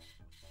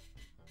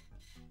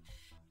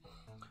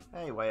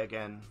 Anyway,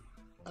 again.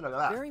 Oh, look at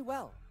that. Very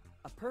well.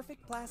 A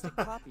perfect plastic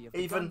copy of the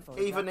Even- gun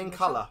photograph even in the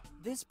colour. shop.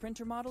 This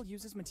printer model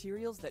uses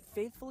materials that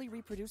faithfully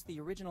reproduce the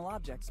original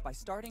objects by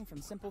starting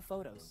from simple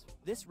photos.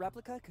 This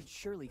replica could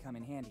surely come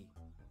in handy.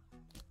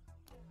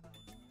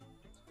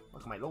 I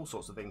can make all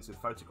sorts of things with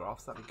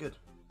photographs. That'd be good.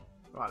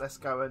 Right, let's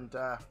go and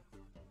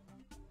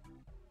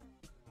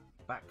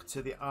back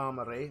to the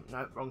armory.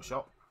 No, wrong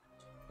shop.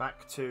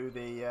 Back to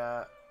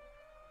the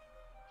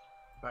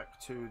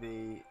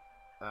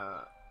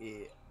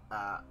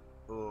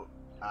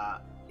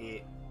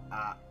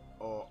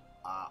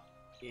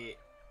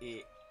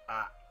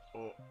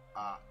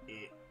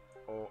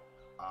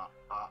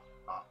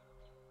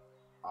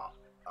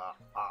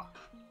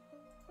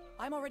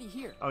I'm already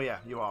here. Oh yeah,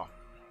 you are.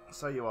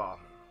 So you are.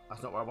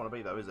 That's not where I want to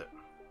be though, is it?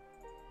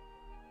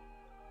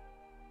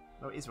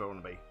 No, it is where I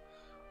want to be.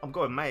 I'm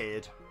going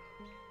mad.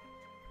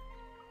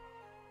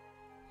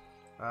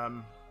 I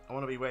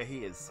want to be where he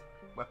is.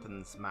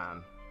 Weapons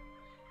man.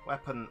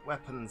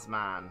 Weapons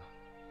man.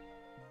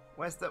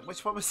 Where's the...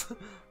 Which one was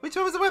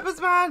the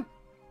weapons man?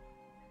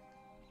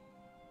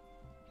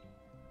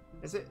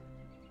 Is it?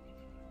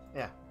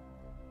 Yeah.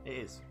 It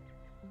is.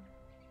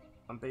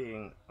 I'm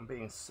being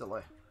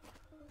silly.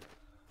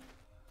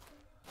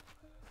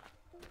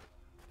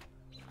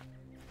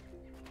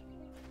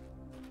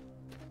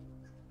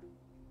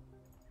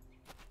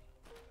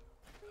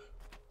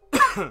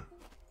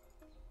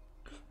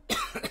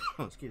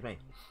 Excuse me.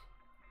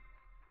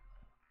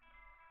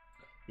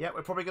 Yeah,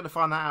 we're probably going to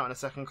find that out in a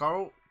second,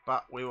 Coral,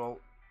 but we will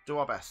do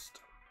our best.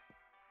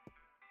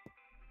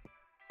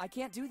 I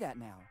can't do that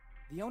now.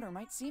 The owner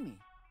might see me.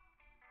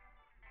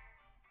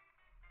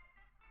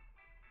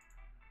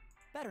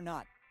 Better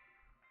not.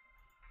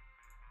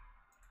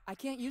 I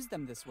can't use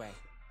them this way.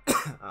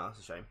 Oh, that's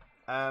a shame.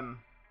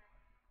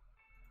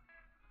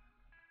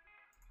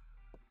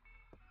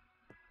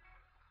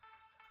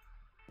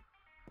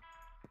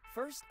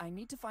 First, I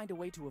need to find a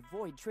way to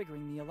avoid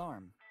triggering the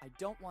alarm. I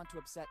don't want to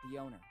upset the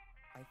owner.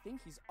 I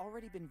think he's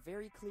already been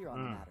very clear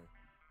on the matter.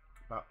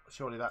 But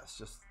surely that's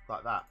just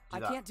like that. I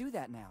can't do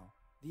that now.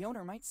 The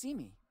owner might see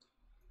me.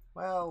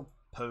 Well,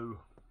 poo.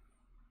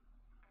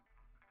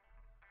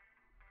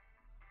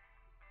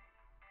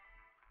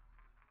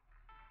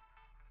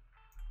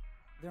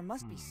 There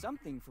must be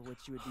something for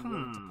which you would be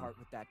willing to part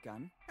with that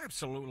gun.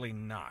 Absolutely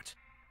not.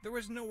 There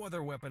is no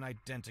other weapon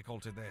identical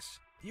to this.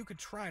 You could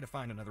try to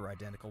find another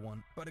identical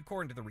one, but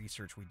according to the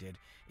research we did,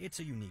 it's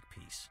a unique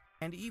piece.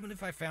 And even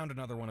if I found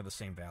another one of the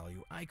same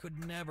value, I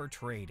could never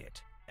trade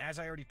it. As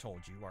I already told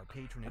you, our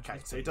patronage. Okay,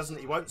 so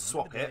he won't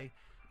swap it.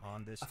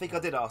 On this I think I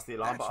did ask the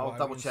alarm, but I'll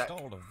double check. We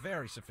installed a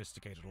very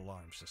sophisticated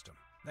alarm system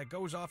that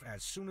goes off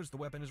as soon as the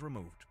weapon is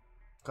removed.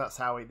 That's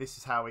how he. This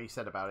is how he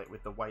said about it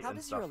with the weight How and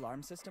does stuff. your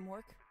alarm system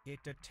work?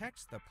 It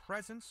detects the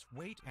presence,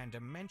 weight, and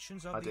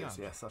dimensions of I the did,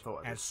 object. yes, I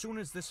thought I did. As soon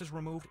as this is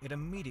removed, it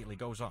immediately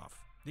goes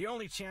off. The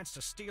only chance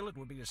to steal it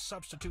would be to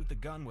substitute the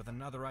gun with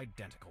another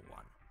identical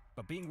one.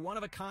 But being one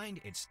of a kind,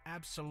 it's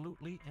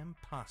absolutely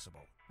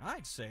impossible.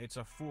 I'd say it's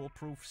a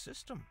foolproof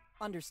system.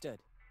 Understood.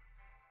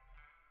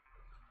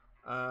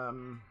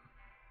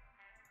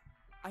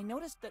 I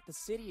noticed that the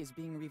city is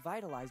being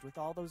revitalized with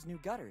all those new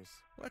gutters.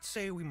 Let's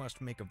say we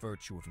must make a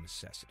virtue of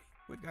necessity.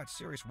 We've got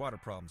serious water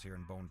problems here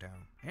in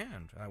Bonetown,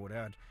 and, I would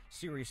add,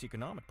 serious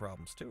economic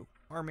problems too.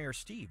 Our Mayor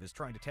Steve is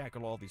trying to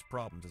tackle all these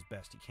problems as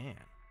best he can.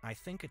 I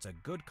think it's a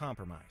good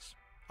compromise.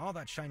 All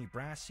that shiny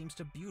brass seems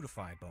to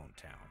beautify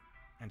Bonetown,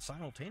 and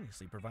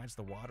simultaneously provides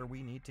the water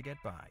we need to get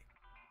by.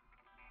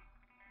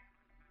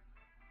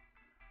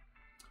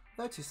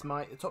 Notice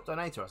my top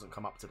donator hasn't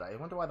come up today. I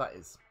wonder why that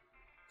is.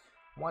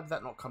 Why did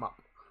that not come up?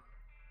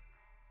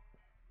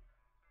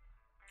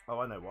 Oh,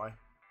 I know why.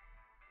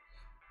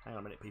 Hang on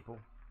a minute, people.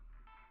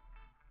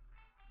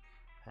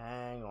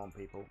 Hang on,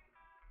 people.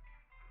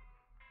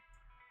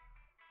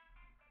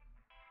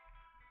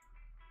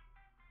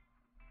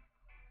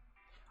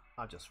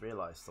 I just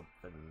realised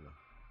something.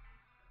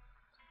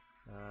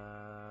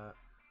 There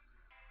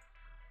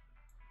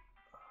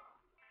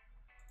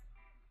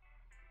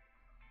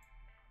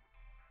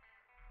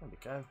we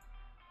go.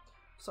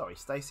 Sorry,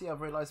 Stacey.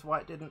 I've realised why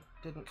it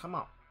didn't come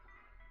up.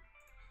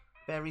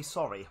 Very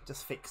sorry.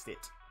 Just fixed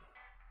it.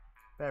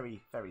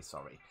 Very, very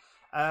sorry.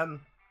 I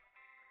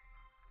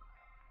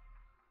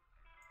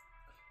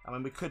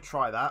mean, we could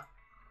try that.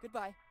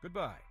 Goodbye.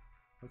 Goodbye.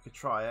 We could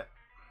try it.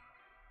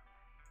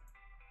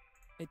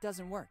 It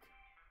doesn't work.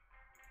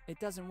 It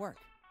doesn't work.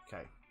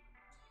 Okay.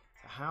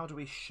 So how do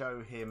we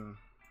show him?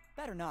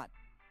 Better not.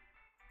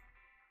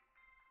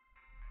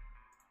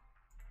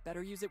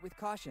 Better use it with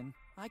caution.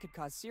 I could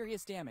cause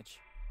serious damage.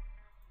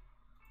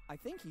 I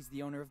think he's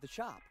the owner of the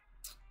shop.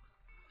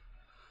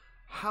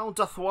 How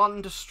doth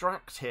one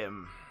distract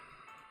him?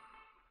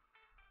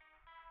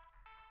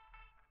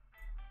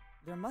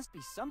 There must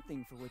be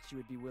something for which you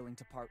would be willing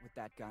to part with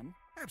that gun.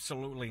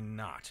 Absolutely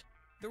not.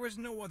 There is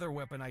no other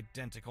weapon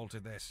identical to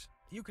this.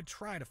 You could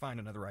try to find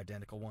another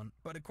identical one,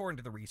 but according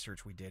to the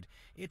research we did,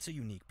 it's a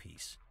unique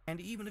piece. And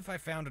even if I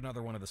found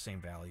another one of the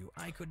same value,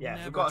 I could never.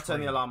 Yeah, we've got to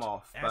turn the alarm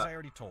off. As I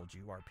already told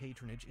you, our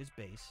patronage is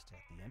based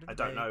at the end of the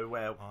day. I don't know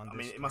where. I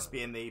mean, it must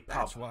be in the pub.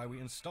 That's why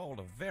we installed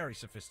a very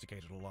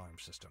sophisticated alarm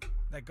system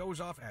that goes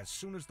off as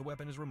soon as the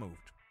weapon is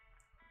removed.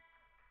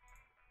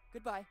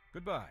 Goodbye.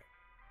 Goodbye.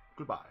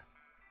 Goodbye.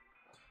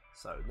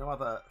 So, no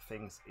other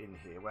things in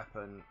here.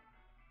 Weapon.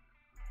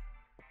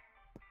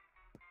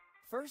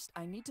 First,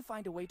 I need to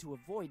find a way to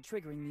avoid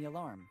triggering the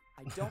alarm.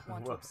 I don't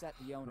want to upset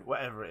the owner.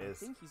 Whatever it is.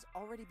 I think he's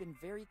already been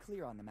very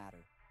clear on the matter.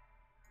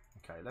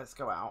 Okay, let's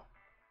go out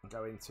and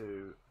go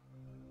into...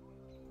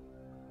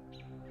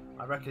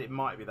 I reckon it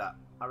might be that.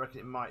 I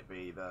reckon it might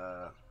be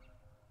the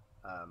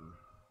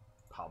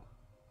pub.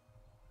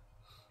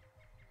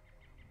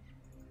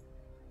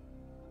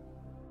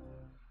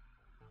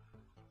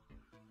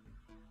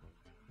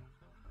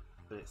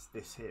 But it's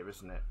this here,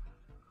 isn't it?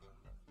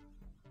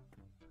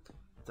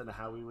 I don't know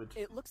how we would.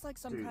 It looks like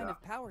some kind of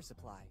power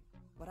supply,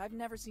 but I've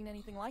never seen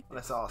anything like this.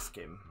 Let's ask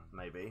him,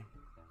 maybe.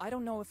 I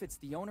don't know if it's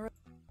the owner.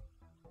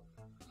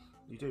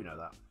 You do know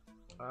that.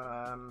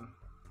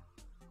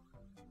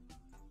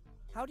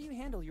 How do you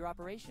handle your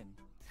operation?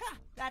 Ha!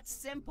 That's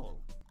simple.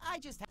 I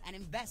just have an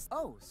invest.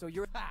 Oh, so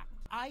you're... Ha!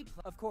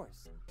 Of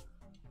course.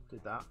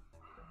 Did that.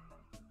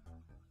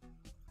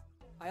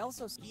 I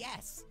also...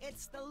 Yes,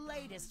 it's the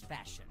latest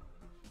fashion.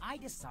 I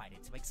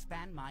decided to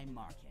expand my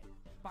market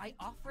by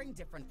offering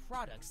different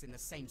products in the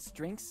same...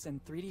 Drinks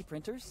and 3D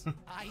printers?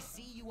 I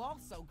see you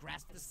also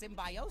grasp the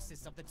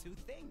symbiosis of the two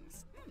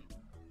things.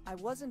 I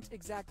wasn't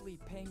exactly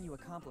paying you a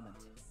compliment.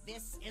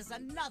 This is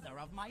another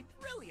of my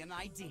brilliant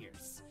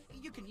ideas.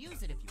 You can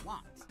use it if you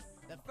want.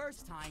 The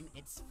first time,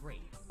 it's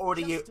free.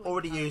 Already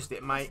used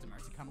it, mate.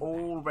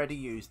 Already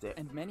used it.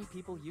 And many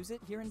people use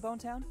it here in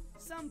Bonetown?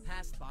 Some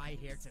pass by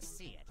here to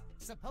see it,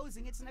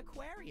 supposing it's an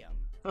aquarium.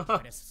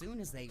 But as soon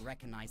as they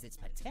recognize its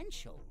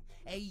potential,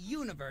 a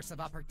universe of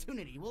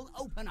opportunity will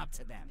open up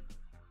to them.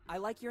 I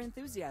like your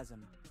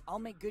enthusiasm. I'll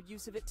make good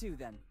use of it too,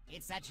 then.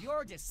 It's at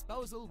your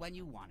disposal when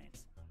you want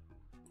it.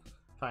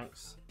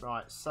 Thanks.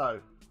 Right, so...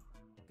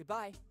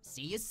 Goodbye.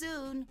 See you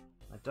soon.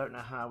 I don't know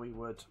how we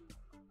would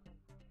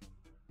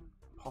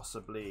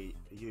possibly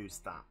use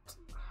that.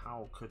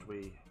 How could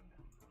we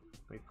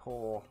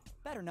pour...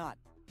 Better not.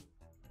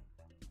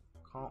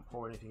 Can't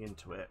pour anything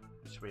into it.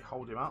 Should we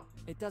hold him up?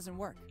 It doesn't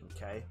work.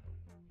 Okay.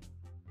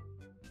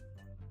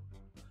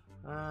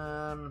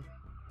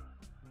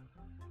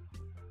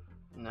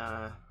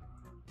 Nah.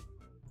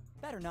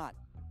 Better not.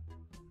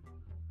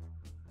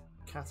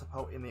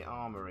 Catapult in the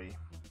armory.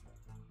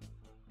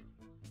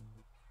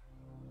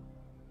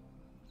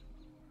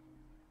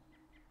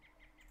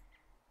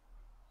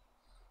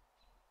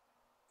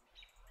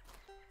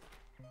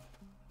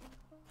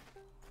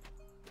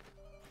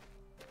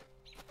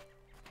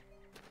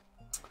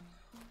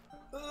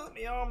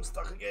 My arm's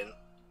stuck again.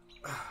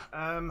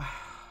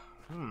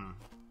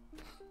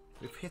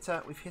 We've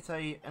hit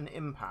an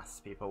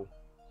impasse, people.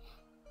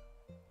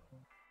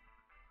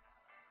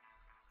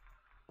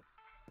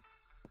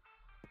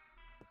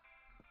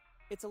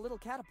 It's a little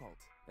catapult.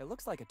 It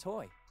looks like a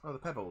toy. Oh, the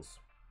pebbles.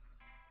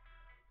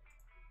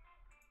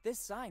 This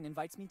sign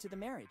invites me to the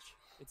marriage.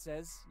 It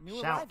says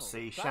new shout, arrival.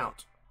 See, Got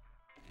shout.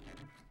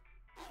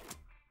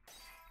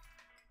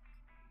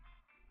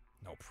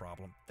 No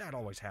problem. That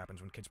always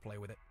happens when kids play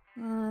with it.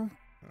 Mm.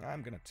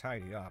 I'm gonna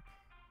tidy up.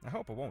 I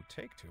hope it won't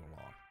take too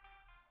long.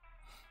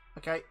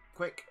 Okay,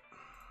 quick.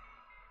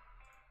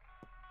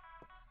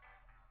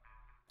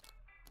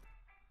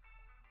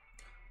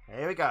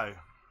 Here we go.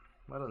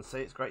 Well done, see,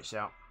 it's a great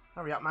shout.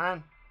 Hurry up,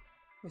 man.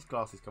 His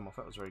glasses come off.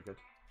 That was very good.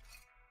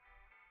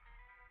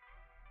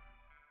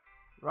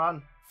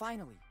 Run.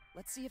 Finally.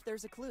 Let's see if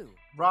there's a clue.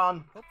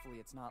 Run. Hopefully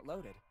it's not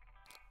loaded.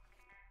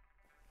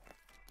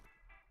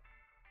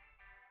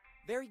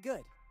 Very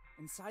good.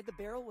 Inside the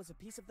barrel was a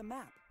piece of the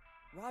map.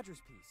 Roger's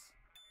piece.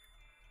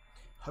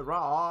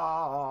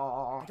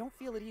 Hurrah! I don't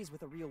feel at ease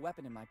with a real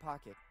weapon in my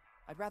pocket.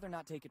 I'd rather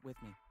not take it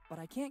with me. But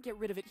I can't get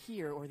rid of it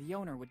here or the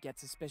owner would get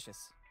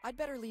suspicious. I'd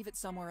better leave it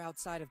somewhere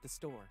outside of the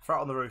store. Throw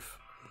it on the roof.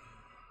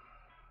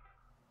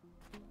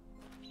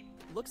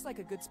 Looks like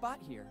a good spot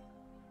here.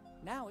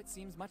 Now it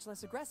seems much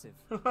less aggressive.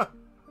 Can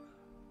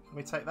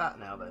we take that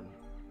now then?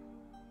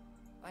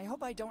 I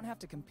hope I don't have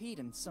to compete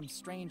in some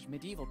strange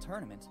medieval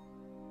tournament.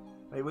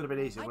 It would have been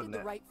easier, wouldn't it? I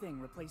did the right thing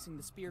replacing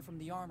the spear from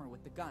the armor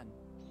with the gun.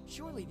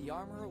 Surely the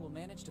armorer will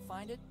manage to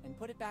find it and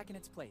put it back in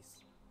its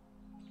place.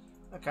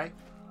 Okay.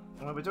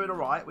 Well, we're doing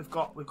alright. We've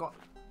got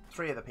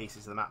 3 of the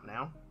pieces of the map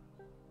now.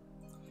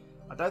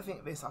 I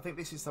think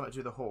this is something to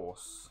do with the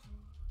horse.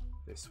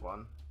 This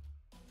one.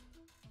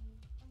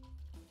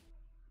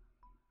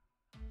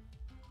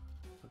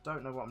 I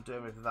don't know what I'm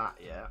doing with that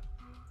yet.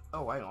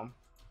 Oh, hang on.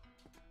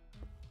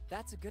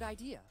 That's a good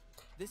idea.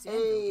 This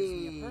anvil gives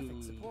me a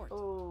perfect support.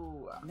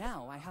 Oh.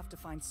 Now I have to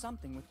find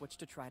something with which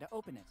to try to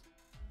open it.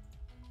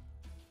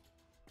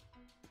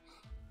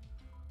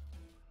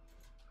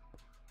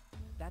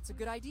 That's a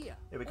good idea.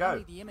 Here we go.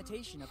 Only the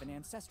imitation of an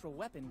ancestral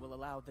weapon will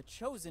allow the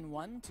chosen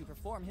one to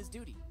perform his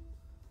duty.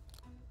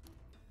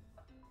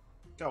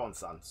 Go on,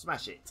 son.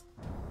 Smash it.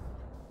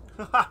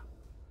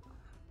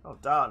 Well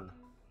done.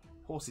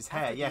 Horse's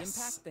hair, After yes. The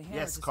impact, the hammer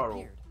yes, Coral.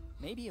 disappeared.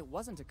 Maybe it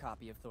wasn't a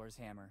copy of Thor's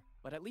hammer,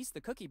 but at least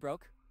the cookie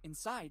broke.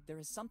 Inside, there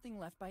is something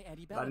left by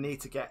Eddie Bellamy. I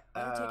need to get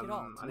Better take it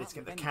all I need to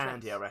get the leave any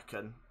candy, trace. I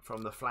reckon,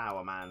 from the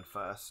flower man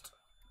first.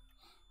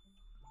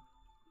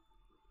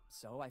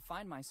 So I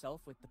find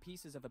myself with the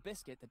pieces of a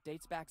biscuit that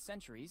dates back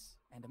centuries,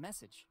 and a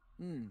message.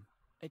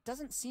 It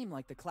doesn't seem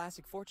like the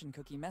classic fortune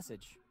cookie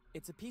message.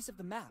 It's a piece of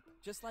the map,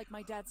 just like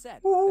my dad said.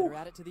 Ooh. Better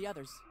add it to the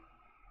others.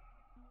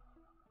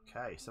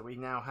 Okay, so we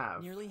now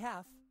have... Nearly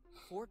half.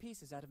 4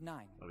 pieces out of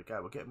 9. There we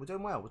go. We're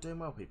doing well. We're doing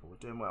well, people. We're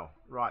doing well.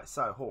 Right,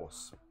 so,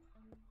 horse.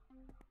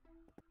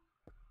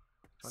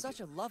 Such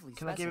a lovely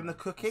Can I give him the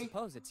specimen. cookie? I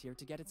suppose it's here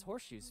to get its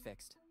horseshoes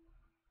fixed.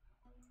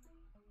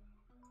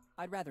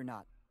 I'd rather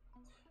not.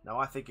 No,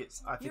 I think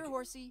it's... Here,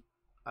 horsey.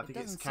 I think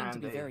it it's doesn't seem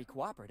candy. to be very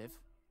cooperative.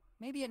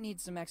 Maybe it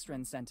needs some extra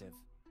incentive.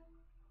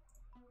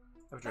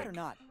 Have a drink. Better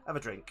not. Have a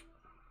drink.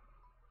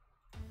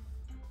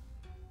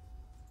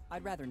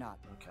 I'd rather not.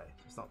 Okay,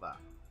 it's not that.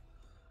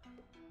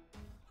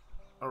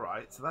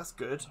 Alright, so that's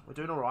good. We're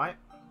doing alright.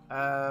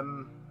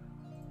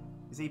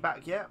 Is he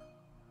back yet?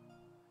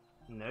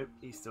 Nope,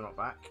 he's still not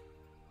back.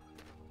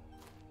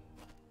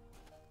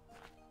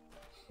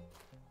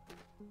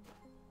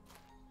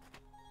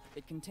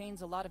 It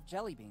contains a lot of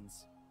jelly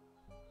beans.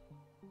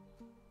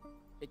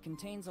 It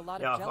contains a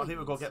lot Yeah, of jelly I think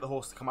we've got to get the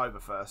horse to come over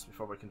first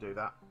before we can do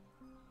that.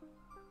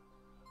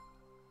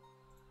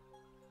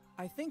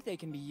 I think they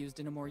can be used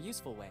in a more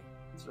useful way.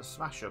 Let's just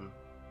smash them.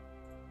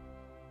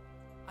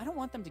 I don't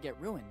want them to get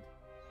ruined.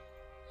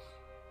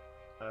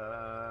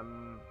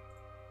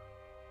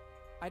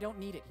 I don't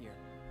need it here.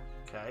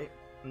 Okay,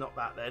 not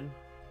that then.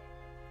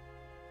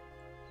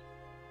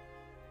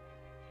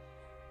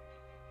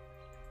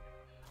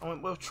 I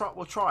mean, we'll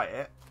try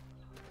it.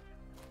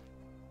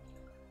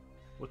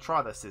 We'll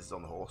try the scissors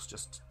on the horse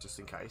just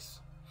in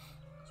case.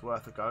 It's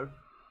worth a go.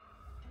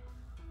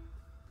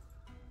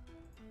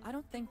 I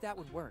don't think that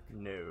would work.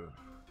 No.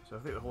 So I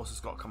think the horse has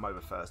got to come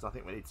over first. I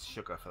think we need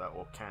sugar for that,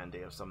 or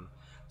candy of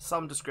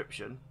some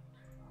description.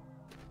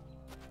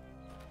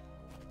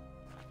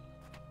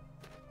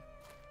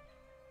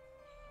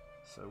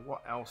 So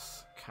what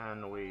else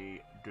can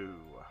we do?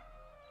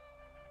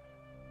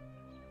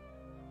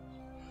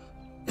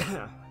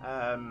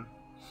 Nothing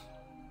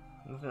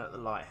at the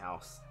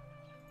lighthouse.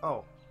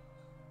 Oh,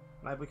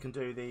 maybe we can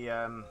do the.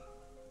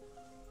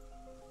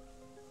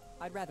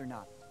 I'd rather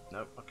not.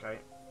 Nope. Okay.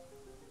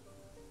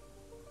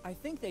 I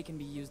think they can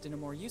be used in a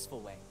more useful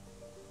way.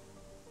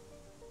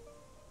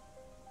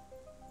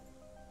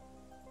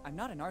 I'm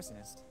not an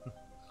arsonist.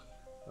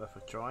 Worth a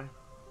try.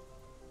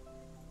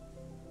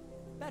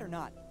 Better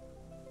not.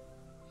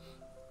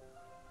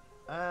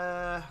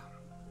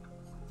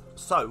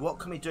 So what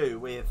can we do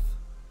with?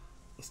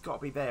 It's got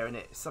to be there, isn't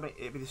it? Something.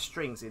 It'd be the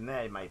strings in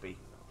there, maybe,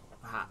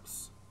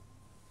 perhaps.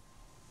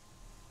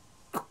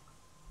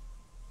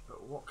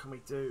 But what can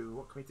we do?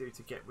 What can we do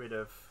to get rid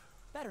of?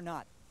 Better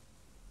not.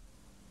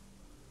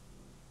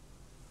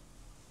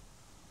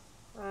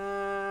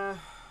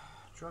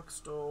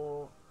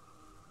 Drugstore,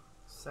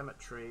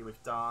 cemetery.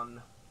 We've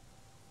done.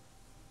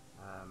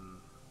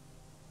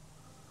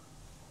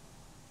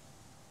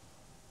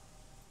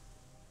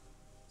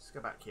 Let's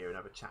go back here and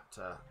have a chat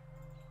to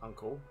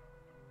Uncle.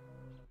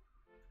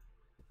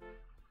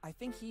 I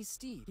think he's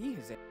Steve. He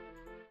is it.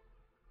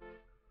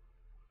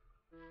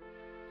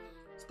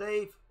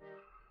 Steve.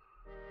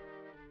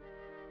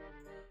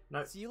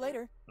 No. See you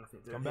later. Nothing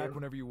to do Come with back him.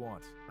 whenever you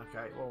want.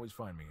 Okay. You'll always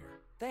find me here.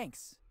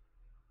 Thanks.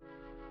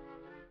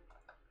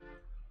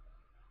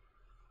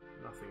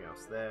 Nothing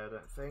else there, I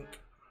don't think.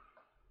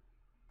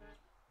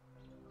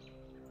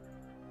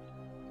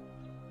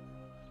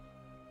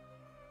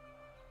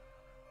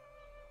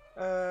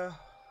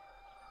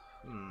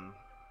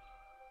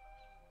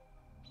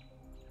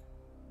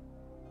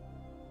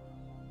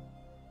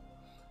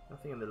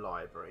 Nothing in the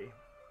library.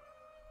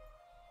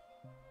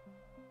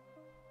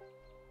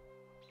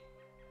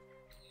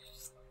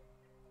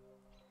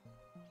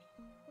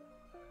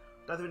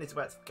 Don't think we need to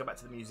go back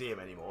to the museum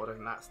anymore. I don't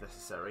think that's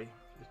necessary.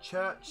 The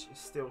church is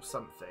still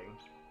something.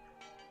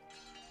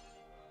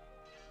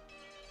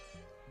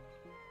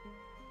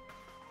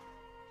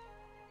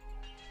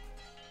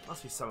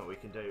 Must be something we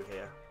can do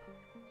here.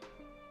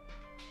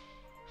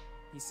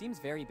 He seems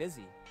very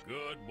busy.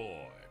 Good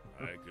boy.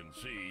 I can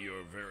see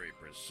you're very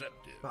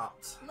perceptive.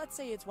 But let's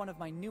say it's one of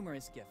my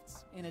numerous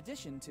gifts, in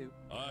addition to...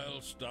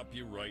 I'll stop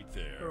you right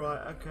there.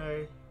 Alright,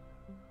 okay.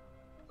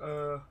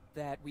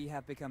 That we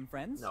have become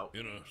friends? No.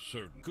 In a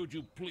certain... Could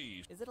you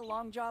please... Is it a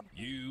long job?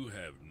 You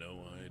have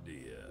no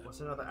idea. What's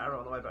another arrow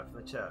on the way back from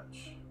the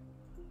church?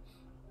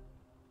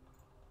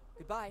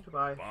 Goodbye.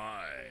 Goodbye.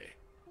 Bye.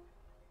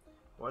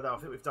 Well, no, I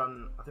think we've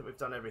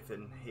done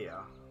everything here.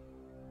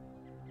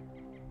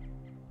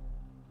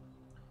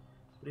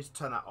 We need to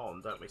turn that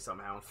on, don't we,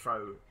 somehow, and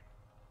throw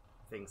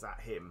things at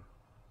him.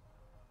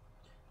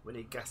 We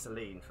need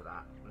gasoline for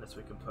that, unless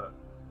we can put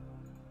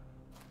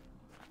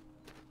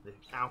the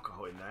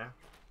alcohol in there.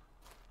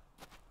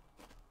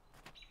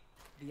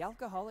 The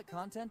alcoholic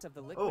content of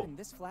the liquid in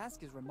this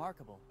flask is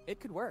remarkable. It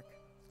could work.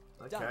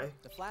 Okay. Done.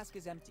 The flask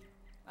is empty.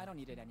 I don't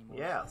need it anymore.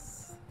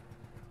 Yes.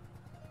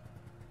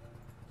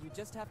 You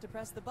just have to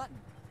press the button.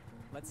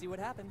 Let's see what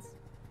happens.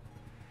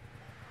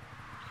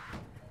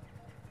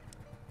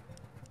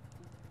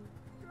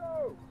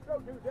 No!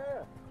 Don't you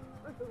dare!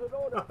 This is an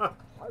order!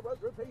 I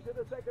won't repeat it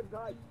a second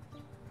time!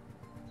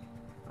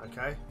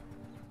 Okay.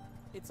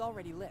 It's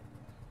already lit.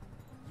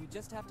 You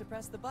just have to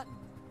press the button.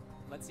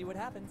 Let's see what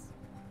happens.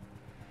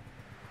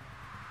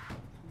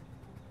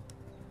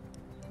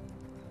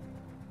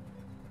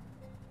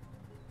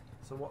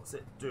 So what's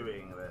it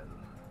doing then?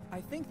 I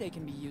think they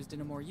can be used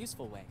in a more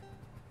useful way.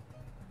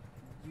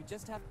 You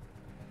just have...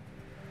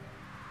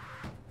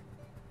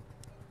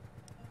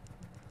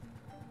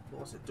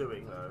 What's it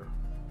doing though?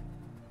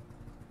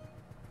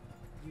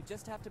 You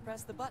just have to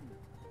press the button.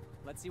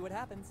 Let's see what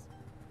happens.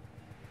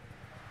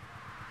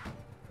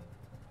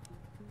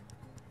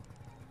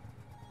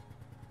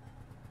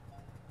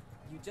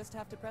 You just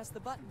have to press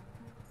the button.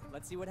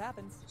 Let's see what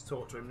happens. Let's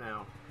talk to him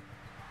now.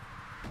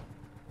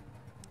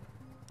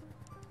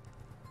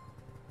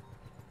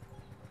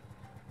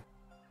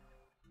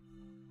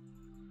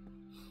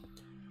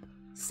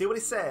 see what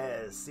he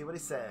says. See what he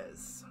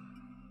says.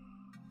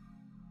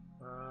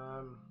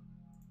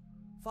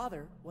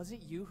 Father, was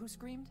it you who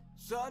screamed?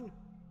 Son,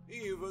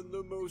 even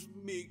the most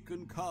meek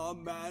and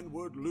calm man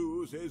would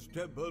lose his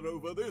temper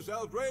over this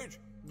outrage.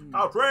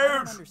 Outrage! I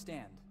don't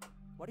understand.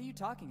 What are you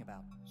talking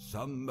about?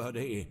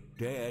 Somebody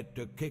dared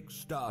to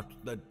kickstart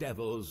the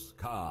devil's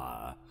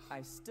car.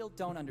 I still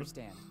don't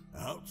understand.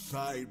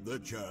 Outside the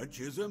church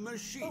is a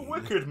machine. A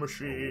wicked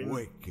machine. A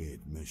wicked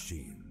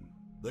machine.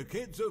 The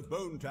kids of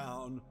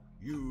Bonetown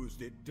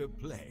used it to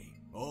play.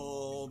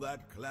 All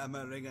that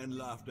clamoring and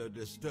laughter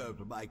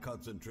disturbed my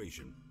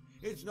concentration.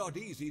 It's not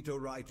easy to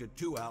write a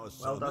 2-hour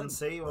sermon, Well done,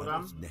 C. Well but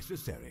done. it's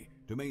necessary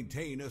to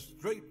maintain a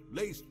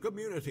straight-laced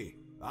community.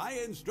 I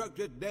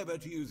instructed never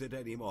to use it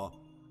anymore,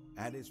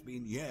 and it's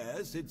been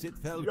years since it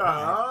fell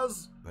quiet.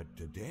 Yes. But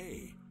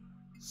today,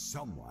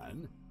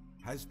 someone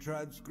has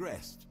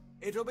transgressed.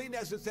 It'll be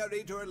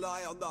necessary to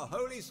rely on the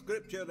Holy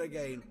Scripture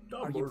again.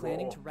 Are you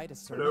planning to write a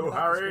sermon Hello, about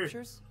the Harry.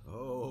 scriptures?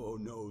 Oh,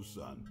 no,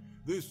 son.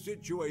 This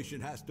situation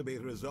has to be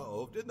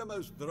resolved in the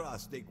most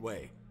drastic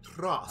way.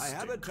 Drastic. I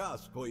have a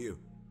task for you.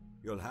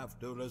 You'll have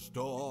to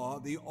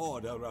restore the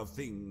order of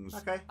things.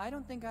 Okay. I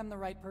don't think I'm the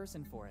right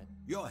person for it.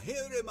 You're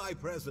here in my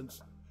presence,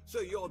 so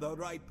you're the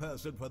right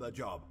person for the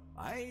job.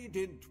 I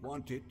didn't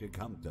want it to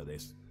come to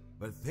this,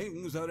 but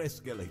things are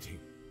escalating.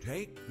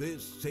 Take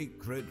this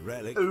sacred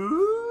relic.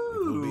 Ooh,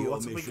 it will be your what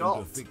have we mission got?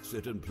 to fix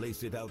it and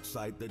place it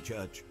outside the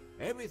church.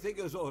 Everything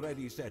is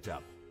already set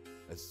up.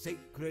 A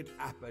sacred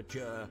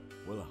aperture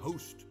will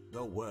host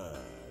the word.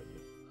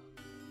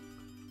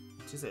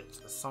 What is it?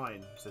 A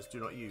sign says do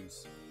not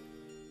use.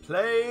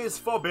 Place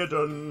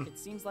forbidden. It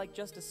seems like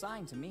just a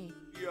sign to me.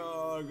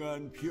 Young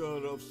and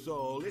pure of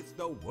soul, it's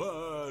the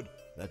word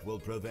that will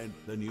prevent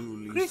the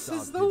newly This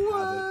started is the word,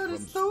 habit from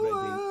it's the spreading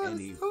word,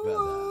 any it's the further.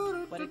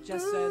 word. But it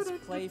just says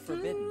play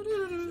forbidden.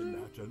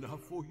 Isn't that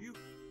enough for you?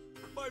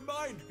 My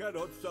mind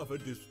cannot suffer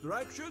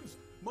distractions.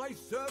 My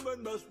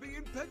sermon must be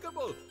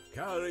impeccable.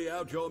 Carry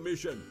out your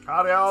mission.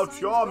 Carry out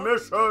your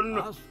mission.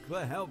 Ask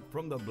for help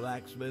from the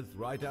blacksmith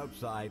right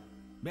outside.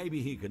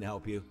 Maybe he can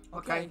help you.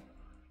 Okay.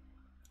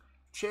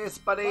 Cheers,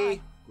 buddy.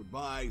 Bye.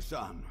 Goodbye,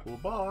 son.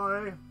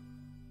 Goodbye.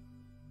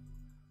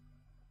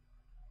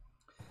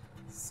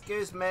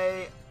 Excuse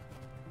me,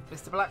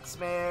 Mr.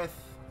 Blacksmith.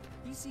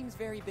 He seems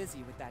very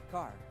busy with that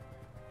car.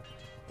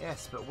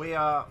 Yes, but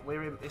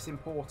it's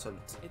important.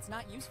 It's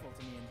not useful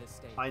to me in this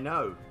state. I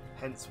know,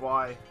 hence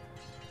why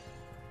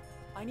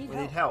I need we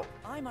help. need help.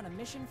 I'm on a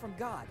mission from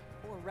God,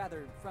 or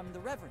rather, from the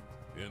Reverend.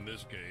 In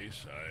this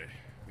case,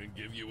 I can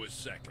give you a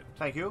second.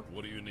 Thank you.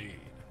 What do you need?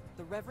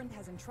 The Reverend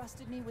has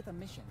entrusted me with a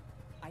mission.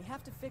 I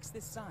have to fix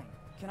this sign.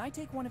 Can I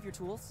take one of your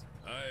tools?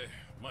 I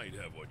might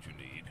have what you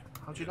need.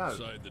 How'd you know?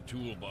 Inside the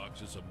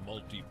toolbox is a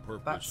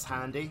multi-purpose That's tool.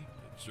 handy.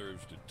 It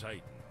serves to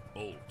tighten,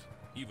 bolt,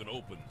 even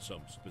open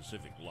some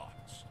specific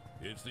locks.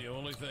 It's the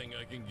only thing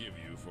I can give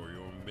you for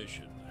your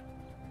mission.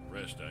 The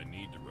rest I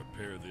need to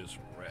repair this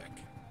wreck.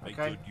 Make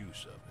Okay. good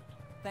use of it.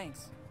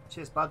 Thanks.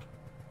 Cheers, bud.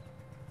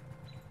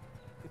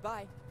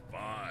 Goodbye.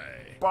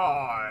 Bye.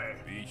 Bye.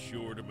 Be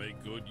sure to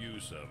make good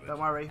use of it. Don't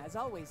worry. As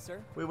always,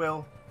 sir. We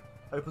will.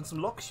 Open some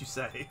locks, you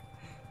say?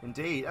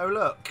 Indeed. Oh,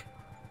 look.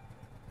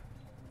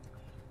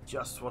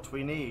 Just what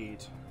we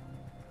need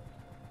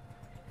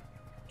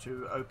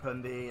to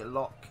open the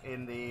lock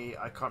in the...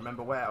 I can't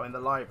remember where. Oh, in the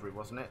library,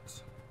 wasn't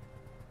it?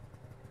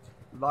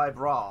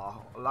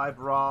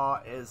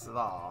 Libra is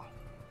there.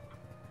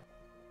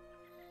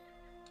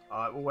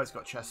 I've always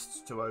got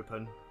chests to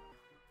open.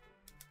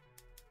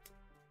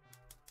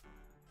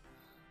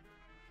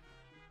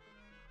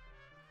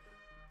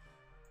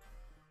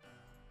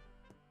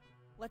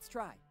 Let's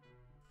try.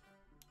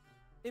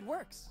 It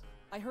works.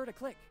 I heard a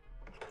click.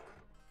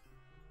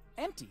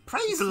 Empty.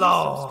 Praise It the seems so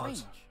Lord.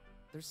 strange.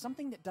 There's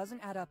something that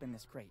doesn't add up in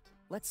this crate.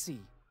 Let's see.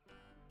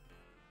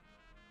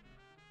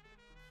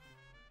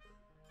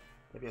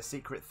 Maybe a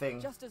secret thing.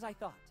 Just as I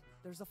thought.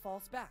 There's a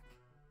false back.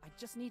 I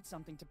just need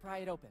something to pry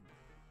it open.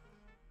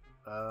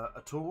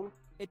 A tool?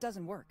 It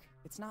doesn't work.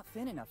 It's not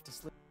thin enough to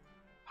slip.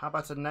 How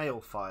about a nail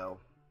file?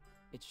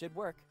 It should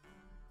work.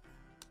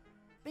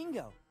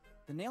 Bingo!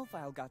 The nail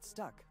file got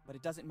stuck, but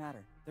it doesn't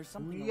matter. There's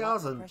something a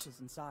lot more precious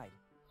inside.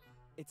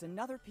 It's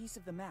another piece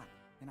of the map,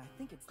 and I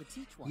think it's the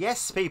teach one.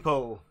 Yes,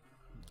 people!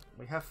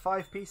 We have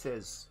 5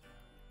 pieces.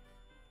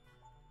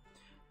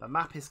 The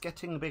map is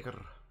getting bigger.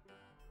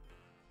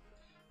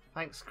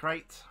 Thanks,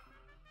 crate.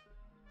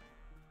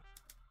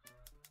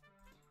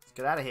 Let's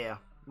get out of here.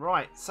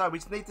 Right, so we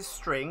just need the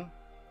string.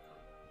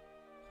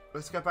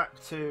 Let's go back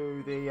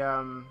to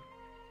the...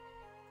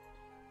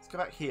 Let's go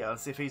back here and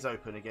see if he's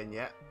open again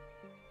yet.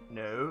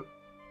 No.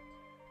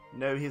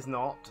 No, he's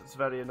not. It's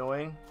very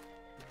annoying.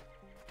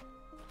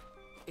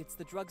 It's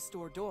the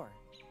drugstore door.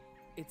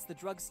 It's the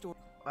drugstore.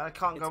 I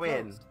can't go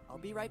in. Closed. I'll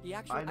be right. The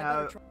actual.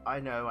 I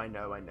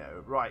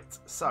know. Right,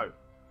 so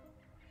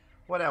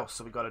what else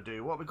have we got to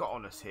do? What have we got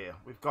on us here?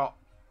 We've got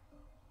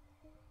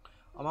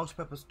a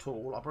multi-purpose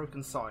tool, a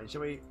broken sign.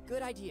 Shall we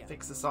Good idea.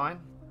 fix the sign?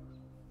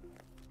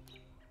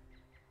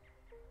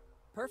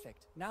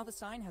 Perfect. Now the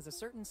sign has a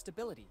certain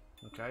stability.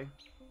 Okay.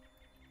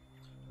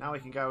 Now we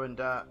can go and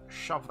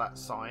shove that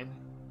sign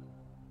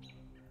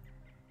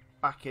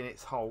back in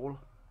its hole.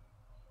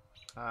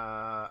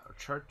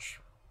 Church.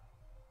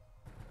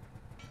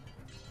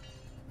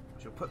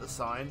 She'll put the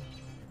sign.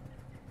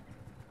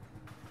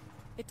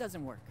 It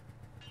doesn't work.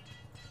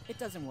 It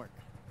doesn't work.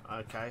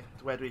 Okay,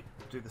 where do we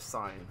do the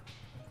sign?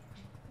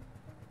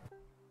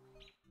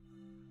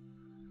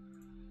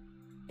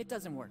 It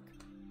doesn't work.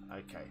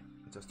 Okay,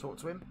 just talk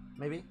to him,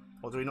 maybe?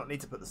 Or do we not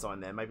need to put the sign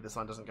there? Maybe the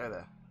sign doesn't go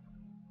there.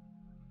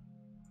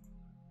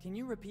 Can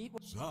you repeat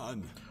what—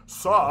 Son!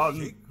 Son!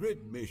 The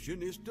secret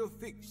mission is to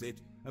fix it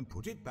and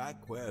put it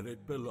back where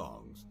it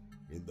belongs.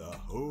 In the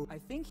hole. I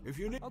think— If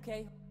you need—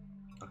 Okay.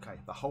 Okay,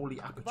 the holy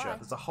aperture. Goodbye.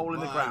 There's a hole in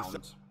the Bye, ground.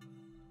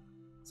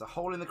 There's a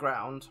hole in the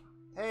ground.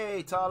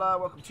 Hey, Tala,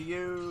 welcome to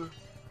you.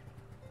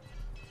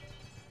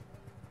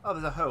 Oh,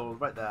 there's a hole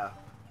right there.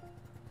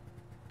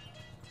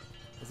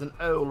 There's an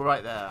hole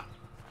right there.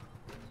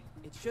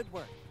 It should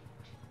work.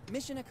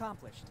 Mission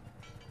accomplished.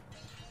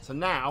 So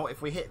now,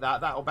 if we hit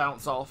that, that'll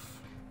bounce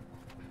off.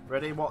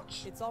 Ready?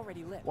 Watch. It's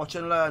already lit. Watch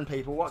and learn,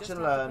 people. Watch Just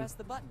and have to learn. press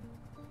the button.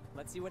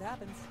 Let's see what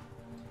happens.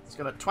 It's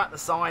going to twat the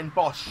sign.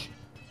 Bosh.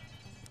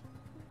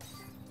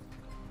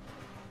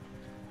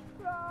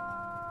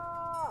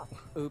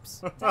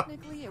 Oops.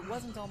 Technically, it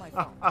wasn't all my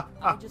fault.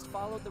 I just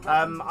followed the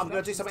I'm reference going to do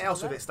instructions something to else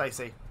the with it, letter.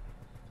 Stacey.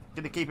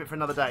 Going to keep it for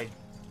another day.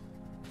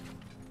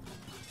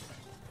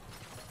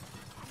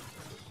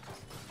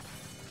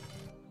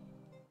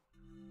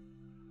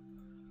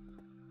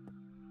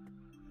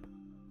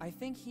 I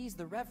think he's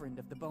the Reverend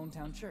of the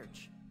Bonetown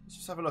Church. Let's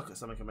just have a look at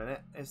something a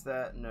minute. Is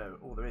there... No.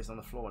 All there is on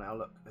the floor now.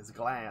 Look, there's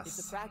glass. It's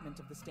a fragment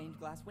of the stained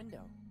glass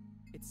window.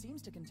 It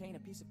seems to contain a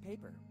piece of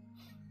paper.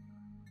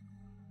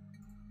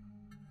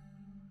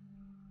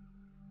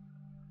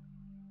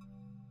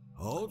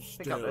 Hold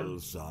Pick up still, then.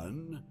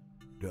 son.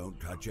 Don't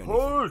touch anything.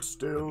 Hold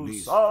still, At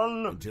least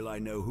son. until I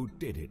know who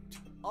did it.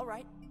 All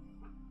right.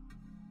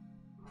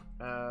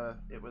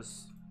 It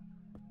was...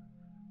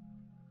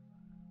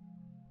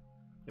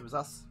 It was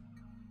us.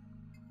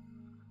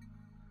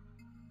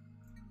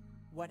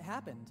 What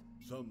happened?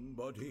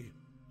 Somebody,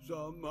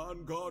 some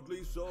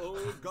ungodly soul,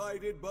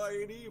 guided by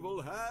an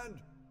evil hand,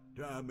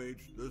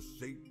 damaged the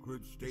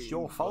sacred stained It's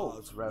your fault,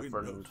 glass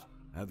Reverend. windows.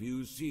 Have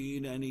you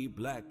seen any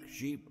black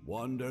sheep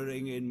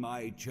wandering in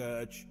my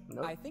church?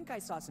 Nope. I think I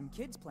saw some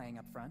kids playing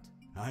up front.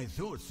 I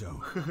thought so.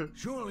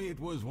 Surely it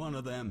was one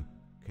of them.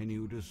 Can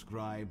you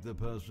describe the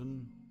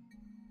person?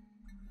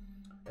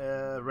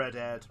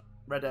 Red-haired.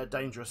 Red-haired,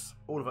 dangerous.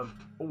 All of them.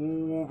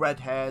 All red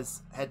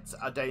heads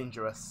are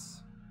dangerous.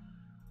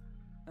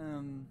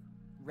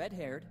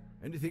 Red-haired.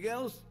 Anything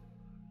else?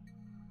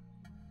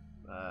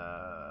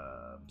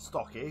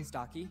 Stocky.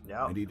 Stocky.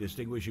 Yep. Any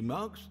distinguishing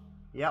marks?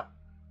 Yep.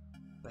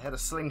 They had a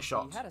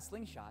slingshot. He had a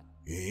slingshot.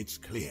 It's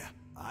clear.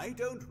 I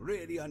don't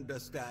really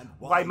understand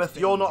why. Weymouth,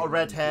 you're not a Satan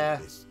red did hair.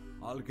 this.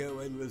 I'll go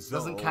and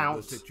resolve Doesn't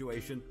count. the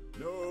situation.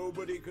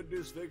 Nobody can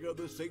disfigure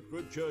the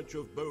sacred church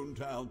of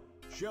Bonetown,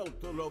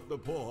 shelter of the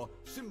poor,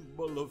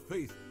 symbol of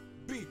faith,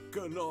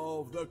 beacon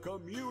of the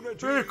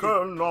community.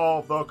 Beacon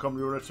of the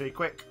community.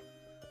 Quick.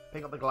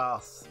 Pick up the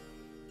glass.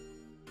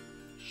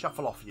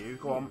 Shuffle off, you.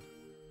 Go on.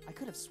 I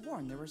could have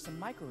sworn there were some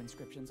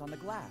micro-inscriptions on the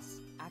glass.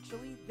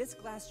 Actually, this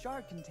glass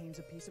shard contains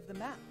a piece of the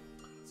map.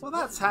 Well,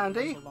 that's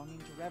Supposedly handy. belonging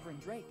to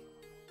Reverend Drake.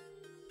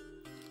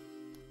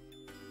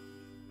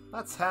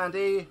 That's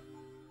handy.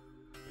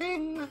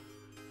 Ping.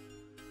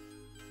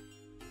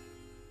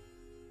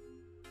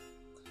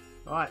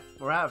 Right,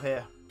 we're out of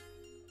here.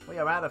 We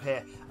are out of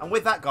here. And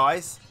with that,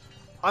 guys,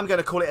 I'm going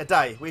to call it a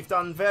day. We've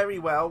done very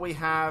well. We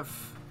have...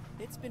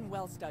 It's been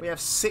well studied. We have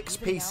six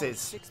Even now,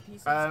 pieces. with 6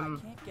 pieces, I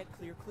can't get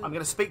clear clues. I'm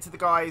going to speak to the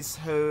guys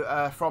who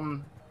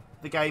from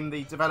the game,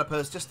 the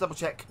developers, just double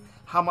check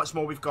how much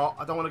more we've got.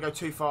 I don't want to go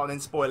too far and then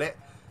spoil it.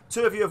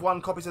 2 of you have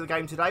won copies of the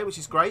game today, which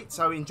is great,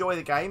 so enjoy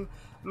the game.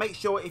 Make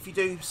sure if you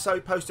do so,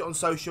 post it on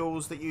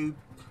socials, that you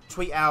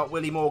tweet out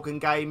Willy Morgan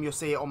game. You'll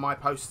see it on my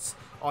posts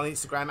on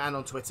Instagram and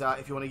on Twitter.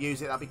 If you want to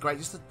use it, that'd be great.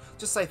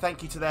 Just say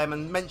thank you to them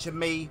and mention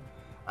me,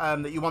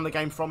 that you won the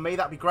game from me.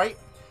 That'd be great.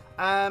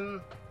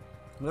 I'm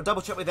going to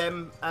double check with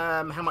them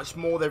how much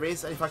more there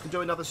is, and if I can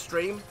do another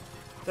stream,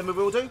 then we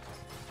will do.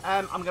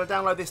 I'm going to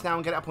download this now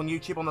and get it up on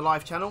YouTube on the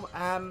live channel.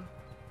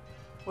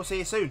 We'll see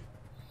you soon.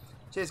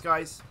 Cheers,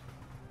 guys.